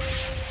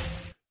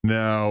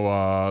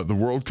 Now, the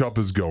World Cup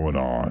is going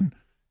on,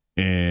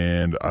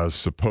 and I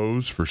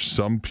suppose for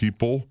some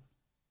people,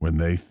 when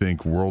they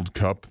think World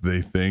Cup, they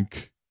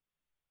think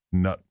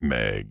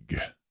nutmeg.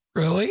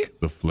 Really?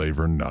 The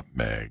flavor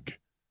nutmeg.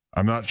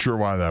 I'm not sure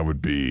why that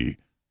would be,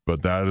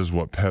 but that is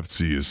what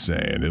Pepsi is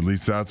saying. At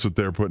least that's what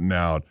they're putting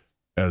out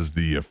as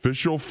the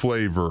official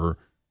flavor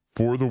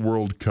for the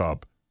World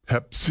Cup.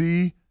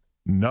 Pepsi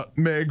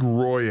Nutmeg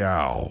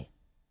Royale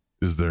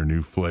is their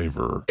new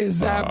flavor. Is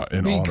that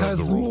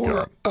because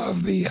more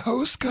of the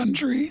host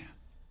country?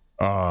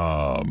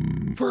 For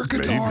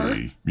Qatar?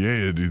 Maybe.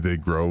 Yeah, do they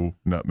grow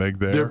nutmeg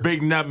there? They're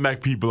big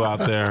nutmeg people out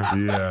there.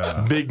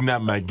 Yeah. Big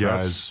nutmeg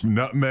guys. That's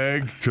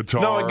nutmeg,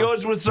 Qatar. No, it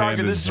goes with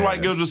soccer. This is why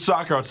it goes with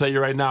soccer, I'll tell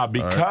you right now.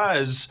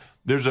 Because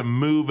there's a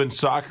move in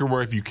soccer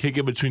where if you kick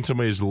it between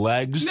somebody's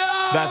legs,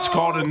 that's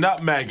called a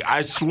nutmeg.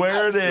 I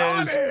swear it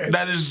is.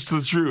 That is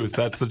the truth.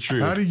 That's the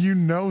truth. How do you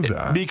know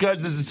that?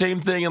 Because it's the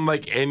same thing in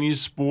like any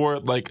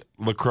sport, like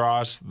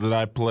lacrosse that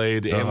I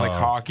played, and like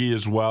hockey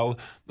as well.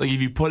 Like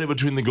if you put it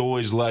between the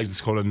goalie's legs, it's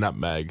called a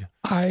nutmeg.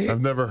 I've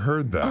never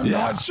heard that. I'm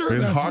not sure.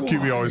 In that's hockey,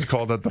 why. we always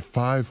call that the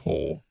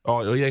 5-hole.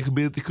 Oh yeah, it could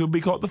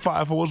be called the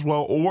 5-hole as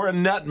well, or a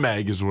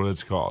nutmeg is what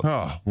it's called.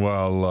 Oh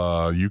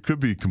well, you could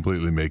be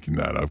completely making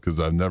that up because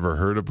I've never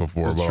heard it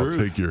before. But I'll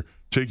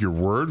take your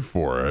word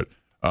for it.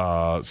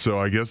 So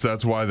I guess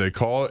that's why they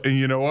call it. And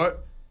you know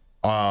what?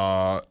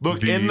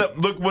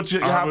 Look what's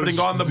happening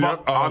on the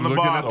bottle. I'm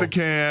looking at the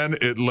can.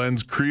 It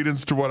lends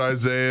credence to what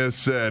Isaiah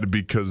said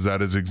because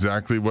that is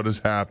exactly what is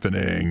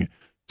happening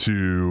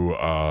to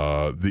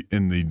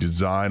in the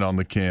design on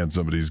the can.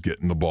 Somebody's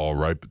getting the ball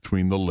right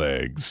between the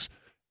legs,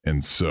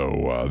 and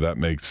so that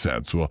makes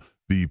sense. Well,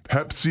 the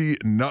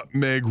Pepsi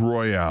Nutmeg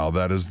Royale,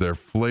 that is their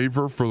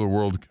flavor for the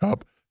World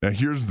Cup. Now,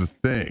 here's the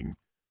thing.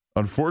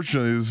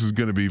 Unfortunately, this is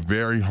going to be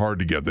very hard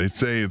to get. They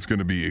say it's going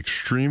to be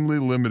extremely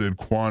limited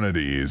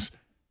quantities.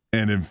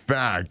 And in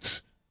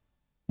fact,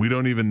 we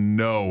don't even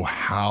know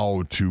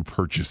how to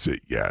purchase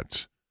it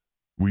yet.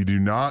 We do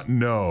not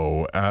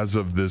know as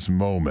of this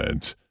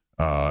moment.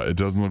 It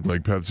doesn't look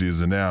like Pepsi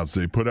has announced.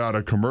 They put out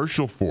a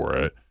commercial for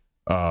it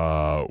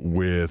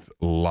with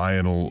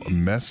Lionel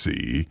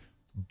Messi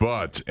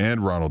and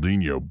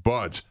Ronaldinho,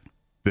 but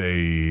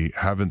they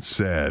haven't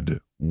said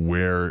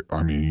where.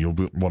 I mean,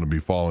 you'll want to be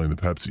following the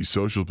Pepsi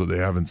socials, but they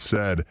haven't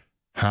said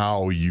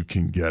how you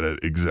can get it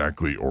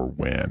exactly or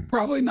when.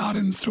 Probably not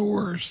in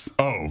stores.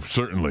 Oh,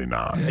 certainly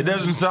not. It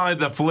doesn't sound like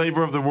the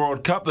flavor of the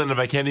World Cup then if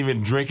I can't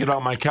even drink it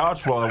on my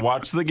couch while I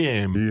watch the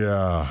game.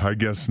 Yeah, I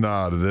guess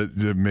not.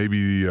 That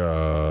maybe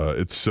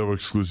it's so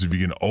exclusive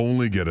you can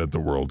only get it at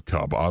the World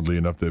Cup. Oddly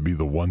enough, that'd be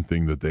the one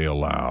thing that they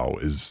allow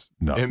is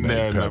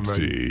nutmeg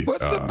Pepsi.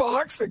 What's the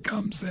box it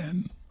comes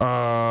in?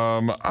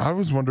 I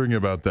was wondering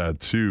about that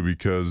too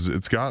because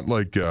it's got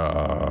like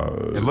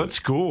it looks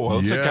cool.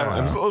 It's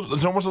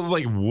it's almost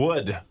like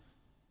wood.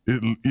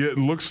 It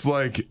looks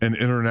like an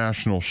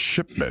international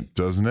shipment,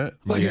 doesn't it?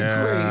 Like a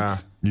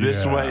crate.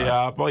 This way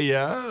up. Oh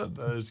yeah,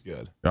 that is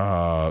good.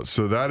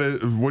 So that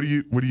is. What do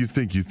you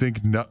think? You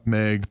think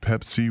nutmeg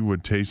Pepsi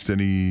would taste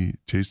any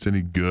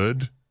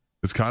good?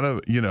 It's kind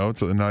of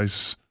it's a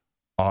nice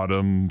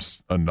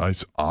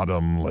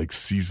autumn like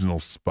seasonal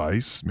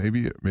spice.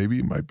 Maybe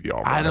it might be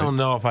all right. I don't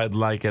know if I'd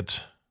like it.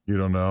 You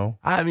don't know?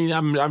 I mean,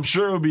 I'm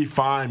sure it would be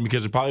fine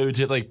because it probably would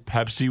taste like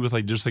Pepsi with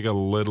like just like a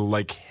little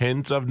like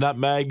hint of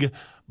nutmeg.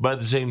 But at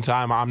the same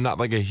time, I'm not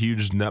like a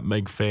huge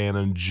nutmeg fan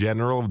in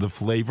general of the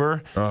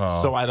flavor.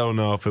 So I don't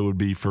know if it would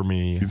be for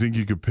me. You think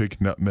you could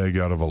pick nutmeg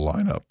out of a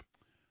lineup?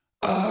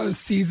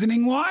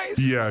 Seasoning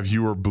wise? Yeah, if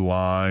you were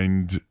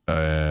blind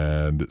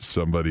and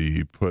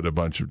somebody put a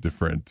bunch of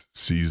different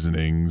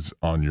seasonings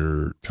on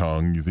your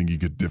tongue, you think you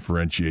could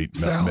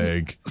differentiate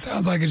nutmeg?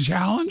 Sounds like a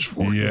challenge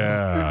for you.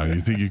 Yeah,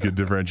 you think you could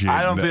differentiate?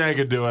 I don't think I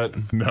could do it.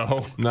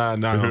 No? No.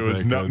 If it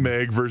was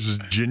nutmeg versus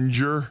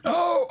ginger,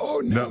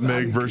 no,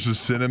 nutmeg versus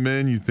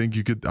cinnamon, you think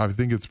you could? I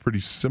think it's pretty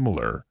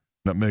similar.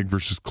 Nutmeg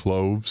versus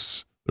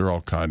cloves, they're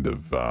all kind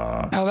of.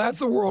 Now that's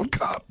a World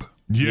Cup.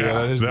 Yeah,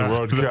 that is the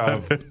World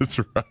Cup. That is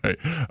right.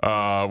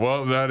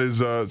 Well, that is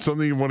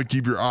something you want to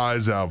keep your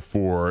eyes out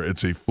for.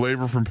 It's a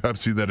flavor from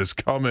Pepsi that is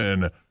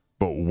coming,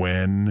 but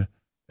when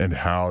and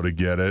how to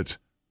get it,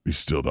 we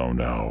still don't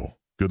know.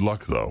 Good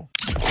luck, though.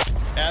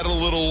 Add a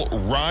little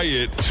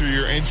riot to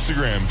your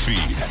Instagram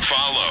feed.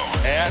 Follow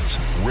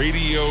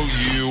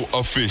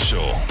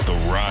 @RadioUOfficial. The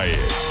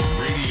Riot.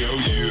 Radio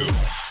U.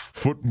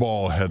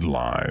 Football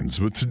headlines.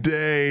 But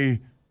today,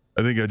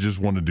 I think I just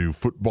want to do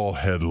football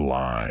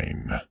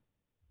headline.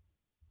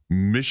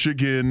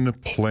 Michigan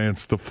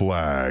plants the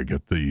flag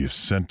at the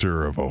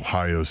center of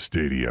Ohio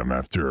Stadium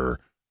after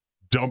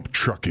dump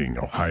trucking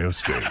Ohio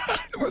State.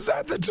 Was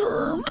that the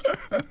term?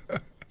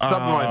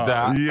 Something like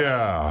that.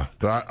 Yeah,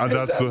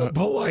 that's the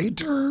polite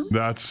term.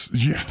 That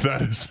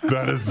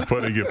is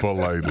putting it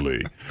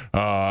politely.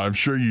 I'm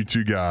sure you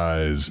two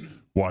guys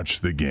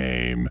watched the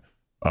game.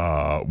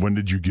 When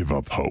did you give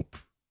up hope?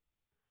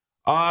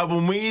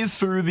 When we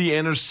threw the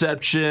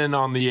interception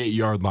on the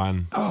 8-yard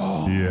line.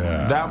 Oh,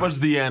 yeah, that was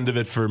the end of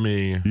it for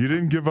me. You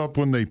didn't give up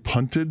when they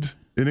punted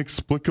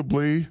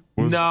inexplicably.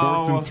 Was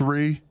 4th and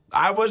 3.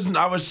 I was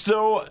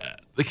still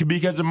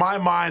because in my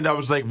mind I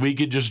was like we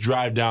could just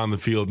drive down the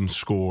field and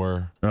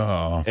score,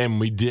 and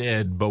we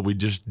did, but we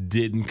just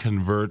didn't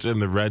convert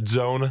in the red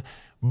zone.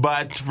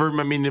 But for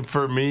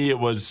me it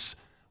was.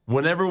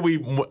 Whenever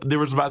there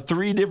was about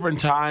 3 different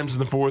times in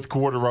the fourth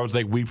quarter where I was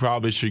like, we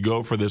probably should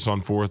go for this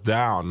on 4th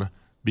down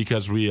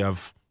because we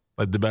have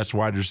like the best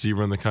wide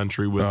receiver in the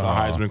country with a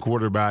Heisman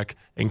quarterback,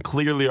 and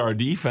clearly our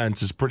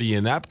defense is pretty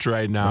inept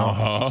right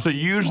now. So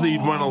usually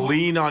you'd want to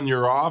lean on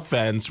your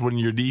offense when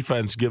your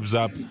defense gives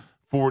up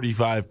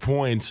 45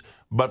 points.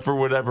 But for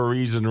whatever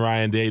reason,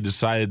 Ryan Day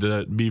decided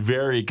to be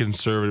very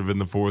conservative in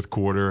the fourth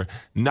quarter,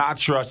 not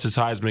trust his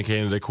Heisman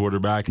candidate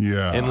quarterback,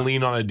 and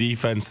lean on a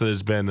defense that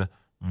has been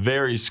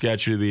very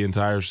sketchy the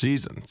entire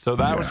season. So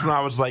that was when I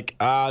was like,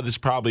 this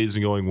probably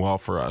isn't going well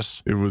for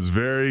us. It was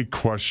very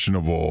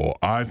questionable,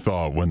 I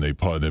thought, when they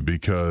punted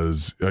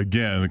because,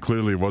 again,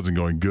 clearly it wasn't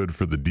going good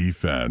for the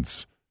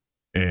defense.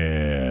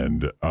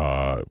 And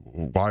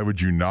why would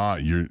you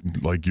not? You're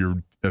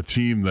a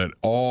team that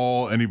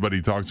all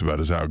anybody talks about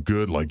is how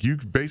good. Like you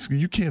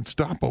can't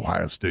stop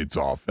Ohio State's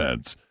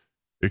offense.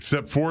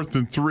 Except 4th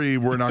and 3,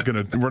 we're not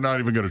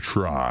even gonna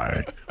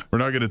try. We're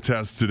not gonna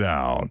test it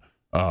out.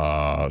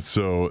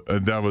 So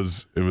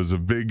it was a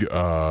big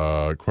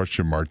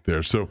question mark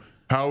there. So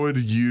how would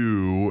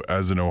you,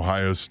 as an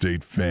Ohio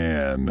State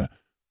fan,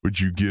 would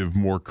you give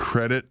more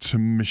credit to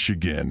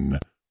Michigan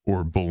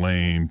or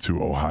blame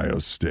to Ohio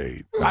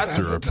State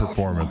after a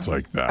performance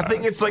like that? I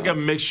think it's like a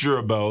mixture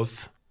of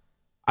both.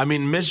 I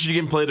mean,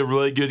 Michigan played a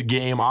really good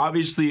game.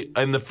 Obviously,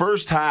 in the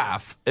first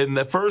half, in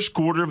the first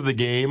quarter of the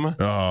game,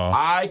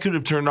 I could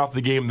have turned off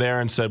the game there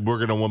and said, we're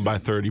going to win by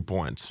 30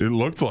 points. It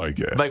looked like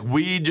it. Like,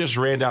 we just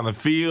ran down the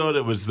field.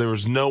 There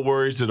was no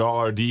worries at all.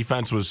 Our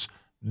defense was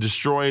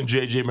destroying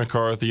J.J.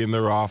 McCarthy and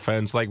their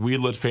offense. Like, we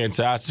looked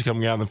fantastic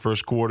coming out in the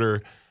first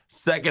quarter.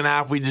 Second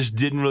half, we just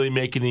didn't really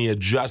make any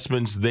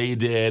adjustments. They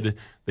did.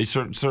 They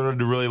started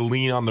to really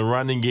lean on the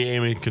running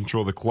game and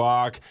control the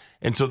clock.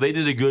 And so they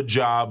did a good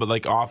job, but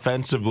like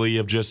offensively,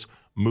 of just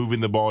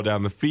moving the ball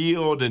down the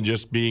field and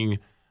just being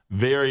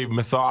very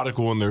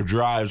methodical in their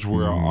drives,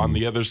 where on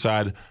the other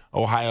side,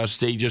 Ohio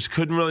State just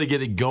couldn't really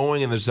get it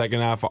going in the second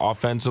half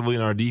offensively,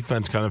 and our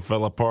defense kind of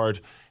fell apart.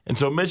 And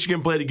so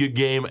Michigan played a good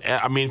game.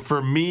 I mean,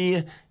 for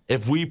me,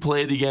 if we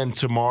played again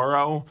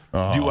tomorrow,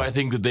 do I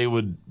think that they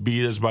would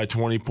beat us by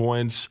 20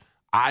 points?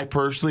 I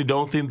personally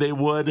don't think they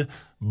would,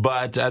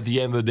 but at the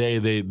end of the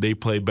day, they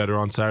played better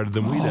on Saturday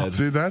than we did.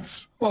 See,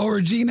 that's... Well,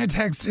 Regina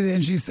texted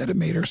in. She said it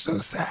made her so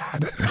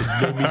sad.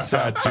 It made me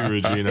sad too,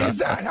 Regina. Is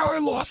that how I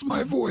lost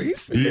my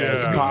voice?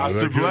 Yes,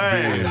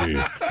 possibly.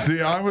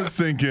 See, I was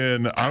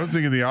thinking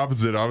the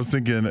opposite. I was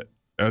thinking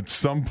at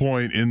some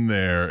point in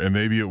there, and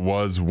maybe it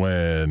was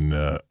when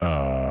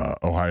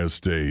Ohio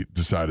State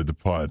decided to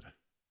punt,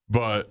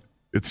 but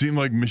it seemed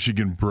like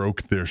Michigan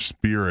broke their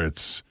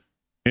spirits.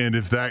 And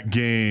if that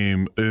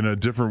game, in a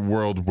different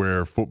world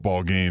where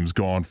football games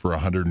go on for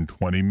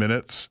 120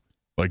 minutes,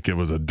 like it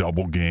was a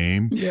double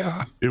game,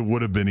 it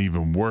would have been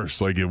even worse.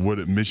 Like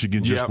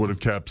Michigan just would have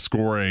kept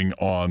scoring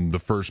on the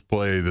first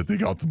play that they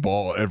got the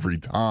ball every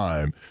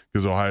time,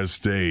 because Ohio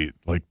State,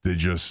 like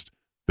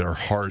their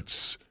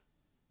hearts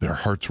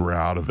were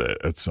out of it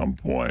at some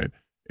point.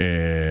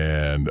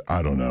 And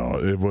I don't know.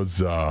 It was,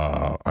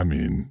 hey,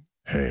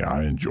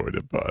 I enjoyed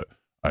it, but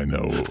I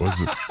know it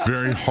was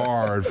very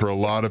hard for a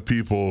lot of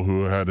people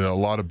who had a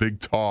lot of big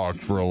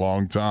talk for a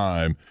long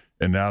time,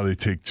 and now they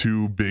take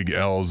 2 big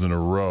L's in a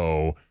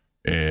row,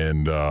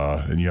 and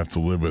you have to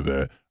live with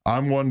it.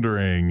 I'm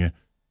wondering,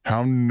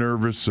 how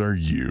nervous are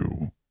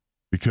you?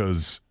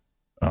 Because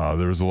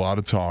there was a lot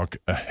of talk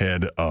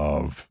ahead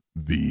of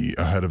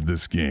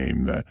this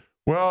game that,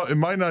 well, it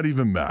might not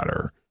even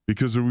matter,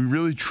 because we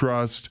really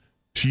trust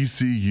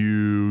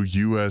TCU,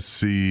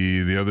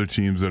 USC, the other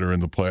teams that are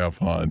in the playoff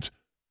hunt.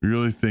 We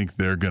really think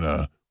they're going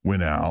to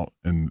win out,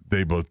 and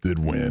they both did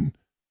win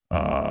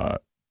on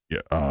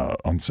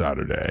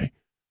Saturday.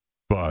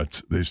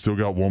 But they've still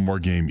got one more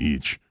game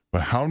each.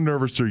 But how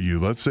nervous are you?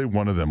 Let's say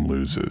one of them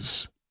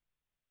loses,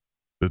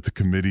 that the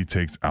committee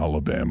takes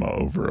Alabama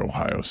over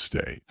Ohio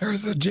State.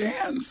 There's a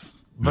chance.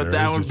 But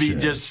that would be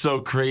just so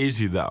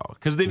crazy, though,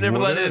 because they've never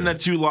let in a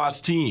 2-loss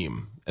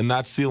team. And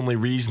that's the only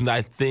reason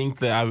I think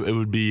that it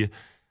would be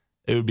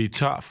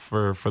tough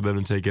for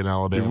them to take in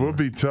Alabama. It would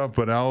be tough,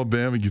 but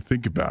Alabama, you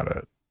think about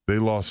it. They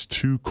lost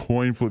 2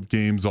 coin flip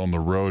games on the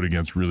road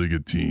against really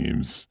good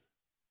teams.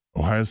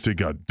 Ohio State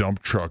got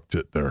dump trucked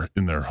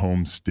in their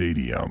home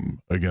stadium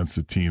against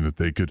a team that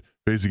they could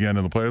face again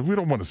in the playoffs. We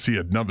don't want to see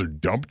another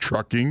dump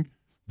trucking,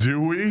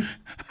 do we?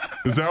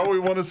 Is that what we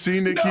want to see,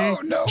 Nikki?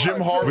 No,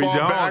 Jim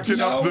Harbaugh backing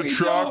up the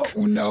truck.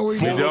 We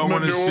don't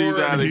want to see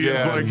that again.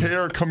 He's like,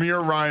 "Here, come here,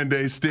 Ryan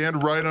Day.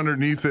 Stand right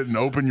underneath it and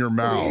open your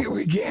mouth."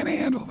 We can't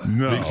handle that.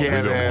 No, we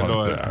can't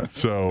handle that.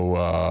 So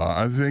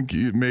I think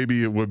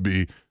maybe it would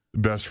be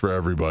best for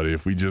everybody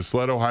if we just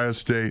let Ohio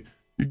State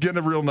get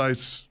a real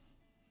nice.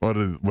 What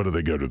do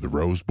they go to, the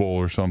Rose Bowl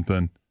or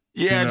something?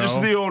 Yeah,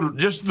 just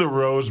the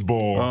Rose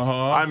Bowl.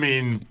 I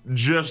mean,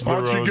 just the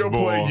Rose Bowl. Why don't you go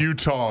play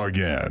Utah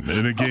again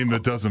in a game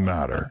that doesn't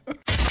matter?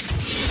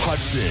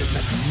 Hudson,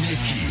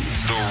 Nikki,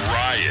 The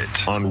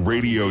Riot on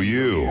Radio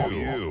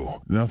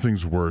U.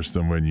 Nothing's worse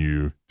than when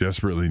you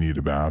desperately need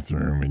a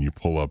bathroom and you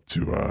pull up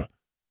to a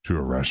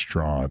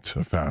restaurant,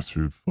 a fast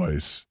food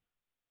place.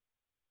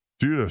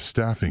 Due to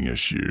staffing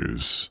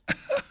issues,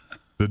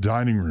 the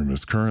dining room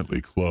is currently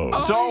closed.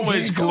 It's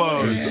always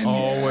closed. It's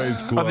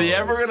always closed. Are they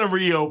ever going to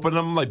reopen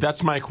them? Like,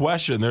 that's my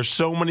question. There's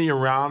so many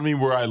around me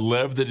where I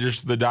live that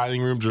just the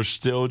dining rooms are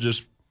still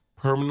just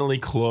permanently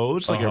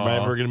closed. Like, am I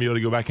ever going to be able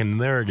to go back in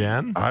there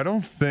again? I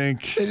don't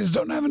think they just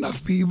don't have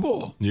enough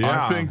people.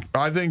 Yeah,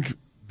 I think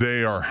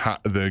they are.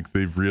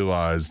 They've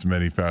realized,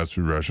 many fast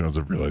food restaurants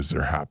have realized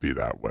they're happy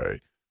that way.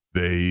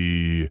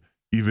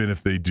 Even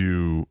if they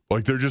do,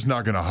 like, they're just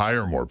not going to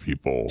hire more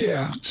people.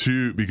 Yeah.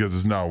 Because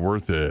it's not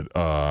worth it.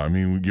 I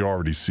mean, you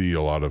already see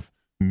a lot of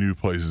new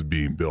places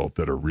being built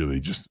that are really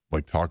just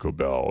like Taco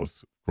Bell.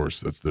 Of course,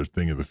 that's their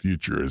thing of the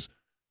future, is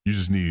you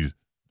just need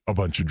a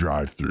bunch of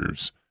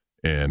drive-thrus,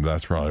 and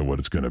that's probably what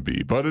it's going to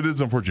be. But it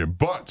is unfortunate.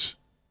 But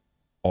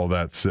all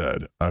that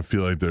said, I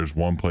feel like there's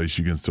one place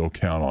you can still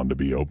count on to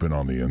be open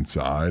on the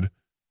inside,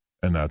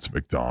 and that's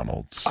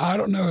McDonald's. I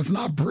don't know. It's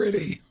not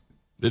pretty.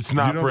 It's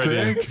not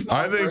pretty.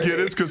 I think it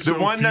is, because the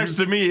one next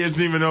to me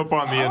isn't even open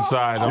on the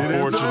inside,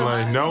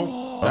 unfortunately.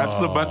 Nope. That's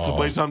the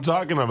place I'm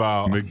talking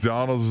about.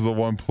 McDonald's is the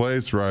one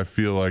place where I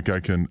feel like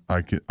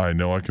I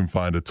know I can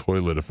find a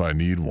toilet if I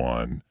need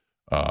one.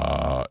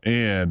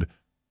 And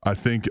I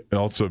think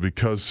also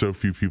because so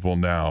few people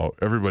now,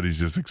 everybody's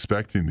just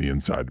expecting the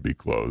inside to be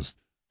closed.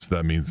 So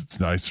that means it's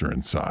nicer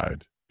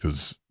inside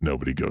because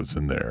nobody goes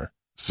in there.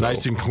 So,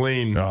 nice and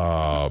clean.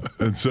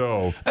 And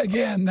so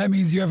again, that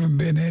means you haven't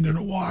been in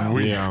a while.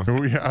 We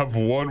have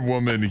one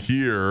woman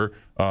here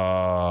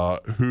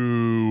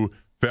who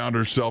found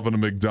herself in a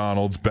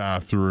McDonald's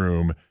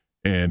bathroom,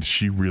 and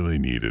she really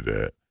needed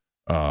it.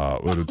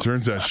 But it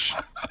turns out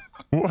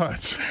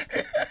what?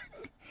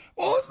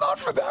 Well, it's not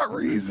for that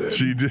reason.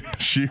 She did.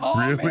 She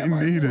really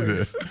needed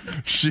it.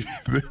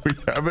 We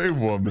have a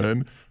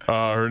woman.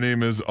 Her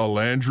name is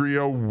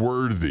Alandria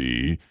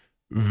Worthy.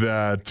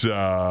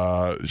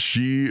 That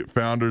she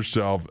found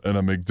herself in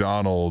a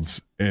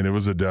McDonald's, and it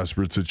was a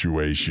desperate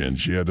situation.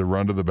 She had to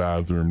run to the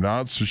bathroom,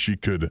 not so she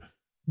could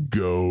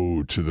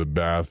go to the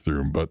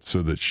bathroom, but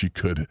so that she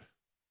could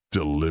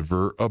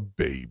deliver a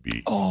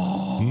baby.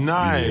 Oh,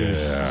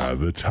 nice. Yeah,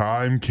 the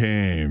time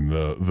came.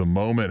 The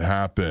moment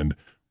happened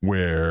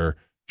where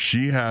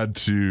she had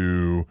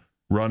to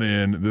run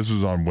in. This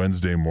was on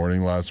Wednesday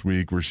morning last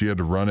week, where she had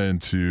to run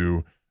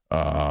into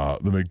the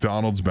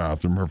McDonald's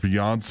bathroom. Her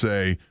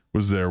fiance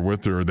was there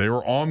with her. They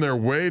were on their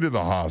way to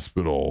the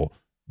hospital,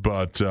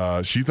 but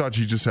she thought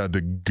she just had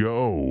to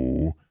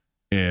go.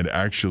 And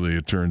actually,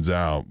 it turns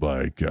out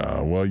like,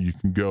 well, you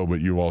can go,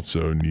 but you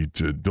also need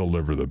to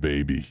deliver the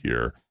baby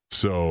here.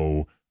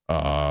 So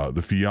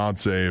the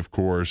fiance, of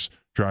course,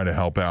 trying to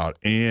help out,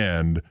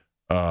 and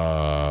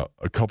a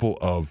couple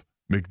of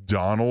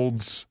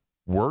McDonald's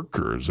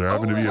workers. There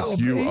happened to be a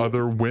few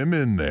other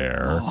women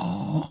there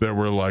that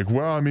were like,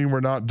 well, I mean,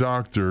 we're not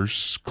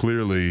doctors.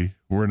 Clearly,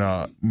 we're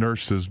not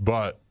nurses,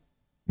 but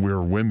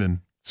we're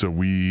women. So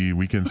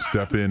we can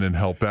step in and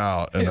help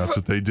out, and that's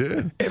what they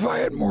did. If I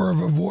had more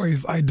of a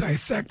voice, I'd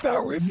dissect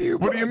that with you.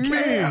 What do you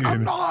mean?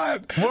 I'm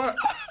not. What?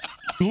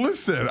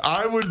 Listen,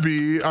 I would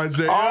be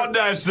Isaiah. I'll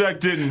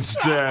dissect it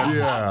instead.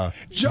 Yeah.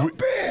 Jump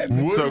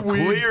in. So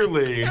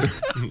clearly.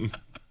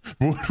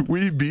 Would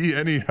we be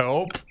any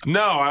help?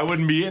 No, I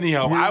wouldn't be any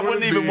help. I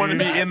wouldn't even want to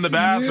be in the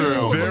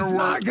bathroom. It's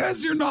not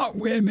because you're not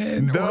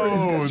women, or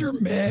it's because you're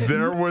men.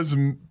 There was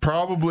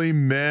probably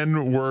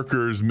male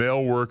workers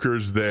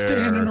there.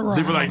 Standing around.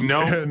 They were like,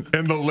 no.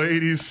 And the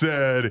lady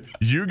said,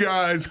 you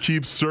guys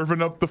keep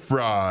serving up the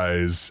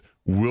fries.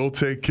 We'll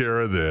take care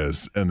of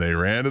this. And they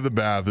ran to the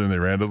bathroom. They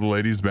ran to the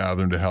ladies'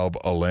 bathroom to help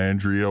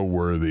Alandria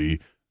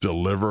Worthy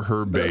deliver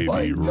her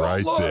baby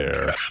right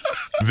there.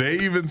 They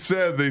even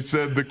said,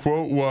 the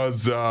quote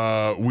was,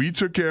 we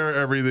took care of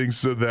everything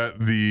so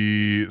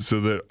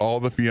that all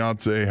the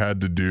fiance had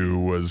to do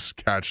was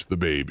catch the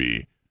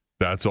baby.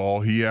 That's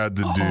all he had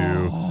to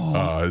do.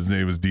 His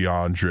name was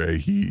DeAndre.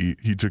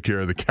 He took care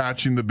of the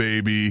catching the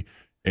baby,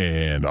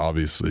 and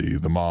obviously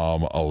the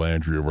mom,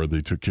 Alandria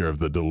Worthy, took care of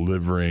the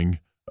delivering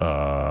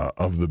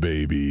of the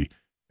baby,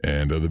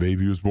 and the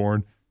baby was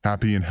born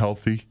happy and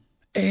healthy.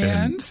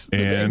 And the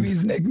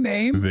baby's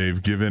nickname?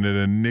 They've given it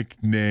a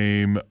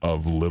nickname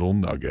of Little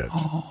Nugget.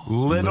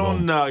 Little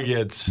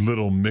Nugget.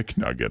 Little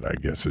McNugget, I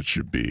guess it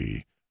should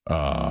be.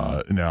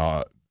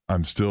 Now,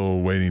 I'm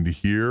still waiting to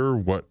hear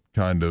what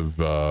kind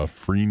of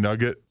free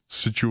nugget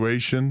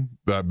situation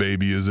that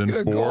baby is in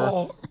Good for.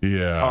 call.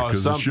 Yeah,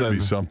 because it should be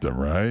something,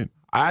 right?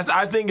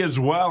 I think as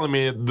well. I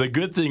mean, the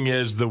good thing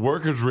is the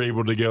workers were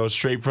able to go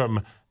straight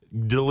from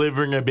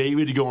delivering a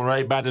baby to going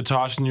right back to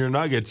tossing your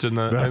nuggets in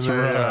the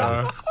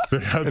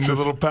the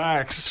little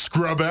packs.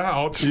 Scrub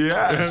out.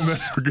 Yes. And then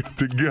we're good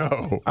to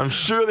go. I'm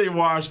sure they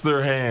washed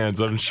their hands.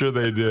 I'm sure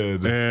they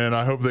did. And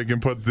I hope they can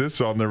put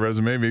this on their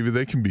resume. Maybe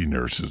they can be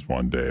nurses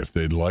one day if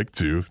they'd like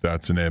to, if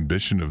that's an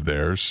ambition of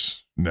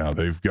theirs. Now,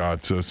 they've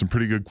got some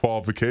pretty good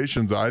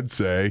qualifications, I'd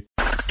say.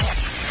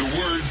 The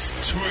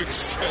words too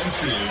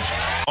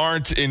expensive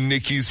aren't in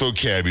Nikki's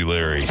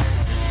vocabulary.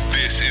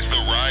 This is The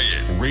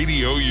Riot.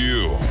 Radio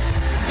U.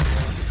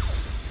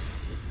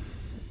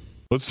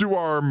 Let's do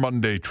our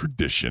Monday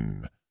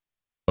tradition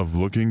of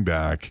looking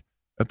back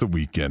at the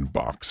weekend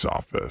box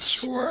office.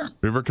 Sure.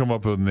 You ever come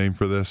up with a name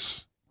for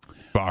this?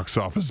 Box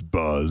office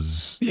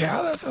buzz.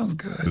 Yeah, that sounds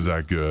good. Is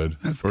that good?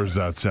 Or does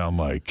that sound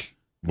like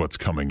what's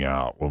coming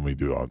out when we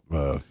do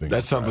things?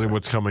 That sounds like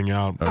what's coming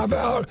out. How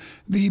about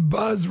the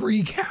buzz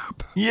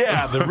recap?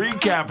 Yeah, the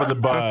recap of the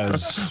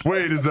buzz.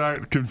 Wait, is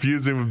that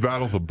confusing with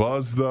Battle of the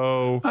Buzz,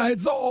 though?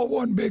 It's all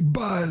one big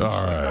buzz.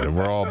 All right,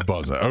 we're all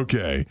buzzing.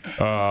 Okay,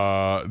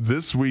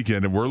 this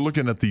weekend, and we're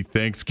looking at the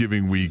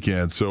Thanksgiving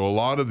weekend, so a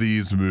lot of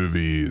these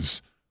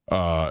movies,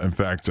 in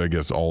fact, I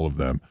guess all of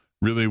them,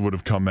 really would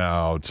have come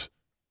out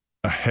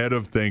ahead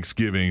of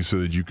Thanksgiving so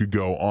that you could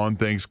go on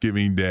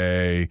Thanksgiving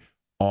Day,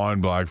 on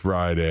Black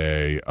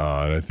Friday,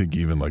 and I think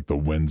even like the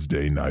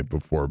Wednesday night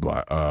before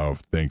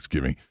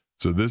Thanksgiving.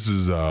 So this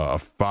is a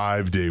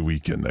 5-day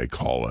weekend, they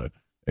call it.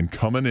 And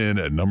coming in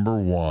at number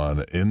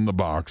 1 in the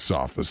box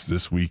office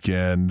this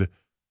weekend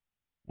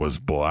was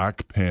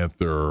Black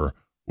Panther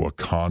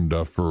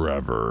Wakanda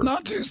Forever.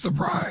 Not too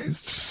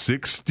surprised.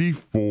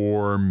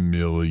 $64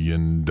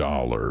 million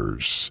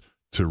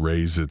to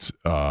raise its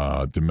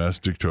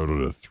domestic total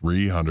to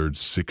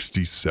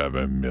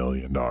 $367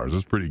 million.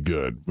 That's pretty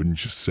good,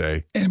 wouldn't you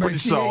say? Anybody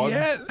see it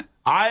yet?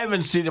 I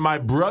haven't seen it. My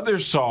brother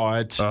saw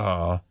it.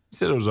 He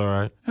said it was all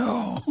right.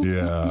 Oh.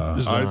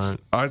 Yeah.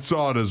 I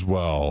saw it as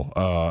well.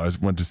 I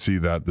went to see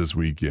that this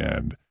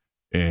weekend.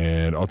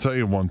 And I'll tell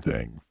you one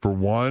thing. For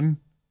one,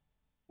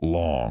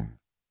 long.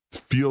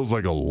 It feels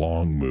like a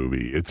long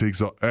movie. It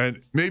takes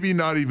and maybe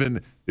not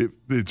even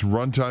its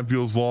runtime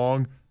feels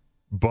long,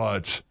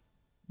 but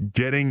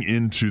getting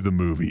into the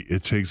movie,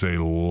 it takes a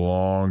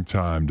long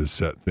time to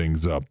set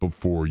things up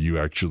before you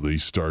actually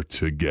start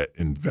to get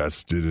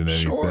invested in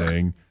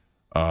anything.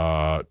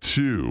 Sure.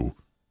 2,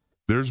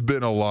 there's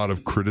been a lot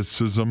of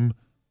criticism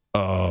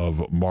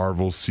of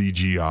Marvel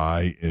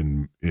CGI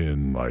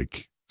in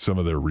like some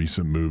of their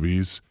recent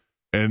movies.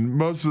 And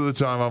most of the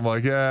time I'm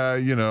like,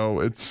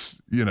 it's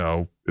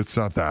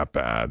not that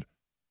bad.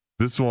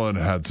 This one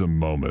had some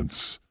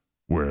moments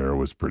where it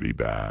was pretty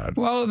bad.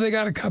 Well, they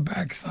got to cut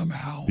back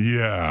somehow.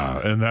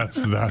 Yeah, and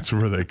that's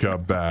where they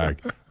cut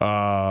back.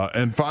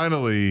 And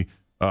finally,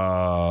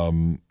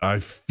 I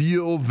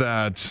feel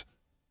that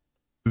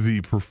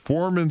the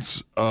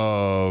performance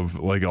of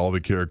like all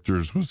the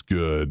characters was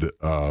good,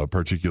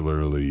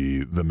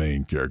 particularly the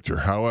main character.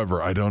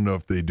 However, I don't know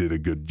if they did a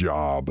good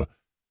job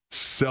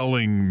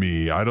selling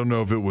me. I don't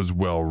know if it was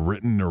well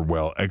written or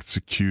well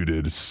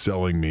executed,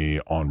 selling me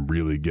on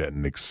really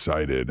getting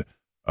excited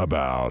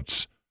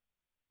about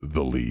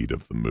the lead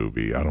of the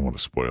movie. I don't want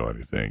to spoil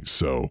anything.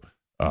 So,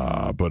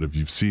 but if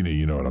you've seen it,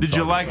 you know what I'm Did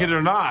you like about. it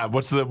or not?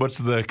 What's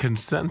the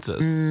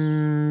consensus?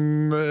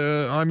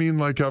 I mean,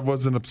 like, I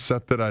wasn't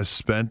upset that I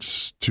spent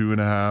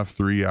 2.5,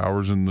 3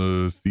 hours in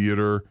the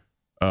theater.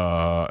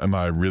 Am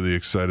I really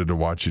excited to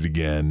watch it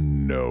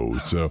again? No.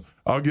 So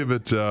I'll give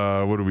it,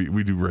 what do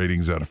we do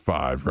ratings out of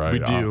 5, right? We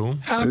do.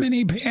 How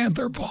many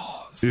Panther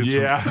paws?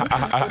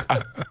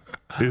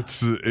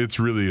 It's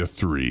really a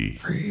 3.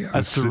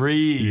 A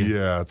 3.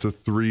 Yeah, it's a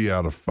 3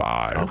 out of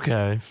 5.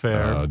 Okay,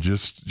 fair.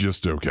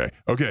 Just okay.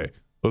 Okay,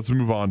 let's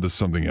move on to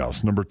something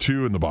else. Number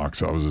 2 in the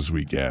box office this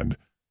weekend,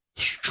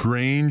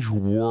 Strange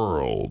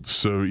World.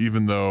 So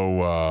even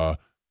though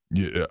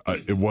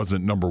it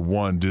wasn't number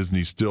 1,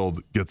 Disney still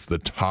gets the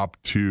top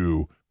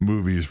 2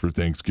 movies for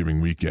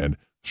Thanksgiving weekend.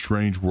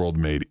 Strange World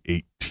made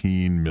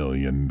 $18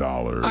 million.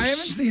 I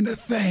haven't seen a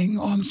thing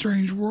on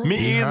Strange World.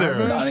 Me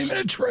either. Not even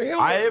a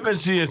trailer. I haven't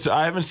seen it.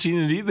 I haven't seen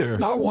it either.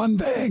 Not one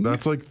thing.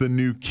 That's like the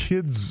new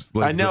kids.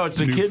 Like I know, it's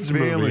a new kids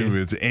family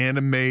movie. It's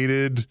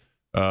animated.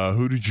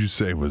 Who did you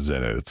say was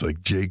in it? It's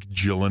like Jake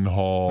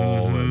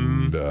Gyllenhaal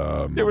and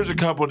there was a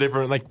couple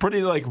different, like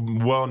pretty like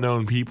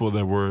well-known people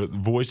that were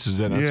voices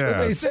in it. Yeah, But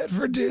they said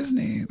for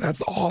Disney.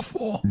 That's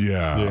awful.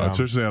 yeah, Yeah.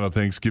 especially on a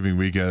Thanksgiving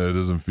weekend, it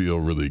doesn't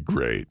feel really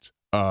great.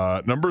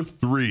 Number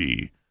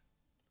 3,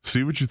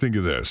 see what you think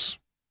of this.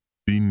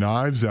 The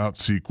Knives Out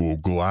sequel,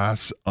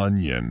 Glass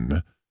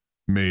Onion,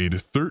 made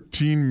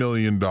 $13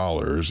 million.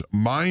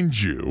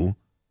 Mind you,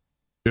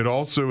 it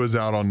also is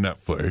out on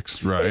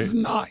Netflix, right? It's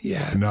not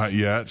yet. Not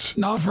yet.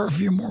 Not for a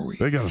few more weeks.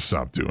 They got to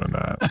stop doing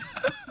that.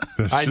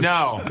 I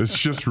know. It's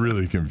just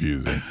really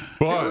confusing. It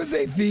But was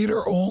a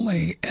theater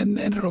only, and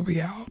then it'll be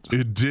out.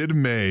 it did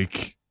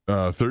make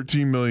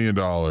 $13 million,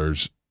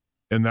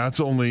 and that's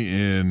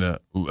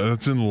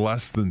in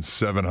less than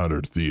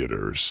 700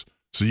 theaters.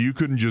 So you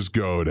couldn't just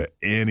go to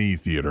any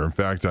theater. In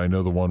fact, I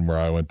know the one where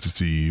I went to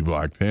see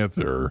Black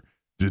Panther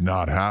did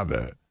not have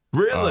it.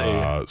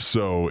 Really?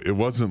 So it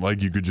wasn't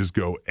like you could just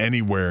go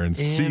anywhere and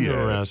see it,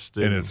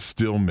 Interesting. and it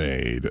still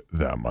made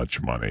that much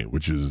money,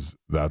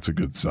 that's a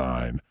good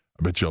sign.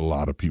 I bet you a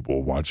lot of people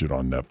will watch it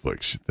on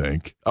Netflix, you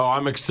think? Oh,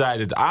 I'm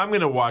excited. I'm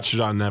going to watch it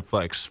on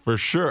Netflix for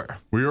sure.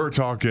 We were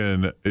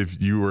talking,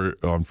 if you were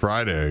on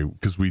Friday,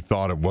 because we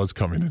thought it was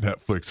coming to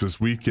Netflix this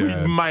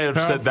weekend. We might have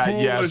said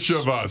that, yes. How foolish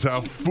of us.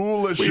 How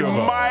foolish We of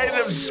us. might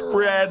have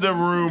spread a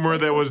rumor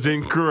that was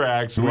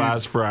incorrect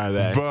last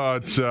Friday.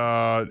 But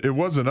it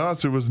wasn't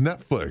us. It was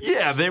Netflix.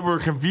 Yeah, they were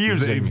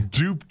confusing. They've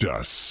duped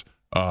us.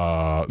 They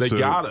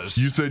got us.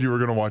 You said you were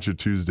going to watch it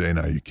Tuesday.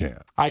 Now you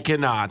can't. I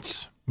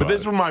cannot. But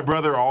this one my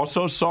brother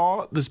also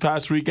saw this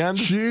past weekend.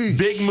 Jeez.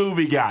 Big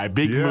movie guy.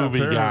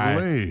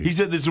 apparently. He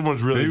said this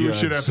one's really Maybe good. we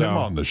should have him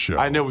on the show.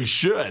 I know we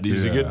should.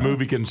 He's a good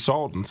movie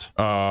consultant.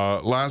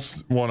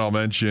 Last one I'll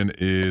mention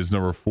is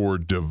number 4,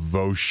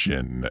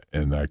 Devotion,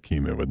 and that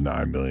came in with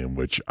 $9 million,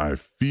 which I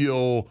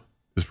feel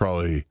is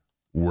probably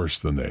worse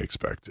than they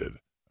expected.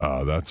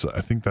 I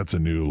think that's a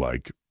new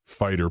like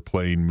fighter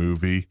plane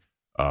movie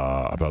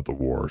about the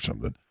war or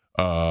something.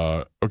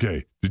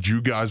 Okay, did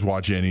you guys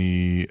watch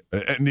any?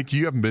 Nick,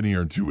 you haven't been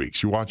here in 2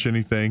 weeks. You watch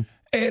anything?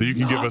 It's you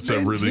can give us a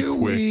really 2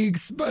 quick.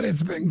 weeks, but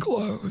it's been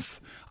close.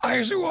 I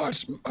actually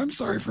watched. I'm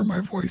sorry for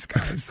my voice,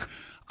 guys.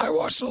 I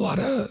watched a lot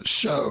of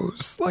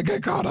shows. Like I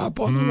caught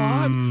up on a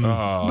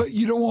lot, but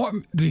you don't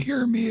want to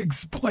hear me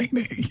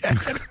explaining it yet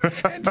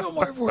until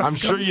my voice. I'm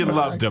sure comes you back.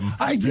 loved them.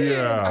 I did.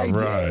 Yeah, I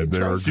right. did. They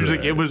were Trust Seems me.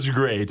 like it was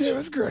great. It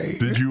was great.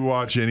 Did you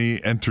watch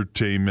any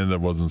entertainment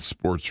that wasn't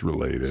sports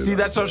related? See,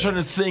 that's what I was trying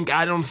to think.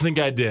 I don't think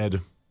I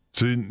did.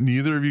 So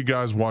neither of you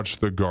guys watched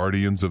the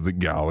Guardians of the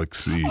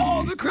Galaxy.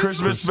 Oh, the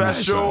Christmas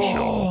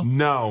special.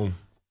 No,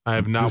 I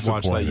have not watched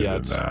that Disappointed yet.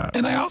 in that.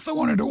 And I also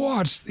wanted to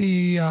watch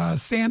the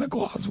Santa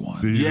Claus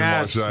one. You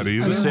Yes, didn't watch that I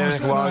either? didn't Santa watch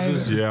that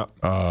Clauses. either.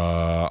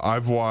 Yeah.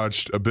 I've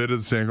watched a bit of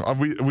the Santa Claus.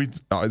 We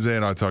Isaiah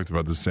and I talked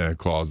about the Santa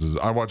Clauses.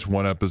 I watched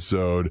one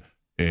episode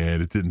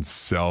and it didn't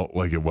sell,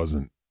 like it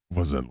wasn't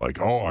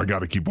like, oh, I got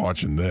to keep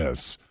watching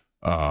this.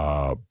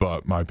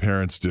 But my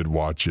parents did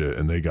watch it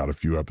and they got a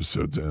few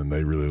episodes in and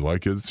they really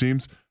like it, it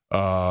seems.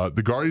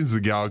 The Guardians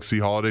of the Galaxy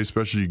holiday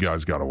special, you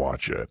guys got to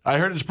watch it. I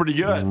heard it's pretty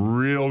good.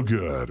 Real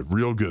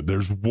good.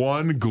 There's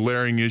one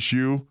glaring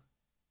issue,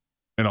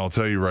 and I'll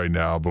tell you right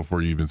now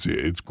before you even see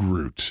it. It's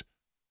Groot.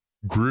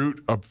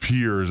 Groot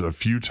appears a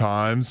few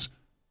times,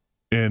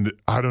 and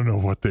I don't know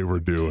what they were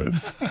doing.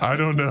 I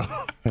don't know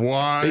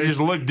why. They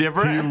just look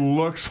different? He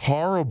looks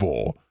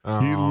horrible.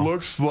 He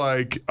looks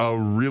like a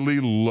really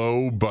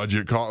low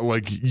budget,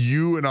 like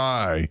you and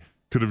I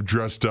could have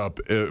dressed up,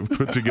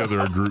 put together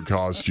a Groot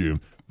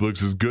costume.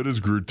 Looks as good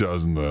as Groot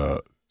does in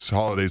the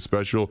holiday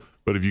special,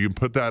 but if you can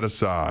put that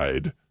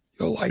aside,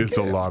 it's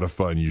a lot of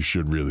fun. You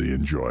should really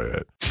enjoy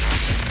it.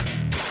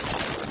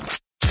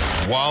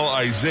 While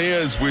Isaiah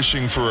is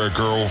wishing for a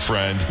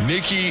girlfriend,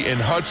 Nikki and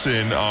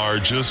Hudson are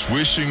just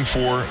wishing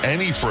for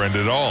any friend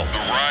at all. The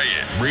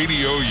Riot.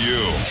 Radio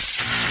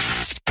U.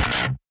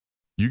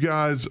 You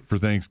guys, for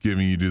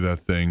Thanksgiving, you do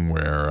that thing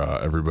where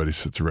everybody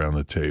sits around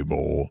the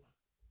table,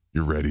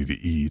 you're ready to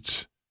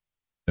eat,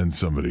 and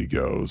somebody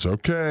goes,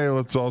 okay,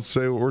 let's all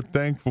say what we're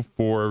thankful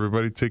for.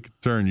 Everybody take a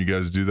turn. You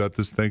guys do that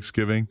this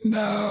Thanksgiving?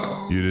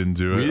 No. You didn't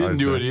do it? We didn't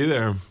do it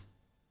either.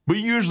 We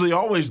usually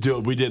always do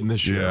it. We didn't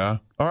this year. Yeah.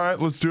 All right,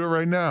 let's do it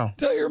right now.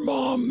 Tell your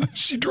mom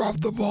she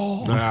dropped the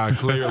ball.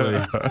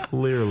 Clearly.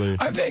 Clearly.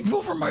 I'm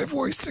thankful for my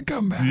voice to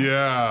come back.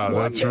 Yeah,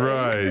 that's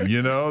right.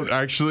 You know,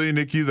 actually,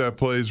 Nikki, that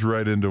plays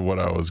right into what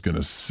I was going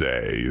to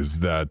say is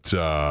that,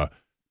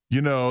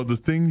 you know, the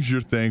things you're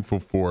thankful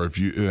for, if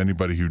you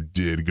anybody who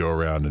did go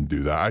around and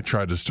do that, I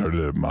tried to start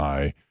it at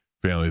my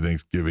family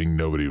Thanksgiving.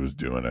 Nobody was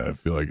doing it. I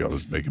feel like I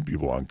was making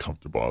people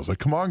uncomfortable. I was like,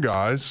 come on,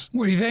 guys.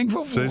 What are you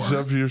thankful for? Say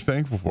stuff you're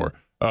thankful for.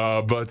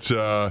 But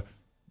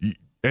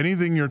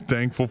anything you're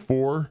thankful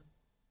for,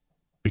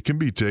 it can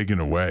be taken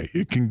away.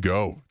 It can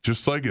go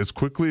just like as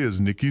quickly as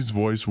Nikki's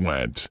voice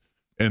went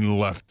and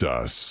left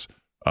us.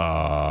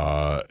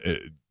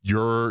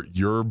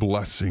 Your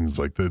blessings,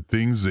 like the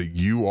things that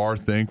you are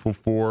thankful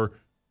for,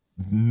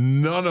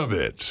 none of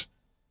it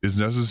is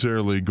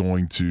necessarily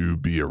going to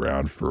be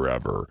around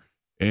forever.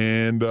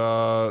 And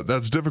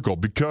that's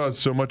difficult because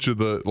so much of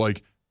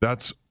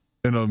that's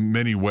in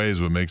many ways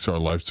what makes our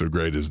life so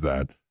great is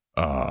that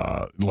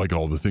like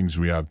all the things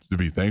we have to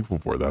be thankful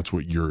for. That's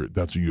what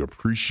you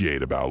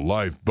appreciate about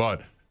life.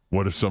 But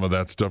what if some of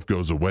that stuff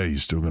goes away? You're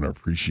still going to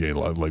appreciate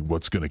life. Like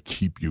what's going to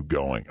keep you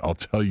going? I'll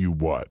tell you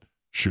what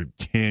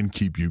can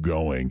keep you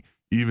going,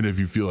 even if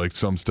you feel like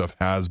some stuff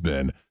has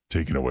been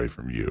taken away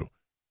from you.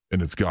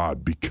 And it's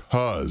God,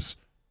 because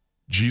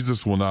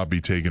Jesus will not be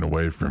taken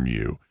away from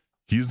you.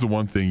 He's the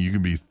one thing you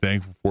can be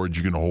thankful for, that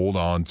you can hold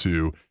on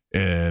to.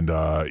 And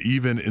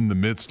even in the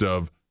midst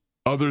of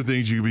other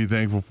things you can be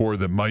thankful for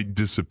that might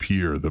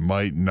disappear, that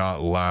might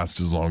not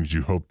last as long as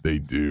you hope they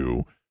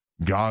do,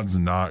 God's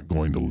not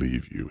going to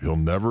leave you. He'll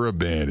never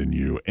abandon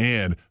you.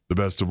 And the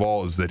best of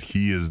all is that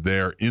he is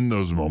there in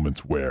those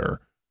moments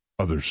where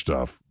other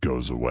stuff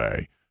goes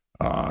away.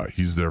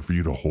 He's there for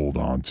you to hold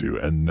on to.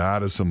 And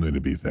that is something to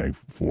be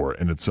thankful for.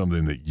 And it's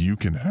something that you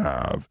can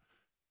have.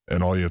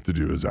 And all you have to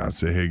do is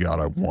say, hey,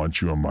 God, I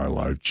want you in my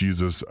life.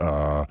 Jesus,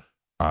 I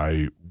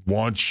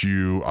want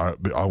you.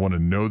 I want to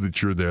know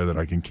that you're there, that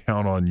I can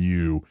count on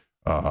you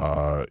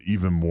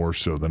even more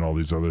so than all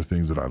these other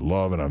things that I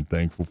love and I'm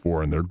thankful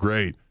for. And they're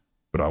great.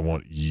 But I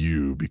want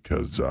you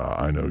because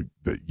I know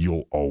that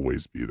you'll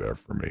always be there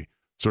for me.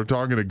 Start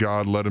talking to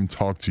God. Let him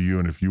talk to you.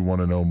 And if you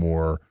want to know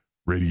more,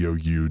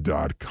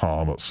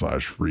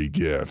 radiou.com/free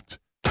gift.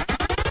 You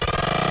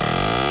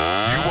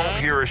won't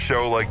hear a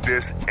show like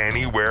this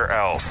anywhere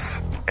else.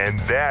 And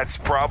that's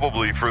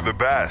probably for the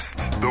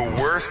best. The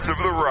worst of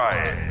the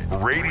riot.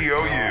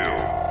 Radio U.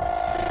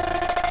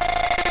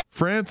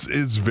 France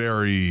is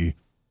very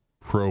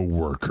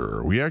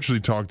pro-worker. We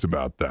actually talked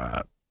about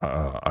that,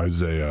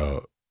 Isaiah,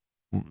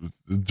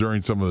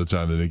 during some of the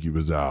time that Nikki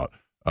was out.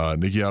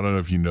 Nikki, I don't know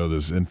if you know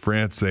this. In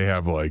France, they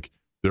have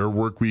their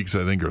work weeks,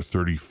 I think, are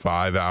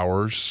 35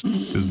 hours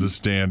is the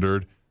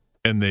standard.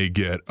 And they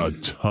get a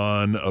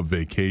ton of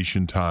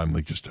vacation time,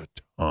 just a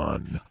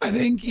ton. I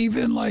think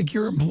even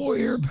your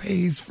employer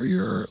pays for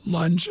your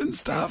lunch and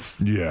stuff.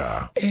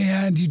 Yeah.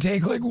 And you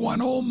take one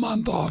whole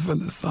month off in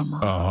the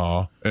summer.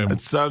 Uh-huh. And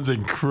it sounds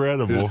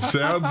incredible. It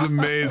sounds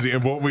amazing.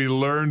 And what we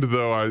learned,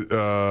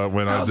 though,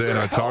 when Isaiah and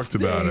I talked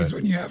about it.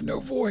 When you have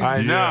no voice.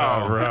 I know.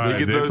 Yeah, right.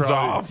 You get those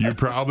off. You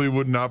probably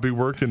would not be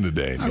working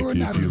today,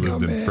 Nikki, if you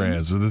lived in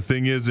France. So the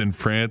thing is, in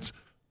France,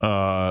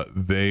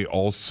 they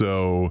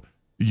also...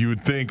 You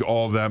would think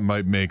all of that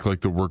might make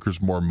the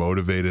workers more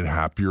motivated,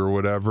 happier, or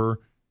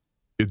whatever.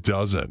 It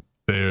doesn't.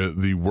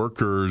 The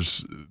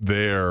workers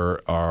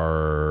there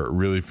are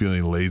really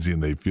feeling lazy,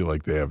 and they feel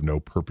like they have no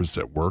purpose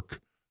at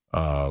work.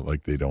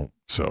 They don't.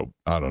 So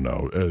I don't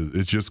know.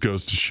 It just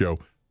goes to show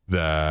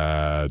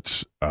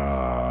that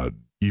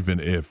even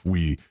if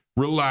we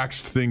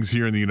relaxed things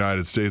here in the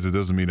United States, it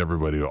doesn't mean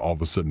everybody will all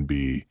of a sudden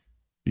be,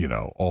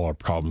 all our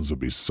problems will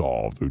be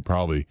solved. We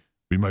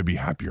might be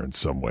happier in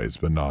some ways,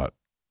 but not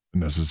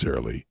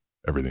necessarily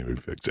everything we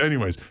fix.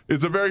 Anyways,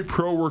 it's a very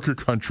pro-worker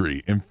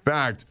country. In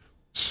fact,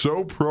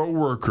 so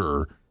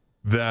pro-worker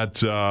that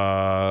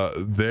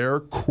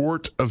their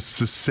court of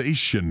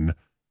cessation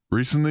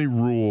recently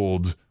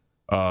ruled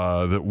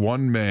that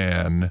one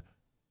man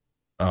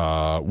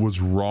was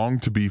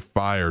wrong to be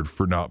fired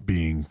for not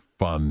being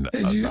fun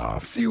Did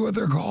enough. You see what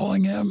they're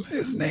calling him?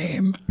 His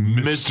name?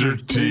 Mr.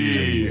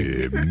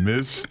 T.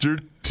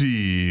 Mr.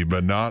 T,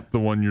 but not the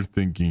one you're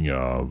thinking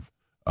of.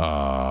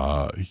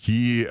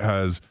 He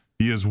has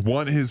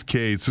won his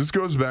case. This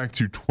goes back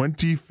to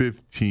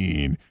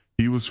 2015.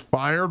 He was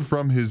fired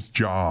from his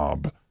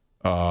job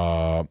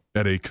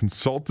at a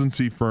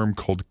consultancy firm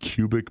called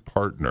Cubic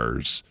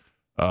Partners,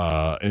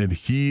 and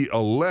he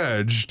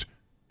alleged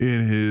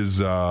in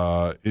his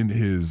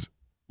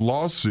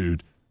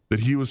lawsuit that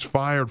he was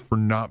fired for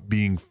not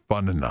being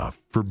fun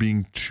enough, for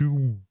being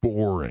too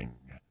boring.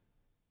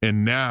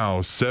 And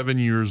now, 7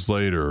 years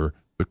later,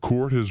 the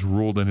court has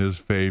ruled in his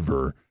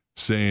favor,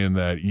 saying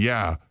that,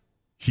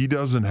 he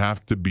doesn't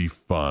have to be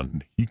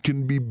fun. He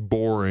can be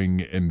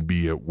boring and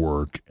be at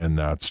work, and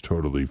that's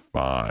totally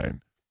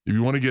fine. If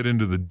you want to get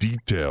into the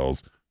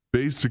details,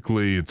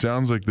 basically, it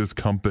sounds like this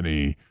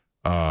company,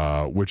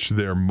 which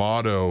their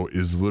motto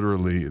is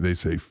literally, they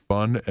say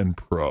fun and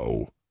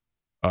pro.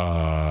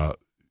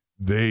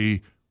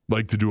 They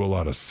like to do a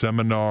lot of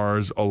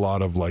seminars, a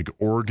lot of like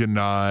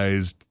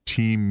organized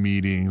team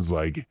meetings,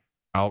 like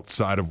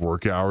outside of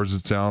work hours,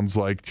 it sounds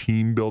like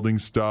team building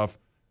stuff.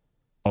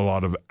 A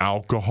lot of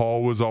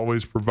alcohol was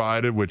always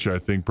provided, which I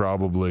think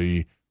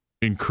probably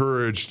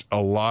encouraged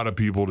a lot of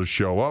people to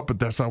show up, but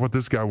that's not what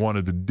this guy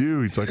wanted to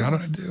do. He's like, I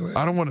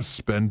don't want to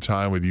spend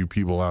time with you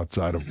people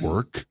outside of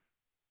work.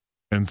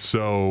 And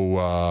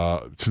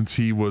so since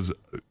he was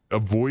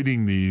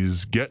avoiding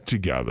these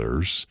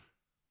get-togethers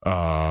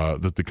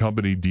that the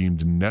company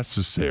deemed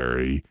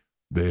necessary,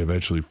 they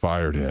eventually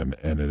fired him,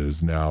 and it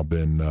has now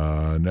been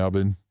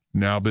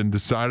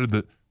decided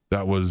that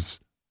that was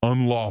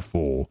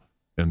unlawful.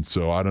 And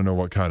so I don't know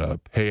what kind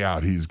of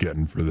payout he's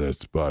getting for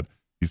this, but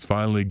he's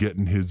finally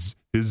getting his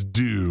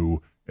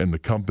due, and the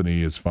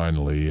company is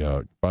finally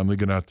going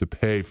to have to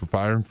pay for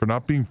firing for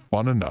not being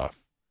fun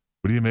enough.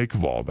 What do you make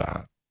of all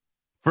that?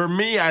 For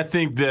me, I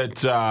think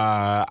that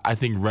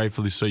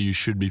rightfully so, you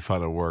should be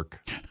fun at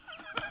work.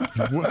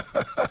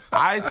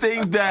 I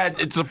think that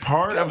it's a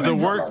part of the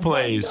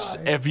workplace.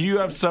 If you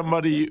have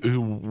somebody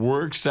who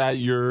works at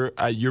your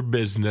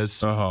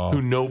business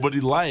who nobody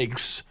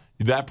likes,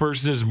 that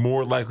person is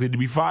more likely to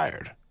be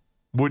fired.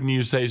 Wouldn't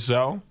you say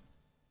so?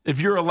 If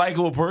you're a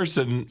likable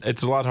person,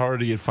 it's a lot harder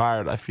to get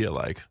fired, I feel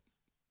like.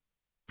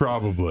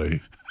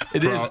 Probably.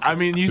 It is. I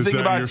mean, you think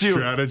about it too.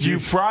 Strategy? You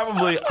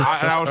probably, and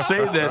I will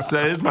say this,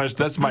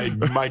 that's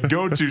my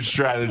go-to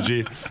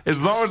strategy.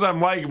 As long as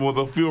I'm likable,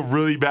 they'll feel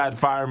really bad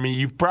firing me.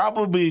 You've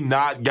probably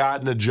not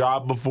gotten a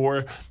job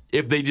before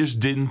if they just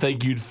didn't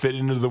think you'd fit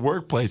into the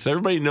workplace.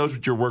 Everybody knows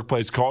what your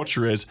workplace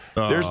culture is.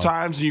 There's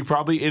times when you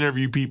probably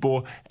interview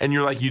people and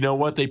you're like, you know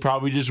what? They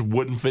probably just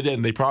wouldn't fit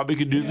in. They probably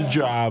could do the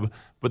job,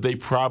 but they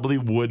probably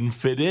wouldn't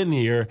fit in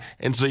here.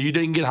 And so you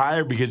didn't get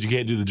hired because you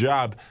can't do the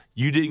job.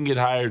 You didn't get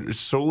hired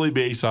solely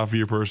based off of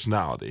your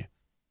personality.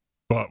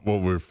 But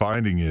what we're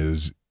finding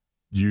is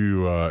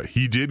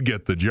he did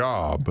get the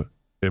job.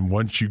 And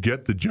once you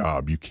get the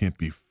job, you can't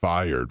be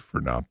fired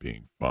for not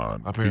being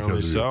fun.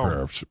 Apparently because of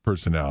your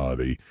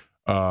personality.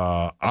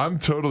 I'm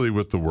totally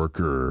with the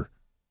worker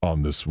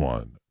on this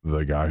one,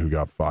 the guy who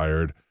got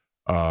fired.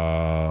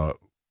 I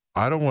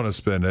don't want to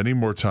spend any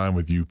more time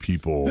with you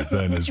people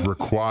than is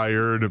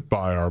required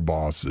by our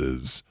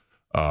bosses,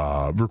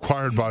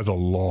 required by the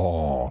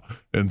law.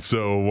 And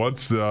so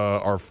once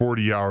our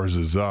 40 hours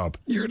is up,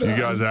 you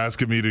guys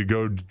asking me to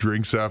go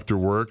drinks after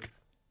work?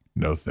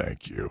 No,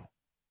 thank you.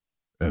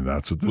 And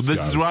that's what this guy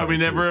is why we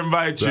never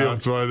invite you.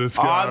 That's why this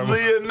guy.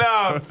 Oddly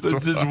enough,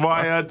 this is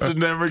why Hudson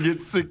never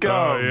gets to come.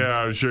 Oh, yeah.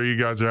 I'm sure you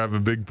guys are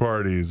having big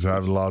parties,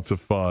 having lots of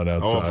fun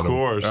outside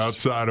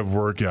of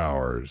work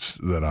hours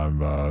that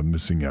I'm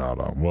missing out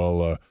on.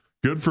 Well,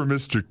 good for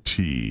Mr.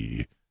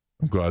 T.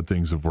 I'm glad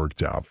things have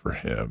worked out for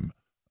him.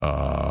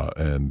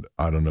 And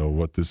I don't know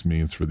what this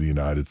means for the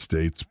United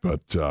States,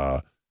 but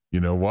you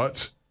know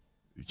what?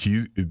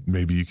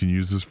 Maybe you can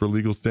use this for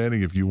legal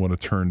standing if you want to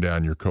turn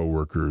down your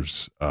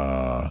coworkers'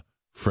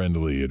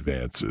 friendly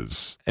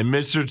advances. And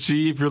Mr.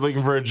 T, if you're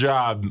looking for a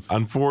job,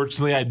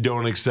 unfortunately, I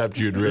don't accept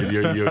you at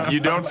Radio U. You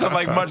don't sound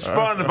like much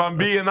fun, if I'm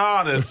being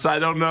honest. I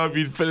don't know if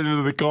you'd fit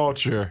into the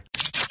culture.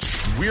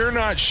 We're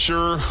not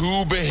sure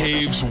who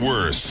behaves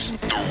worse,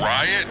 the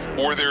Riot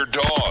or their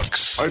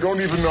dogs. I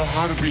don't even know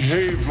how to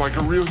behave like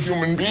a real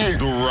human being.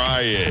 The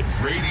Riot,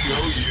 Radio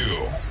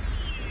U.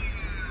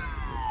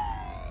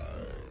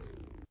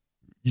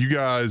 You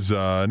guys,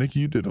 Nikki,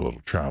 you did a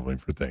little traveling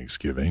for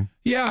Thanksgiving.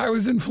 Yeah, I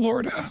was in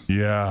Florida.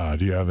 Yeah.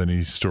 Do you have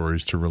any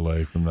stories to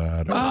relay from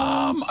that?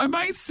 I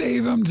might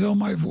save them till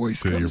my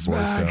voice comes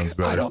back. Sounds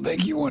better. I don't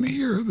think you want to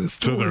hear the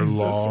stories. So they're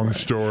long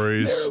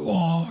stories. They're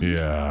long.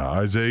 Yeah.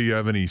 Isaiah, you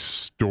have any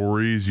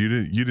stories? You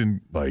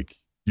didn't like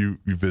you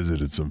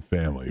visited some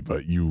family,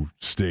 but you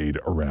stayed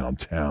around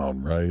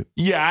town, right?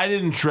 Yeah, I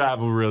didn't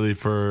travel really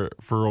for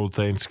old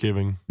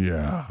Thanksgiving.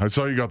 Yeah. I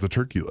saw you got the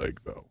turkey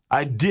leg though.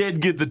 I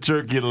did get the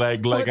turkey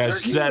leg like I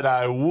said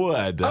I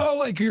would. Oh,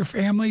 like your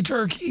family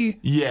turkey?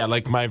 Yeah,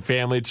 like my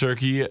family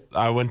turkey.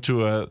 I went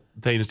to a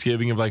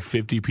Thanksgiving of like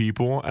 50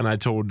 people, and I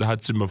told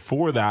Hudson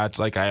before that,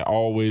 like, I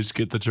always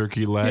get the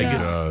turkey leg.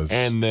 Yeah.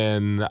 And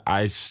then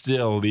I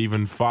still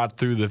even fought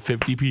through the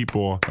 50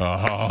 people.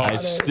 I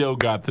still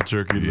got the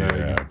turkey leg.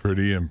 Yeah,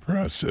 pretty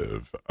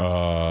impressive.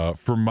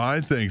 For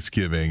my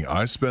Thanksgiving,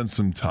 I spent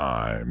some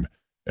time,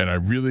 and I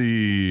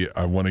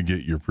want to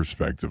get your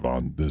perspective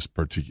on this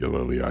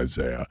particularly,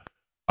 Isaiah.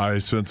 I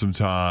spent some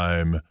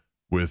time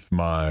with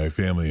my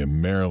family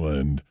in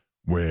Maryland,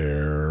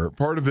 where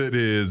part of it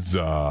is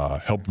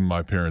helping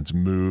my parents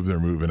move. They're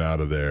moving out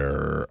of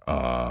their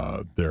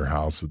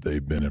house that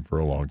they've been in for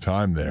a long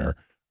time there,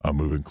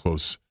 moving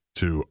close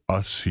to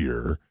us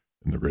here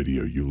in the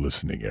Radio U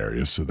listening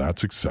area. So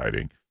that's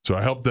exciting. So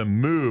I helped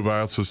them move. I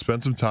also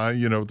spent some time,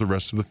 with the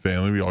rest of the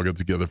family. We all got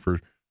together for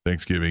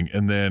Thanksgiving,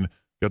 and then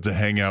got to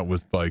hang out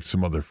with like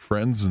some other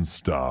friends and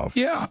stuff.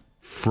 Yeah.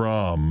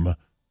 From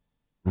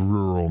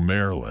rural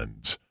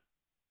Maryland.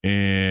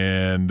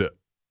 And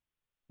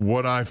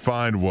what I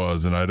find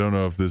was, and I don't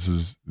know if this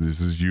is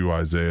you,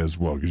 Isaiah, as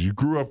well, because you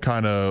grew up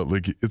kind of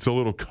like it's a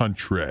little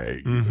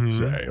country, you would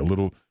say, a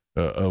little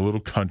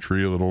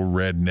country, a little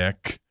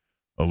redneck,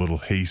 a little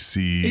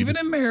hayseed. Even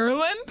in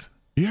Maryland?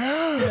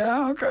 Yeah.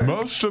 Yeah, okay.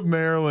 Most of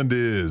Maryland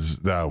is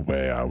that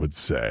way, I would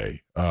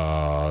say.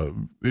 At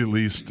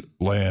least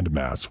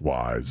landmass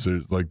wise.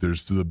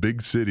 There's the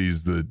big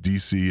cities, the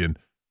DC and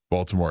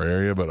Baltimore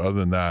area, but other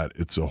than that,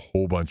 it's a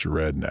whole bunch of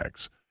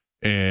rednecks.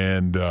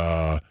 And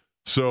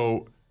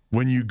so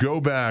when you go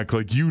back,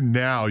 like you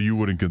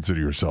wouldn't consider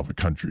yourself a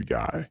country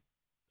guy.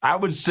 I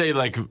would say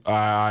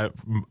I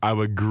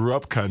grew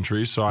up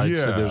country, so I'd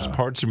say there's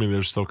parts of me that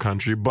are still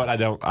country, but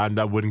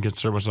I wouldn't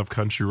consider myself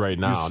country right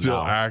now. You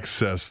still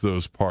access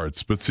those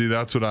parts. But see,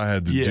 that's what I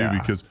had to do,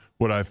 because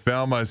what I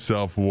found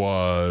myself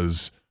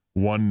was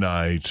one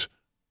night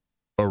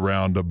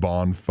around a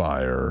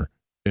bonfire,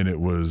 and it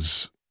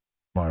was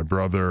my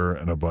brother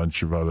and a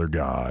bunch of other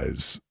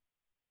guys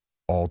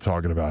all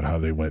talking about how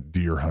they went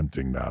deer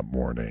hunting that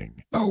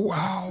morning. Oh,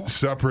 wow.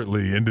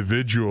 Separately,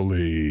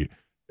 individually.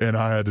 And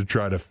I had to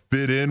try to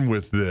fit in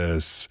with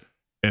this.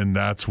 And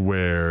that's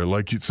where,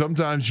 like,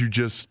 sometimes you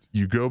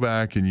go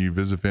back and you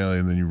visit family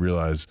and then you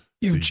realize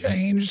you've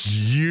changed.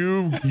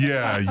 You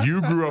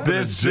grew up in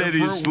a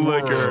different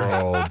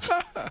world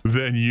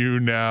than you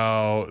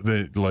now.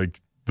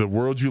 Like, the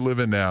world you live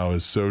in now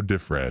is so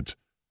different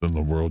than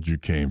the world you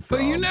came from.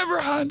 But you never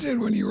hunted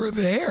when you were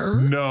there.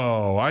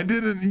 No, I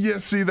didn't. Yeah,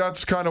 see,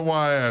 that's kind of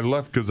why I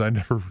left, because I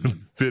never really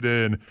fit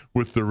in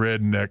with the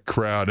redneck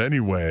crowd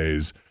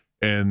anyways.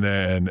 And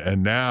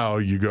now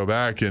you go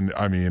back, and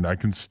I mean, I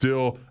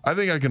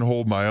think I can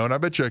hold my own. I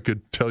bet you I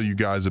could tell you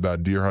guys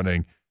about deer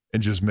hunting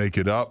and just make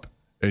it up,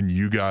 and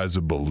you guys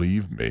would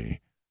believe me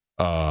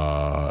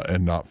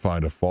and not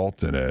find a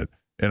fault in it.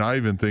 And I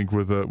even think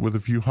with a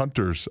few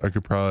hunters, I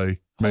could probably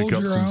make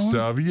up some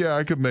stuff. Yeah,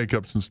 I could make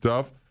up some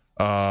stuff.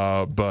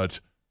 But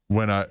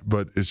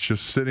it's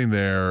just sitting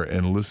there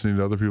and listening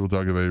to other people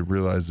talk about it, you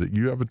realize that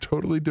you have a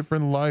totally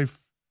different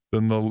life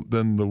than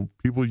the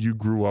people you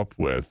grew up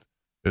with.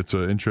 It's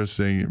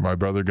interesting. My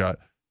brother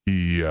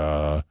he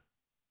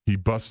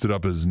busted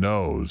up his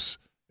nose,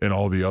 and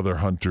all the other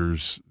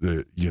hunters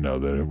that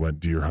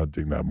went deer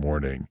hunting that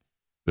morning,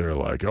 they're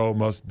like, "Oh,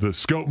 the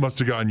scope must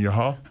have gotten you,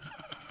 huh?"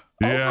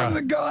 Yeah, from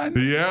the gun.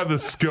 Yeah, the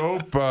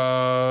scope.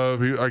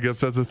 I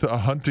guess that's a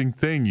hunting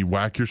thing. You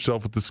whack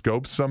yourself with the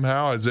scope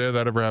somehow. Isaiah,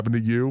 that ever happened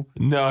to you?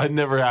 No, it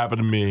never happened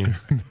to me.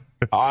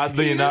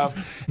 Oddly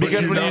enough,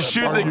 because when you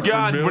shoot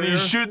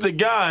the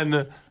gun,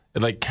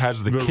 it like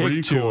has the kick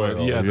recoil, to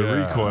it. Yeah, the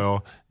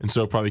recoil. And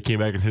so it probably came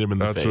back and hit him in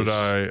the face.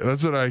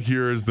 That's what I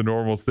hear is the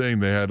normal thing.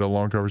 They had a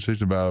long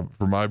conversation about it.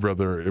 For my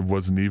brother, it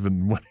wasn't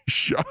even when he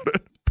shot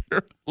it.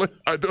 Apparently,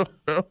 I don't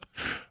know.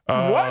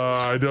 What?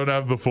 I don't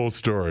have the full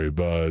story,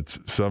 but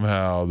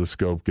somehow the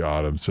scope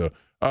got him. So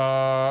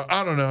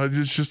I don't know.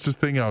 It's just a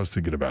thing I was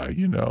thinking about.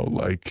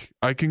 Like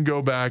I can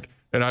go back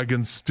and I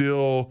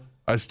still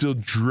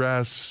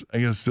dress. I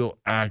can still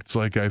act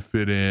like I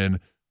fit in.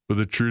 But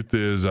the truth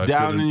is,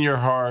 down in your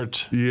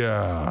heart, you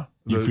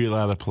feel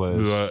out of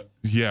place.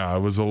 I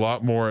was a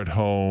lot more at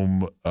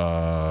home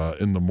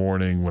in the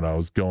morning when I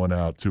was going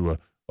out to a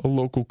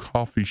local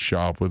coffee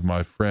shop with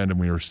my friend, and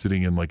we were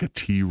sitting in like a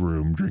tea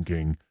room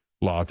drinking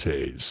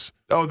lattes.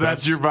 Oh,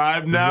 that's your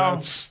vibe now?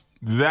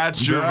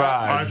 That's your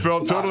vibe. I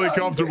felt totally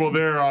comfortable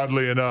there,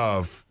 oddly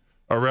enough.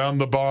 Around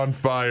the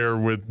bonfire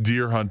with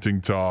deer hunting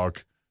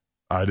talk,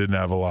 I didn't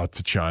have a lot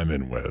to chime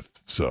in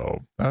with.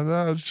 So that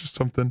was just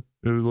something,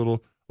 a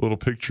little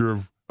picture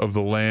of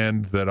the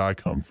land that I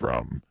come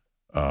from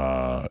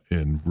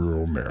in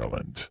rural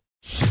Maryland.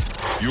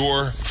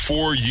 Your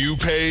For You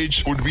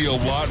page would be a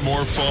lot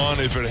more fun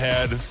if it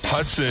had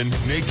Hudson,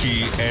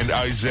 Nikki, and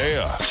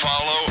Isaiah.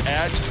 Follow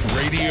at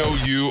Radio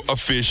U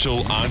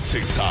Official on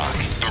TikTok.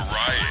 The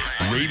Riot.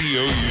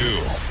 Radio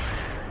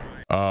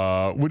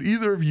U. Would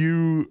either of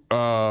you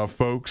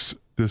folks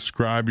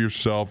describe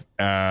yourself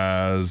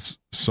as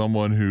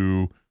someone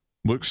who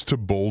looks to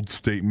bold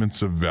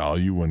statements of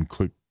value when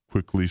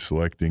quickly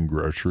selecting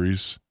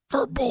groceries?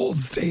 For bold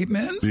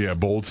statements? Yeah,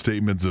 bold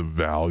statements of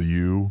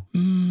value.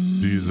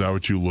 Is that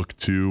what you look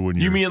to when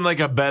you mean like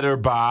a better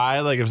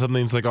buy, like if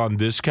something's like on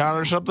discount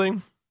or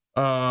something?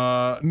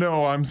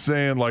 No, I'm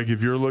saying like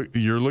if you're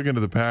looking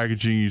at the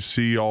packaging, you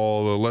see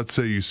let's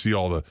say you see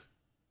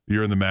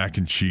you're in the mac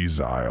and cheese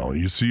aisle,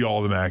 you see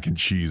all the mac and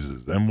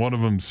cheeses, and one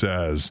of them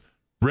says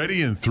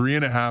ready in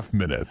 3.5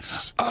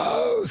 minutes.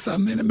 Oh,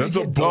 something to make That's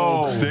a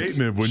bold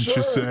statement, wouldn't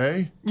you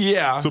say?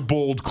 Yeah. It's a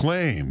bold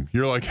claim.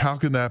 You're like, how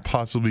can that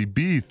possibly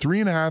be?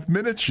 3.5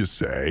 minutes, you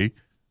say?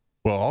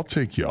 Well, I'll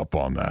take you up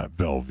on that,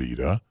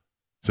 Velveeta.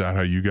 Is that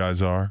how you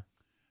guys are?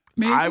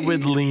 Maybe. I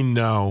would lean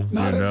no.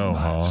 Not as much.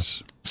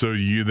 Huh? So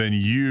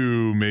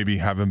you maybe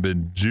haven't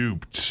been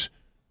duped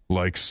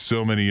like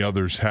so many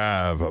others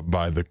have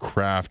by the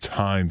Kraft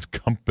Heinz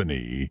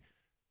company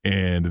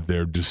and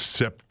their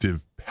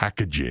deceptive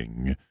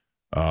Packaging,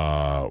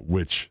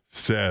 which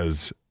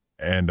says,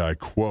 and I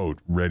quote,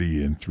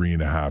 ready in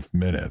 3.5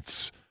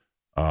 minutes.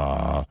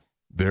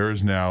 There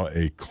is now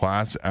a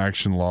class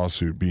action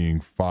lawsuit being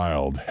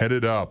filed,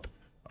 headed up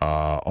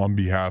on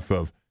behalf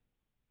of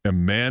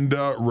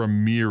Amanda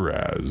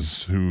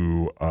Ramirez,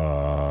 who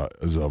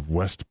is of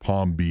West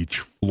Palm Beach,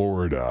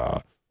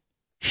 Florida.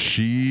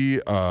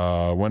 She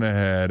went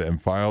ahead and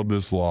filed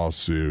this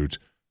lawsuit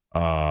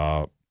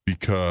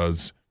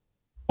because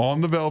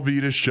on the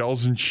Velveeta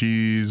shells and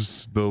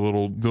cheese, the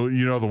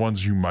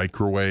ones you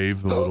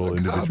microwave, the little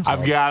individual.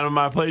 I've got them in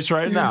my place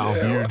right now.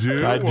 You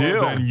do? I do.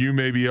 Well, then you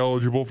may be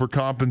eligible for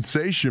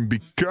compensation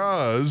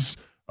because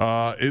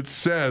it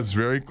says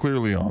very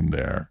clearly on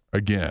there,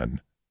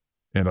 again,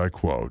 and I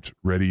quote,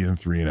 ready in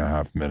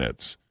 3.5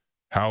 minutes.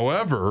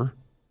 However,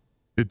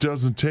 it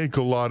doesn't take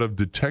a lot of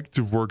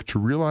detective work to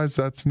realize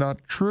that's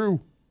not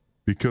true,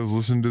 because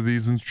listen to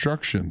these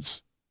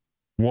instructions.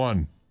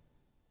 1,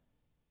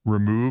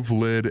 remove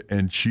lid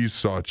and cheese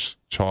sauce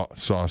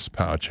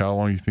pouch. How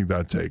long do you think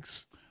that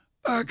takes?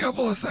 A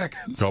couple of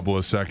seconds. Couple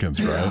of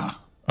seconds, right?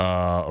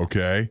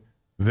 Okay.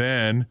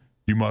 Then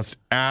you must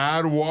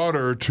add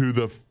water to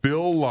the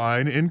fill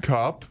line in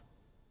cup.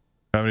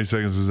 How many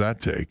seconds does that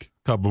take?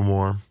 Couple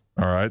more.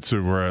 All right,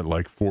 so we're at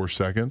like 4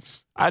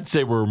 seconds. I'd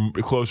say we're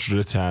closer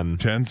to 10.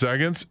 10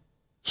 seconds.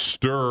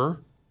 Stir.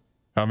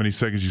 How many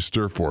seconds you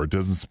stir for? It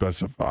doesn't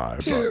specify.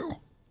 2.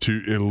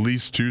 At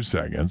least 2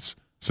 seconds.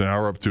 So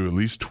now we're up to at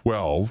least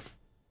 12.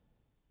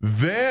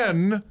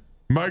 Then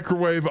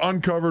microwave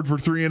uncovered for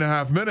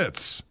 3.5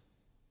 minutes.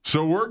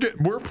 So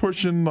we're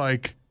pushing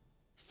like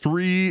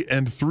 3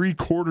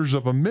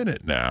 3/4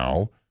 minutes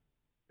now.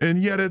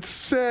 And yet it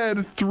said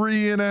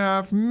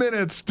 3.5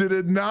 minutes, did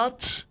it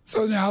not?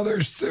 So now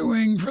they're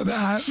suing for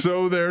that.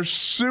 So they're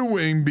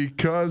suing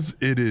because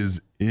it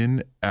is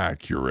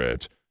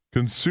inaccurate.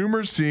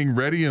 Consumers seeing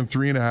ready in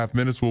 3.5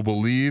 minutes will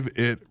believe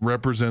it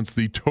represents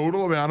the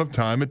total amount of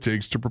time it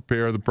takes to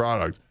prepare the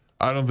product.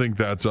 I don't think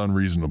that's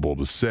unreasonable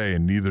to say,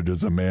 and neither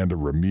does Amanda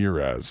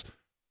Ramirez.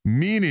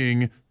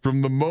 Meaning,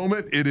 from the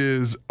moment it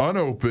is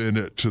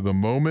unopened to the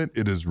moment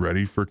it is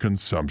ready for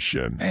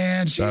consumption.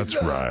 And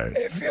that's right.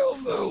 It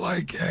feels though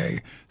like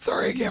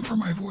sorry again for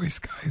my voice,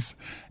 guys.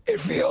 It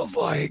feels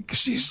like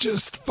she's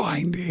just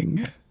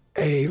finding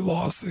a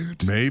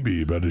lawsuit.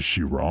 Maybe, but is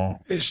she wrong?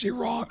 Is she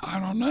wrong? I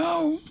don't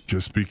know.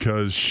 Just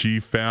because she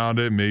found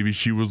it, maybe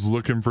she was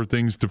looking for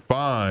things to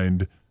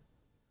find.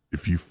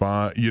 If you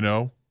find,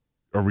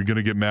 are we going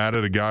to get mad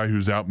at a guy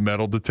who's out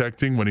metal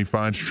detecting when he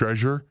finds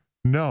treasure?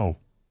 No.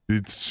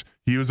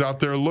 He was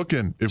out there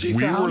looking. If we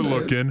were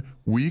looking,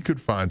 we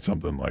could find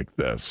something like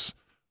this.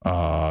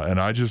 And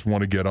I just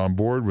want to get on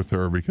board with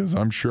her because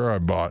I'm sure I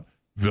bought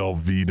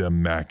Velveeta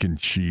mac and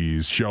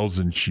cheese, shells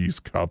and cheese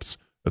cups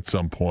at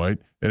some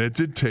point, and it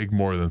did take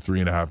more than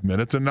 3.5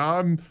 minutes. And now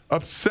I'm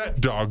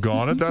upset,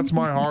 doggone it. That's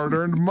my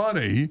hard-earned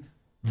money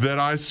that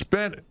I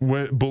spent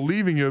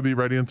believing it would be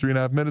ready in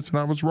 3.5 minutes, and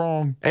I was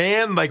wrong.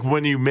 And like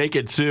when you make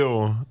it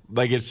too,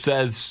 like it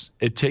says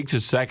it takes a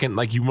second.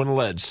 Like you want to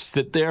let it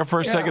sit there for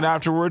a second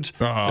afterwards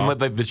and let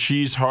like the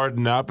cheese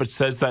harden up. It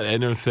says that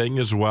inner thing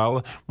as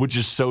well, which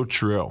is so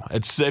true.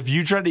 It's if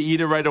you try to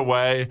eat it right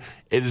away,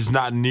 it is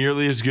not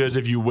nearly as good as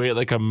if you wait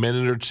like a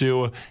minute or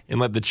two and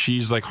let the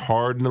cheese like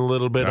harden a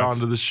little bit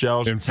onto the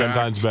shells. In 10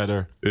 times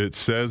better. It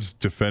says,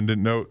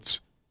 defendant notes,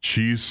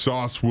 cheese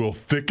sauce will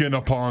thicken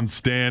upon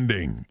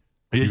standing.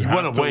 Yeah, you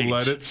want to wait.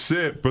 Let it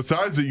sit.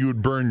 Besides that, you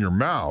would burn your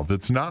mouth.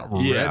 It's not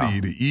ready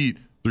to eat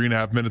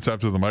 3.5 minutes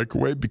after the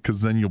microwave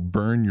because then you'll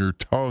burn your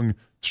tongue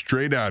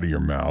straight out of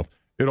your mouth.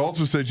 It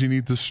also says you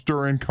need to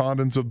stir in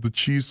contents of the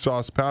cheese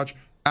sauce pouch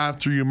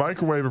after you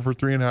microwave it for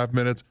 3.5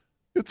 minutes.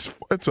 It's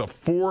a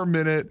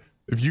 4-minute.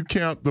 If you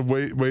count the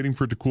waiting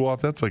for it to cool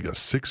off, that's like a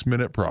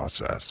 6-minute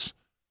process.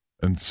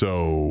 And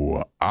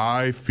so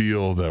I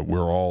feel that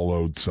we're all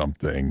owed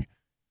something.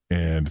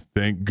 And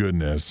thank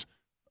goodness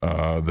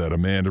that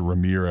Amanda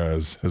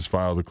Ramirez has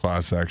filed a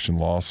class action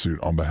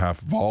lawsuit on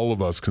behalf of all of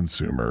us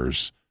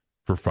consumers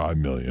for $5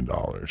 million.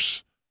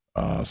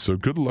 So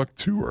good luck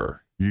to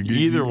her.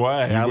 Either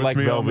way, I like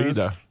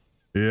Velveeta.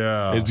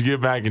 Yeah. It's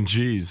good mac and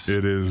cheese.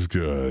 It is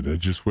good. I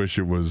just wish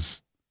it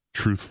was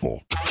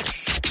truthful.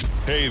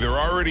 Hey, they're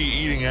already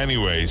eating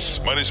anyways.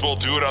 Might as well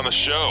do it on the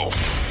show.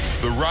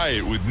 The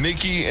Riot with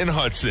Nikki and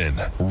Hudson.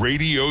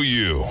 Radio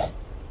U.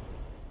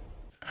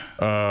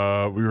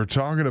 We were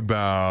talking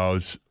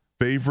about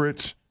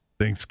favorite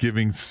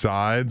Thanksgiving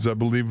sides, I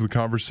believe the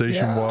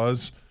conversation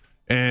was.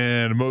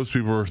 And most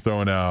people were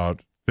throwing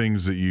out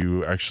things that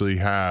you actually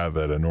have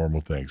at a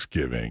normal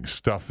Thanksgiving.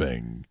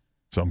 Stuffing,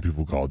 some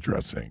people call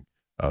dressing,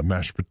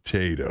 mashed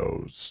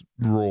potatoes,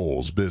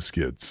 rolls,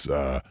 biscuits,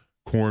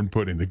 corn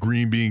pudding, the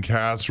green bean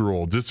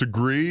casserole.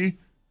 Disagree,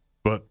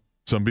 but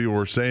some people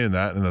were saying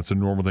that, and that's a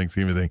normal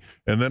Thanksgiving thing.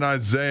 And then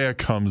Isaiah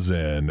comes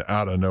in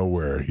out of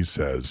nowhere. He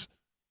says,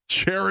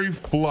 cherry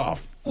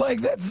fluff.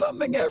 Like that's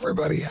something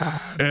everybody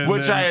had. And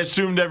which I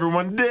assumed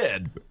everyone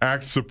did.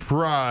 Act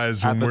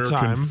surprised when we're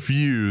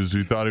confused.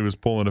 We thought he was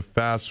pulling a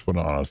fast one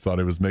on us, thought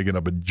he was making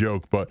up a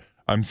joke. But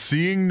I'm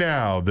seeing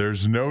now,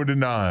 there's no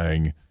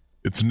denying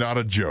it's not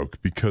a joke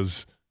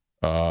because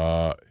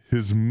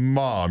his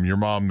mom, your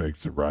mom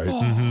makes it, right?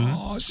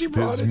 Oh, she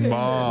brought His it in.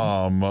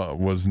 mom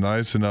was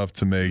nice enough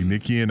to make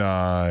Nikki and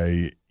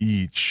I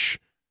each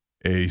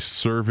a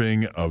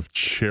serving of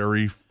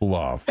cherry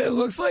fluff. It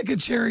looks like a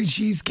cherry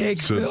cheesecake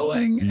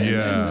filling. And Yeah.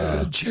 then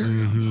the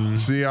cherry on top.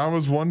 See, I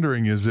was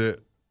wondering,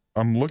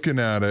 I'm looking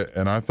at it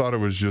and I thought it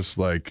was just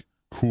like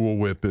Cool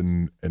Whip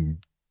and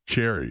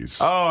cherries.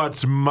 Oh,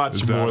 it's much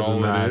Is more that all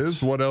than that. it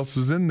is? What else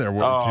is in there?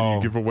 Can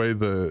you give away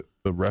the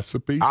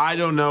recipe? I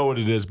don't know what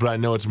it is, but I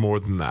know it's more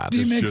than that. Do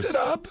you mix it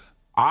up?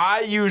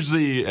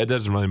 It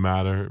doesn't really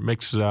matter.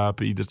 Mix it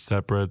up, eat it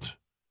separate.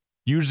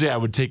 Usually I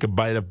would take a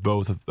bite of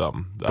both of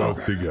them.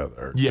 Both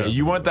together. Yeah,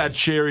 you want that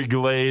cherry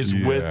glaze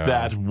with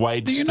that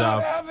white Do you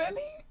stuff. not have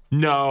any?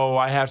 No,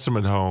 I have some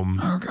at home.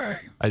 Okay.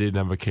 I didn't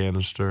have a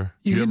canister.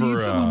 You can eat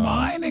some of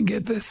mine and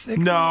get this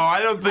sickness. No,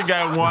 I don't think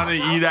I want to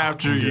eat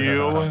after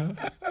you.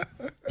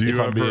 Do you If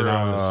I'm being ever,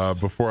 honest.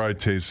 before I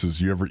taste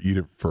this, you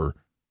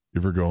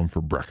ever going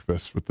for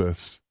breakfast with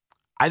this?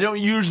 I don't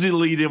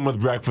usually eat in with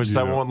breakfast,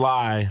 I won't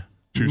lie.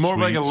 Too More of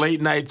like a sweet?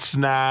 late night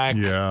snack,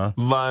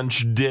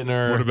 lunch,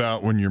 dinner. What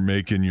about when you're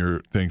making your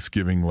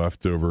Thanksgiving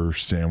leftover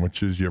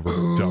sandwiches? You ever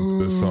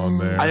dump this on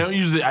there? I don't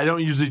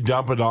usually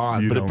dump it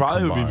on, but it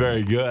probably would be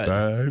very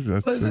good.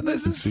 Listen,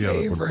 this is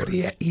favorite.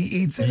 He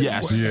eats it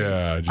Yes. as well.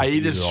 Yeah, just I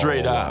eat it all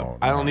straight up. alone.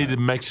 I don't need to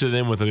mix it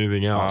in with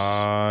anything else.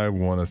 I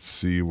want to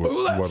see what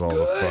all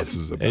the fuss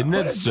is about. Isn't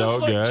it It's so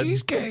just like good?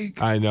 cheesecake.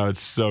 I know,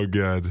 it's so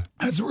good.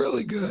 That's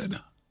really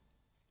good.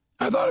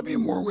 I thought it'd be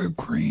more whipped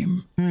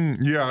cream.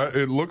 Yeah,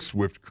 it looks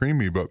whipped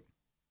creamy, but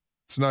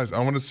it's nice. I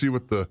want to see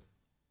what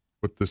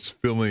this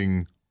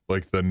filling,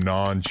 like the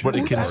non-cheese What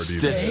it party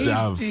consists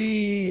of.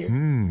 Tasty.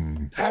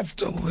 That's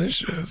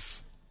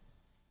delicious.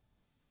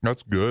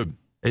 That's good.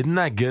 Isn't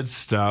that good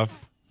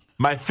stuff?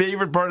 My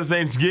favorite part of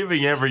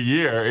Thanksgiving every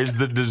year is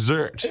the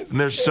dessert. And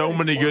there's so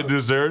many good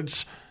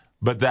desserts,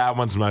 but that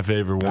one's my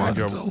favorite one.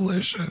 That's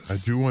delicious.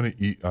 I do want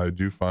to eat. I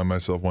do find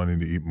myself wanting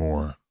to eat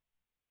more.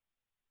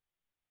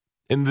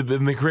 And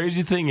the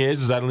crazy thing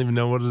is I don't even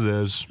know what it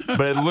is.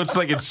 But it looks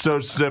like it's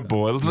so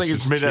simple. It looks like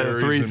it's made out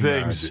of cherries 3 and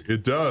things. magic.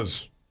 It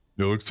does.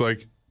 It looks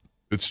like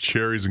it's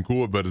cherries and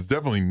Cool Whip, but it's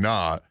definitely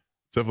not.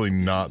 It's definitely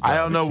not. I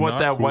don't know It's what not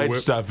that Cool white Whip.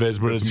 stuff is,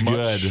 but it's much,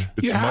 good.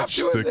 It's You have much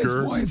to at this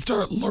thicker. point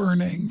start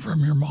learning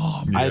from your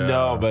mom. I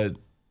know, but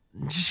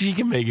she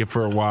can make it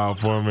for a while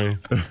for me.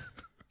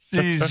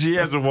 She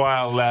has a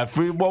while left.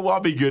 I'll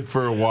be good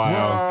for a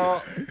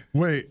while.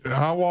 Wait,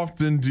 how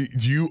often do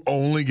you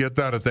only get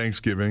that at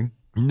Thanksgiving?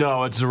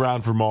 No, it's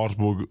around for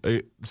multiple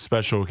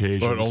special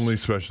occasions. But only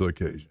special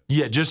occasions.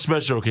 Yeah, just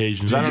special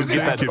occasions. Did I don't you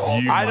get that. think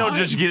if you- I don't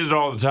just get it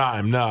all the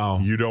time. No,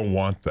 you don't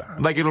want that.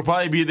 Like it'll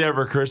probably be there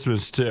for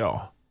Christmas too.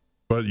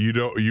 But you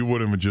don't. You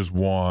wouldn't just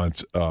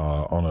want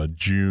on a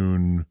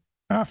June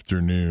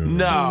afternoon.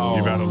 No.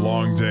 You've had a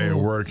long day at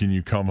work and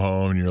you come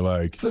home and you're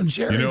like, Some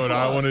cherry you know what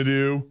I fluff. want to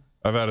do?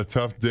 I've had a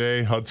tough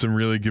day. Hudson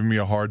really giving me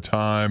a hard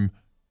time.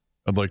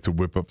 I'd like to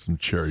whip up some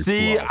cherry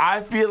See, fluff.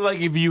 I feel like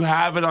if you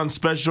have it on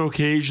special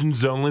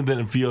occasions only, then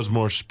it feels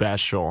more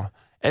special.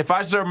 If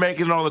I start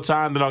making it all the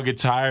time, then I'll get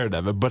tired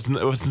of it. But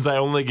since I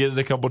only get it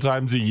a couple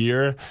times a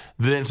year,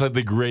 then it's like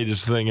the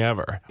greatest thing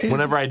ever.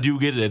 Whenever I do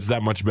get it, it's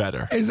that much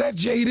better. Is that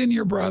Jaden,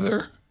 your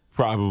brother?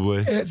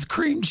 Probably. It's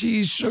cream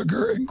cheese,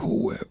 sugar, and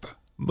Cool Whip.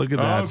 Look at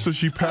Oh, that. so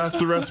she passed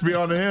the recipe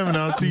on to him and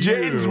now to you.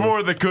 Jaden's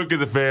more the cook of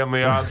the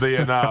family, oddly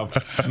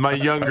enough. My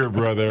younger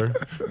brother,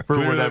 for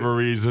whatever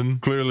reason.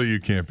 Clearly, you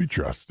can't be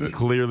trusted.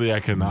 Clearly,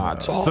 I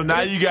cannot. No. So now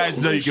It's you guys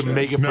know you can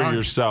make it for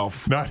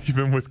yourself. Not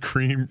even with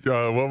cream.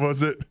 What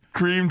was it?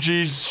 Cream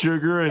cheese,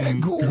 sugar,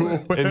 and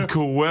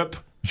Cool Whip.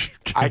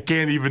 I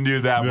can't even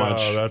do that No,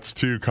 much. that's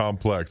too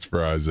complex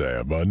for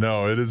Isaiah. But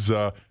no, it is.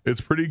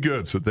 It's pretty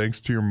good. So thanks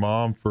to your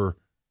mom for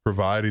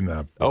providing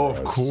that. For Of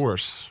us.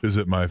 course. Is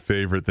it my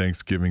favorite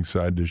Thanksgiving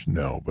side dish?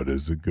 No, but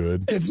is it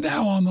good? It's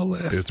now on the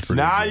list. It's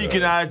pretty Now good. you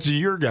can add it to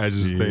your guys'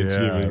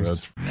 Thanksgivings.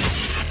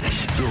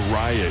 that's The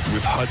Riot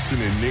with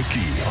Hudson and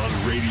Nikki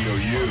on Radio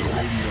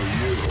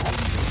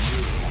U.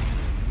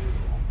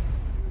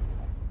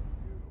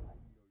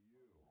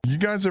 You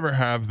guys ever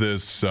have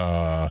this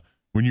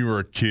when you were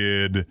a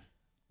kid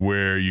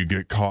where you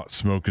get caught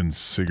smoking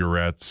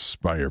cigarettes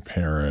by your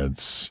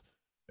parents?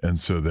 And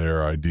so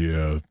their idea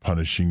of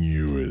punishing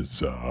you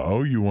is,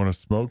 you want to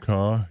smoke,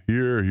 huh?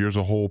 Here's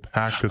a whole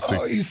pack of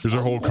cigarettes. Here's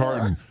a whole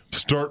carton.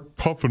 Start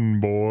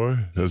puffing,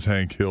 boy, as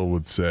Hank Hill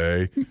would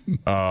say.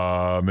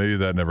 Maybe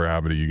that never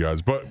happened to you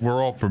guys, but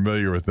we're all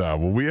familiar with that.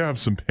 Well, we have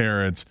some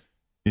parents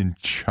in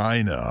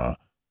China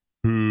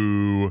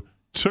who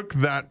took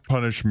that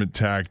punishment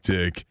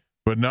tactic,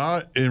 but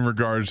not in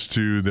regards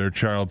to their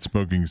child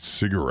smoking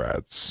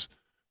cigarettes.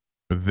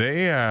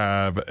 They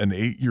have an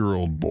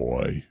 8-year-old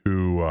boy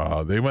who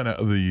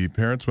the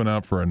parents went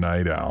out for a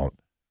night out.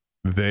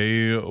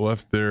 They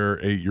left their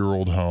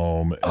 8-year-old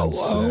home and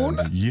Alone?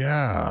 said,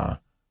 yeah.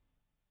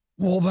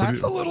 Well,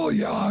 that's a little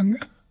young.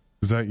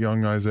 Is that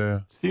young,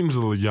 Isaiah? Seems a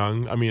little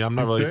young. I mean, I'm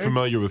not You really think?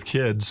 familiar with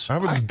kids. I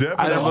was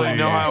definitely. I don't really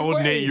know how old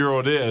an Wait.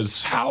 8-year-old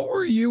is. How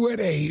were you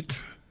at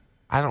 8?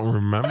 I don't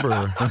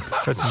remember.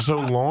 That's so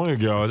long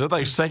ago. Is that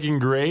like second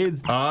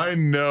grade? I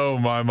know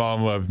my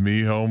mom left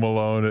me home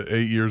alone at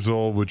 8 years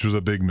old, which was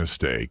a big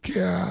mistake.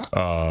 Yeah.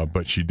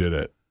 But she did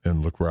it,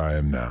 and look where I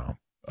am now.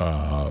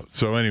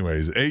 So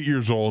anyways, 8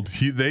 years old,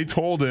 they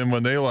told him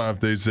when they left,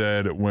 they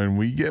said, when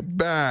we get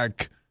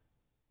back,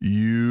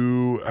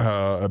 you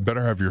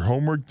better have your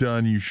homework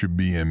done. You should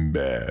be in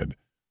bed.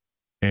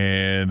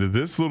 And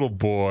this little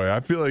boy,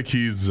 I feel like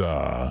he's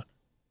ahead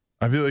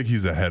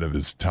of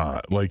his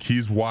time. Like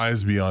he's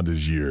wise beyond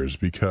his years,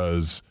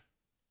 because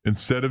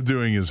instead of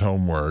doing his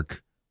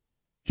homework,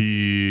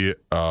 he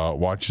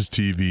watches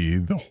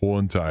TV the whole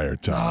entire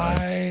time.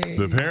 Nice.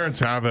 The parents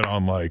have it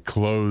on like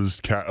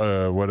closed,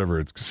 whatever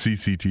it's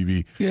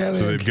CCTV. Yeah,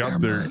 so they they've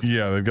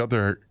have got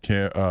their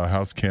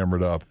house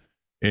cameraed up,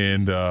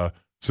 and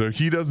so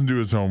he doesn't do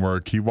his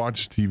homework. He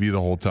watches TV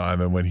the whole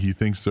time, and when he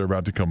thinks they're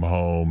about to come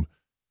home,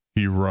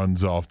 he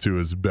runs off to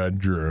his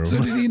bedroom.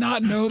 So did he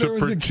not know there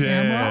was a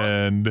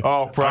camera?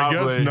 Oh, probably.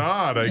 I guess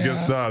not. I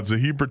guess not. So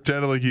he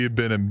pretended like he had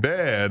been in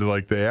bed,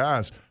 like they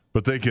asked.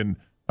 But they can,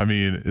 I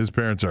mean, his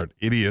parents aren't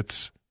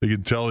idiots. They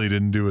can tell he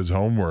didn't do his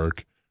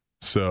homework.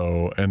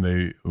 So, and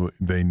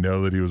they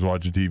know that he was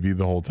watching TV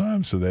the whole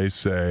time. So they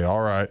say,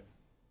 all right,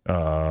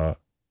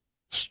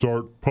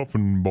 start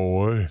puffing,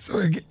 boy.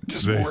 So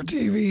just more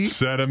TV.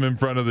 Set him in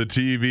front of the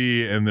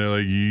TV, and they're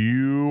like,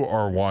 you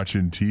are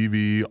watching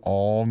TV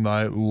all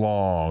night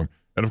long.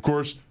 And of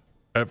course,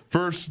 at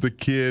first, the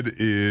kid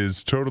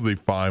is totally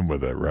fine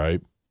with it,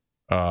 right?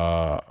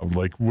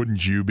 Like,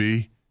 wouldn't you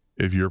be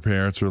if your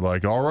parents were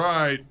like, all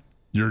right,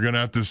 you're going to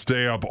have to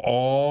stay up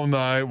all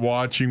night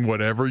watching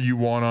whatever you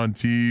want on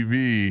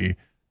TV.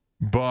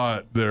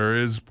 But there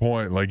is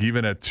point, like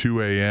even at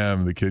 2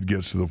 a.m., the kid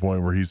gets to the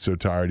point where he's so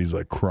tired, he's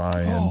like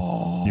crying.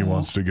 Aww. He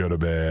wants to go to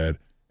bed,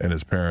 and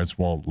his parents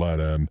won't let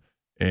him.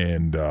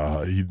 And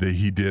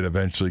he did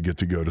eventually get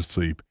to go to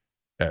sleep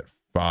at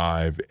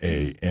 5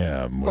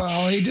 a.m.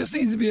 Well, he just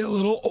needs to be a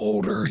little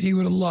older. He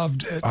would have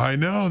loved it. I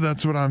know,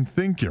 that's what I'm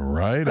thinking,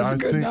 right? That's a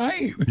good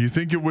night. Do you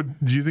think that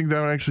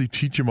would actually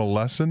teach him a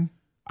lesson?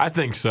 I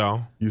think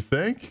so. You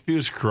think? He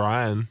was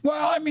crying.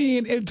 Well, I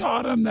mean, it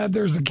taught him that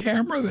there's a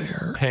camera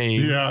there.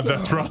 Pain. Yeah,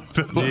 that's right.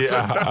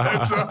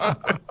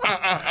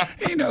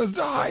 He knows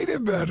to hide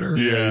it better.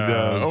 Yeah, he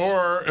does.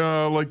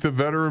 Or like the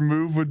veteran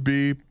move would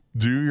be,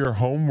 do your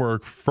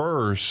homework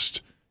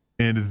first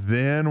and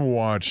then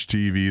watch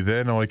TV.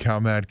 Then, like, how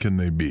mad can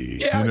they be?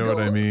 Yeah, you know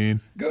what I mean?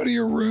 Go to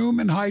your room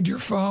and hide your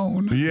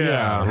phone.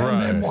 Yeah, right.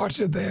 And then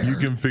watch it there. You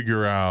can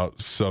figure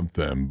out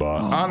something,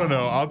 but I don't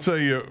know. I'll tell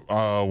you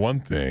one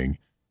thing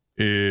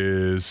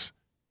is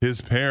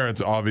his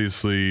parents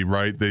obviously,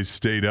 right? They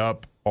stayed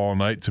up all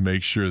night to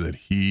make sure that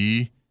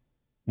he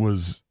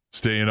was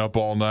staying up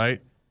all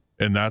night.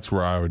 And that's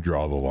where I would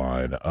draw the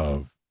line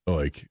of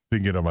like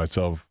thinking of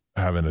myself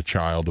having a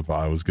child. If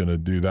I was going to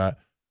do that,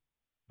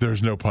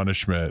 there's no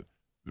punishment.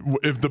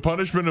 If the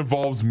punishment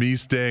involves me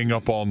staying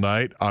up all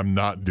night, I'm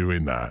not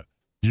doing that.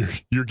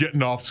 You're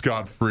getting off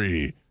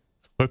scot-free.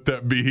 Let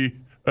that be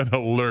an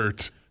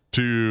alert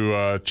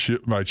to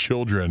my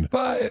children.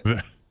 But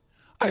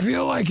I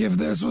feel like if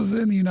this was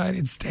in the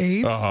United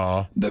States,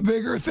 the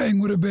bigger thing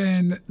would have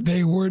been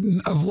they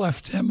wouldn't have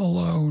left him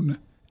alone.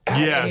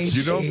 Yes,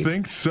 you don't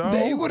think so?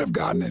 They would have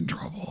gotten in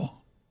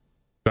trouble.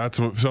 That's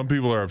what some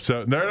people are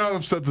upset. They're not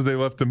upset that they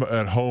left him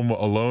at home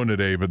alone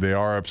today, but they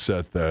are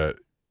upset that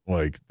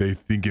like they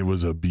think it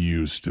was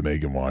abuse to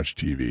make him watch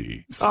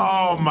TV.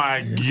 Oh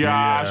my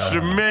gosh,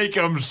 to make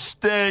him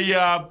stay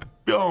up.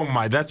 Oh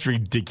my, that's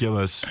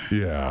ridiculous.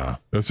 Yeah,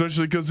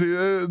 especially because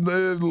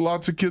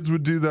lots of kids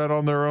would do that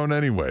on their own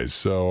anyways.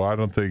 So I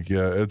don't think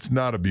it's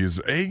not abuse.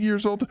 8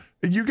 years old,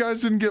 you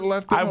guys didn't get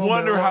left. I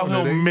wonder how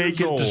he'll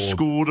make it to school.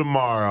 school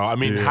tomorrow. I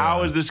mean,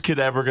 how is this kid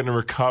ever going to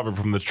recover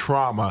from the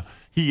trauma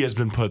he has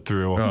been put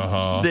through?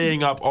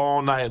 Staying up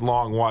all night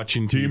long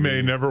watching TV. He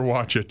may never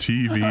watch a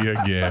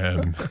TV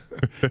again.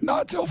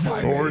 Not till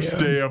 5 Or a.m.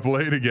 stay up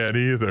late again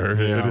either.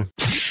 Yeah.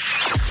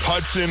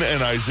 Hudson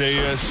and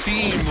Isaiah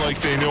seem like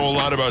they know a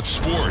lot about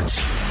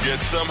sports,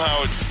 yet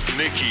somehow it's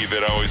Nikki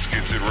that always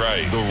gets it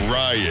right. The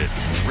Riot,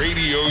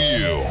 Radio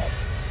U.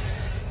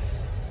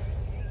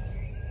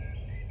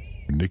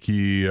 Nikki,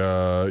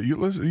 you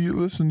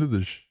listen to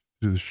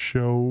the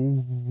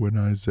show when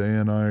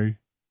Isaiah and I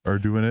are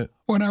doing it?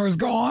 When I was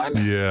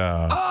gone?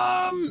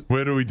 Yeah.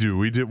 What do we do?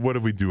 What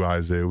did we do,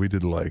 Isaiah? We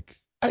did like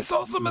I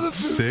saw some of the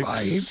food 6,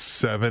 fights.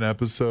 7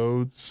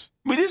 episodes.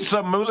 We did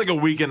something. It was like a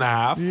week and a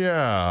half.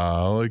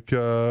 Yeah, like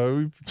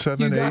 7,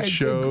 You 8 guys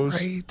shows.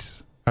 did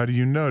great. How do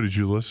you know? Did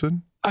you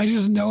listen? I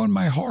just know in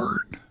my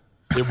heart.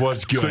 It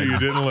was good. So you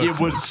didn't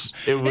listen.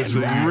 It was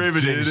In fact,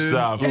 riveting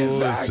stuff. In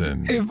fact,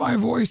 if my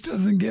voice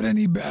doesn't get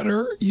any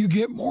better, you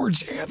get more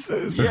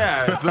chances.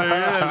 Yeah, so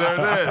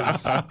there it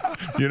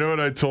is. You know what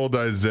I told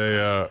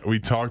Isaiah? We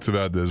talked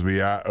about this. We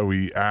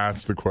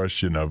asked the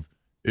question of,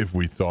 if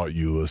we thought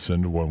you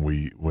listened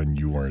when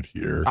you weren't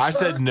here. I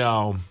said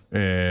no.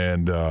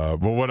 And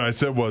but what I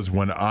said was,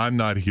 when I'm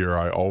not here,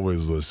 I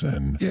always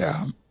listen.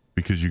 Yeah.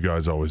 Because you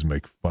guys always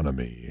make fun of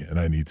me, and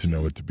I need to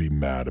know what to be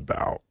mad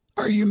about.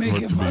 Are you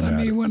making fun of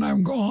me when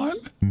I'm gone?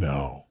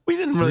 No. We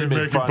didn't really We're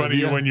make making fun of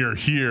you when you're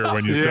here,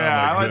 when you sound like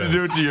I like this. to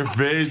do it to your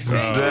face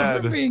instead.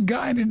 Thank you for being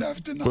kind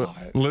enough to not.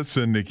 But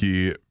listen,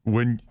 Nikki,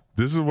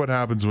 this is what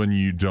happens when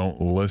you don't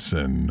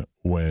listen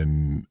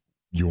when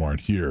you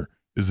aren't here,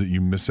 is that you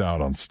miss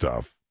out on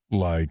stuff.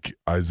 Like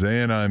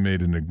Isaiah and I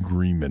made an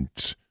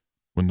agreement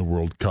when the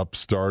World Cup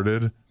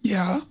started.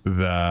 Yeah.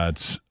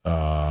 That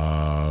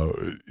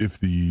if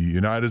the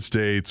United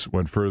States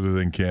went further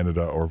than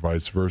Canada or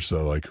vice versa,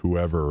 like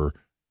whoever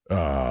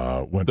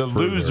went the further,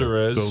 loser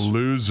is. the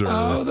loser.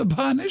 Oh, the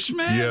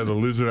punishment? Yeah, the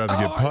loser had to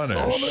get punished.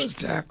 I saw those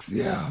texts,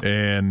 yeah.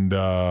 And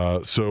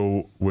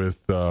so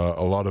with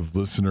a lot of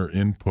listener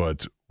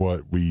input,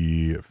 what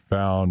we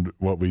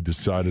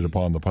decided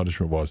upon the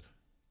punishment was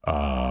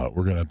we're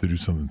going to have to do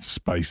something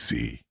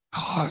spicy.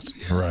 Hot,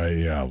 yeah. Right,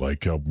 yeah, like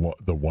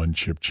the one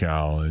chip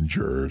challenge,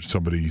 or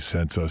somebody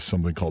sent us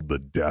something called the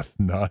death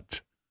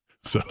nut.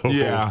 So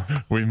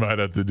yeah, we might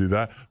have to do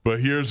that. But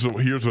here's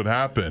what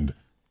happened.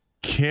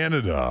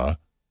 Canada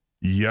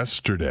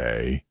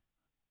yesterday,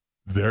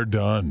 they're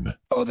done.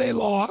 Oh, they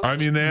lost? I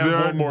mean, they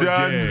have one more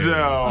game.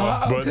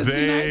 But because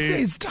the United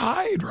States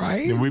tied,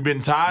 right? We've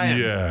been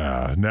tying.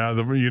 Yeah. Now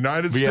the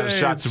United States have a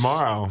shot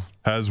tomorrow.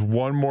 Has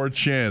one more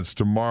chance.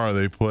 Tomorrow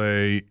they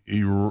play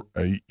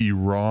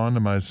Iran.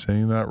 Am I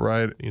saying that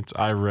right? It's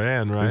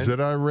Iran, right? Is it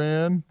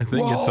Iran? I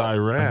think it's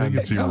Iran. I think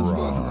it's Iran.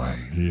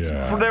 Both ways.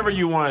 Yeah. Whatever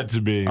you want it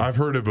to be. I've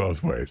heard it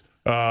both ways.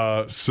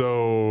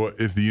 So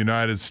if the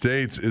United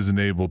States isn't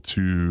able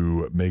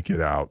to make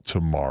it out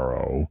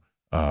tomorrow,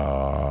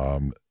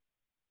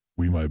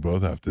 we might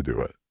both have to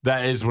do it.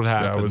 That is what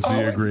happened. That was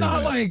the agreement. It's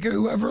not like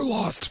whoever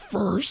lost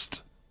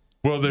first.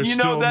 Well, they're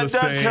still that in the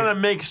does same. kind of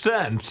make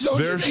sense.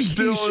 They're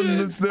still in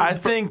this. I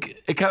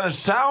think it kind of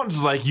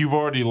sounds like you've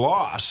already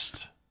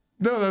lost.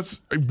 No,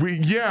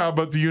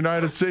 but the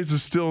United States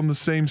is still in the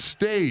same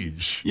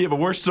stage. Yeah, but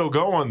we're still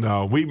going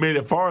though. We made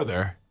it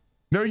farther.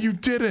 No, you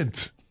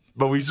didn't.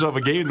 But we still have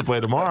a game to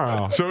play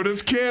tomorrow. So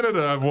does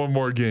Canada have one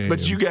more game.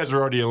 But you guys are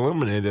already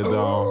eliminated,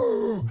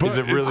 though. But is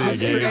it really it's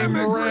the same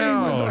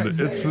round. It's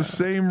the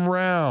same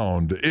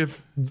round.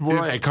 It's more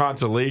like a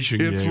consolation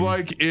game. It's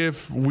like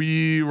if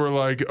we were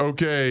like,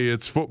 okay,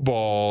 it's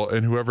football,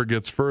 and whoever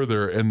gets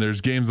further, and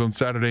there's games on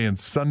Saturday and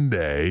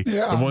Sunday,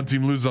 and one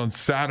team loses on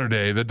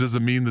Saturday, that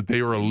doesn't mean that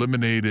they were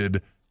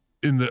eliminated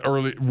in the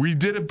early. We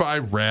did it by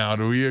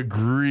round. We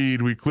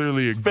agreed. We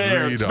clearly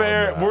agreed. It's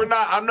fair. On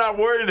that. I'm not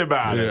worried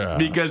about it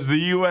because the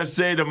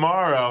USA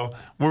tomorrow,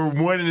 we're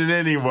winning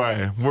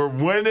anyway. We're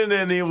winning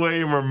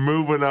anyway, and we're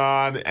moving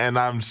on. And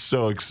I'm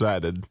so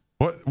excited.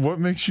 What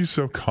makes you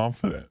so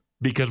confident?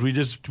 Because we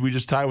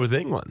just tied with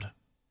England.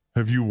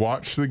 Have you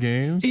watched the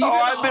games?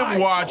 I've been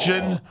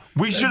watching.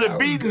 We should have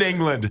beaten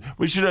England.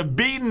 We should have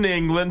beaten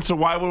England, so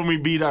why wouldn't we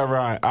beat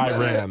Iran?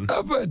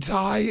 But a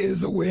tie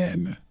is a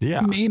win. Yeah.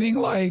 Meaning,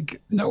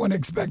 like, no one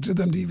expected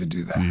them to even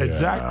do that. Yeah,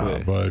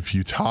 exactly. But if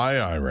you tie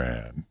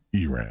Iran,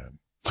 then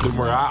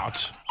we're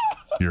out.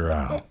 You're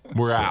out.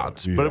 We're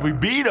out. But if we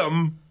beat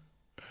them,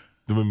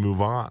 then we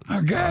move on.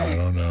 Okay. I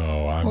don't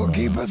know.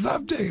 Keep us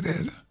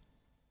updated.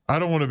 I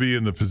don't want to be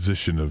in the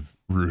position of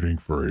rooting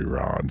for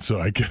Iran, so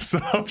I guess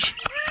I'll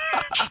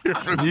cheer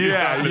for the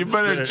United you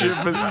better cheer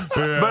for But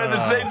at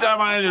the same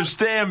time, I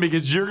understand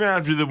because you're going to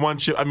have to do the one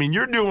chip. I mean,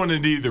 you're doing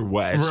it either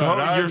way. Right, So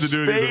I your have to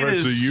do it either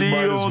way, so you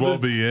might as well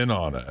be in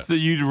on it. So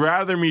you'd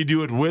rather me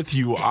do it with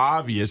you,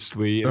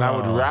 obviously, and I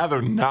would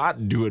rather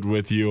not do it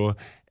with you.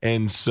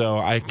 And so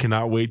I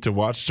cannot wait to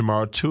watch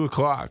tomorrow at 2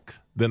 o'clock.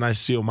 Then I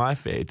seal my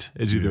fate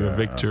as either a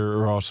victor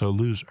or also a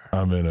loser.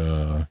 I'm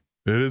in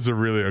it is a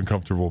really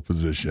uncomfortable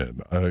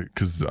position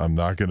because I'm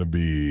not going to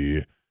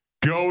be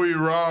go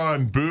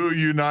Iran, boo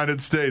United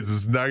States.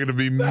 It's not going to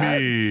be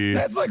me.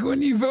 That's like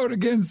when you vote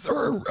against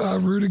or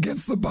root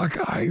against the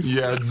Buckeyes.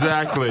 Yeah,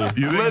 exactly.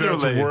 You think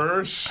that's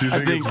worse? You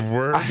think it's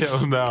worse? I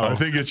don't know. I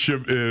think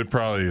it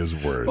probably is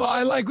worse. Well,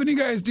 I like when you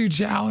guys do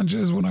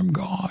challenges when I'm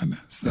gone.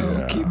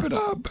 So keep it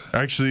up.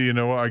 Actually, you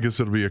know what? I guess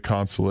it'll be a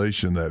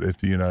consolation that if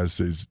the United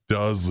States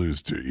does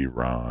lose to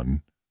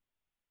Iran,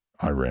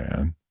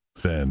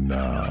 then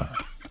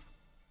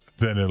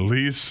at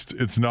least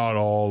it's not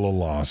all a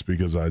loss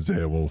because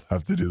Isaiah will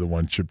have to do the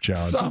one chip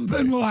challenge.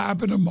 Something will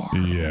happen tomorrow.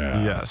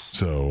 Yeah. Yes.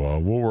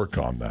 So we'll work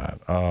on that.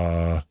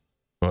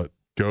 But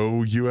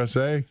go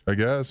USA, I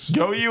guess.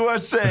 Go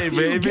USA,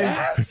 baby.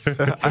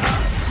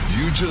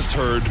 You just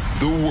heard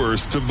the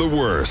worst of the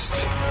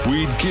worst.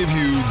 We'd give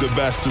you the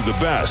best of the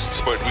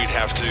best, but we'd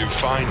have to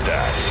find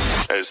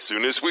that. As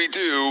soon as we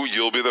do,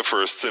 you'll be the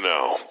first to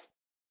know.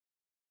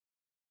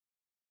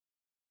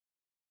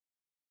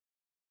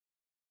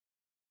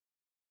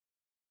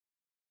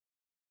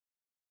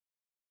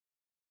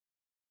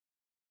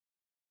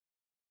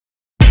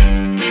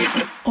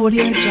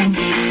 Audio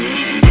Jungle.